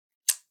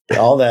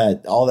 all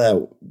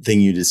that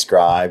thing you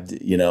described,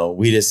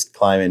 we just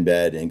climb in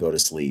bed and go to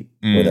sleep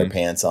with our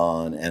pants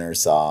on and our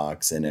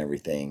socks and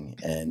everything.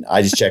 And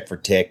I just check for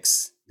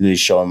ticks,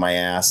 just showing my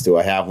ass. Do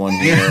I have one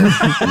here?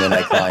 And then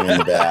I climb in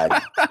the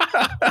bag.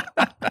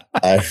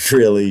 I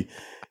really,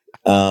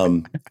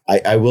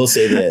 I will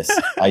say this.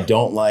 I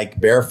don't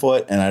like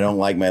barefoot, and I don't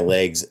like my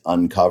legs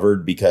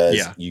uncovered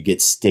because you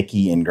get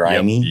sticky and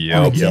grimy.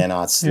 And I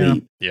cannot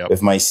sleep.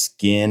 If my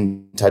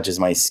skin touches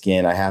my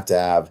skin, I have to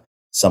have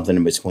something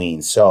in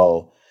between.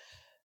 So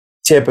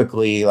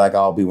typically, like,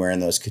 I'll be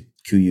wearing those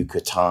Kuyu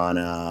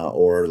Katana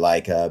or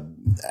like a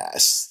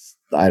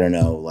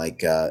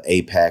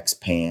Apex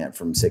pant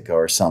from Sitco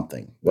or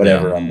something,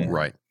 whatever I'm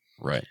wearing.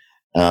 Right.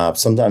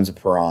 Sometimes a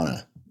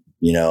Piranha,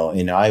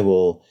 and I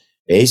will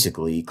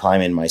basically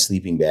climb in my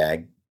sleeping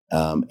bag.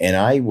 And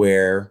I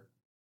wear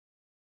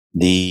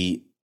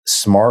the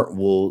Smart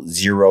Wool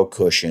Zero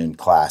Cushion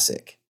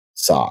Classic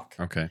sock,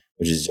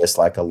 which is just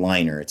like a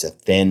liner. It's a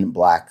thin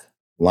black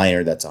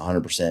liner that's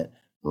 100%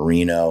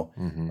 merino,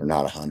 or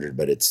not 100,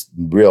 but it's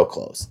real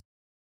close.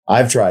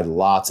 I've tried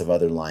lots of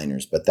other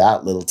liners, but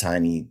that little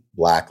tiny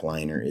black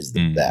liner is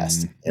the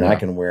best. And I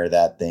can wear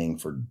that thing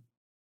for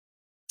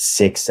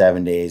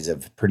 6-7 days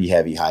of pretty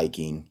heavy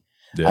hiking.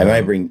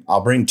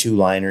 I'll bring 2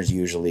 liners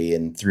usually,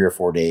 and 3 or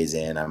 4 days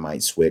in, I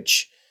might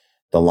switch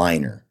the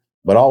liner,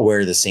 but I'll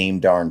wear the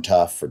same darn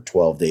tough for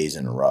 12 days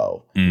in a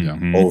row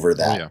over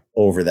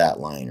that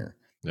liner.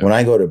 Yeah. When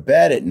I go to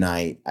bed at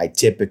night, I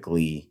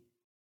typically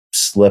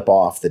slip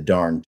off the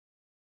darn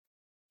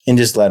and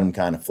just let them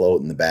kind of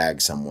float in the bag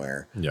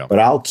somewhere. Yeah. But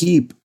I'll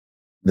keep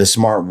the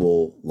Smart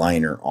Wool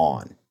liner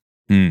on.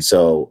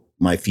 So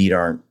my feet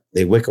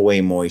they wick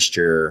away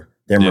moisture.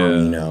 They're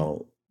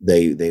merino.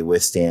 They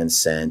withstand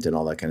scent and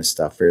all that kind of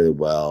stuff fairly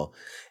well.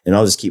 And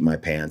I'll just keep my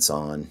pants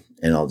on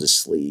and I'll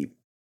just sleep.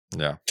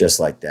 Yeah. Just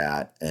like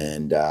that.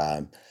 And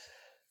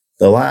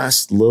the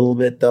last little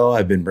bit, though,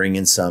 I've been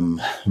bringing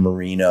some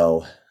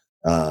merino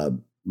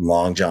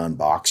long john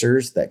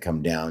boxers that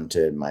come down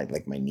to my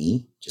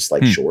knee, just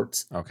like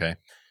shorts. Okay.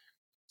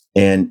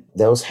 And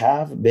those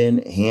have been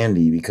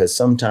handy because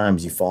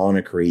sometimes you fall in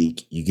a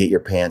creek, you get your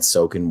pants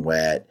soaking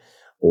wet,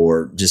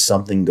 or just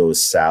something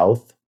goes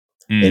south,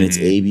 and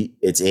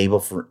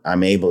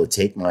I'm able to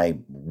take my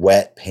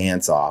wet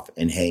pants off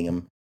and hang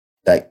them.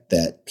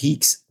 That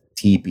Peaks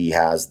teepee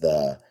has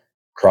the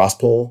cross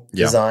pole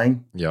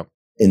design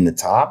in the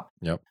top.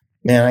 Yep.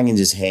 Man, I can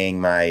just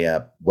hang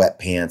my wet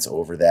pants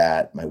over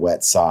that, my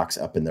wet socks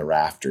up in the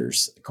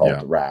rafters,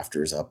 the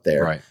rafters up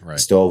there. Right. The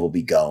stove will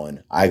be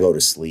going. I go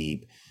to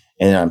sleep,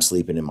 and I'm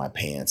sleeping in my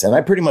pants. And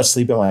I pretty much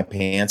sleep in my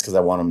pants because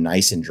I want them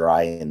nice and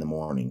dry in the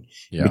morning.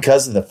 Yeah.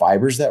 Because of the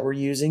fibers that we're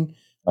using,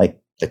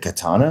 like the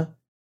katana,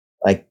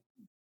 like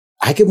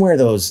I can wear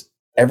those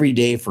every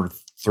day for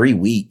 3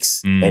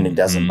 weeks, and it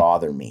doesn't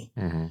bother me.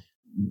 Mm-hmm.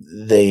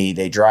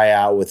 They dry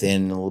out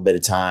within a little bit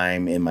of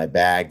time in my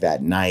bag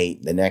that night.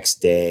 The next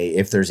day,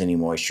 if there's any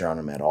moisture on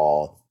them at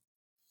all,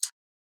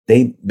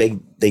 they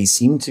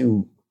seem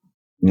to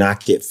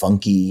not get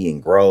funky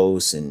and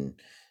gross and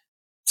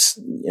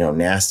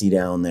nasty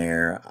down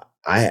there.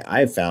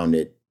 I found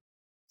it,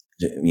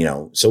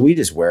 so we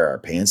just wear our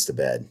pants to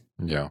bed.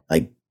 Yeah,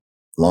 like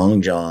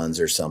long johns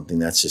or something.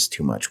 That's just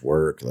too much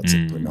work. Let's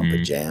put on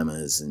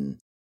pajamas and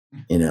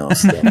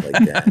stuff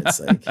like that. It's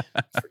like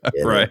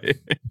right.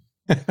 It.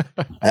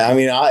 I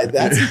mean,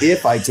 that's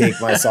if I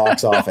take my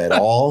socks off at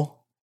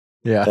all.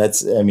 Yeah.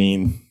 It's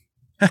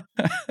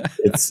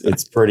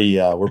pretty,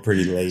 we're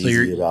pretty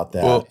lazy about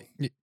that. Well,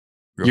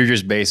 you're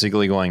just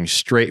basically going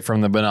straight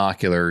from the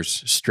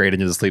binoculars straight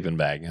into the sleeping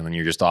bag, and then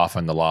you're just off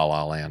in the la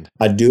la land.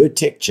 I do a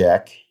tick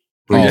check.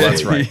 Oh,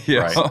 that's right.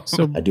 Yeah. Right.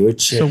 So I do a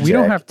check. So we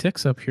don't have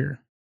ticks up here.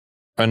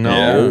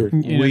 No.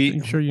 Yeah.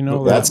 I'm sure you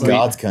know that's that.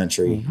 God's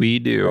country. We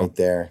do. Right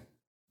there.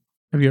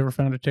 Have you ever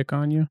found a tick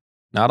on you?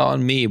 Not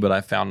on me, but I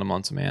found them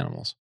on some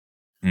animals.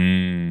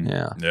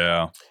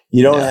 Yeah.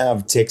 You don't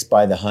have ticks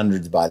by the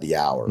hundreds by the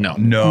hour. No.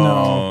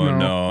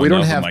 No. We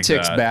don't have like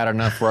ticks bad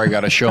enough where I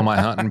got to show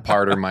my hunting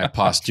part or my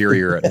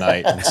posterior at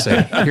night and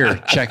say, "Here,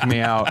 check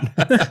me out."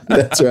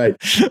 That's right.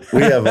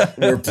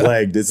 We're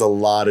plagued. It's a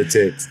lot of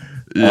ticks.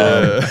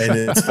 Yeah. And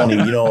it's funny.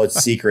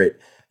 It's secret.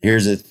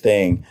 Here's the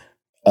thing.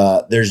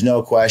 There's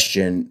no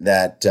question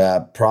that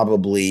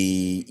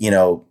probably,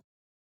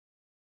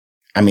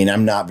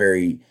 I'm not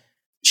very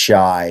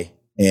shy,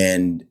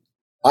 and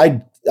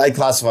I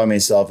classify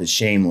myself as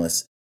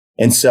shameless.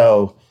 And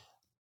so,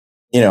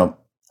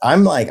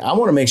 I'm like, I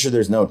want to make sure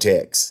there's no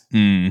ticks.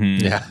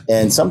 Mm-hmm. Yeah.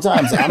 And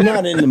sometimes I'm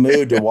not in the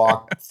mood to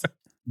walk,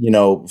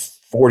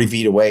 40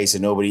 feet away. So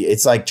nobody,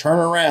 it's like, turn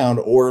around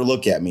or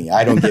look at me.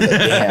 I don't give a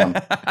damn.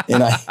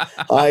 And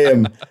I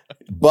am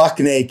buck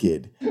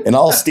naked, and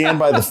I'll stand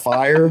by the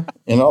fire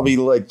and I'll be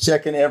like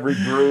checking every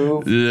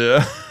groove.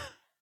 Yeah.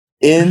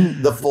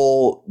 In the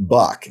full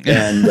buck,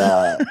 and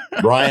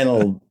Brian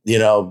will,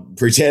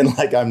 pretend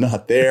like I'm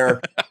not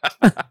there.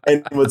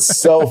 And what's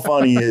so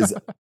funny is,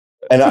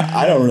 and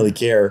I don't really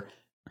care,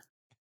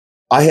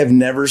 I have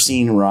never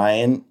seen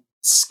Ryan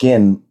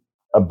skin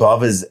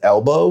above his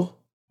elbow,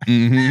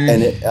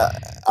 and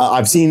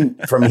I've seen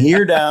from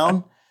here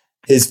down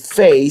his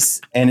face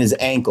and his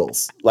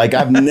ankles. Like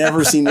I've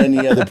never seen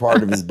any other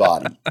part of his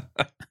body.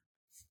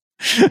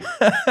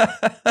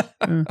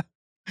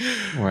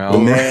 Well, the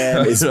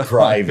man is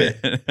private.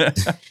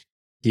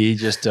 He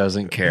just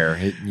doesn't care.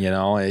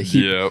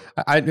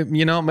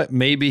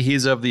 Maybe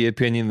he's of the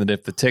opinion that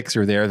if the ticks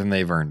are there, then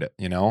they've earned it.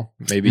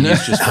 Maybe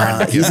he's just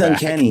trying to. He's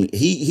uncanny.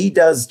 He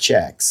does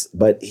checks,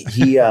 but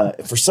he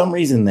for some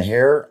reason the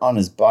hair on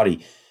his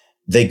body,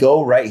 they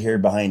go right here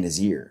behind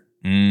his ear.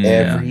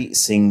 Every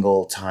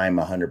single time,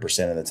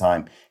 100% of the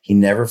time, he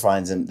never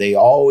finds them. They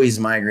always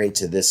migrate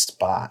to this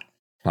spot,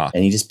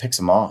 and he just picks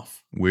them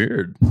off.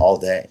 Weird. All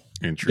day.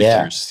 Interesting.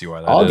 Yeah. See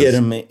why that I'll is. get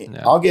him.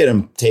 Yeah. I'll get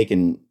him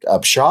taken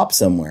up shop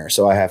somewhere.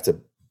 So I have to,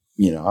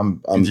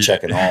 I'm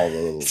checking all the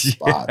little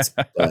spots.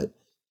 But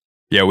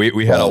yeah,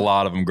 we had a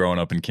lot of them growing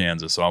up in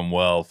Kansas, so I'm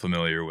well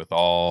familiar with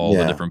all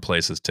the different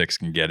places ticks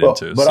can get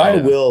into. But I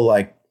will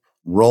like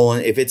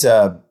rolling if it's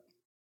a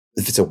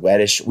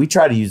wettish. We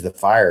try to use the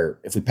fire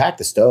if we pack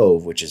the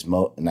stove, which is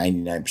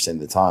 99% of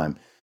the time.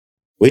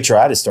 We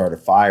try to start a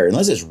fire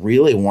unless it's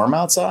really warm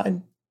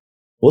outside.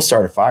 We'll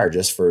start a fire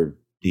just for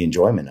the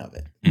enjoyment of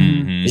it.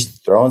 Mm-hmm.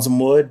 Just throw in some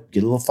wood,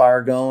 get a little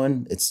fire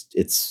going. It's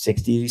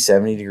 60,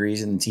 70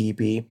 degrees in the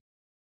teepee.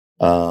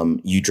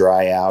 You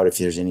dry out if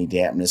there's any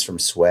dampness from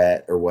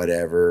sweat or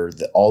whatever.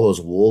 All those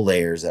wool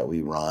layers that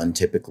we run,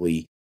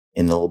 typically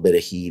in a little bit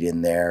of heat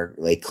in there,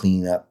 they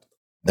clean up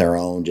their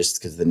own just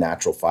because of the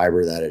natural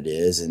fiber that it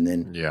is. And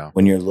then Yeah.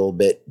 when you're a little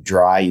bit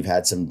dry, you've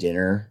had some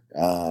dinner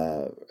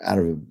out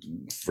of a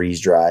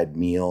freeze-dried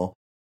meal,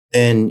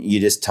 then you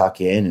just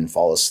tuck in and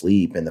fall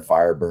asleep and the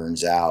fire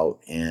burns out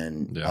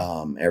and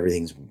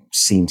everything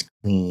seems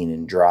clean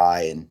and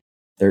dry. And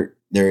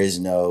there is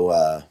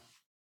no,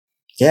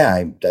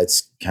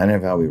 that's kind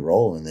of how we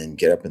roll, and then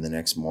get up in the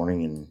next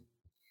morning and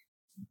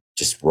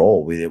just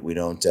roll. We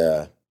don't,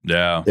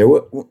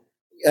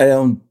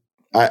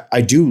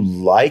 I do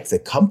like the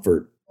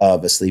comfort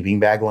of a sleeping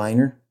bag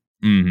liner,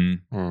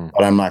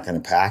 but I'm not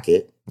going to pack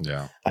it.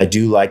 Yeah. I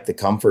do like the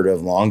comfort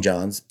of long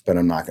johns, but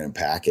I'm not going to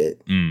pack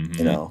it.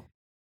 You know,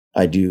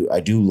 I do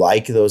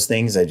like those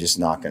things. I'm just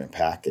not going to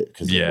pack it.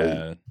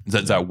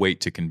 That's that weight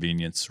to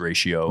convenience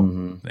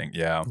ratio thing.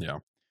 Yeah.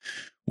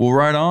 Well,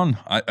 right on.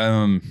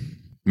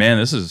 Man,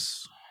 this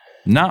is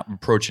not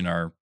approaching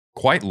our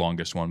quite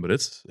longest one, but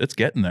it's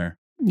getting there.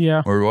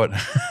 Yeah. Or what?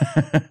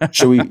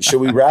 Should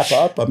we wrap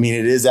up? I mean,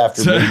 it is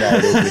after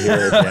midnight over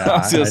here. I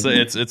was gonna say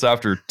it's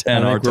after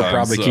 10 our time. We're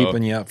probably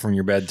keeping you up from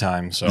your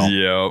bedtime. So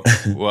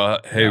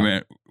Well, hey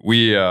man,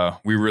 we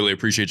really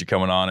appreciate you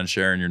coming on and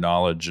sharing your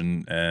knowledge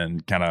and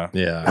kind of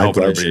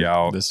helping everybody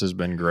out. This has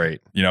been great.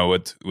 You know,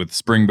 with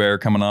Spring Bear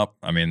coming up,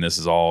 I mean, this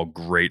is all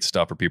great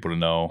stuff for people to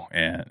know,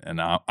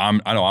 and I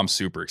know I'm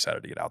super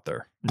excited to get out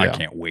there. I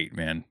can't wait,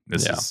 man.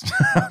 This is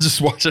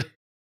just watch it.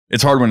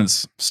 It's hard when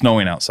it's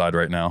snowing outside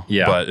right now.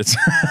 Yeah. But it's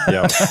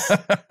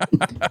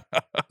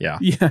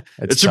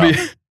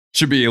it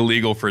should be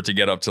illegal for it to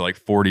get up to like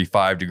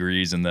 45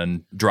 degrees and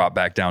then drop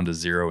back down to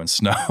 0 and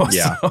snow.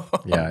 Yeah.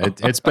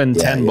 It's been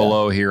 10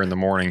 below here in the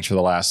mornings for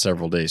the last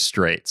several days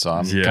straight. So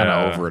I'm kind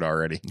of over it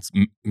already. It's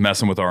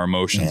messing with our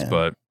emotions,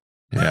 but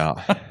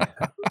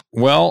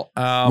well,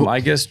 I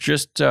guess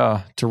just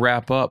to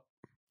wrap up,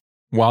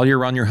 while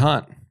you're on your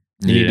hunt,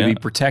 you need to be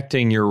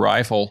protecting your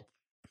rifle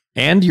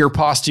and your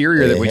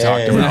posterior that we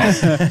talked about.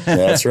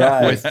 That's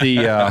right.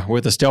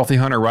 With the Stealthy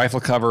Hunter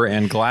rifle cover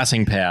and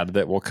glassing pad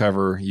that will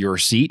cover your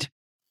seat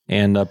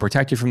and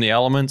protect you from the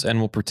elements, and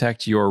will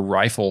protect your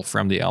rifle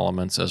from the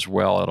elements as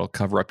well. It'll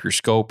cover up your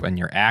scope and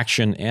your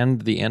action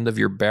and the end of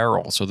your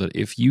barrel, so that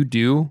if you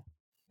do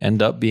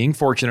end up being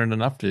fortunate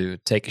enough to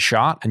take a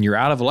shot and you're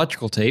out of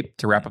electrical tape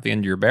to wrap up the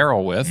end of your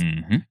barrel with,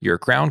 your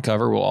crown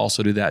cover will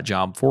also do that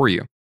job for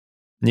you.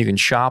 And you can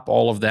shop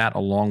all of that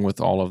along with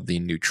all of the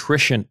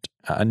nutrition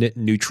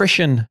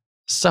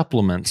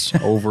supplements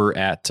over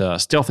at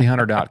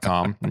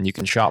stealthyhunter.com. And you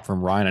can shop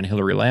from Ryan and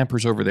Hillary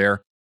Lampers over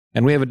there.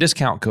 And we have a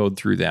discount code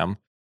through them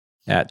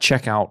at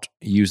checkout.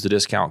 Use the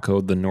discount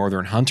code, The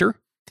Northern Hunter.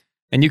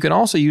 And you can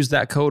also use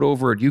that code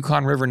over at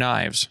Yukon River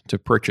Knives to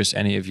purchase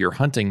any of your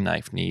hunting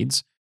knife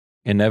needs.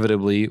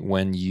 Inevitably,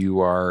 when you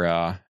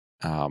are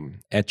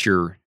at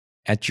your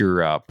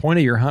point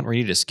of your hunt where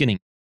you need a skinning,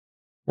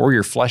 or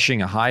you're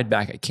fleshing a hide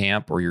back at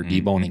camp, or you're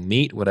deboning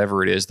meat,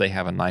 whatever it is, they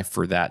have a knife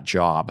for that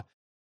job.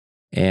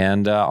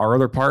 And our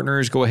other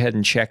partners, go ahead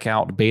and check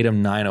out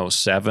Batum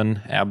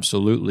 907.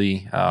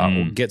 Absolutely.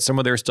 We'll get some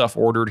of their stuff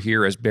ordered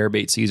here as bear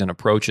bait season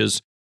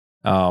approaches.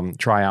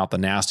 Try out the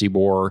Nasty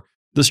Boar.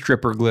 The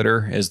Stripper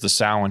Glitter is the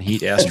Sow and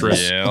Heat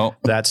Estrus.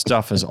 That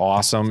stuff is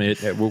awesome.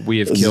 We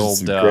have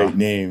killed great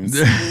names.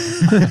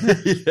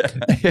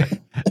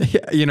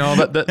 You know,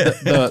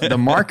 the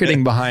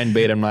marketing behind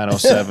Batum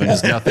 907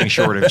 is nothing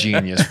short of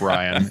genius,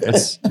 Brian.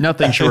 It's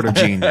nothing short of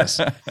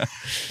genius.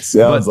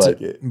 Sounds like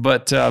it.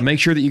 But make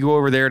sure that you go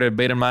over there to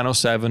Batum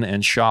 907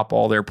 and shop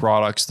all their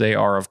products. They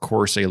are, of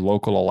course, a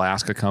local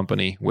Alaska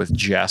company with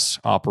Jess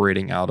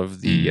operating out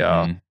of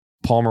the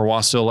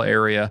Palmer-Wasilla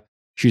area.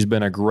 She's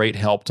been a great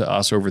help to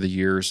us over the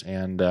years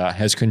and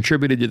has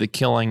contributed to the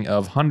killing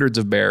of hundreds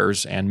of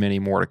bears and many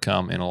more to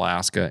come in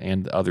Alaska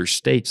and other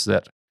states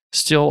that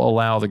still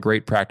allow the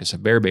great practice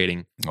of bear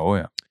baiting. Oh,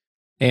 yeah.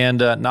 And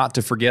not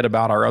to forget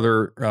about our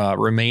other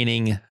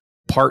remaining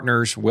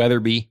partners,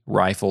 Weatherby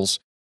Rifles.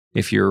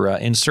 If you're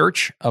in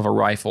search of a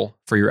rifle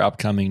for your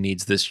upcoming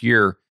needs this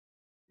year,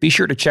 be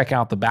sure to check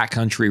out the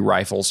backcountry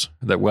rifles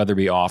that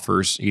Weatherby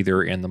offers,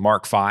 either in the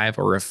Mark V,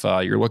 or if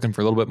you're looking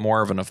for a little bit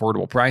more of an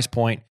affordable price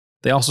point,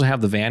 they also have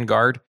the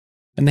Vanguard,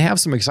 and they have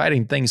some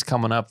exciting things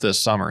coming up this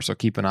summer, so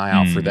keep an eye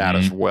out for that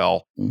as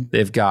well.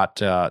 They've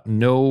got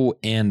no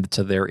end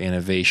to their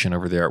innovation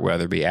over there at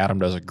Weatherby. Adam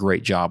does a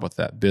great job with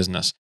that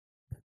business.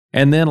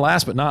 And then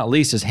last but not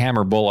least is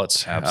Hammer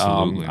Bullets.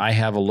 Absolutely. I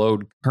have a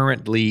load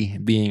currently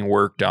being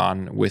worked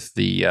on with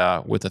the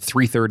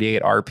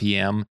 338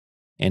 RPM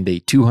and a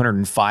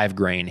 205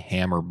 grain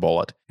hammer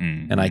bullet.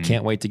 And I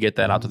can't wait to get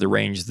that out to the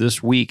range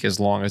this week,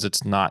 as long as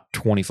it's not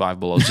 25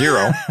 below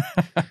zero.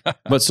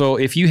 But so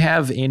if you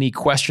have any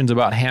questions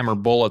about hammer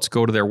bullets,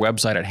 go to their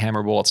website at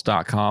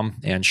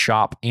hammerbullets.com and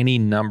shop any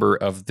number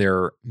of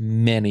their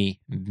many,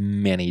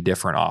 many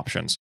different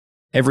options.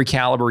 Every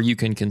caliber you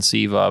can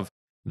conceive of.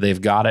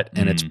 they've got it,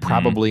 and it's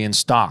probably in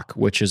stock,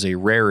 which is a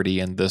rarity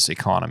in this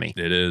economy.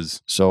 It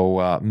is.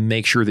 So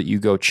make sure that you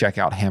go check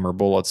out Hammer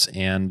Bullets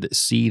and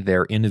see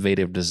their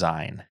innovative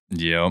design.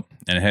 Yep.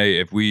 And hey,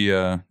 if we,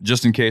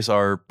 just in case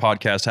our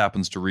podcast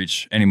happens to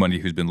reach anybody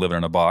who's been living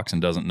in a box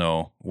and doesn't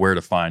know where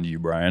to find you,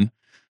 Brian,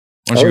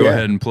 why don't you go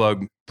ahead and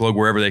plug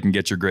wherever they can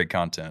get your great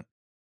content?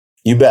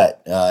 You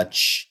bet.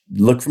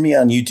 Look for me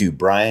on YouTube,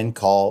 Brian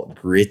Call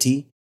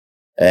Gritty.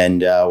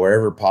 And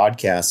wherever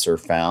podcasts are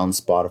found,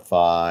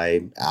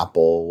 Spotify,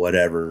 Apple,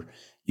 whatever,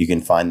 you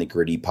can find the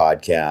Gritty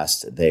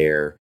Podcast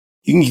there.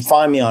 You can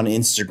find me on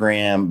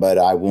Instagram, but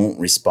I won't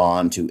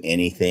respond to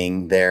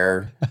anything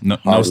there.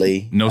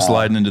 Hardly. No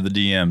sliding into the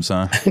DMs,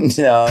 huh?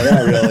 No,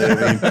 not really.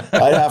 I mean,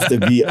 I'd have to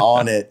be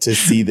on it to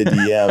see the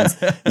DMs.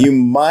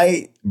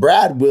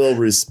 Brad will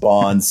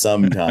respond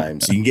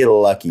sometimes. You can get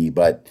lucky,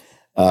 but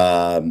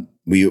our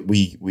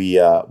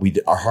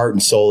heart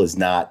and soul is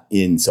not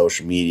in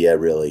social media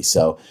really.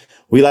 So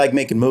we like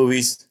making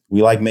movies.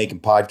 We like making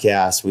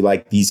podcasts. We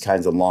like these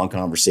kinds of long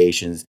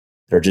conversations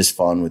that are just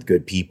fun with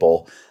good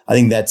people. I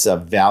think that's a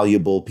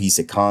valuable piece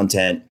of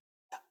content.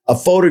 A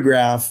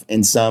photograph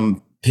and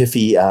some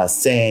piffy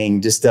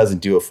saying just doesn't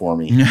do it for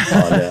me on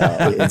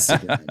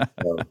Instagram.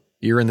 So.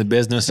 You're in the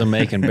business of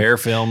making bear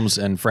films,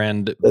 and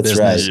friend, That's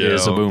business right.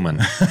 is a booming.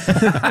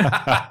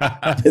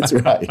 That's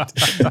right.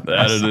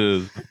 That it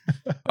is.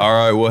 All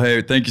right. Well,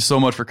 hey, thank you so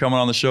much for coming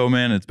on the show,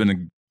 man. It's been a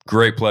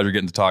great pleasure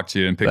getting to talk to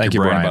you and pick Thank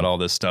your you, brain Brian. about all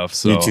this stuff.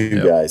 So, You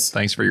too, guys.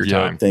 Thanks for your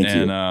time. Thank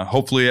you. And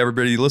hopefully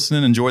everybody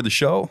listening enjoyed the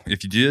show.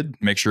 If you did,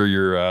 make sure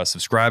you're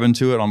subscribing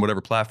to it on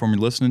whatever platform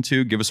you're listening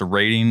to. Give us a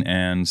rating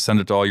and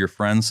send it to all your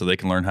friends so they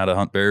can learn how to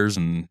hunt bears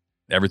and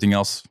everything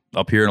else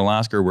up here in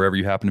Alaska or wherever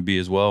you happen to be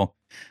as well.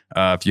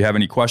 If you have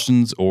any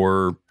questions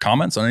or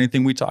comments on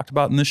anything we talked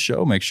about in this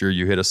show, make sure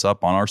you hit us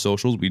up on our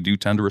socials. We do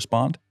tend to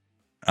respond.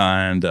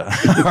 And you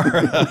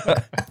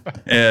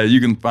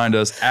can find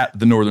us at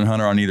The Northern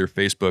Hunter on either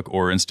Facebook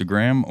or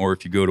Instagram. Or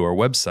if you go to our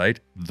website,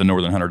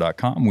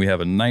 thenorthernhunter.com, we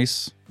have a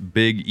nice,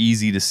 big,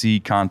 easy to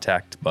see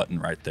contact button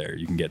right there.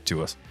 You can get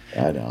to us.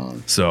 Right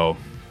on. So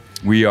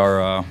we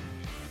are,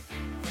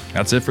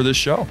 that's it for this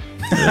show.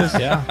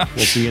 Yeah.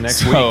 We'll see you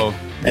next week. So get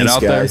Thanks,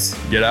 out guys.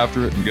 there, get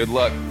after it, and good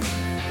luck.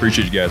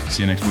 Appreciate you guys.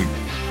 See you next week.